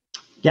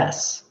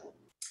 Yes.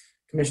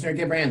 Commissioner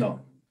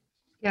Gibrandal.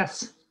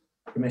 Yes.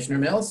 Commissioner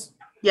Mills.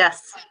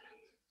 Yes.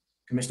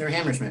 Commissioner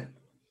Hammerschmidt.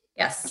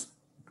 Yes.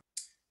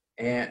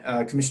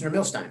 And Commissioner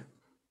Milstein.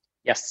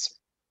 Yes.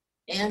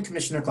 And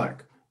Commissioner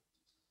Clark.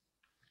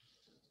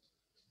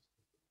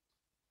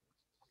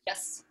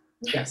 Yes.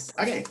 Yes.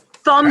 Okay.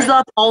 Thumbs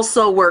up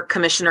also work,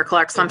 Commissioner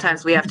Clark.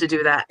 Sometimes we have to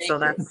do that. So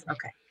that's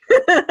okay.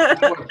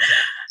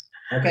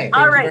 Okay.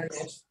 All right.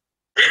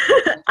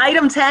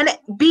 Item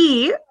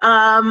 10B,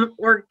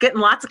 we're getting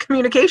lots of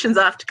communications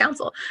off to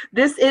council.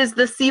 This is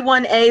the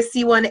C1A,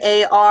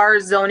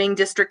 C1AR zoning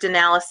district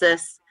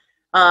analysis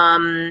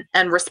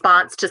and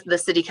response to the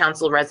city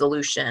council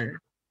resolution.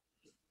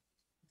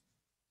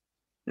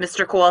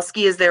 Mr.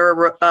 Kowalski, is there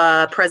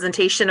a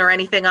presentation or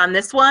anything on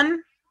this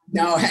one?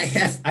 No, I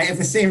have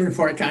the same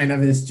report kind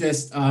of. It's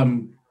just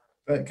kind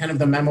of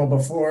the memo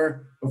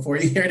before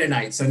you here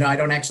tonight. So no, I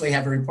don't actually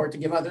have a report to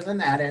give other than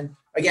that. And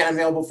again, I'm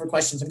available for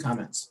questions and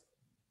comments.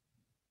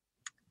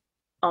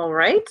 All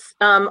right.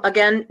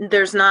 Again,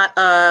 there's not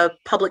a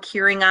public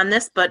hearing on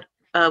this, but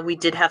we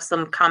did have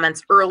some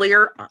comments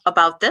earlier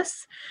about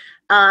this.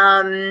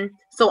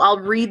 So I'll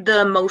read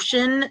the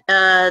motion.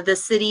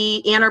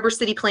 The Ann Arbor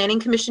City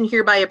Planning Commission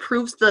hereby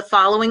approves the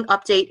following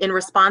update in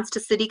response to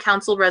City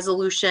Council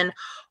Resolution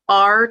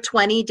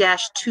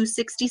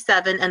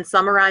R20-267 and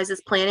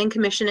summarizes Planning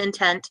Commission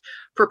intent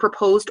for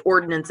proposed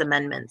ordinance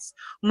amendments.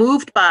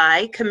 Moved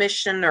by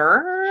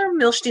Commissioner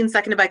Milstein,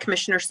 seconded by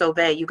Commissioner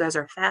Sauvé. You guys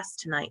are fast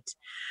tonight.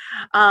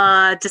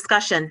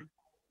 Discussion.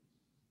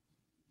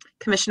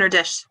 Commissioner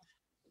Dish.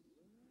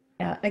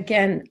 Yeah,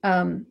 again,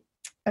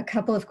 a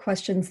couple of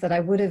questions that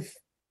I would have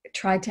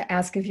tried to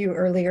ask of you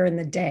earlier in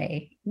the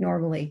day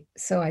normally,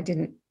 so I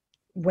didn't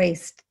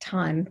waste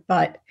time.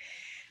 But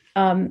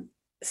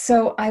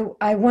so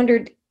I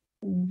wondered,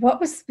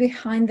 what was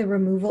behind the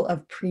removal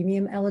of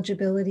premium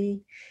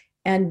eligibility?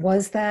 And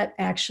was that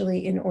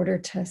actually in order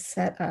to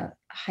set a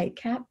height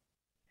cap?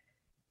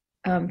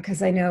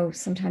 Because I know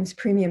sometimes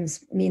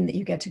premiums mean that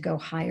you get to go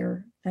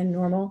higher than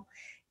normal.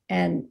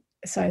 And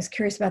so I was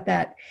curious about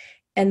that.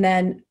 And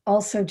then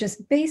also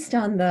just based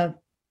on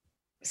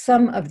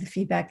some of the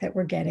feedback that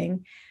we're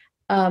getting,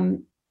 I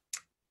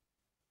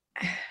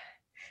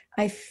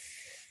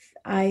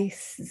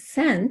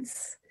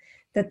sense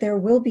that there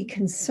will be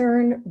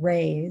concern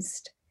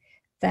raised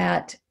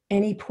that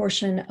any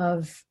portion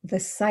of the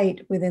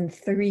site within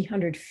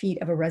 300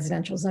 feet of a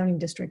residential zoning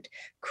district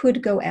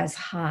could go as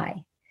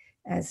high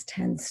as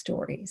 10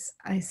 stories.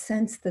 I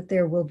sense that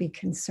there will be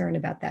concern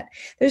about that.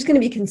 There's going to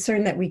be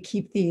concern that we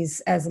keep these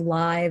as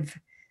live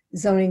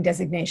zoning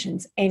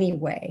designations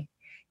anyway.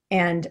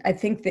 And I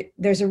think that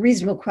there's a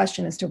reasonable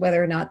question as to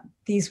whether or not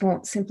these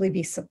won't simply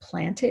be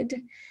supplanted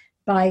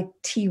by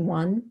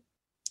T1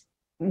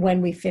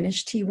 when we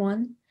finish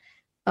T1.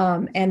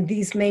 And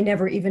these may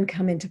never even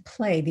come into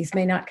play. These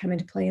may not come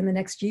into play in the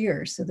next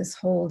year. So this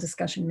whole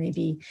discussion may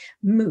be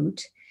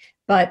moot.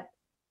 But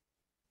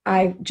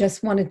I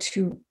just wanted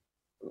to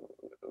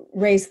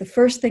raise the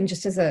first thing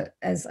just as a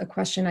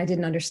question I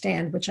didn't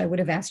understand, which I would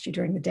have asked you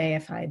during the day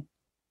if I'd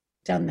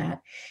done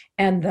that.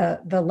 And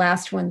the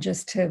last one,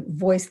 just to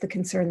voice the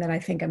concern that I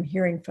think I'm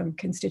hearing from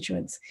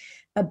constituents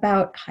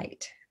about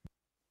height.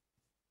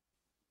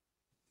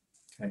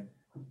 Okay.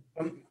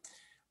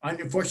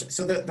 Unfortunately,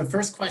 so the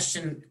first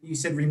question, you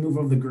said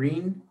removal of the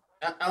green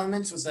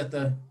elements, was that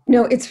the?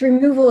 No, it's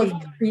removal of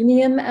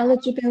premium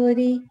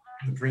eligibility.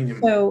 The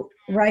premium. So,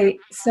 right,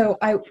 so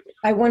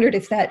I wondered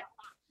if that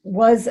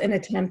was an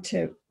attempt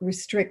to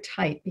restrict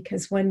height,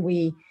 because when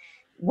we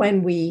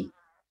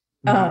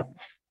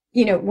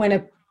you know,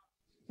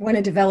 when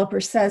a developer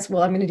says,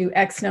 well, I'm going to do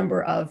X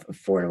number of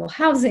affordable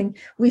housing,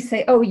 we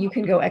say, oh, you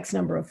can go X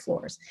number of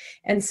floors.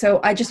 And so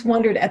I just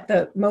wondered at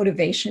the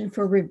motivation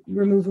for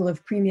removal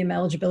of premium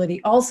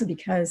eligibility, also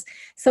because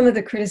some of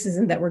the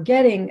criticism that we're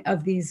getting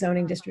of these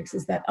zoning districts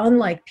is that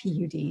unlike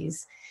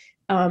PUDs,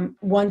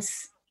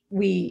 once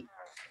we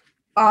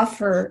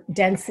offer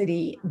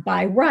density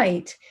by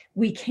right,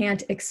 we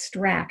can't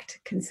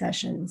extract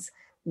concessions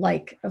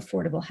like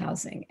affordable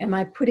housing. Am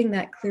I putting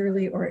that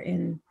clearly or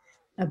in?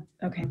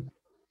 Okay.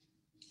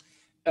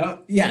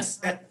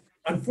 Yes.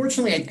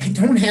 Unfortunately, I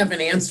don't have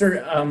an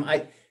answer.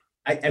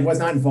 I was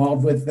not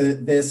involved with the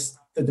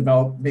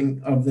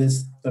developing of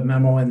the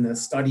memo and the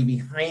study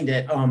behind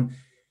it.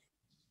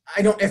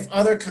 I don't, if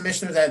other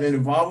commissioners that have been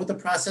involved with the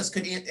process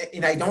could,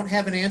 and I don't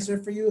have an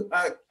answer for you,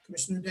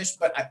 Commissioner Dish,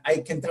 but I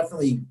can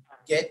definitely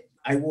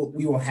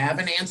we will have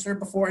an answer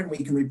before, and we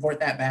can report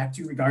that back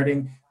to you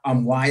regarding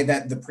why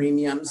the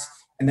premiums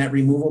and that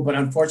removal. But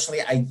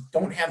unfortunately, I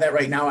don't have that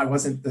right now. I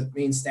wasn't the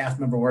main staff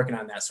member working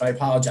on that, so I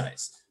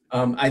apologize.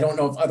 I don't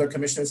know if other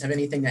commissioners have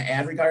anything to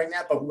add regarding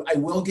that, but I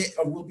will be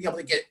able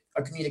to get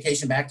a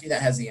communication back to you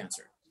that has the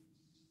answer,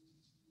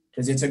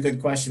 because it's a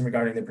good question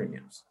regarding the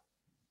premiums.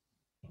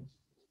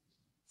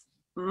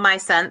 My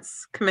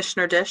sense,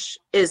 Commissioner Dish,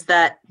 is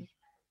that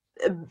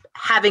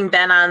having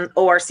been on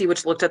ORC,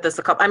 which looked at this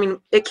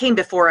it came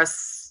before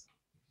us,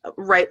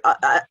 right,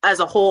 as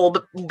a whole,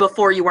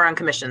 before you were on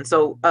commission.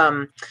 So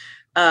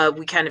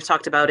we kind of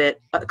talked about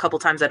it a couple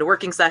times at a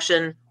working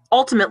session.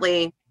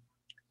 Ultimately,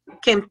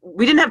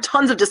 we didn't have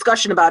tons of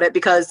discussion about it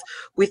because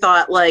we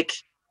thought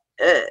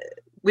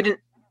we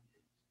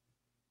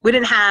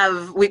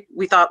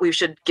thought we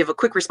should give a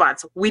quick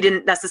response. We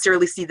didn't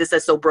necessarily see this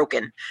as so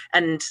broken,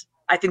 and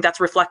I think that's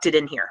reflected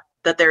in here,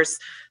 that there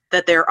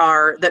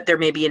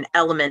may be an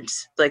element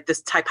like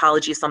this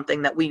typology is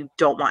something that we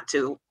don't want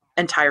to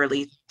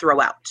entirely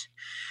throw out.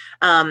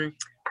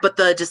 But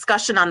the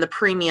discussion on the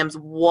premiums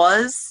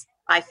was,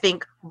 I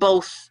think,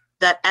 both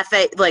that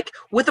FA,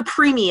 with a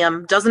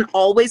premium doesn't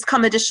always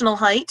come additional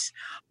height,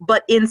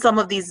 but in some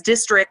of these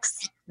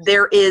districts,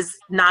 there is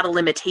not a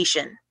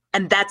limitation.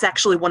 And that's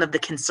actually one of the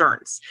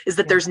concerns, is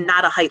that there's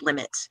not a height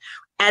limit,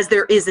 as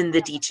there is in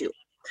the D2.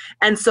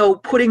 And so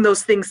putting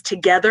those things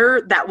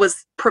together, that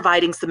was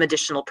providing some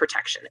additional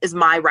protection, is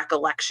my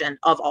recollection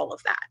of all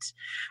of that.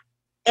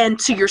 And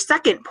to your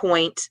second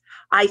point,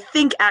 I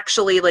think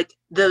actually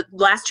the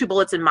last two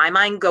bullets in my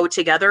mind go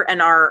together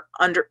and are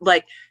under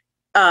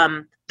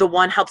the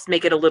one helps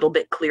make it a little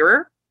bit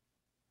clearer,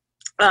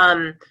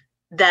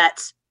 that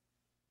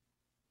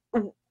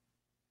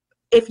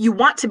if you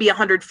want to be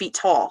 100 feet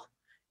tall,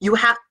 you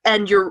have,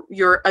 and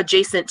you're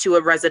adjacent to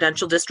a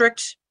residential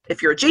district.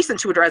 If you're adjacent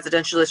to a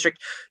residential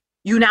district,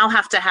 you now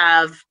have to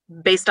have,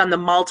 based on the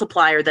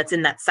multiplier that's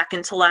in that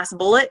second to last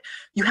bullet,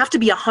 you have to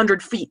be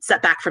 100 feet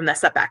set back from that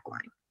setback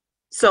line.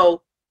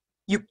 So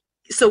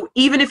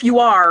even if you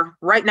are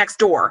right next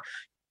door,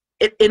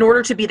 in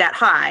order to be that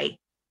high,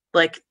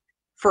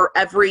 for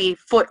every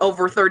foot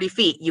over 30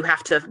 feet, you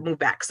have to move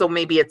back. So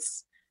maybe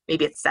it's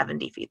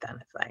 70 feet then,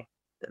 if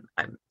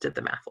I did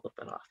the math a little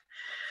bit off.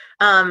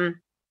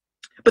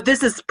 But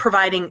this is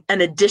providing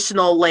an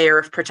additional layer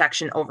of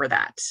protection over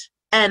that.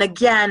 And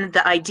again,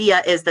 the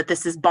idea is that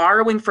this is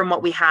borrowing from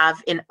what we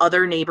have in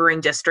other neighboring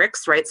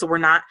districts, right? So we're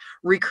not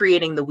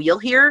recreating the wheel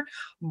here,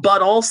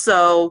 but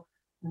also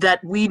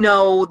that we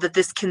know that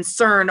this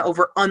concern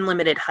over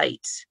unlimited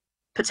height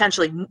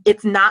potentially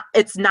it's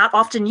not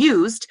often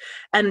used,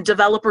 and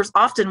developers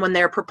often, when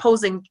they're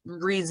proposing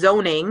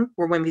rezoning,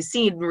 or when we've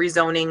seen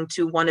rezoning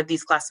to one of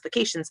these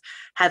classifications,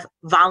 have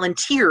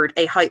volunteered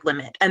a height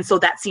limit. And so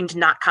that seemed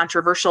not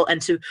controversial,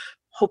 and to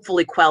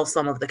hopefully quell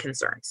some of the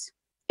concerns,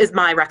 is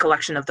my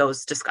recollection of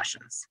those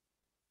discussions.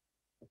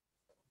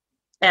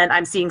 And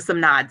I'm seeing some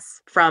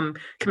nods from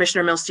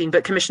Commissioner Milstein,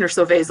 but Commissioner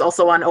Sauvé is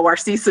also on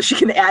ORC, so she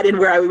can add in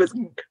where I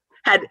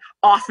had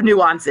off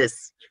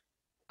nuances.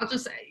 I'll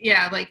just say,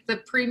 yeah, like the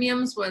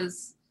premiums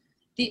was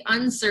the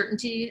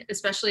uncertainty,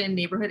 especially in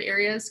neighborhood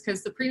areas,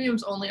 because the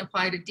premiums only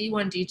apply to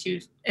D1,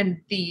 D2, and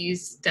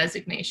these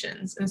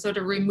designations. And so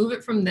to remove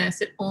it from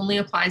this, it only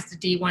applies to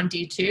D1,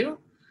 D2,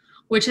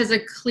 which has a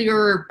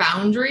clearer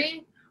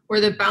boundary,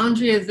 where the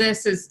boundary of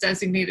this is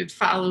designated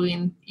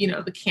following,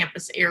 the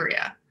campus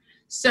area.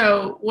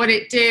 So what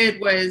it did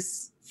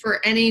was,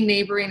 for any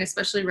neighboring,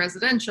 especially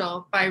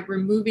residential, by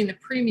removing the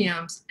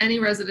premiums, any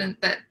resident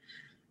that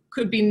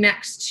could be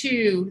next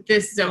to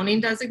this zoning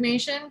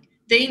designation,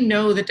 they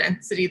know the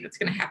density that's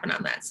going to happen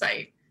on that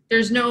site.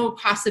 There's no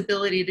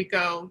possibility to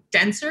go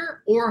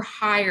denser or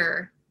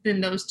higher than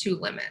those two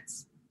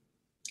limits.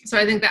 So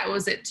I think that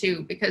was it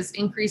too, because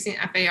increasing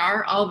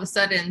FAR, all of a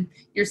sudden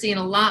you're seeing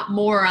a lot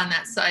more on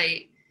that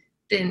site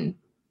than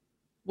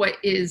what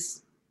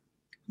is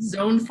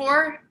zoned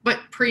for, but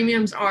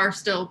premiums are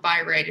still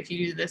by right. If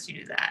you do this,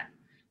 you do that.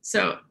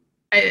 So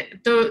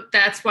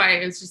that's why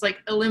it's just like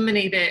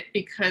eliminate it,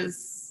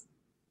 because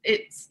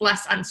it's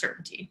less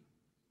uncertainty.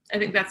 I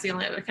think that's the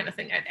only other kind of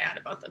thing I'd add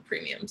about the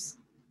premiums.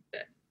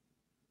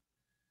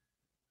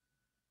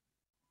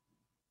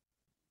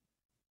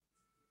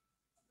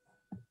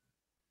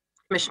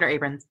 Commissioner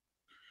Abrams.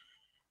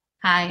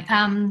 Hi,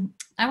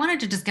 I wanted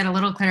to just get a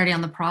little clarity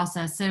on the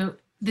process. So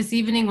this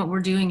evening, what we're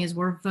doing is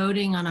we're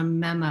voting on a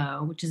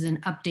memo, which is an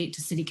update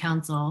to City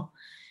Council.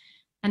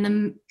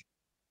 And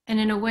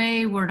in a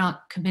way, we're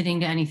not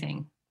committing to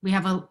anything. We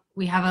have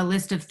a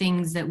list of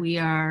things that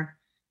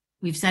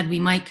we've said we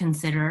might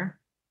consider,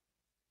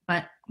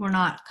 but we're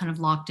not kind of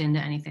locked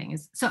into anything.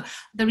 So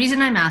the reason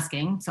I'm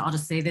asking, so I'll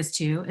just say this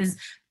too, is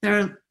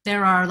there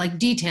are like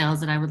details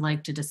that I would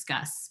like to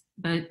discuss,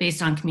 but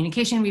based on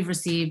communication we've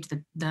received,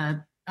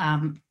 the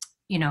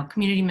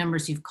community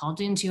members who've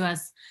called into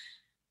us.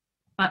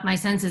 But my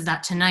sense is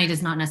that tonight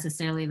is not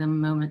necessarily the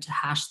moment to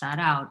hash that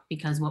out,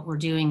 because what we're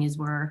doing is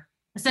we're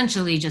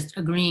essentially just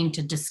agreeing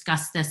to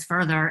discuss this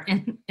further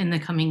in the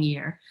coming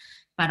year.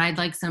 But I'd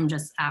like some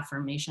just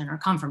affirmation or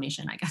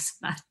confirmation, I guess.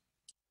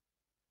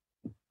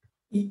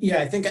 Yeah,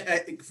 I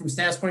think from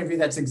staff's point of view,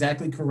 that's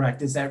exactly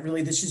correct. Is that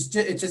really, it's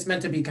just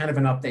meant to be kind of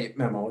an update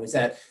memo. Is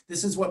that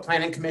this is what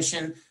Planning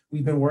Commission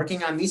we've been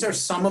working on. These are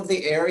some of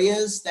the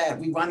areas that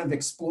we want to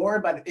explore,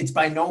 but it's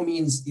by no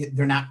means,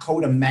 they're not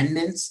code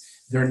amendments.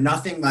 They're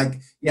nothing like,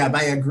 yeah,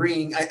 by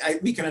agreeing,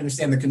 we can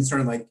understand the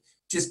concern, like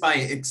just by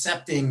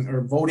accepting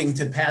or voting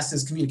to pass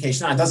this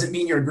communication on, doesn't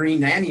mean you're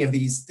agreeing to any of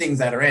these things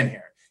that are in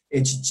here.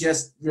 It's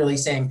just really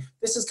saying,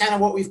 this is kind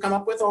of what we've come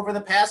up with over the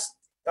past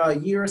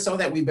year or so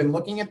that we've been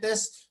looking at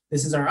this.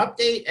 This is our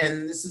update,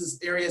 and this is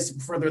areas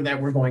further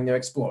that we're going to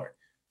explore.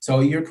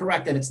 So you're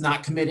correct that it's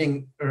not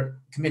committing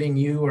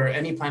you or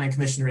any planning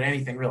commissioner to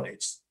anything really.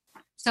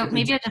 So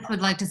maybe I just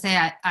would like to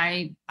say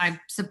I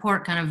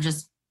support kind of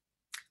just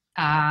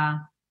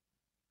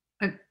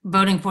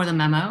voting for the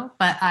memo,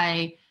 but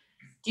I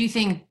do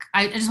think,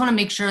 I just want to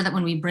make sure that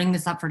when we bring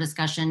this up for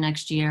discussion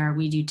next year,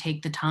 we do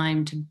take the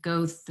time to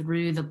go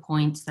through the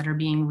points that are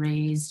being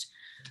raised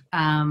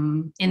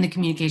in the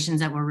communications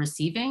that we're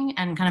receiving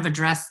and kind of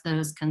address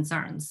those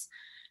concerns,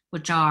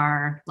 which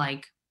are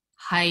like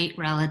height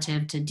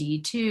relative to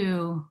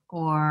D2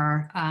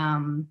 or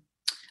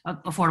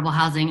affordable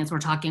housing. As we're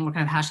talking, we're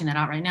kind of hashing that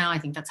out right now. I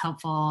think that's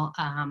helpful.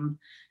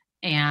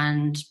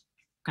 And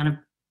kind of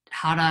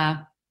how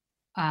to,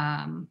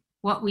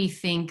 what we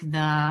think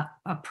the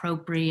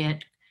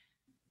appropriate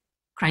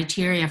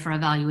criteria for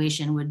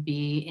evaluation would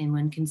be in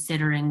when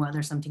considering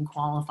whether something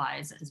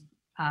qualifies as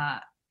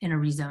in a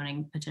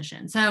rezoning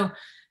petition. So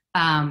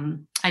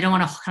I don't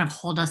want to kind of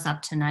hold us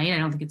up tonight. I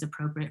don't think it's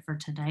appropriate for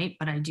tonight,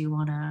 but I do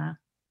want to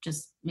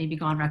just maybe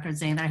go on record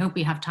saying that I hope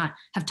we have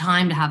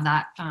time to have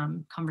that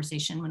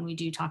conversation when we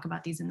do talk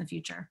about these in the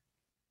future.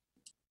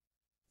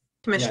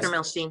 Commissioner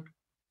Milstein.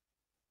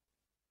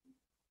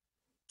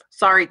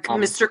 Sorry,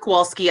 Mr.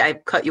 Kowalski, I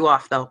cut you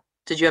off though.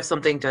 Did you have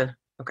something to,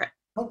 okay.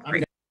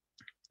 Great.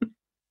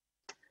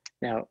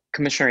 Now,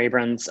 Commissioner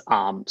Abrams,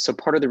 so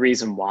part of the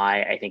reason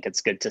why I think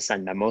it's good to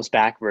send memos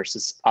back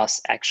versus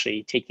us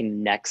actually taking the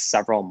next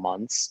several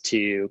months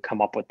to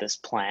come up with this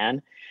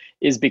plan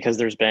is because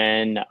there's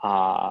been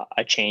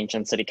a change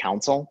in City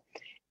Council.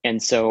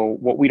 And so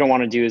what we don't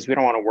want to do is we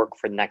don't want to work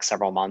for the next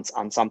several months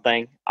on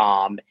something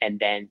and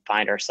then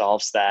find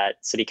ourselves that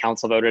City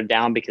Council voted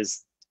down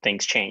because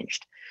things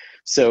changed.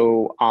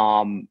 So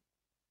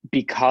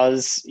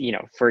because,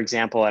 for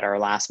example, at our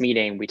last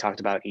meeting, we talked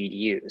about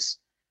ADUs.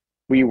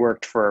 We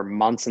worked for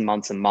months and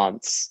months and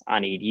months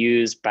on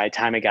ADUs. By the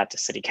time it got to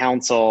City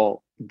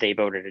Council, they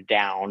voted it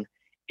down,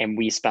 and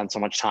we spent so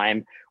much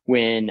time.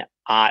 When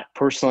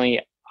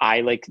Personally,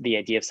 I like the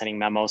idea of sending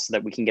memos so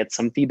that we can get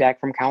some feedback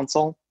from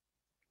council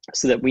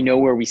so that we know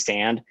where we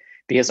stand,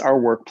 because our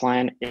work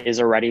plan is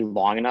already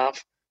long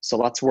enough. So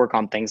let's work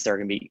on things that are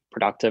going to be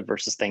productive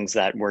versus things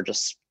that we're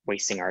just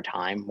wasting our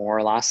time, more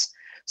or less.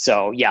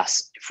 So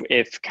yes,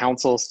 if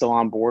council is still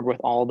on board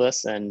with all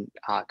this, and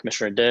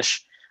Commissioner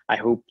Dish, I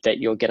hope that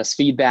you'll get us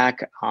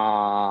feedback,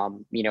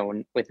 you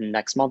know, within the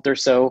next month or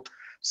so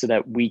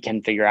that we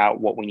can figure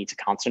out what we need to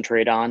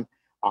concentrate on,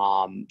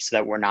 so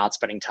that we're not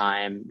spending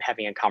time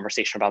having a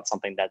conversation about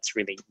something that's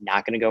really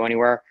not going to go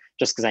anywhere,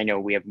 just because I know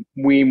we have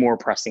way more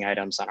pressing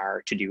items on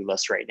our to-do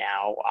list right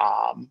now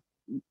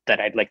that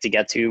I'd like to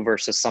get to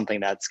versus something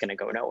that's going to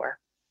go nowhere.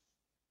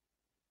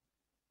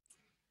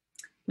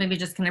 Maybe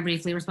just can I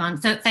briefly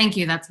respond? So thank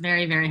you. That's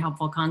very, very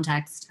helpful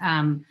context.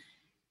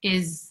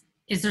 Is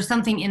there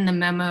something in the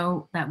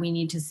memo that we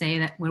need to say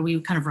that where we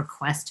kind of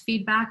request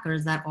feedback, or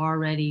is that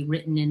already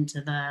written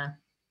into the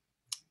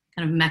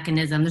kind of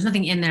mechanism? There's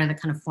nothing in there that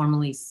kind of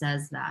formally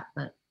says that,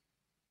 but.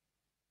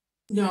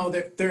 No,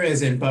 there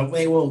isn't, but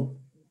we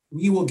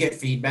will get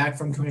feedback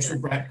from Commissioner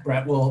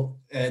Brett will,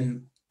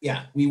 and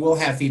yeah, we will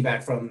have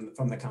feedback from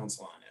the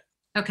council on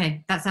it.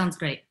 Okay, that sounds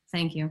great.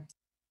 Thank you.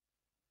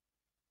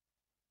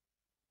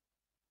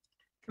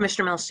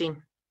 Commissioner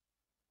Milstein.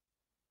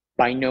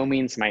 By no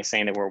means am I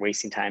saying that we're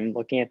wasting time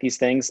looking at these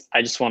things.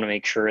 I just want to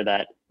make sure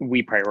that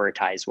we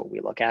prioritize what we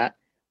look at.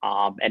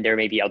 And there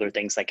may be other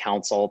things like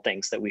council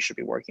thinks that we should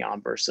be working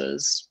on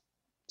versus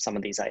some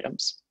of these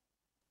items.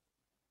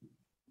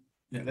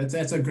 Yeah,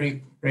 that's a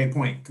great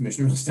point,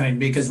 Commissioner Milstein,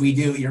 because we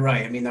do, you're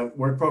right. I mean, the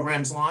work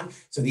program's long,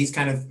 so these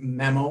kind of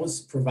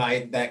memos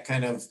provide that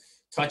kind of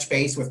touch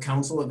base with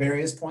council at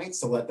various points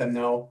to let them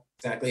know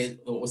exactly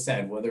what was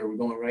said, whether we're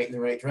going right in the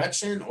right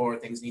direction or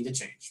things need to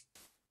change.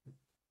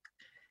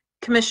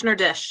 Commissioner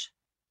Dish.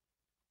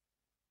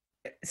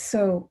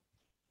 So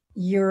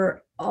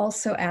you're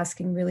also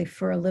asking really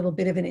for a little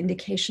bit of an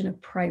indication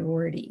of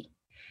priority.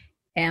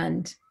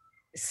 And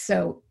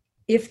so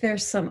if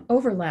there's some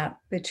overlap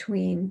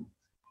between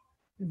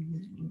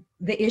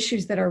the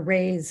issues that are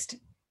raised,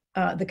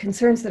 the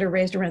concerns that are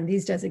raised around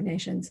these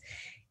designations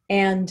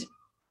and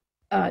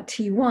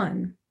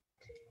T1,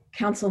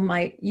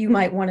 you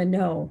might want to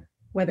know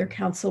whether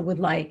council would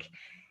like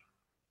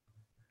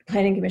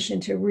Planning Commission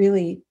to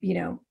really, you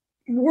know,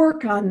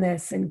 work on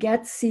this and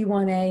get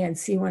C1A and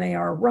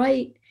C1AR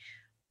right,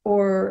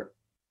 or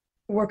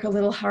work a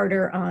little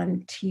harder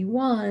on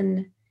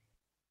T1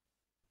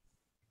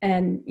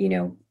 and, you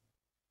know,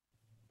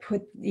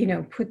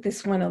 put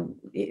this one,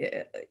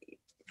 you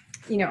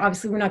know,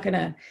 obviously we're not going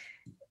to,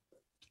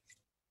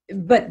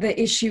 but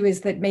the issue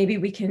is that maybe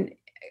we can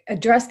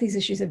address these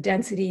issues of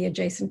density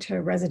adjacent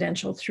to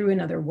residential through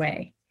another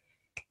way,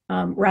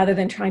 rather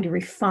than trying to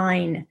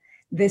refine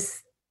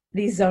these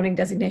zoning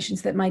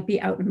designations that might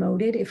be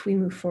outmoded if we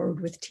move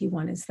forward with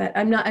T1. Is that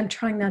I'm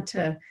trying not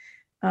to,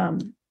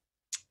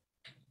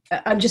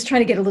 I'm just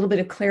trying to get a little bit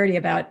of clarity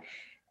about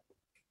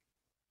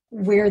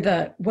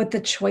what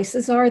the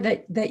choices are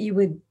that you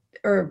would,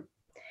 or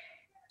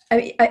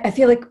I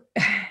feel like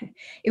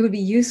it would be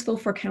useful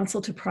for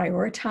council to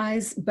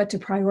prioritize, but to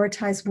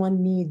prioritize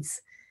one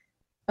needs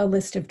a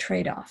list of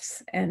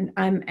trade-offs. And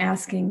I'm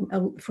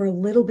asking for a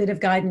little bit of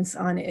guidance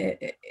on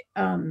it,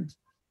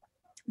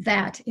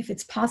 that if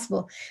it's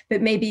possible,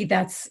 but maybe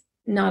that's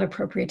not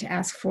appropriate to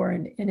ask for.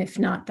 And if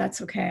not,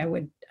 that's okay. I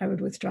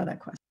would withdraw that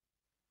question.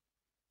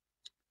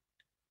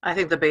 I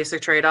think the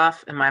basic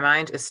trade-off in my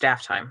mind is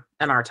staff time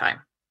and our time,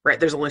 right?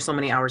 There's only so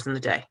many hours in the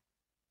day.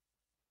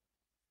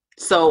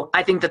 So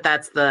I think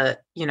that's the,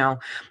 you know,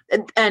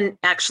 and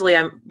actually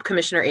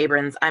Commissioner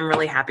Abrams, I'm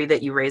really happy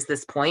that you raised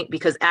this point,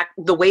 because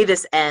the way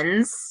this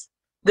ends,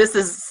 this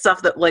is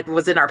stuff that like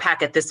was in our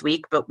packet this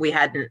week, but we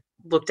hadn't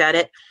looked at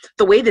it.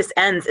 The way this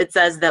ends, it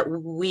says that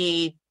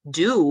we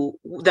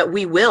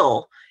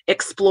will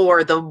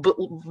explore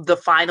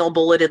the final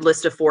bulleted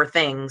list of 4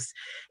 things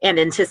and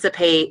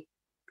anticipate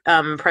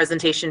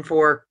presentation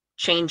for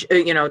change,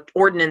 you know,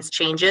 ordinance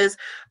changes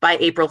by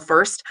April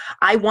 1st.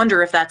 I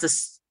wonder if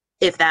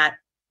if that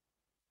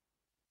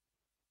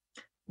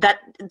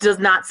does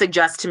not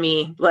suggest to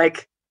me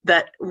like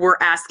that we're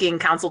asking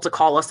council to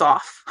call us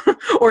off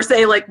or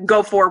say like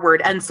go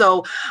forward. And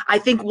so I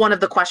think one of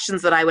the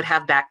questions that I would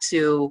have back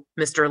to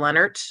Mr.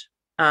 Leonard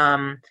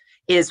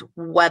is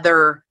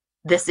whether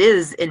this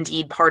is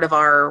indeed part of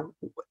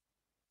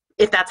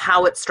if that's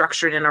how it's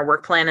structured in our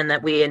work plan, and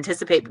that we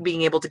anticipate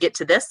being able to get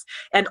to this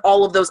and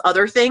all of those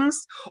other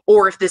things,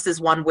 or if this is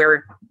one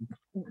where,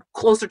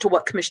 closer to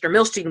what Commissioner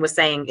Milstein was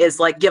saying, is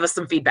like, give us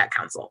some feedback,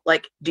 council.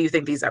 Like, do you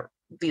think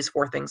these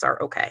 4 things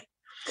are okay?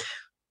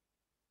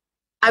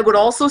 I would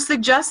also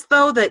suggest,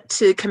 though, that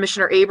to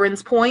Commissioner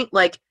Abrams' point,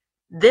 like,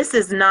 there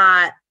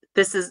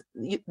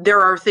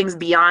are things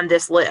beyond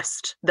this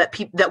list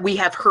that we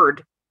have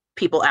heard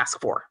people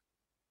ask for,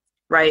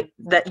 right?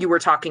 That you were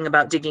talking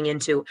about digging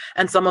into.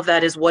 And some of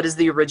that is, what is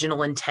the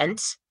original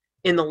intent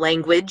in the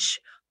language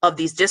of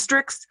these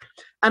districts?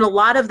 And a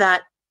lot of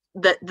that,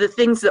 the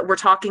things that we're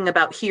talking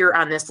about here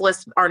on this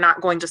list are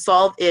not going to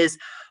solve is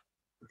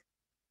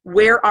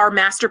where our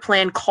master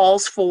plan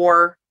calls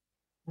for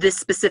this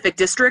specific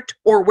district,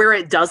 or where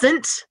it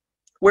doesn't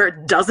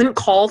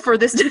call for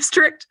this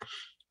district.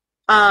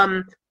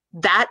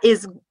 That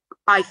is,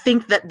 I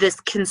think that this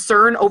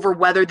concern over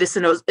whether this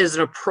is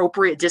an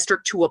appropriate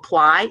district to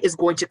apply is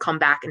going to come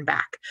back and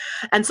back.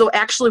 And so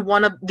actually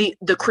one of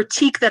the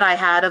critique that I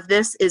had of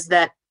this is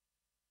that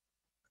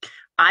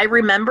I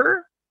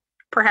remember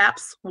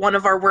perhaps one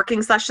of our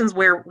working sessions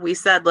where we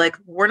said, like,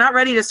 we're not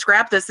ready to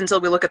scrap this until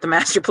we look at the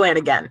master plan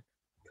again.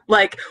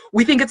 Like,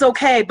 we think it's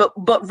okay,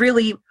 but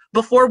really,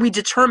 before we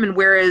determine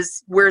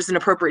where's an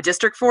appropriate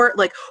district for it,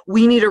 like,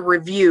 we need a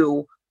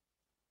review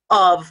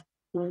of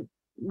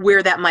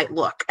where that might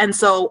look. And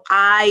so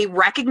I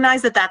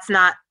recognize that that's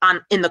not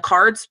in the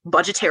cards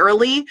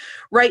budgetarily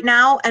right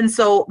now. And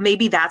so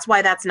maybe that's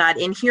why that's not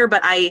in here.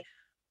 But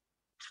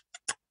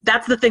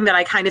that's the thing that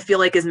I kind of feel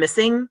like is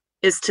missing,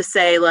 is to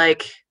say,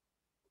 like,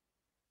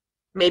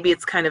 maybe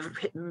it's kind of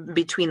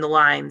between the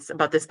lines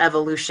about this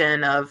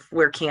evolution of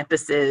where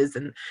campus is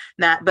and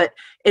that, but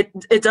it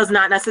does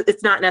not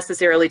it's not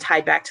necessarily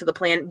tied back to the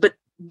plan. But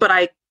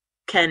I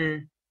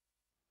can,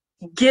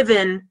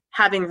 given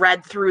having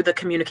read through the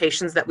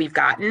communications that we've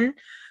gotten,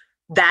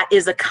 that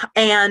is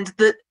and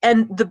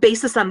the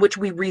basis on which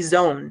we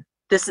rezone.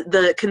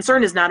 The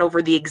concern is not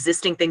over the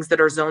existing things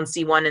that are zone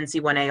C1 and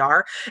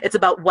C1AR. It's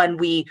about when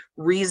we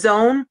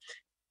rezone,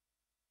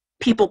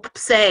 people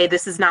say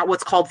this is not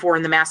what's called for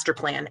in the master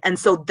plan. And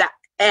so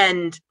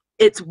and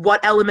it's what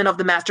element of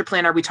the master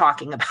plan are we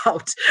talking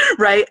about,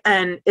 right?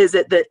 And is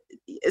it that,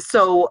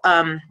 so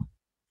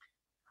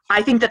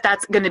I think that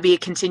that's going to be a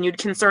continued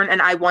concern.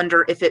 And I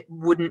wonder if it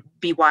wouldn't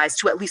be wise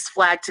to at least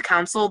flag to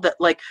council that,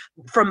 like,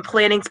 from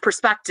planning's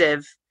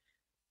perspective,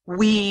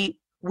 we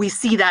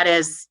see that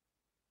as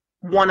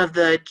one of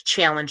the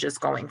challenges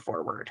going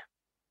forward.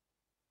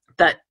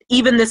 That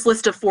even this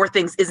list of 4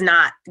 things is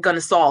not going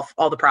to solve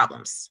all the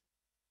problems.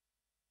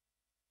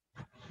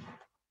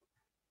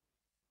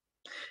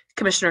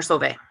 Commissioner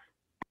Sauvé.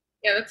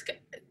 Yeah, that's good.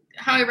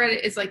 How I read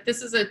it is, like,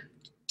 this is a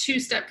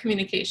 2-step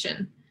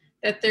communication,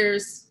 that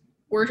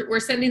we're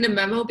sending a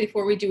memo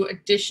before we do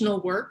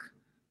additional work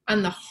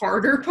on the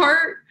harder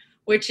part,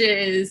 which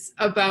is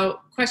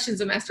about questions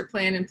of master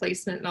plan and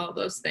placement and all of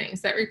those things.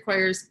 That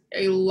requires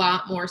a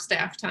lot more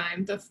staff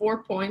time. The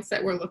 4 points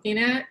that we're looking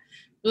at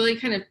really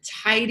kind of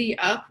tidy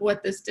up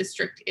what this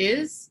district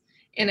is,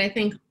 and I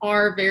think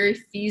are very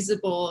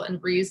feasible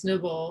and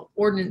reasonable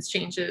ordinance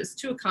changes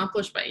to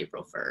accomplish by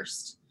April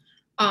 1st,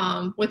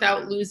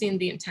 without losing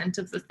the intent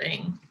of the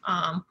thing,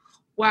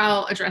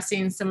 while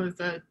addressing some of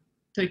the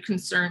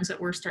concerns that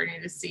we're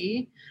starting to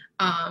see.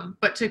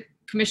 But to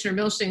Commissioner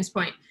Milstein's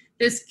point,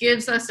 this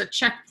gives us a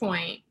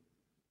checkpoint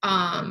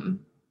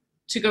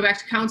to go back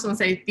to council and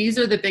say, these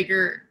are the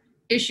bigger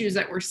issues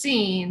that we're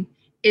seeing.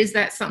 Is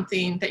that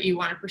something that you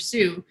want to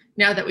pursue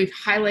now that we've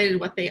highlighted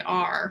what they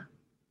are?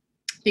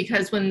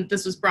 Because when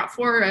this was brought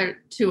forward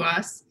to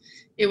us,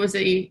 it was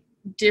a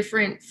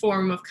different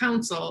form of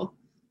council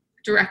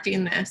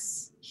directing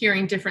this,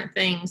 hearing different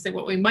things than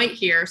what we might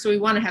hear. So we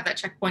want to have that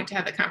checkpoint to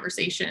have the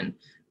conversation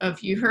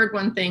of, you heard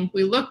one thing,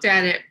 we looked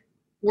at it,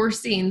 we're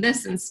seeing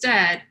this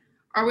instead.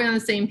 Are we on the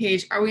same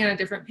page? Are we on a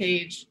different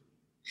page?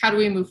 How do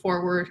we move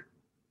forward?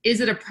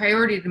 Is it a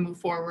priority to move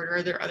forward, or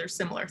are there other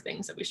similar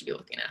things that we should be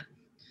looking at?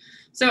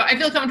 So I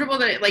feel comfortable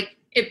that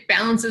it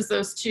balances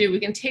those two. We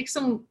can take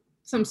some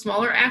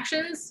smaller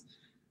actions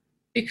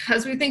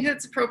because we think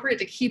it's appropriate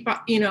to keep,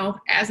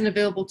 as an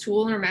available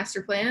tool in our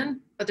master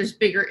plan, but there's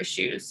bigger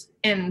issues,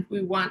 and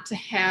we want to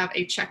have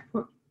a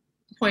checkpoint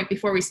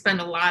before we spend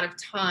a lot of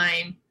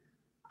time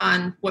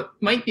on what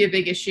might be a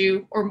big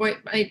issue or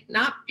what might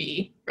not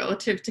be,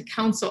 relative to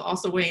council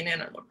also weighing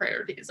in on what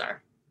priorities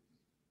are.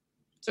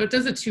 So it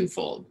does a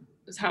twofold,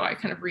 is how I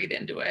kind of read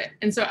into it.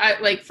 And so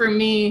for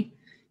me,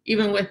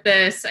 even with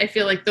this, I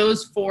feel like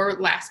those 4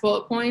 last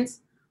bullet points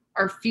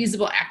are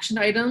feasible action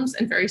items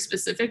and very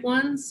specific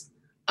ones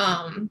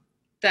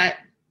that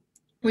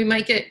we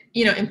might get,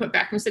 input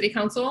back from city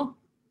council.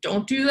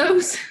 Don't do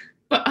those,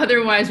 but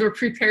otherwise we're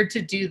prepared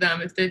to do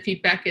them if the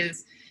feedback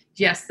is,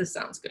 yes, this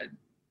sounds good.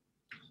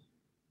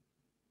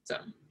 So.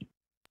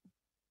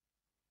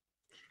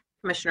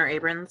 Commissioner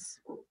Abrams.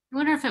 I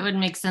wonder if it would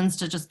make sense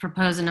to just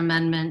propose an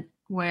amendment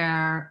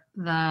where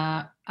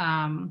the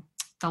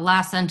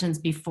last sentence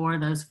before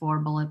those 4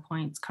 bullet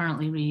points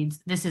currently reads,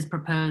 "This is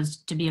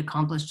proposed to be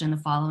accomplished in the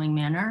following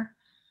manner."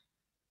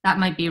 That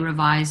might be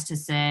revised to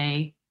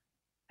say,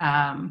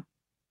 okay,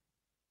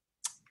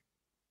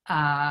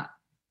 I'm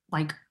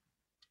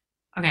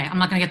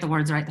not going to get the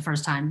words right the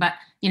first time, but,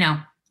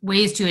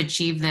 ways to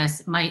achieve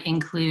this might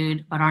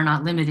include, but are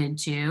not limited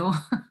to,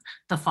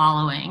 the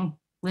following.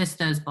 List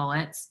those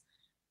bullets.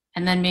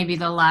 And then maybe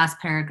the last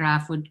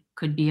paragraph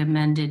could be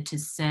amended to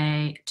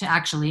say, to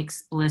actually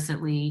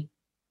explicitly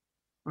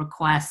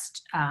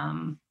request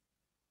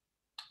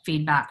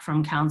feedback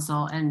from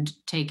council and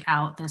take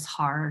out this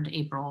hard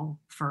April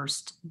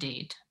 1st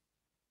date.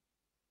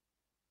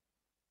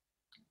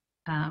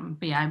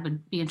 But yeah, I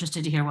would be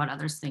interested to hear what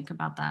others think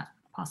about that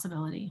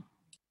possibility.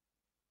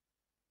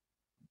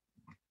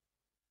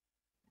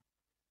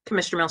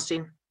 Commissioner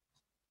Milstein.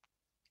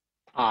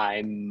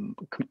 I'm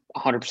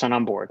 100%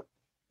 on board,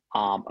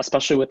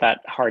 especially with that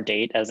hard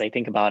date. As I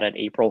think about it,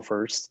 April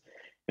 1st,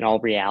 in all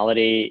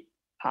reality,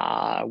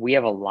 we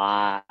have a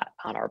lot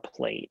on our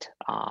plate.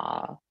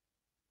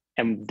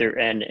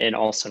 And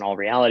also in all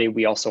reality,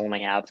 we also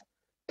only have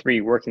 3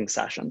 working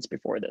sessions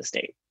before this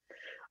date,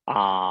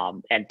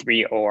 and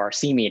 3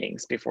 ORC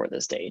meetings before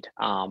this date.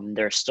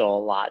 There's still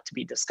a lot to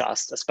be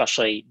discussed,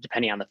 especially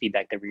depending on the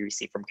feedback that we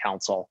receive from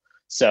council.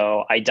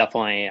 So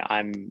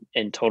I'm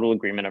in total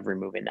agreement of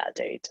removing that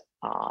date.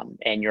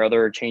 And your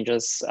other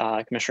changes,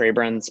 Commissioner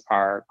Abrams,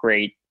 are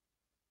great.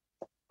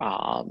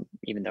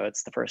 Even though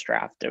it's the first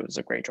draft, it was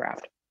a great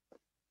draft.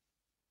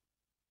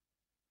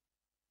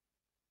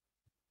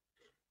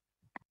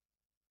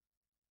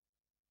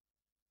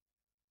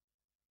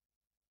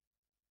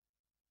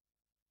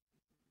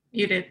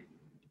 Muted.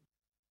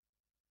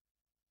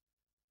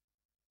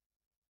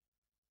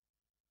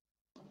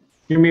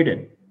 You're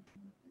muted.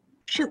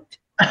 Shoot.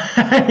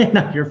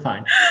 No, you're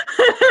fine.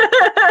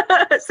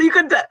 So you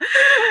could,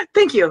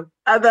 thank you.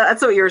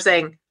 That's what you were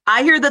saying.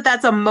 I hear that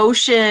that's a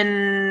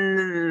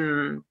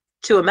motion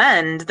to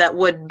amend that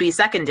would be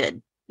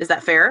seconded. Is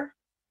that fair?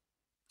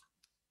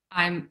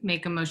 I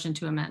make a motion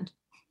to amend.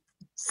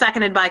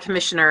 Seconded by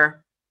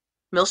Commissioner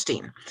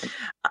Milstein.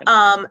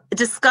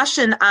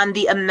 Discussion on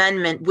the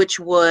amendment, which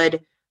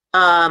would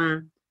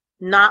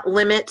not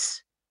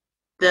limit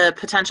the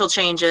potential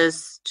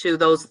changes to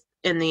those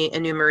in the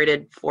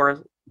enumerated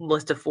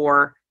list of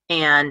 4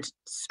 and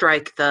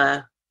strike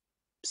the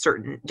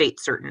date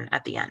certain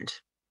at the end.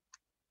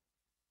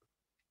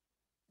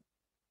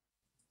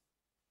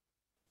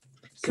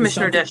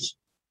 Commissioner Dish.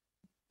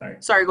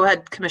 Sorry, go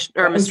ahead,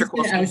 Commissioner, or Mr.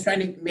 Coulson. I was trying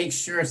to make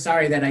sure,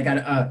 sorry, that I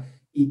got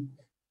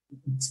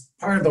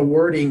part of the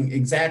wording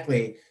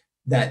exactly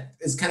that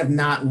is kind of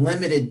not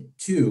limited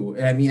to.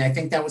 I mean, I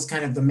think that was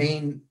kind of the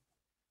main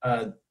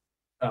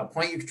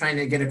point you're trying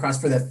to get across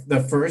for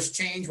the first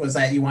change, was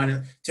that you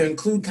wanted to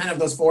include kind of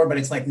those 4, but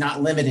it's like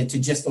not limited to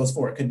just those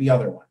 4. It could be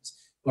other ones.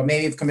 But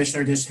maybe if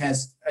Commissioner Dish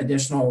has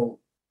additional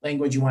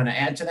language you want to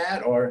add to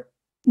that, or?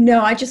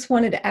 No, I just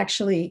wanted to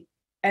actually,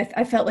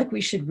 I felt like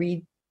we should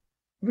read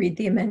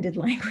the amended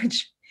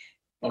language.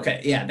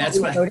 Okay, yeah, that's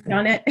what. Voted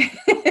on it.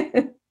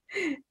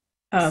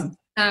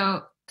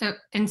 So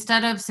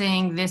instead of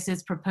saying this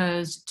is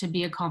proposed to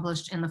be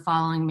accomplished in the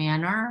following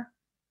manner,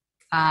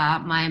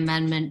 my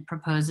amendment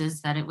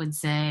proposes that it would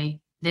say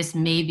this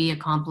may be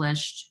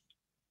accomplished.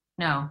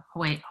 No,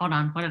 wait, hold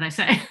on. What did I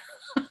say?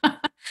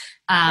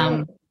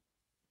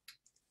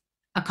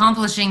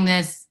 Accomplishing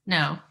this,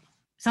 no.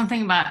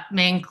 Something about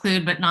may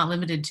include but not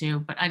limited to,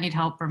 but I need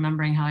help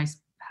remembering how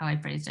I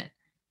phrased it.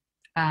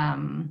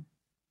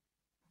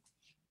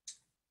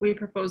 We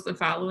propose the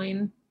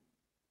following.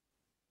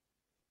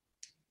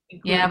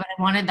 Yeah, but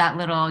I wanted that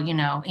little,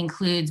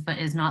 includes but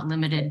is not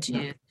limited to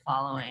the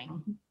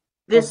following.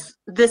 This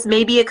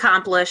may be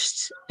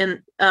accomplished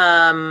in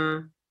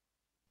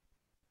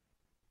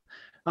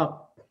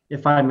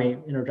If I may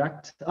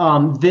interject,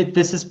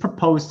 this is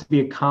proposed to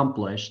be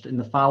accomplished in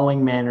the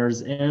following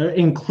manners,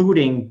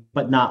 including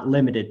but not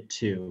limited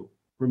to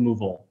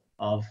removal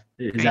of.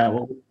 Is that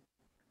what?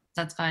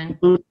 That's fine.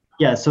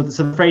 Yeah. So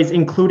the phrase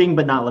 "including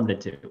but not limited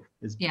to"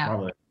 is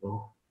probably.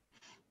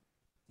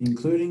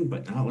 Including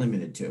but not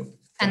limited to.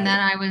 And then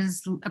I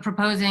was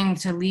proposing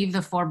to leave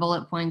the 4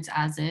 bullet points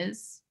as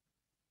is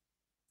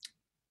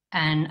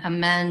and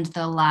amend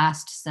the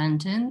last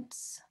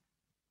sentence.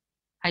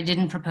 I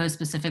didn't propose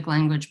specific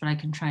language, but I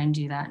can try and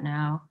do that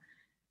now.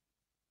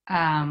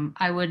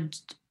 I would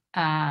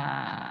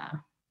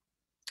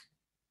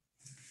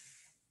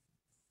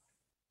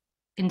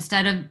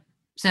instead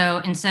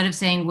of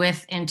saying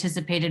with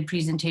anticipated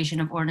presentation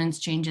of ordinance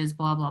changes,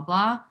 blah, blah,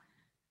 blah,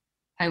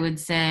 I would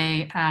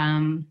say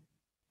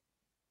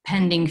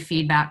pending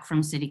feedback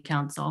from City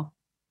Council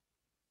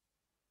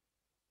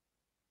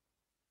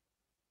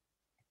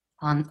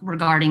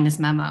regarding this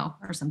memo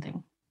or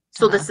something.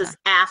 So this is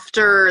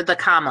after the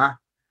comma,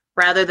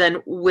 rather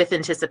than with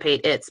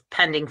anticipate, it's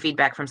pending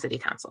feedback from City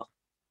Council.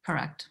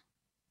 Correct.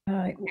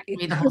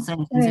 It the whole could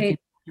sentence say if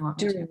you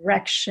want me to.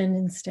 direction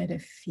instead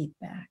of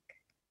feedback.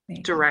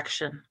 Maybe.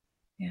 Direction.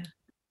 Yeah.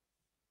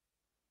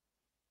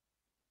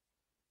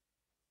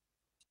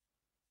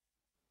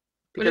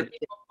 Would it be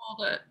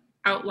helpful to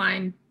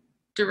outline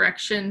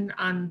direction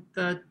on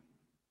the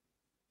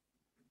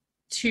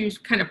 2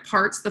 kind of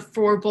parts, the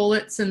 4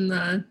 bullets and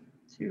the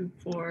 2,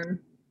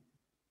 4,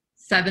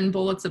 7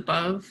 bullets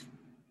above,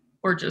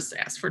 or just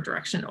ask for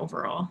direction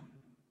overall?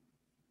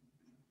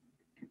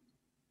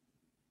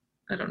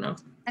 I don't know.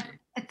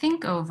 I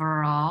think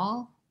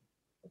overall,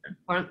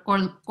 or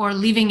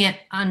leaving it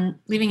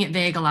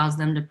vague allows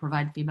them to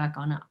provide feedback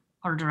on it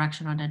or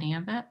direction on any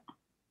of it.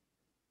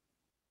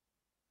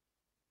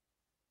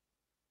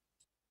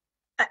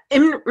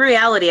 In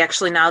reality,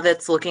 actually, now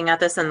that's looking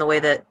at this and the way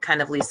that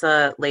kind of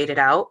Lisa laid it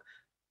out,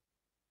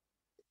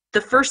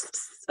 the first,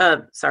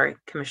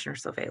 Commissioner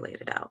Sauvé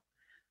laid it out.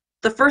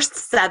 The first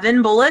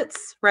 7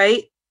 bullets,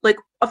 right? Like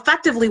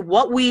effectively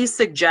what we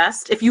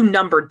suggest, if you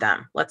numbered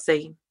them, let's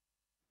say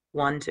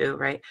 1, 2,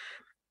 right?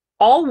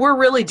 All we're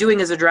really doing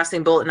is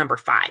addressing bullet number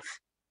 5.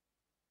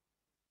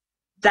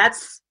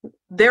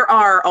 There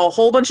are a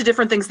whole bunch of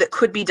different things that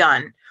could be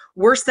done.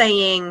 We're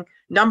saying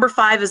number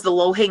 5 is the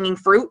low-hanging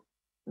fruit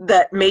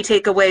that may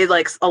take away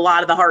like a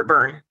lot of the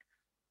heartburn,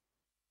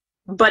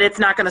 but it's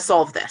not going to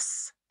solve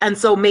this. And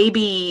so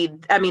maybe,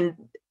 I mean,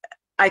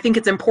 I think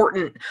it's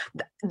important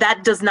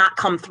that does not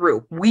come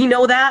through. We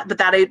know that, but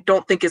that I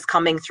don't think is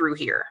coming through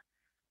here.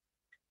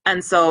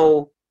 And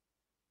so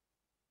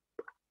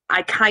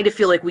I kind of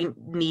feel like we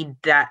need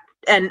that.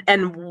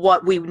 And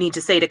what we need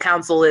to say to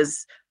council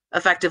is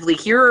effectively,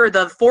 here are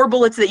the 4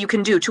 bullets that you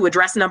can do to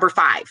address number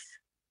 5.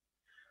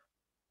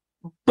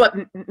 But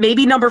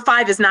maybe number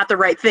 5 is not the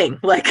right thing.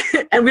 Like,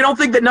 and we don't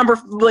think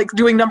that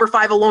doing number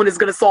 5 alone is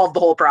going to solve the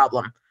whole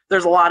problem.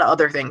 There's a lot of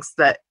other things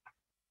that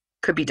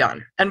could be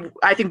done. And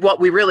I think what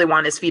we really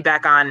want is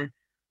feedback on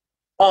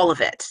all of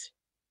it.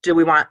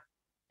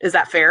 Is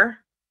that fair?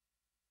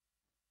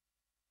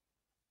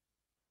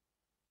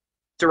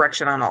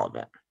 Direction on all of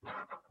it.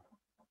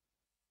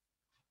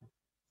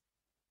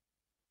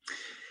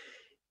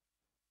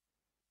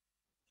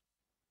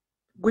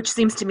 Which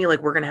seems to me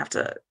like we're going to have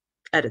to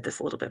edit this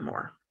a little bit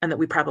more, and that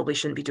we probably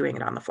shouldn't be doing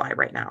it on the fly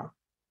right now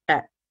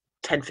at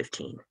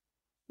 10:15.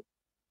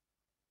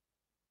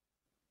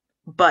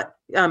 But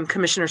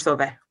Commissioner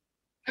Sauvé.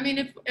 I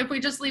mean, if we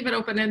just leave it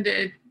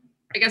open-ended,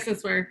 I guess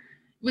that's where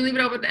we leave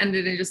it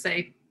open-ended and just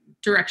say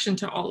direction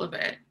to all of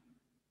it.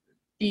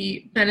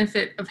 The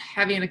benefit of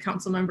having a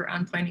council member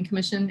on Planning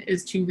Commission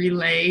is to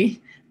relay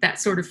that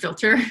sort of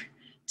filter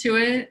to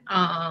it,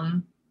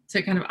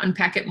 to kind of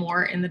unpack it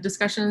more in the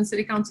discussion in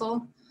City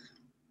Council.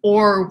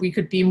 Or we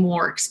could be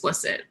more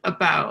explicit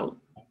about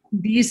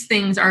these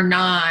things are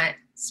not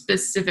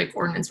specific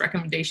ordinance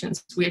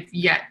recommendations we have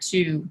yet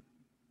to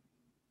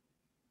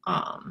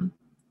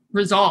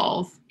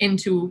resolve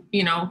into,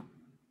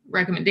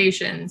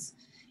 recommendations.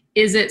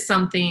 Is it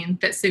something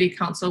that City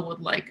Council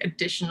would like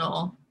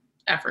additional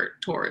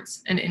effort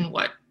towards, and in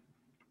what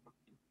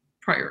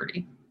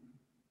priority?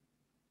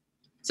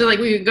 So like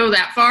we could go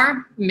that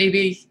far,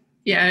 maybe,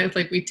 yeah, if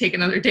like we take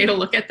another day to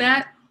look at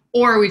that,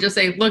 or we just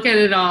say, look at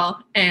it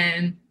all,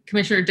 and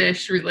Commissioner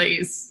Dish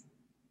relays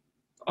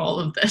all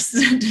of this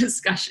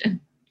discussion.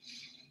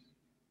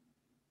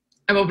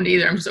 I'm open to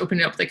either. I'm just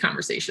opening up the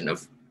conversation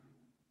of a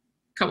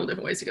couple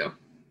different ways to go.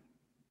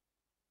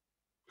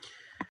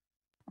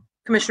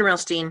 Commissioner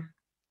Milstein,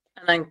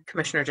 and then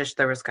Commissioner Dish,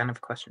 there was kind of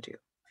a question to you,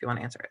 if you want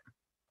to answer it.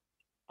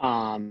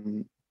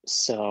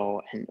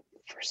 So, and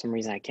for some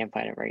reason I can't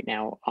find it right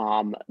now.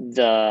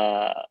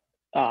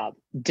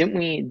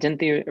 Didn't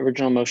the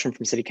original motion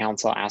from City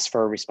Council ask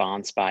for a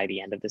response by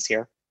the end of this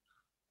year?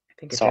 I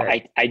think it so.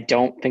 did. I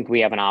don't think we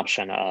have an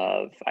option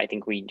of. I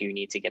think we do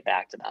need to get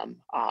back to them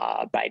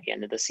by the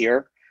end of this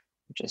year,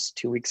 which is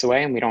 2 weeks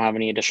away, and we don't have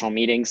any additional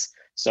meetings.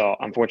 So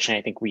unfortunately,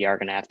 I think we are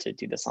going to have to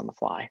do this on the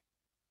fly.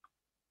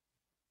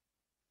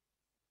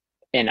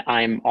 And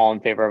I'm all in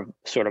favor of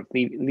sort of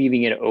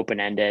leaving it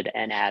open-ended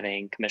and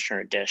having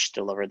Commissioner Dish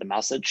deliver the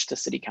message to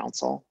City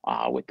Council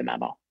with the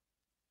memo.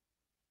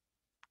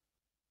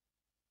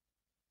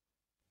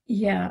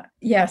 Yeah.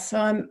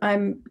 So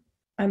I'm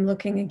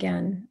looking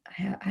again.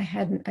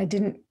 I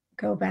didn't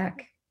go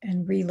back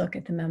and relook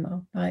at the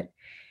memo, but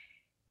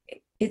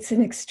it's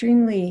an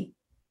extremely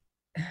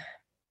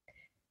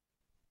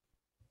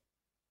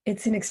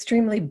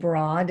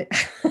broad,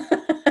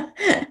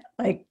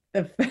 like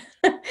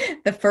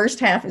the first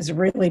half is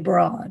really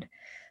broad.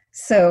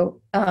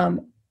 So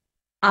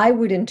I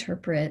would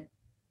interpret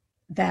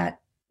that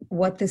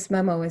what this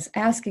memo is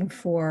asking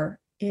for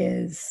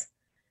is,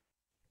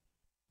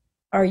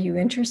 are you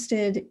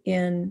interested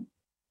in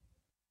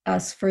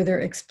us further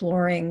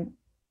exploring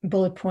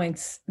bullet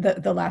points,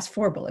 the last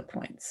 4 bullet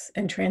points,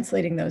 and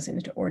translating those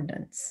into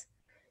ordinance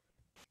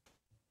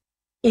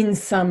in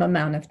some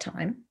amount of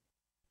time?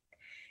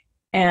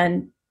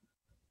 And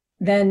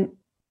then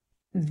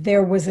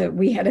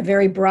we had a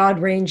very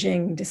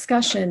broad-ranging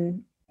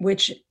discussion,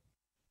 which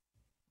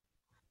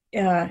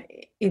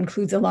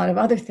includes a lot of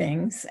other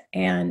things.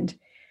 And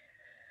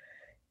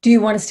do you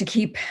want us to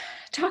keep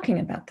talking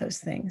about those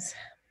things?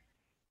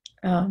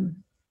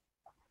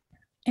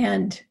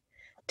 And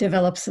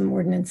develop some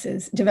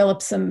ordinances,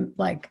 develop some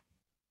like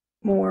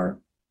more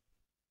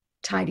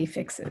tidy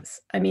fixes.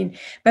 I mean,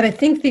 but I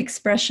think the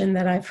expression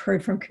that I've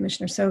heard from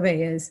Commissioner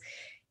Sauvé is,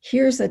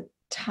 here's a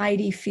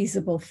tidy,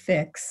 feasible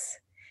fix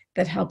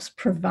that helps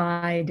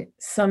provide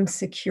some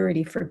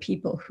security for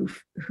people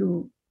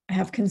who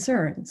have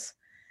concerns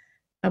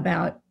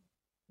about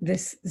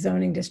this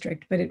zoning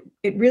district, but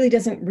it really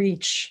doesn't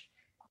reach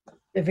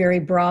the very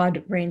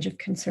broad range of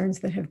concerns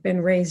that have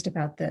been raised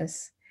about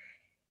this.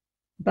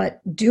 But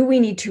do we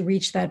need to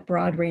reach that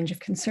broad range of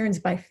concerns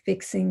by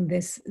fixing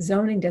this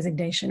zoning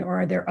designation,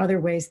 or are there other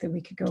ways that we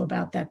could go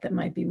about that that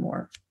might be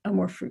a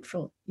more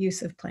fruitful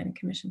use of Planning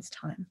Commission's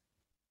time?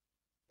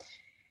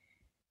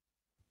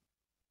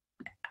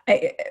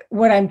 I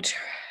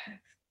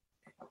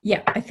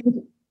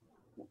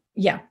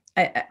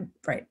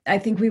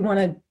think we want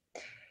to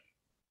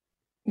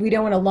we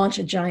don't want to launch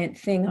a giant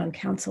thing on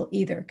council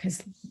either,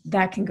 because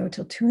that can go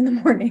till 2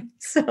 a.m.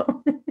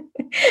 So,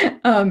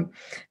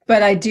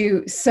 but I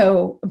do,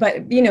 so,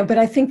 but, you know, but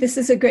I think this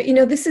is a great, you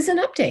know, this is an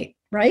update,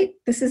 right?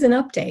 This is an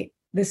update.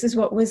 This is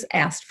what was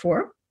asked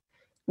for.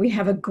 We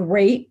have a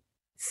great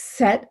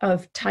set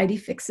of tidy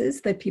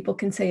fixes that people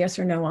can say yes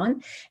or no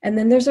on. And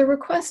then there's a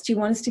request. Do you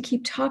want us to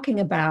keep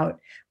talking about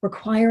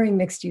requiring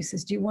mixed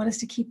uses? Do you want us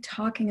to keep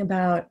talking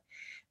about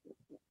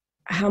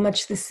how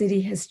much the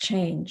city has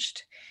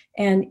changed?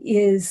 And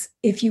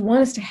if you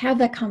want us to have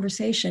that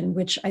conversation,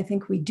 which I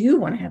think we do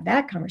want to have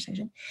that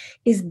conversation,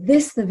 is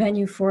this the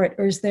venue for it,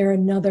 or is there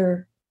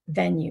another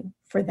venue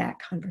for that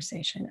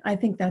conversation? I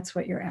think that's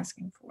what you're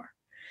asking for.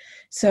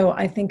 So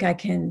I think I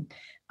can,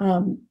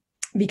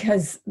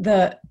 because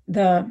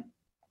I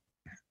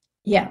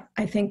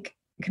think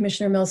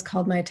Commissioner Mills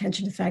called my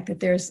attention to the fact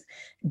that there's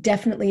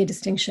definitely a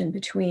distinction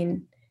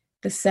between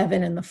the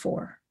 7 and the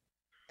 4.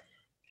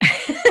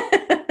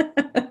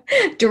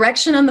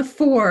 Direction on the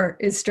 4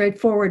 is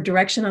straightforward.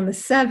 Direction on the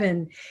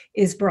 7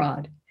 is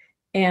broad.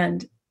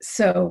 And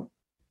so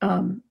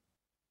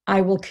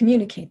I will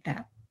communicate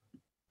that.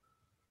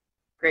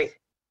 Great.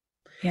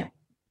 Yeah.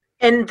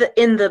 And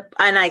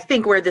I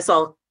think where this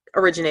all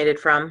originated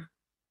from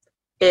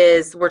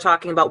is we're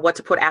talking about what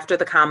to put after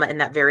the comma in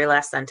that very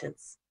last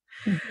sentence.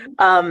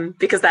 Mm-hmm.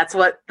 Because that's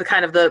what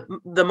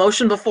the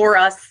motion before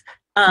us.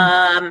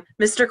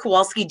 Mr.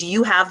 Kowalski, do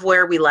you have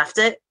where we left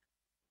it?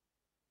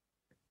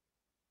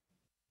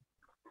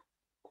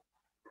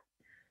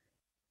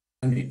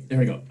 There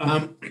we go.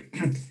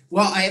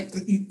 Well, I have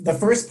the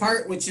first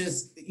part, which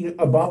is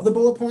above the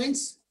bullet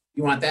points.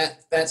 You want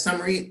that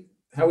summary,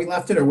 how we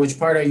left it, or which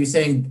part are you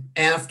saying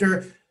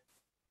after?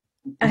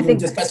 I think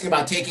discussing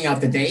about taking out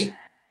the date.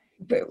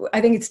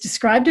 I think it's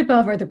described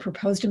above are the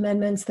proposed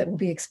amendments that will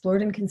be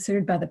explored and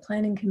considered by the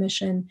Planning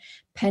Commission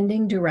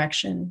pending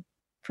direction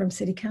from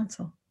City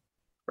Council.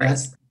 Right.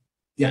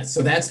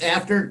 So that's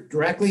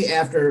directly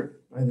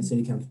after by the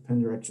City Council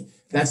pending direction.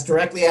 That's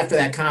directly after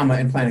that comma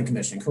in Planning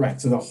Commission,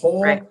 correct? So the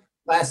whole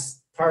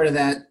last part of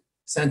that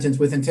sentence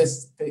with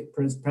anticipate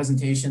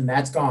presentation,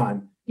 that's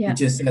gone. Yeah. It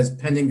just says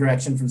pending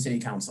direction from City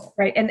Council.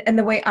 Right, and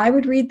the way I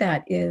would read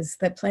that is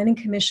that Planning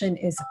Commission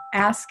is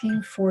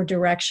asking for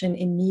direction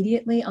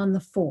immediately on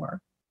the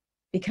 4,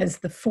 because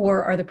the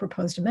 4 are the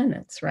proposed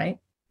amendments, right?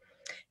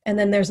 And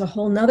then there's a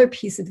whole nother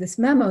piece of this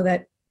memo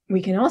that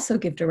we can also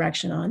give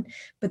direction on,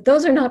 but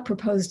those are not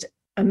proposed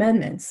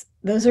amendments.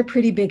 Those are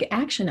pretty big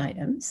action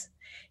items.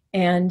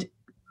 And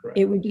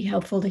it would be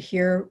helpful to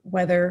hear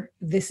whether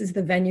this is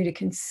the venue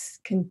to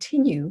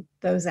continue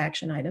those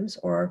action items,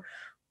 or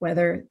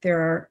whether there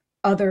are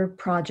other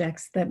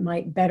projects that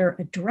might better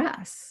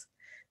address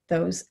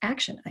those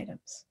action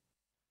items.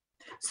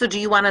 So do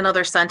you want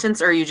another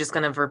sentence, or are you just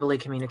going to verbally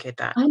communicate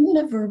that? I'm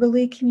going to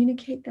verbally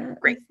communicate that.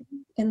 Great.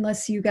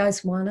 Unless you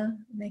guys want to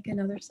make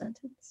another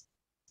sentence.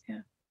 Yeah.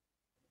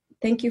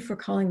 Thank you for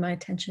calling my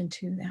attention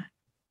to that.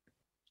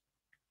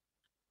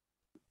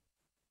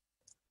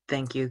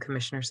 Thank you,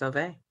 Commissioner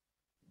Sauvé.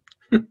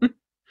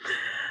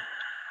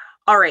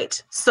 All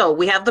right, so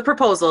we have the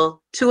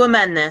proposal to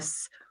amend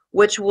this,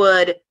 which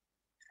would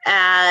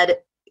add,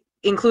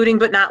 including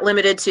but not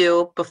limited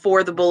to,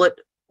 before the bullet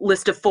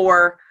list of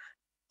 4,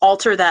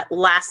 alter that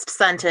last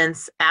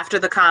sentence after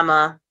the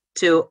comma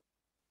to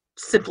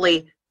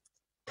simply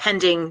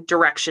pending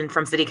direction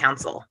from City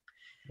Council.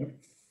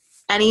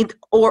 Any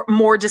or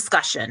more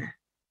discussion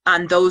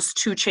on those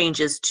 2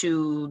 changes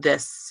to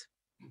this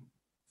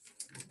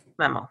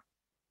memo?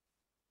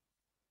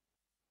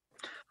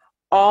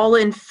 All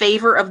in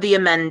favor of the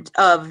amendment.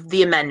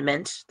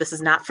 This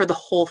is not for the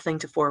whole thing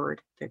to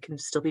forward. There can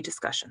still be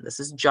discussion. This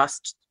is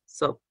just,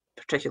 so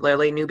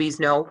particularly newbies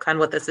know kind of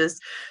what this is.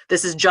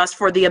 This is just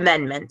for the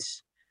amendment.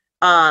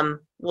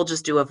 We'll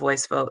just do a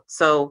voice vote.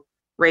 So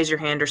raise your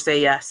hand or say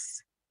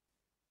yes.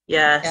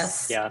 Yes.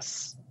 Yes.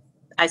 Yes.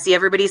 I see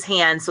everybody's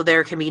hand, so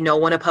there can be no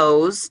one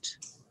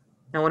opposed.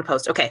 No one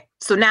opposed. Okay,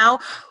 so now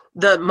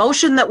the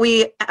motion that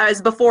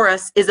is before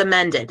us is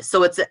amended.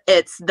 So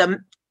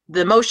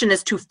the motion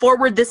is to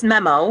forward this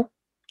memo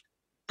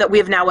that we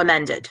have now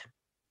amended.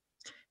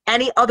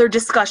 Any other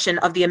discussion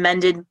of the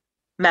amended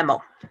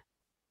memo?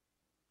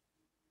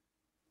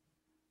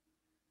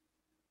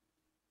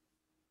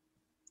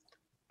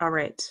 All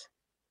right,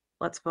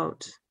 let's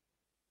vote.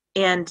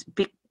 And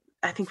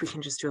I think we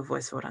can just do a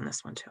voice vote on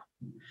this one too.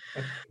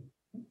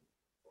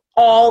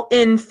 All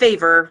in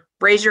favor,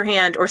 raise your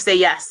hand or say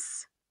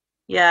yes.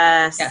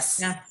 Yes.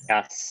 Yes.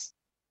 Yes.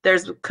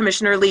 There's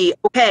Commissioner Lee.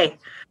 Okay.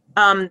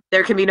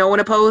 There can be no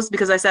one opposed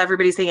because I saw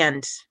everybody's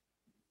hand.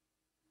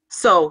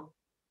 So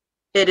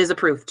it is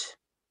approved.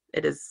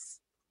 It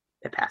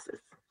passes.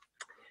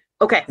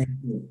 Okay.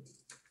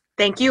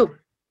 Thank you.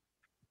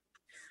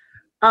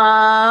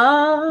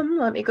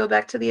 Let me go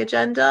back to the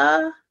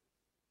agenda.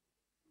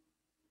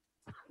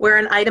 We're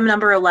in item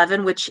number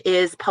 11, which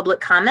is public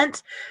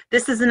comment.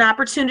 This is an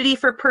opportunity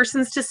for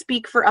persons to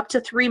speak for up to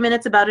 3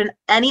 minutes about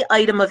any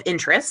item of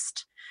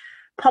interest.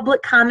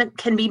 Public comment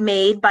can be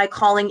made by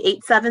calling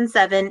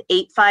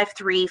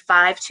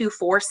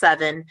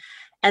 877-853-5247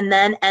 and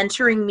then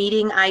entering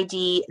meeting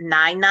ID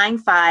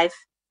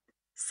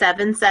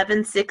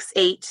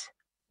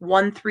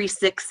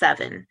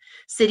 995-7768-1367.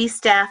 City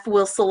staff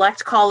will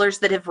select callers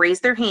that have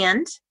raised their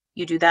hand.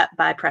 You do that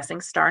by pressing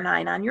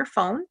 *9 on your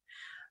phone.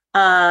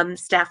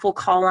 Staff will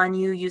call on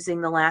you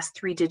using the last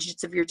 3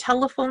 digits of your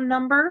telephone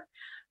number.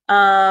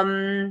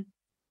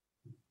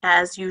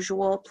 As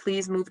usual,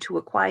 please move to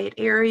a quiet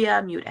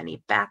area, mute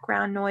any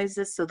background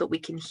noises so that we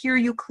can hear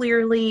you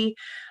clearly.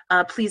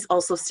 Please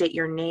also state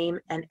your name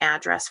and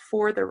address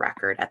for the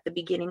record at the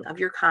beginning of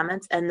your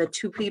comments, and the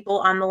 2 people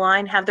on the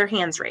line have their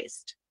hands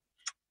raised.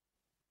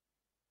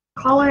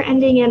 Caller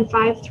ending in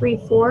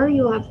 534,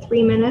 you'll have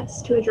 3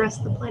 minutes to address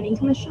the Planning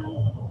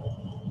Commission.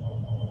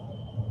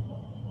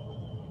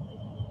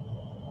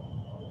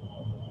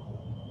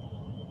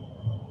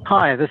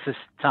 Hi, this is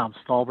Tom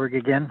Stolberg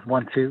again,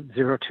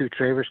 1202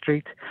 Traver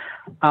Street.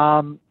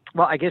 Well,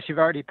 I guess you've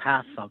already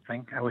passed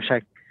something. I wish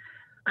I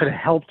could have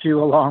helped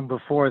you along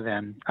before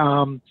then.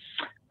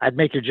 I'd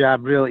make your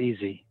job real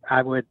easy.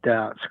 I would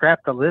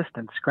scrap the list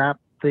and scrap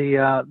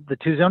the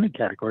 2 zoning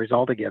categories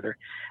altogether.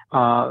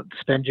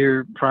 Spend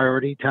your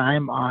priority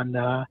time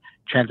on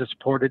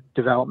transit-supported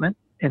development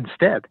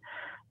instead.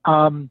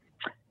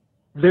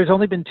 There's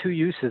only been 2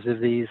 uses of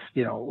these,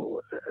 you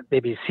know,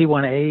 maybe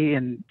C1A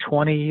in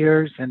 20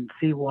 years and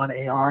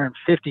C1AR in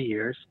 50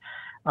 years.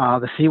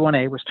 The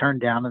C1A was turned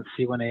down and the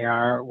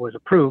C1AR was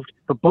approved,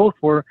 but both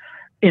were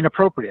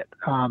inappropriate.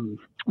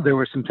 There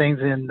were some things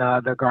in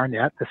the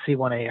Garnett, the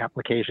C1A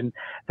application,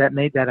 that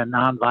made that a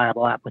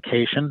non-viable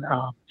application.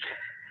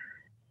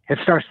 It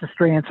starts to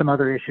stray in some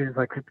other issues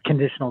like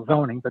conditional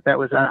zoning, but that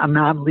was a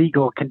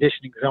non-legal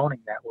conditioning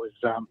zoning that was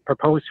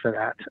proposed for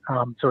that.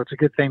 So it's a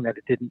good thing that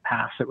it didn't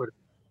pass. It would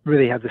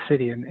really have the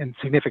city in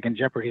significant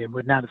jeopardy and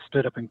would not have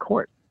stood up in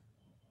court.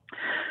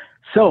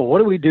 So what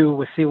do we do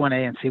with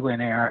C1A and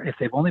C1AR if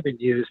they've only been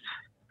used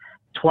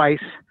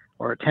twice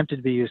or attempted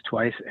to be used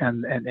twice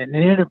and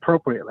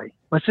inappropriately?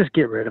 Let's just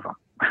get rid of them.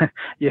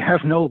 You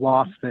have no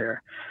loss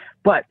there.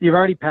 But you've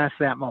already passed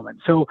that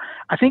moment. So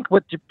I think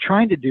what you're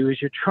trying to do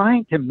is you're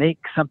trying to make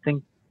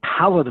something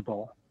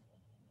palatable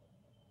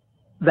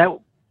that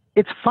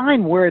it's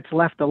fine where it's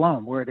left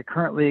alone, where it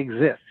currently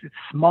exists. It's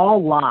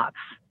small lots,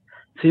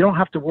 so you don't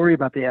have to worry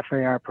about the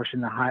FAR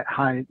pushing the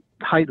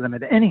height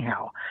limit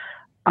anyhow.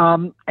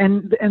 And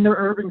they're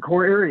urban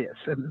core areas.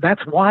 And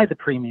that's why the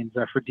premiums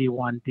are for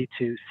D1,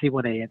 D2,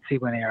 C1A, and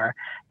C1AR,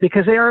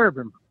 because they are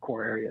urban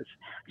core areas.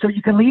 So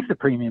you can leave the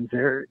premiums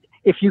there.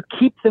 If you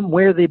keep them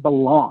where they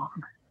belong,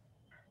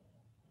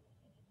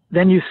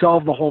 then you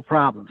solve the whole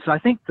problem. So I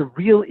think the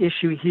real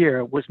issue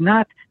here was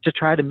not to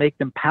try to make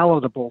them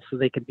palatable so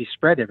they could be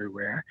spread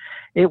everywhere.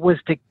 It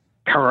was to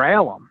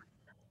corral them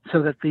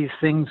so that these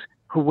things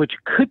which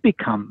could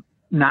become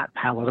not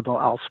palatable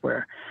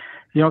elsewhere.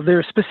 You know,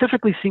 there's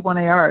specifically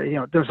C1AR, you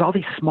know, there's all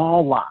these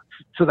small lots.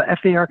 So the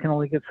FAR can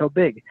only get so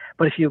big.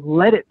 But if you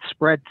let it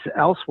spread to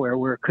elsewhere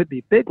where it could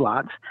be big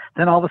lots,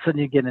 then all of a sudden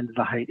you get into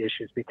the height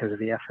issues because of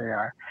the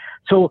FAR.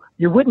 So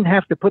you wouldn't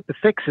have to put the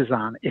fixes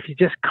on if you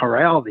just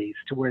corral these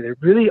to where they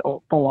really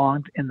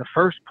belonged in the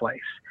first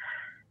place.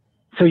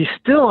 So you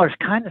still are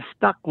kind of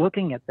stuck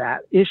looking at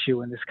that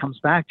issue, and this comes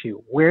back to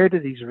you. Where do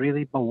these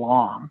really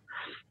belong?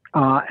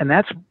 And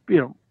that's,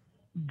 you know,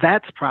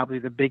 that's probably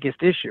the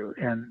biggest issue.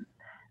 And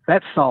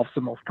that solves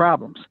the most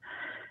problems.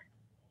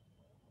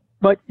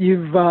 But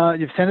you've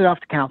sent it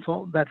off to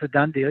council. That's a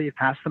done deal. You've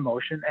passed the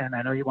motion, and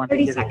I know you want to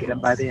get it to them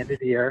by the end of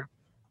the year.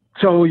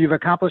 So you've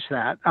accomplished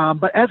that.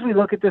 But as we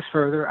look at this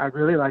further, I'd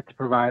really like to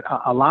provide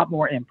a lot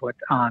more input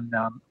on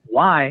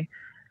why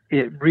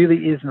it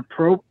really is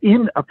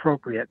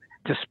inappropriate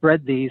to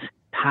spread these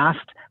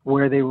past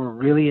where they were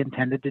really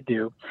intended to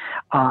do.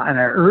 And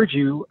I urge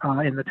you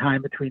in the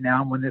time between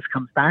now and when this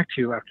comes back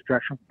to you after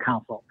direction from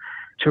council,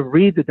 to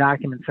read the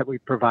documents that we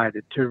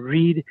provided, to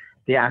read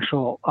the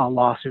actual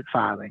lawsuit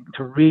filing,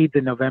 to read the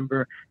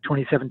November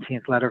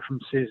 2017 letter from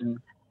Susan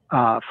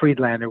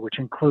Friedlander, which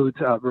includes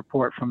a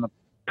report from the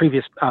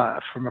previous,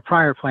 from a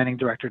prior planning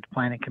director to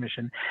planning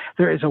commission.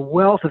 There is a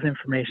wealth of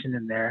information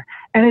in there,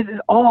 and it is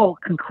all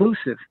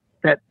conclusive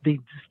that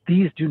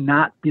these do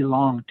not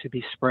belong to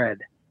be spread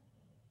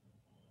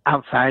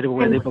outside of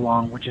where they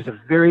belong, which is a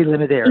very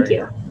limited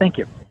area. Thank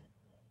you.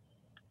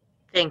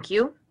 Thank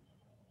you.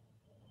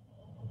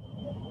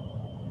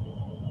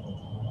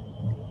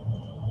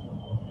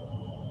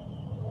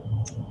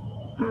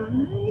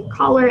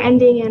 Caller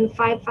ending in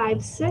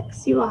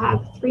 556, you will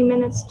have 3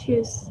 minutes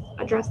to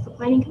address the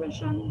Planning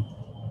Commission.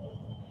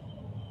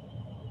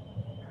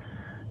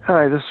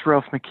 Hi, this is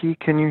Ralph McKee.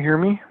 Can you hear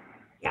me?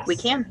 Yes. We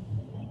can.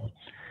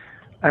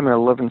 I'm at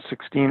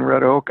 1116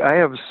 Red Oak. I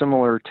have a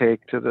similar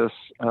take to this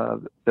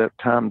that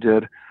Tom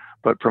did,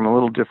 but from a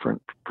little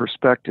different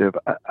perspective.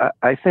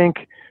 I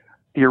think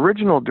the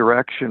original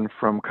direction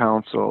from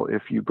council,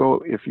 if you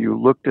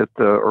looked at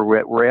or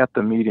were at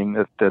the meeting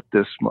that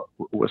this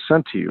was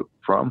sent to you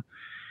from,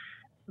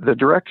 the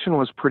direction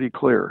was pretty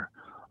clear.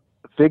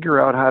 figure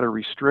out how to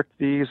restrict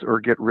these or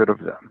get rid of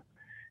them.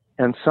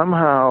 And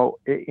somehow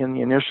in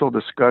the initial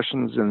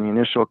discussions and the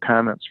initial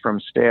comments from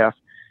staff,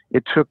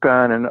 it took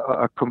on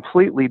a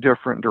completely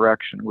different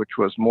direction, which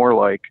was more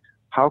like,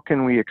 how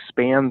can we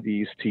expand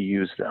these to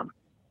use them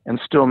and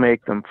still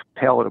make them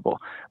palatable?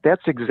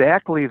 That's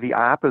exactly the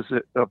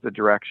opposite of the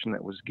direction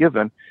that was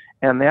given,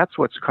 and that's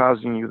what's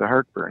causing you the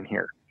heartburn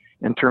here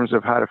in terms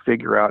of how to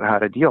figure out how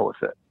to deal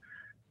with it,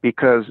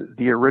 because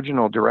the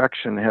original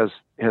direction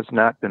has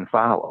not been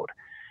followed.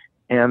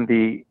 And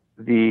the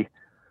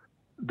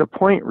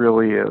point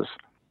really is,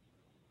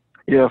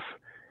 if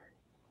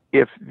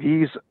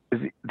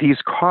these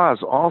cause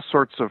all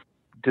sorts of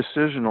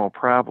decisional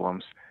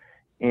problems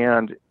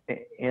and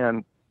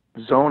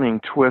zoning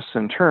twists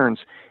and turns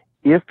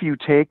if you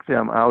take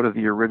them out of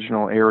the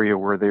original area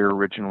where they were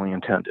originally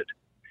intended.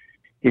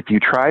 If you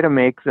try to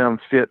make them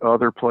fit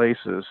other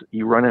places,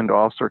 you run into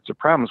all sorts of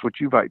problems,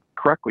 which you've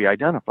correctly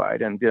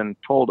identified and been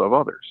told of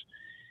others.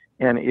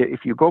 And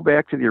if you go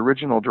back to the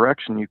original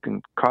direction, you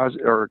can cause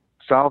or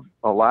solve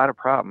a lot of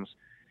problems.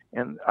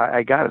 And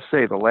I got to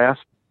say, the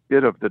last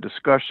bit of the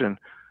discussion,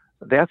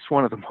 that's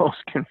one of the most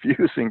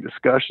confusing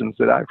discussions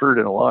that I've heard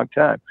in a long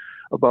time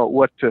about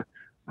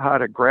how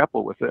to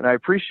grapple with it. And I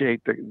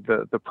appreciate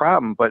the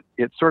problem, but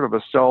it's sort of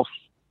a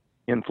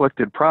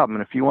self-inflicted problem.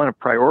 And if you want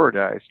to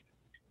prioritize,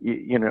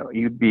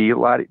 you'd be a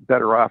lot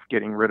better off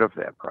getting rid of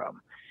that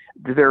problem.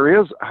 There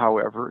is,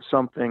 however,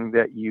 something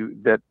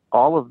that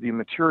all of the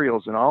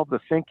materials and all of the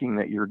thinking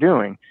that you're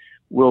doing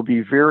will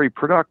be very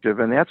productive,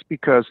 and that's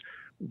because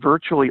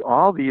virtually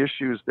all the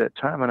issues that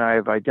Tom and I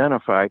have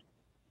identified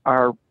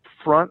are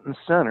front and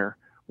center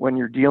when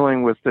you're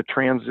dealing with the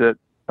transit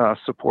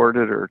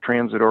supported or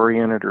transit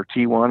oriented or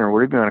T1 or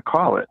whatever you want to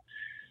call it.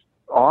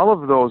 All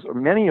of those, or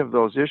many of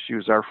those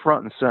issues are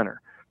front and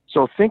center.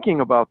 So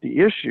thinking about the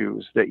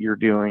issues that you're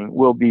doing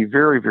will be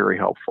very, very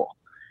helpful.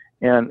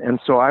 And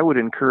so I would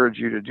encourage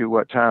you to do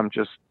what Tom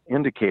just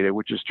indicated,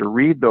 which is to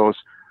read those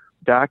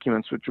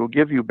documents, which will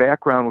give you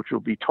background, which will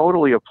be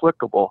totally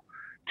applicable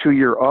to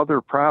your other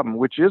problem,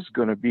 which is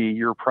going to be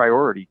your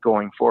priority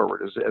going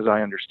forward, as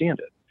I understand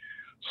it.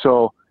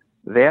 So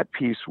that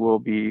piece will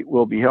be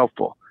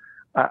helpful.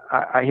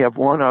 I have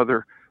one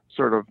other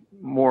sort of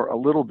a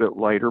little bit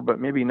lighter, but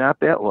maybe not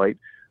that light,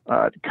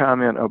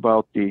 comment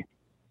about the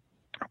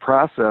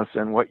process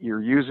and what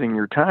you're using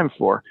your time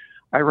for.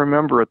 I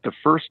remember at the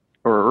first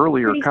or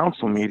earlier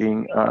council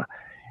meeting,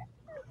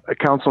 a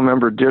council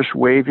member Dish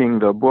waving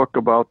the book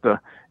about the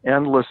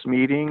endless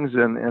meetings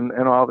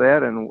and all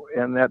that,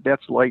 and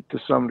that's light to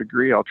some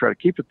degree. I'll try to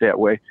keep it that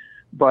way.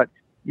 But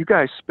you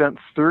guys spent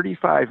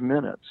 35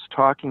 minutes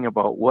talking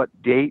about what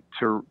date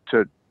to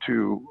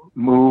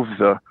move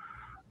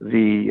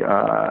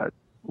the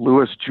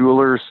Lewis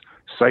Jewelers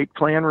site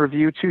plan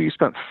review to. You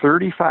spent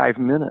 35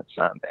 minutes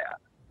on that.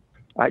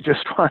 I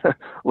just want to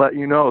let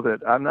you know that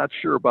I'm not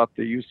sure about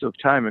the use of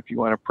time if you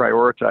want to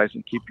prioritize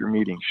and keep your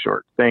meetings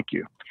short. Thank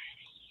you.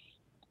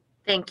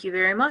 Thank you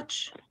very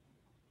much.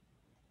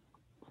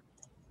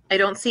 I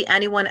don't see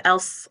anyone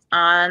else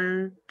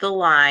on the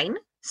line,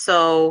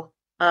 so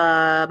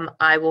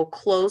I will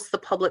close the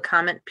public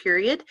comment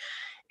period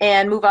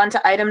and move on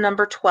to item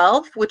number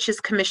 12, which is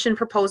commission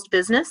proposed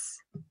business.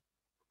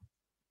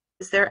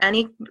 Is there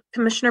any?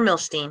 Commissioner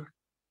Milstein?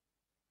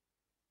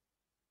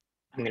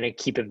 I'm going to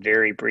keep it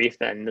very brief,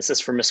 and this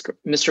is for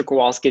Mr.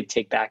 Kowalski to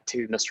take back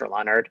to Mr.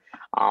 Leonard.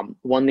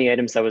 One of the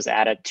items that was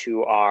added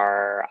to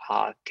our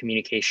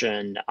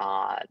communication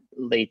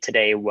late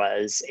today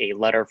was a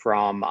letter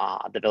from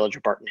the Village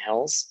of Barton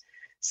Hills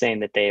saying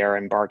that they are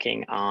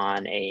embarking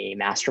on a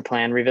master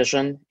plan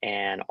revision,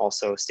 and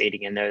also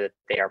stating in there that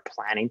they are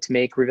planning to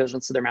make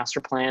revisions to their master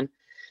plan.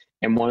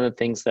 And one of the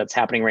things that's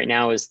happening right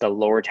now is the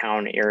Lower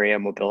Town Area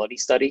Mobility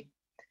Study.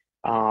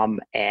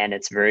 And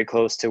it's very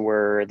close to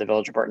where the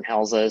Village of Barton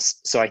Hills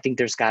is. So I think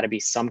there's got to be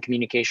some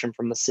communication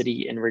from the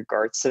city in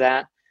regards to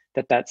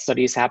that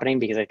study is happening,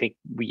 because I think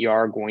we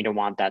are going to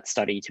want that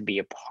study to be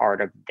a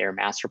part of their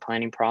master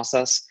planning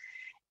process.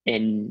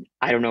 And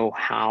I don't know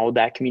how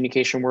that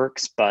communication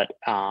works, but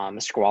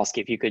Mr. Kowalski,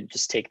 if you could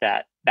just take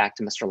that back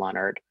to Mr.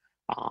 Leonard,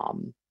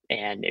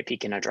 and if he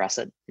can address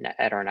it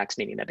at our next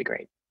meeting, that'd be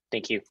great.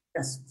 Thank you.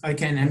 Yes, I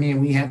can. I mean,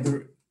 we have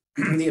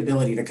the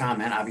ability to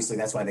comment. Obviously,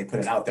 that's why they put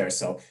it out there.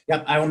 So,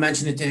 yep, I will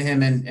mention it to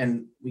him,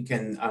 and we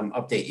can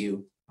update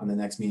you on the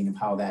next meeting of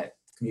how that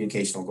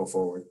communication will go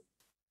forward.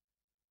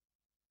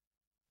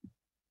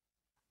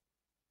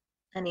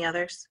 Any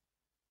others?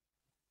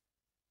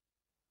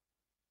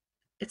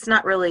 It's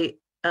not really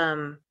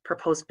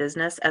proposed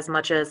business as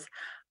much as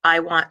I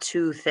want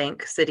to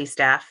thank city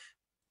staff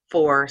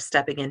for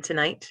stepping in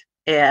tonight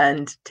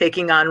and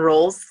taking on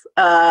roles.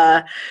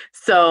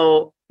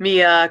 So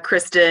Mia,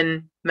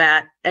 Kristen,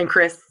 Matt, and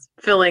Chris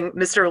filling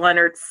Mr.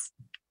 Leonard's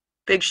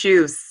big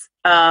shoes.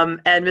 And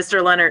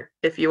Mr. Leonard,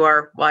 if you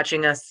are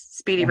watching us,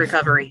 speedy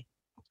recovery.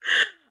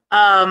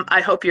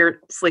 I hope you're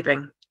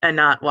sleeping and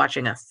not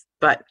watching us,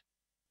 but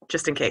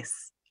just in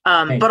case.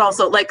 But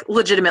also, like,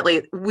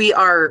 legitimately,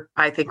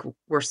 I think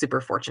we're super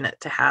fortunate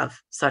to have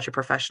such a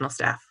professional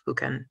staff who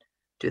can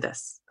do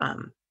this.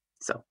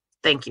 So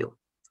thank you.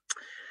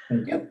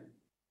 Thank you.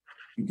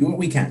 We do what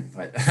we can,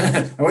 but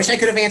I wish I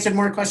could have answered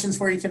more questions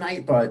for you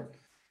tonight, but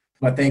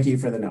thank you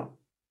for the note.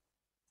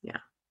 Yeah.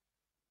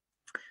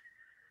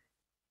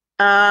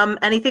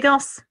 Anything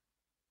else?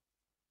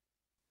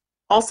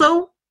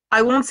 Also,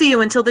 I won't see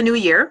you until the new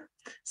year.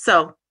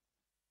 So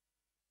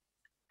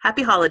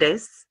happy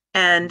holidays,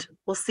 and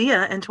we'll see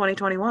you in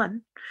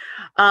 2021.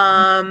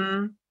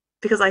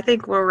 Because I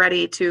think we're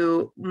ready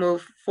to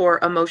move for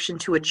a motion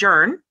to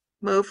adjourn.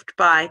 Moved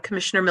by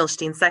Commissioner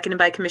Milstein, seconded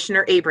by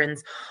Commissioner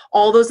Abrams.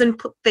 All those in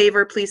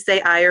favor, please say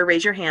aye or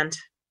raise your hand.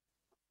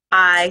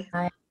 Aye.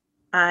 Aye.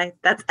 Aye.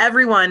 That's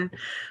everyone.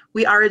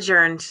 We are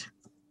adjourned.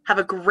 Have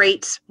a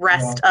great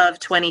rest of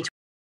 2020.